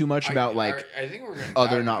I know too much about like I think we're gonna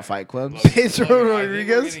other not Fight Clubs. Pedro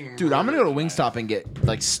Rodriguez. Dude, I'm gonna go to Wingstop and get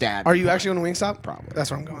like stabbed. Are you actually going to Wingstop? Probably. That's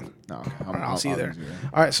where I'm going. No, okay. All right, I'll see you there. do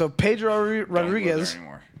All right, so Pedro Rodriguez.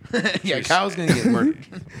 Yeah, Kyle's gonna get murdered.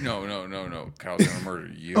 No. Kyle's gonna murder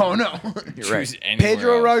you. Oh no, you're Choose right. anywhere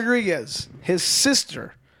Pedro else. Rodriguez. His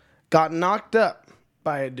sister got knocked up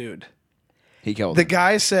by a dude. He killed The him.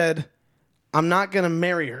 guy said, "I'm not going to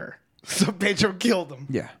marry her." So Pedro killed him.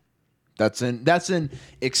 Yeah, that's an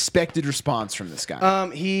expected response from this guy.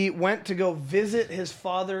 He went to go visit his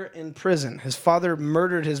father in prison. His father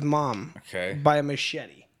murdered his mom Okay. by a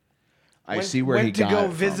machete. I see where went he to got go it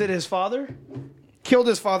from. visit his father. Killed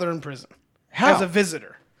his father in prison How? as a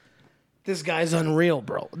visitor. This guy's unreal,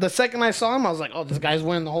 bro. The second I saw him, I was like, "Oh, this guy's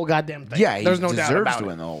winning the whole goddamn thing." Yeah, he there's no doubt deserves about to it.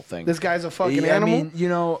 win the whole thing. This guy's a fucking Yeah, animal. I mean, you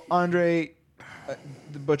know, Andre,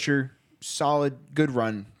 the Butcher, solid, good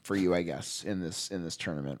run for you, I guess, in this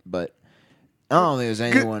tournament. But I don't think there's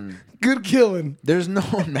anyone. Good killing. There's no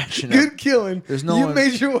one matching Good up. killing. There's no you one-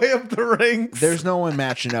 made your way up the ranks. There's no one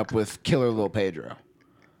matching up with Killer Lil Pedro.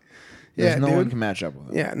 There's Yeah, no dude. one can match up with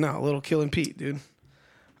him. Yeah, no, little killing Pete, dude.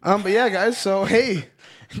 But yeah, guys. So hey,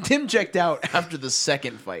 Tim checked out after the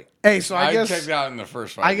second fight. so I I guess checked out in the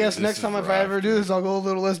first fight. I guess This next is time if rough, I ever do dude. this, I'll go a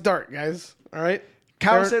little less dark, guys. All right.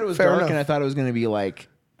 Kyle Fair- said it was fair dark, enough. and I thought it was going to be like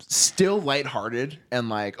still lighthearted and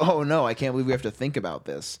like, oh no, I can't believe we have to think about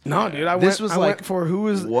this. No, dude. I This went, was I like, went for who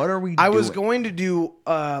was. what are we I was doing? going to do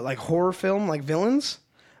like horror film, like villains,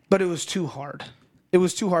 but it was too hard. It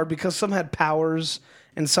was too hard because some had powers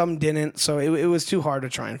and some didn't, so it was too hard to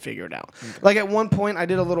try and figure it out. Okay. Like at one point, I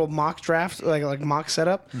did a little mock draft, like mock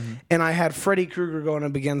setup, and I had Freddy Krueger going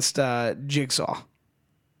up against Jigsaw.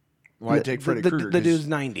 Why take Freddy Krueger? The dude's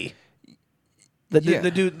 90.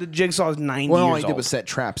 The Jigsaw's 90 Well, all years I did old. was set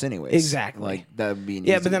traps anyways. Exactly. Like that would be an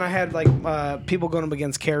Yeah, easy but then I one. had like people going up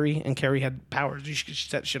against Carrie, and Carrie had powers. You should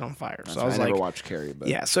set shit on fire. So I was I never like, watched Carrie, but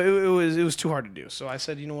yeah. So it was too hard to do. So I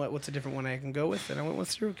said, you know what? What's a different one I can go with? And I went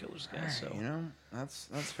with serial killers, guys. So you know, that's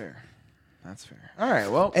fair. That's fair. All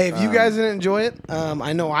right, well, hey, if you guys didn't enjoy it,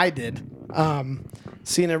 I know I did.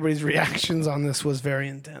 Seeing everybody's reactions on this was very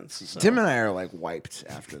intense. So. Tim and I are like wiped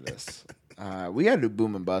after this. We got to do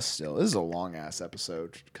boom and bust still. This is a long ass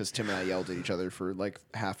episode because Tim and I yelled at each other for like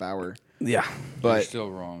half hour. Yeah, You're But still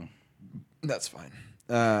wrong. that's fine.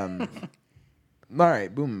 All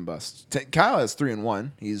right, boom and bust. Kyle has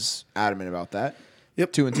 3-1. He's adamant about that.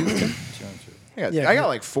 Yep. 2-2. Tim? Yeah, I got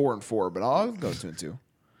like 4-4, but I'll go 2-2.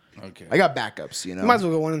 Okay. I got backups, you know. might as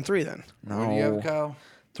well go 1-3 then. What do you have, Kyle?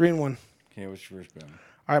 3-1. Okay, what's your first boom?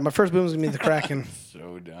 All right, my first boom is gonna be the Kraken.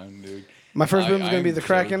 So done, dude. My first boom is gonna be I'm the so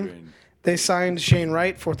Kraken. drained. They signed Shane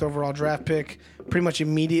Wright, 4th overall draft pick, pretty much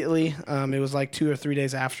immediately. It was like 2 or 3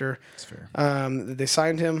 days after they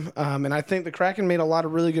signed him. And I think the Kraken made a lot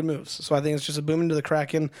of really good moves. So I think it's just a boom into the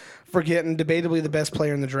Kraken for getting debatably the best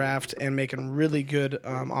player in the draft and making really good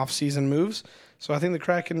offseason moves. So I think the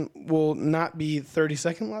Kraken will not be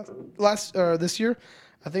 32nd this year.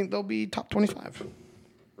 I think they'll be top 25.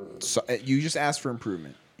 So, you just ask for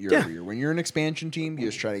improvement year over year. When you're an expansion team, you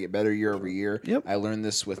just try to get better year over year. Yep. I learned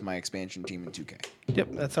this with my expansion team in 2K. Yep,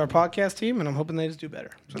 that's our podcast team, and I'm hoping they just do better.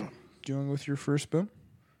 So. Do you want to go with your first boom?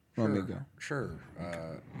 Let me go. Sure.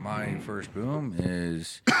 My first boom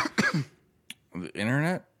is the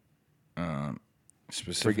internet.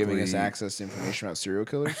 Specifically, For giving us access to information about serial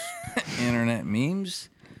killers. internet memes.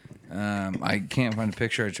 I can't find a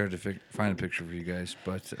picture. I tried to find a picture for you guys,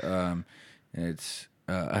 but it's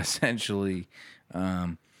essentially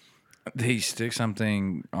they stick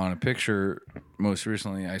something on a picture. Most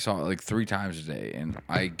recently, I saw it like 3 times a day, and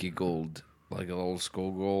I giggled like a little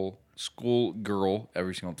schoolgirl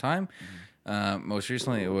every single time. Most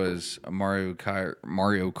recently, it was a Mario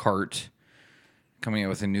Kart coming out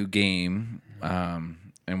with a new game,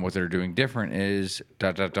 and what they're doing different is ...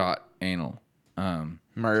 anal.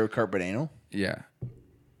 Mario Kart but anal? Yeah.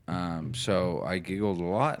 So I giggled a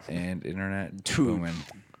lot, and internet Dude. booming.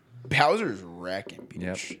 Bowser's wrecking,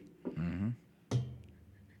 bitch. Yep.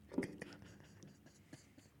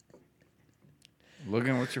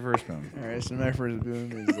 Logan, what's your first boom? All right, so my first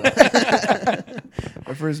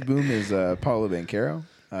boom is Paulo Banchero.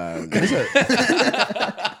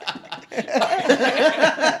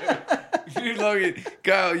 Dude, Logan,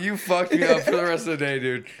 Kyle, you fucked me up for the rest of the day,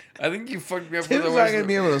 dude. I think you fucked me up for Tim's the not rest gonna of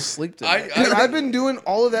be the able to sleep tonight. Dude, I've been doing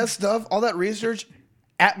all of that stuff, all that research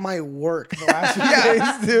at my work the last few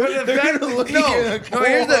days, dude. They're gonna look at you like, No,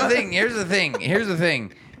 here's the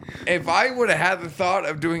thing. If I would have had the thought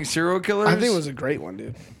of doing serial killers, I think it was a great one,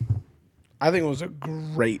 dude. I think it was a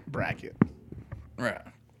great bracket. right.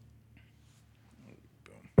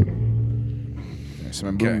 So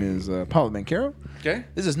my boom Okay. is Paulo Banchero. Okay.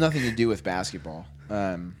 This has nothing to do with basketball.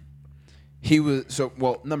 He was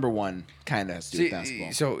number one kind of has to do with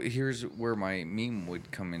basketball. So here's where my meme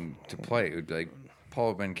would come into play. It would be like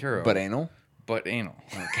Paulo Banchero, But anal. but anal.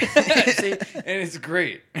 Okay. See, and it's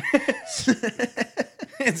great.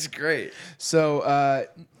 It's great. So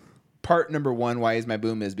part number one, why is my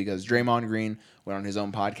boom, is because Draymond Green went on his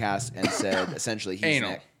own podcast and said essentially he's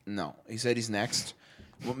Anal. No, he said he's next.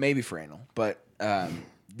 Well, maybe for anal, but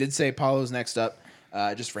did say Paulo's next up.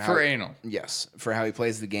 Just for anal. Yes, for how he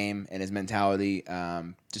plays the game and his mentality.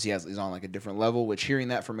 Just he's on like a different level. Which hearing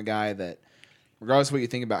that from a guy that, regardless of what you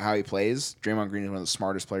think about how he plays, Draymond Green is one of the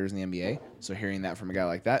smartest players in the NBA. So hearing that from a guy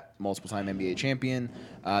like that, multiple-time NBA champion,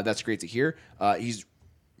 that's great to hear. He's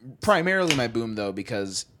primarily my boom though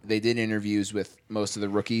because they did interviews with most of the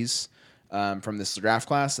rookies from this draft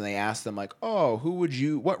class, and they asked them like, "Oh,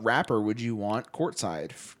 what rapper would you want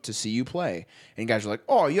courtside to see you play?" And guys are like,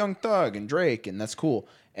 "Oh, Young Thug and Drake," and that's cool.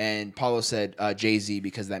 And Paulo said Jay-Z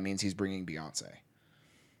because that means he's bringing Beyonce,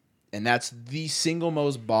 and that's the single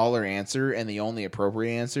most baller answer and the only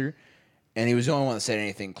appropriate answer. And he was the only one that said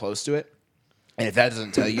anything close to it. And if that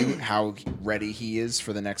doesn't tell you how ready he is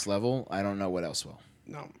for the next level, I don't know what else will.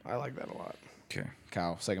 No, I like that a lot. Okay.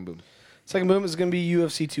 Kyle, second boom. Second boom is going to be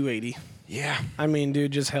UFC 280. Yeah. I mean,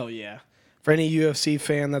 dude, just hell yeah. For any UFC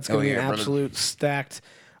fan, that's going to be an brother. absolute stacked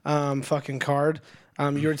fucking card. You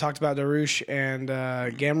already talked about Darush and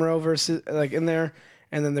Gamro versus in there,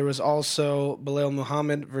 and then there was also Belal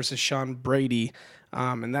Muhammad versus Sean Brady,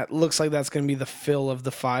 and that looks like that's going to be the fill of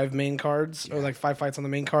the 5 main cards or 5 fights on the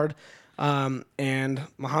main card. And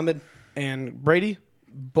Muhammad and Brady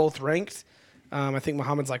both ranked. I think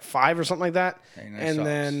Muhammad's 5 or something like that. Hey, nice and socks.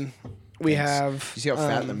 then we have You see how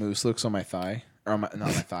fat the moose looks on my thigh? Or not my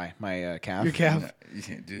thigh, my calf. your calf.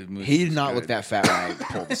 Dude, Moose He did is not good. look that fat when I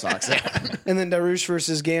pulled the socks out. And then Darush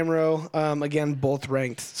versus Gamro, again, both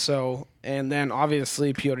ranked. So, and then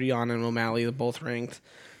obviously Piotr Jan and O'Malley, they're both ranked.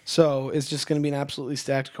 So it's just going to be an absolutely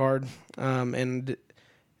stacked card. And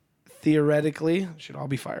theoretically, it should all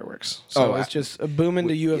be fireworks. So Oh, it's just a boom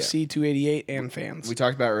into UFC 288 and fans. We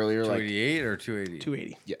talked about earlier, 288 or 280?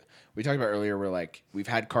 280. yeah, we talked about earlier where we've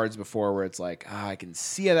had cards before where it's I can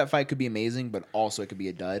see how that fight could be amazing, but also it could be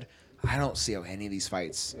a dud. I don't see how any of these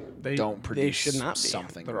fights don't produce They should not be.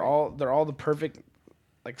 something. They're great. all the perfect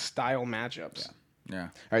style matchups. Yeah. All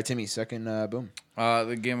right, Timmy, second boom.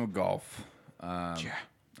 The game of golf.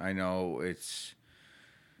 I know it's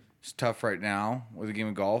tough right now with the game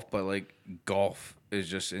of golf, but golf is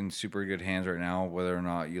just in super good hands right now. Whether or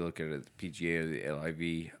not you look at it, the PGA or the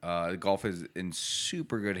LIV, the golf is in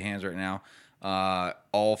super good hands right now.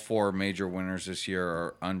 All 4 major winners this year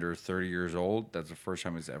are under 30 years old. That's the first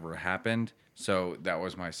time it's ever happened. So that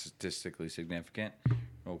was my statistically significant.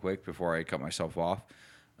 Real quick before I cut myself off,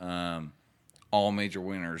 all major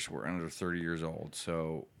winners were under 30 years old.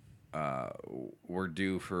 So we're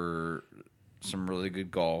due for some really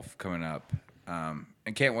good golf coming up,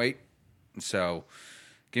 and can't wait. So,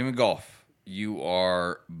 game of golf, you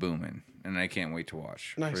are booming, and I can't wait to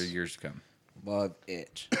watch Nice. for years to come. Love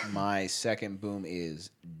it. My second boom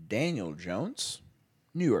is Daniel Jones,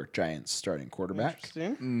 New York Giants starting quarterback.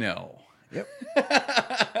 Interesting. No, Yep.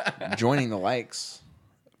 Joining the likes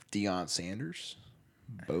of Deion Sanders,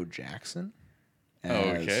 Bo Jackson,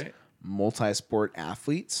 as Okay. multi-sport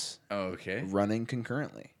athletes okay, running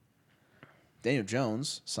concurrently. Daniel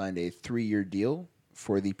Jones signed a 3-year deal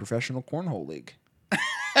for the Professional Cornhole League.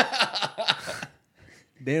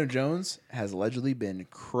 Daniel Jones has allegedly been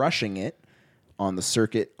crushing it on the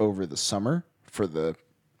circuit over the summer for the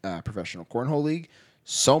Professional Cornhole League,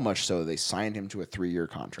 so much so they signed him to a 3-year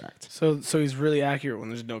contract. So he's really accurate when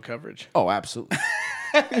there's no coverage. Oh, absolutely.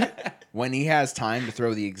 When he has time to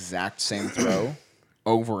throw the exact same throw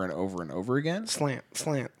over and over and over again, Slant,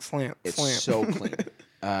 slant, slant, it's slant. so clean.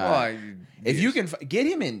 well, If you can get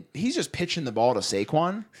him in, he's just pitching the ball to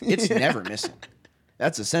Saquon. It's never missing.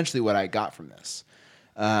 That's essentially what I got from this.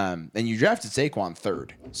 And you drafted Saquon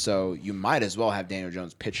 3rd, so you might as well have Daniel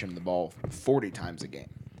Jones pitch him the ball 40 times a game,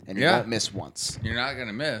 and you Yeah. won't miss once. you're not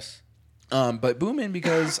gonna miss. But booming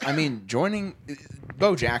because, joining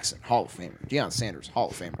Bo Jackson, Hall of Famer, Deion Sanders, Hall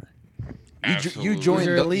of Famer. You Absolutely. joined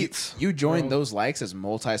Those are elites, You joined bro. those likes as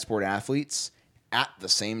multi-sport athletes at the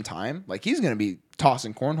same time. He's going to be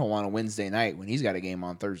tossing cornhole on a Wednesday night when he's got a game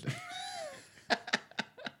on Thursday.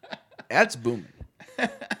 That's booming.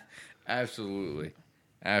 Absolutely.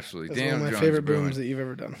 That's one Daniel of my Jones favorite booming. booms that you've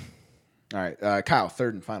ever done. All right, Kyle,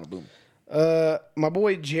 third and final boom. My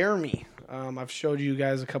boy Jeremy. I've showed you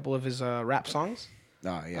guys a couple of his rap songs,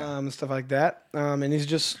 Oh yeah, and stuff like that. And he's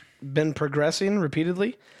just been progressing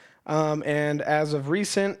repeatedly. And as of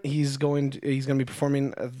recent, he's going to be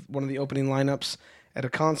performing one of the opening lineups at a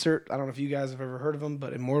concert. I don't know if you guys have ever heard of him,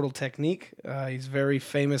 but Immortal Technique. He's very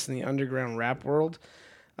famous in the underground rap world.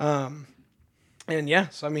 And yeah,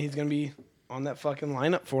 so he's going to be on that fucking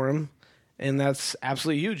lineup for him. And that's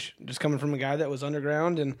absolutely huge. Just coming from a guy that was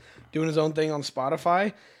underground and doing his own thing on Spotify.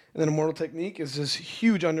 And then Immortal Technique is this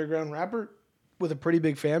huge underground rapper with a pretty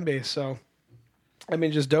big fan base. So,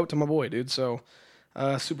 just dope to my boy, dude. So,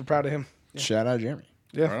 super proud of him. shout out Jeremy.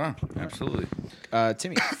 Yeah. Right on. Absolutely.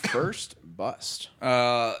 Timmy, first bust.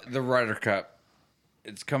 The Ryder Cup.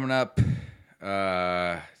 It's coming up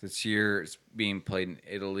this year. It's being played in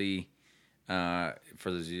Italy.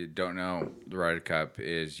 For those of you who don't know, the Ryder Cup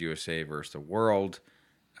is USA versus the world.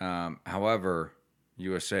 However,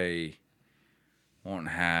 USA won't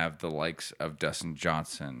have the likes of Dustin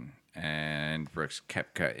Johnson and Brooks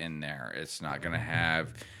Koepka in there. It's not going to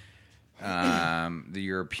have the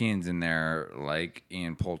Europeans in there like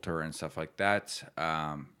Ian Poulter and stuff like that.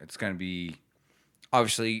 It's going to be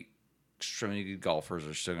obviously extremely good golfers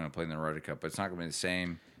are still going to play in the Ryder Cup, but it's not going to be the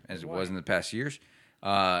same as it was in the past years.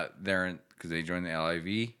 They're because they joined the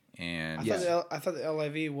LIV and I thought the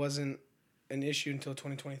LIV wasn't an issue until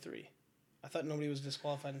 2023. I thought nobody was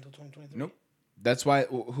disqualified until 2023. Nope. That's why.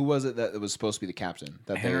 Who was it that was supposed to be the captain?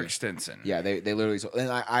 That Henrik Stenson. Yeah, they literally. And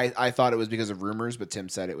I thought it was because of rumors, but Tim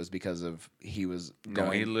said it was because of he was going.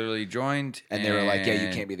 No, he literally joined, and they were like, "Yeah,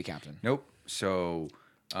 you can't be the captain." Nope. So,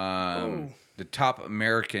 the top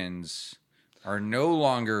Americans are no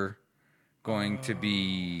longer going to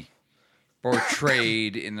be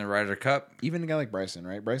portrayed in the Ryder Cup. Even a guy like Bryson,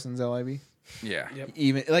 right? Bryson's LIV. Yeah. Yep.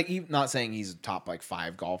 Even not saying he's a top like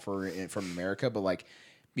 5 golfer from America, but like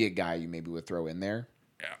be a guy you maybe would throw in there.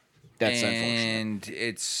 Yeah. That's unfortunate. And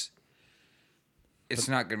it's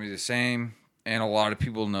not going to be the same, and a lot of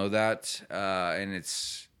people know that, and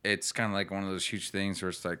it's kind of like one of those huge things where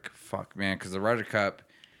it's like, fuck, man, because the Ryder Cup,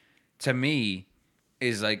 to me,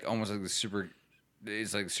 is like almost like it's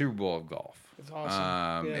like the Super Bowl of golf. It's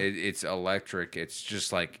awesome. Yeah. It's electric. It's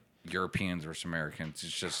just like Europeans versus Americans.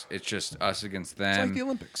 It's just us against them. It's like the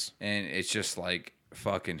Olympics, and it's just like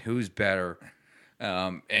fucking who's better.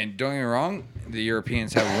 And don't get me wrong, the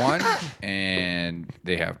Europeans have won, and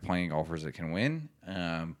they have plenty of golfers that can win.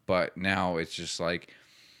 But now it's just like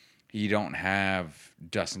you don't have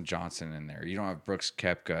Dustin Johnson in there. You don't have Brooks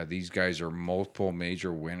Koepka. These guys are multiple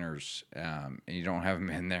major winners, and you don't have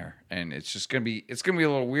them in there. And it's gonna be a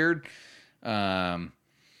little weird. And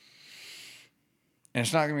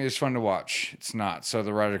it's not gonna be as fun to watch. It's not. So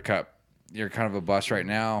the Ryder Cup, you're kind of a bust right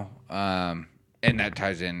now. And that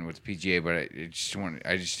ties in with PGA, but I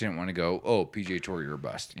just didn't want to go, oh, PGA Tour, you're a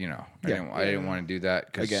bust. You know, I didn't want to do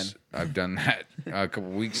that because I've done that a couple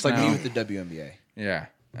weeks it's like now. me with the WNBA. Yeah.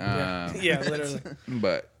 Yeah, literally.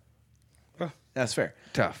 But That's fair.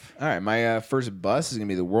 tough. All right, my first bust is gonna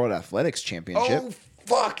be the World Athletics Championship. Oh,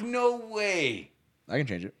 fuck, no way. I can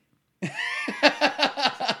change it.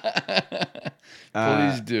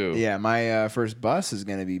 Please do. Yeah, my first bust is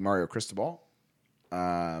gonna be Mario Cristobal,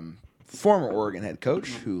 former Oregon head coach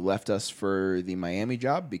who left us for the Miami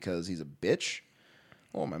job because he's a bitch.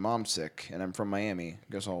 Oh, my mom's sick and I'm from Miami.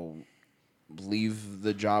 Guess I'll leave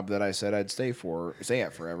the job that I said I'd stay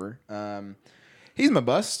at forever. He's my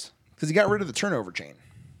bust because he got rid of the turnover chain.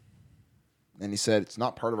 And he said it's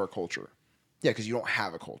not part of our culture. Yeah, because you don't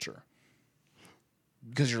have a culture.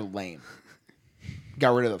 Because you're lame.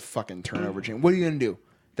 Got rid of the fucking turnover chain. What are you going to do?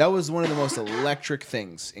 That was one of the most electric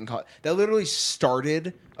things in college. That literally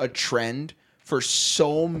started a trend for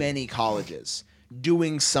so many colleges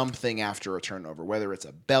doing something after a turnover, whether it's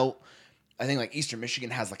a belt. I think like Eastern Michigan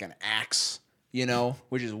has like an axe,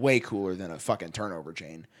 which is way cooler than a fucking turnover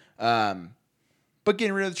chain. But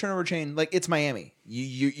getting rid of the turnover chain, like it's Miami.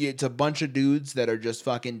 It's a bunch of dudes that are just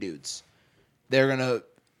fucking dudes. They're going to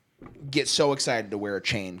get so excited to wear a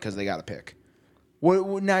chain because they got to pick.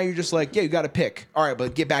 Now you're just like, yeah, you got to pick. All right,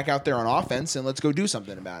 but get back out there on offense and let's go do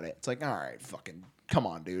something about it. It's like, all right, fucking come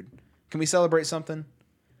on, dude. Can we celebrate something?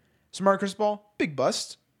 Smart Cristobal, big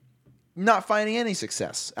bust. Not finding any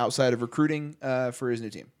success outside of recruiting for his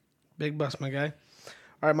new team. Big bust, my guy.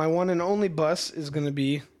 All right, my one and only bust is going to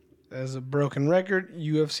be, as a broken record,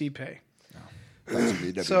 UFC pay. That's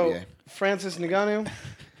the WNBA. So Francis Ngannou,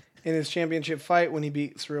 in his championship fight when he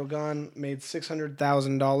beat Cyril Gane, made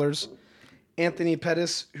 $600,000. Anthony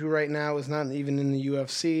Pettis, who right now is not even in the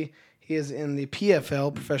UFC, he is in the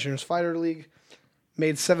PFL, Professional Fighter League,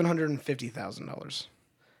 made $750,000.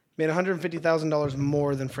 Made $150,000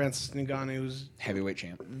 more than Francis Ngannou, who's heavyweight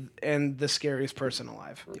champ. And the scariest person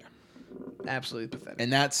alive. Yeah. Absolutely pathetic.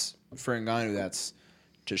 And that's, for Ngannou, that's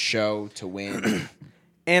to show, to win.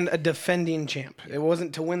 And a defending champ. It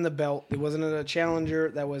wasn't to win the belt. It wasn't a challenger.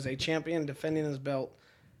 That was a champion defending his belt.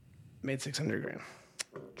 Made $600,000.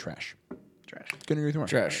 Trash. Couldn't agree with more.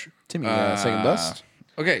 Trash. Timmy, second bust?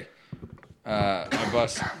 Okay. My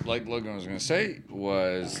bust, like Logan was going to say,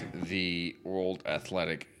 was the World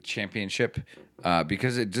Athletic Championship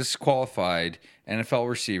because it disqualified NFL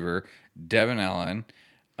receiver Devin Allen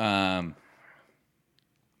by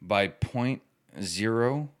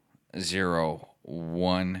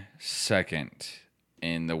 0.001 second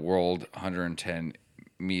in the World 110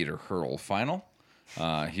 meter hurdle final.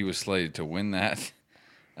 He was slated to win that.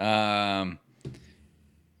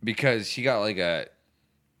 Because he got like a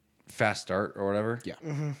fast start or whatever. Yeah.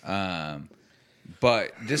 Mm-hmm.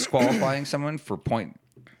 But disqualifying someone for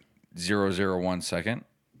 0.001 second.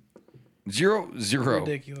 0.00.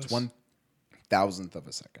 Ridiculous. 1,000th of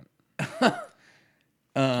a second. You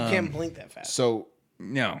can't blink that fast. So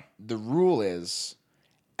No. the rule is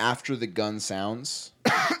after the gun sounds,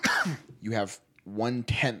 you have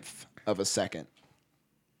 1/10 of a second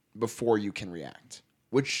before you can react,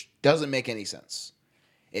 which doesn't make any sense.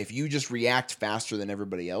 If you just react faster than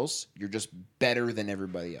everybody else, you're just better than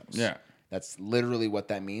everybody else. Yeah. That's literally what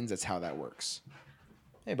that means. That's how that works.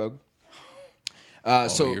 Hey, Bogue.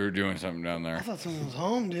 So you were doing something down I there. thought someone was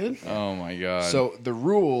home, dude. Oh my god. So the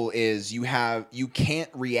rule is you can't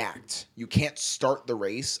react. You can't start the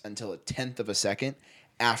race until a 1/10 of a second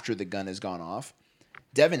after the gun has gone off.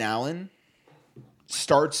 Devin Allen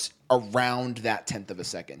starts around that 1/10 of a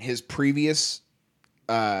second. His previous,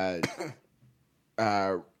 I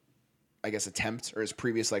guess, attempt or his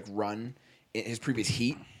previous run, his previous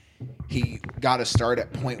heat, he got a start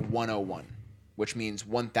at .101, which means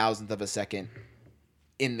 1,000th of a second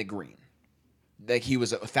in the green. Like he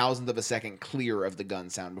was 1,000th of a second clear of the gun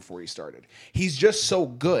sound before he started. He's just so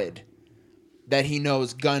good that he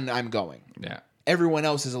knows gun, I'm going. yeah. Everyone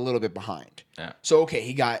else is a little bit behind. Yeah. So okay,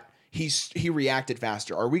 he reacted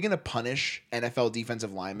faster. Are we going to punish NFL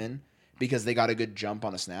defensive linemen because they got a good jump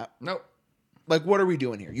on a snap? Nope. Like, what are we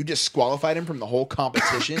doing here? You disqualified him from the whole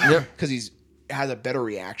competition because has a better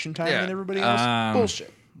reaction time Yeah. than everybody else?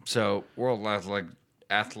 Bullshit. So World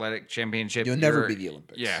Athletic Championship. You'll never you're- be the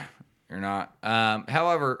Olympics. Yeah, you're not.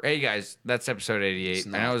 However, hey guys, that's episode 88. It's I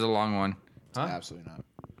not. know it was a long one. Huh? Absolutely not.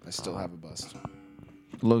 I still have a bust.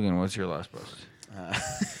 Logan, what's your last bust?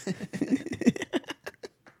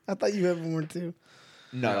 I thought you had more too.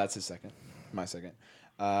 No, that's his second. My second.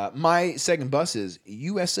 My second bust is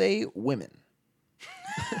USA Women.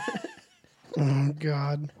 Oh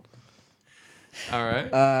God. All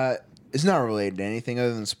right. It's not related to anything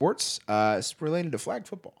other than sports. It's related to flag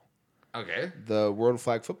football. Okay. The World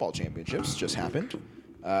Flag Football Championships just happened.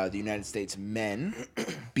 The United States men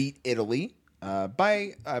beat Italy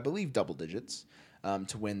by, I believe, double digits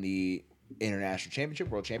to win the International Championship,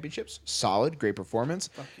 World Championships. Solid, great performance.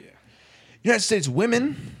 Fuck yeah. United States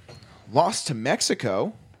women lost to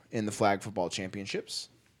Mexico in the Flag Football Championships,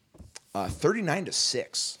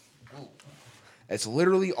 39-6. It's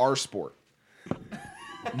literally our sport.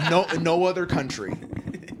 No other country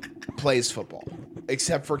plays football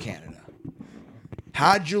except for Canada.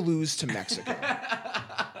 How'd you lose to Mexico?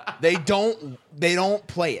 They don't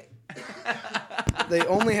play it. They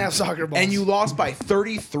only have soccer balls. And you lost by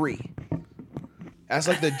 33. That's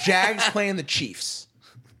like the Jags playing the Chiefs.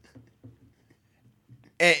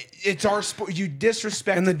 It's our sport. You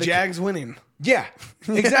disrespect and the Jags winning. Yeah,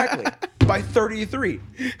 exactly. By 33.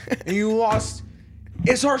 And you lost.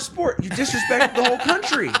 It's our sport. You disrespect the whole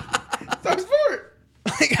country. It's our sport.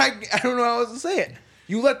 Like, I don't know how else to say it.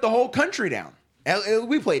 You let the whole country down.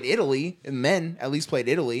 We played Italy, and men at least played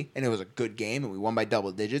Italy, and it was a good game, and we won by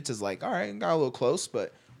double digits. It's like, all right, got a little close,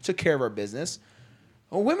 but took care of our business.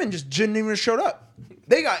 Well, women just didn't even showed up.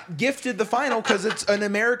 They got gifted the final because it's an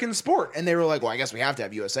American sport, and they were like, well, I guess we have to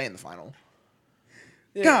have USA in the final.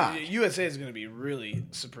 Yeah, God. USA is going to be really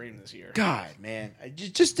supreme this year. God, man.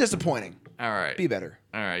 Just disappointing. All right. Be better.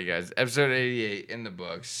 All right, you guys. Episode 88 in the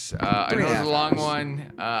books. I know it was a 3.5 long hours.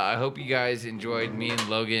 one. I hope you guys enjoyed me and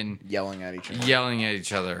Logan Yelling at each other. yelling at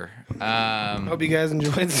each other. Hope you guys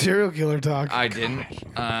enjoyed serial killer talk. I didn't.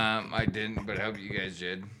 I didn't, but I hope you guys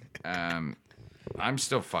did. I'm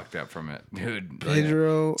still fucked up from it, dude. Like,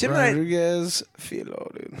 Pedro Tim and I- Rodriguez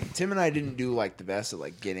Filo, dude. Tim and I didn't do the best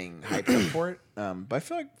at getting hyped up for it, but I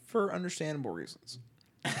feel like for understandable reasons.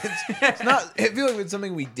 It's not. I feel like if it's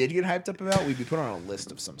something we did get hyped up about, we'd be put on a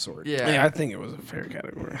list of some sort. yeah. I think it was a fair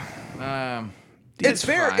category. It's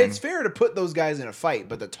fair. fine. It's fair to put those guys in a fight,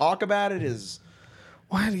 but to talk about it is.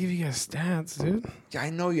 Why had to give you guys stats, dude? I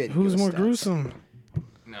know you. Had to Who's give us more stats. gruesome?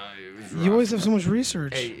 No, it was rough. You always have so much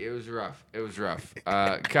research. Hey, it was rough. It was rough.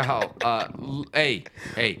 Kyle, hey.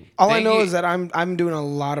 All I thank know you- is that I'm doing a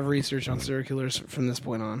lot of research on serial killers from this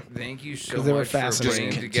point on. Thank you so 'Cause they were much for fascinating.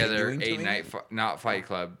 putting together Continuing a to not Fight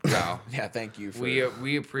Club, Kyle. Yeah, thank you. For,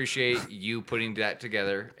 we appreciate you putting that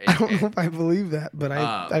together. I don't know if I believe that, but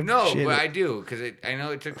I No, appreciate but it. I do because I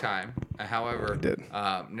know it took time. However, did.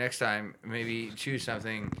 Next time maybe choose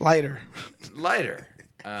something Lighter. lighter.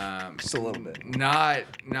 just a little bit.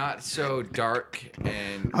 Not so dark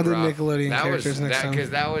and I'll do rough. Nickelodeon that characters was, next time.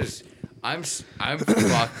 Because that was I'm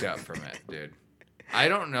fucked up from it, dude. I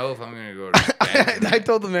don't know if I'm gonna go to bed. I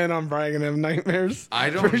told the man I'm probably gonna have nightmares.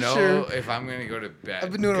 I don't for know sure. if I'm gonna go to bed.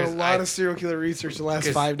 I've been doing a lot of serial killer research the last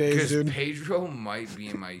 5 days, dude. Pedro might be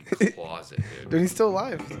in my closet, dude. Dude, he's still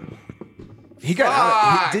alive. He got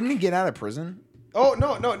out. Fuck! Didn't he get out of prison? Oh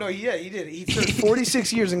no, yeah, he did. He served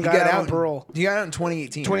 46 years and got out on parole. He got out in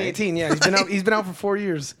 2018. 2018, yeah, he's been out for 4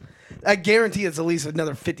 years. I guarantee it's at least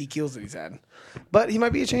another 50 kills that he's had. But he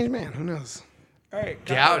might be a changed man. Who knows? Right? All right.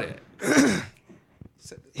 Doubt it.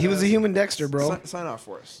 He was a human Dexter, bro. Sign off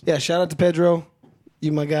for us. Yeah, shout out to Pedro,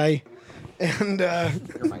 you my guy, and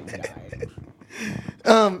You're my guy.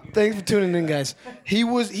 thanks for tuning in, guys. He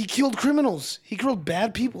killed criminals. He killed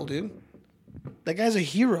bad people, dude. That guy's a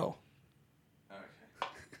hero.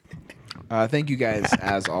 Thank you guys,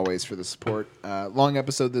 as always, for the support. Long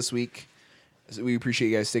episode this week. So we appreciate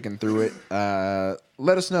you guys sticking through it.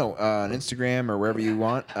 Let us know on Instagram or wherever you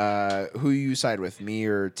want who you side with, me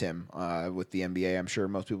or Tim, with the NBA. I'm sure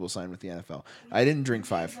most people sign with the NFL. I didn't drink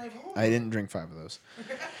 5. I didn't drink 5 of those.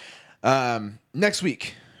 Next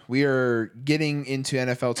week, we are getting into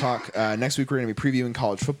NFL talk. Next week, we're going to be previewing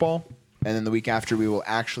college football. And then the week after, we will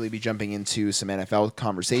actually be jumping into some NFL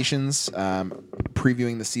conversations,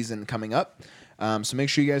 previewing the season coming up. So make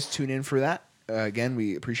sure you guys tune in for that. Again,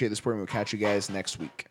 we appreciate the support, and we'll catch you guys next week.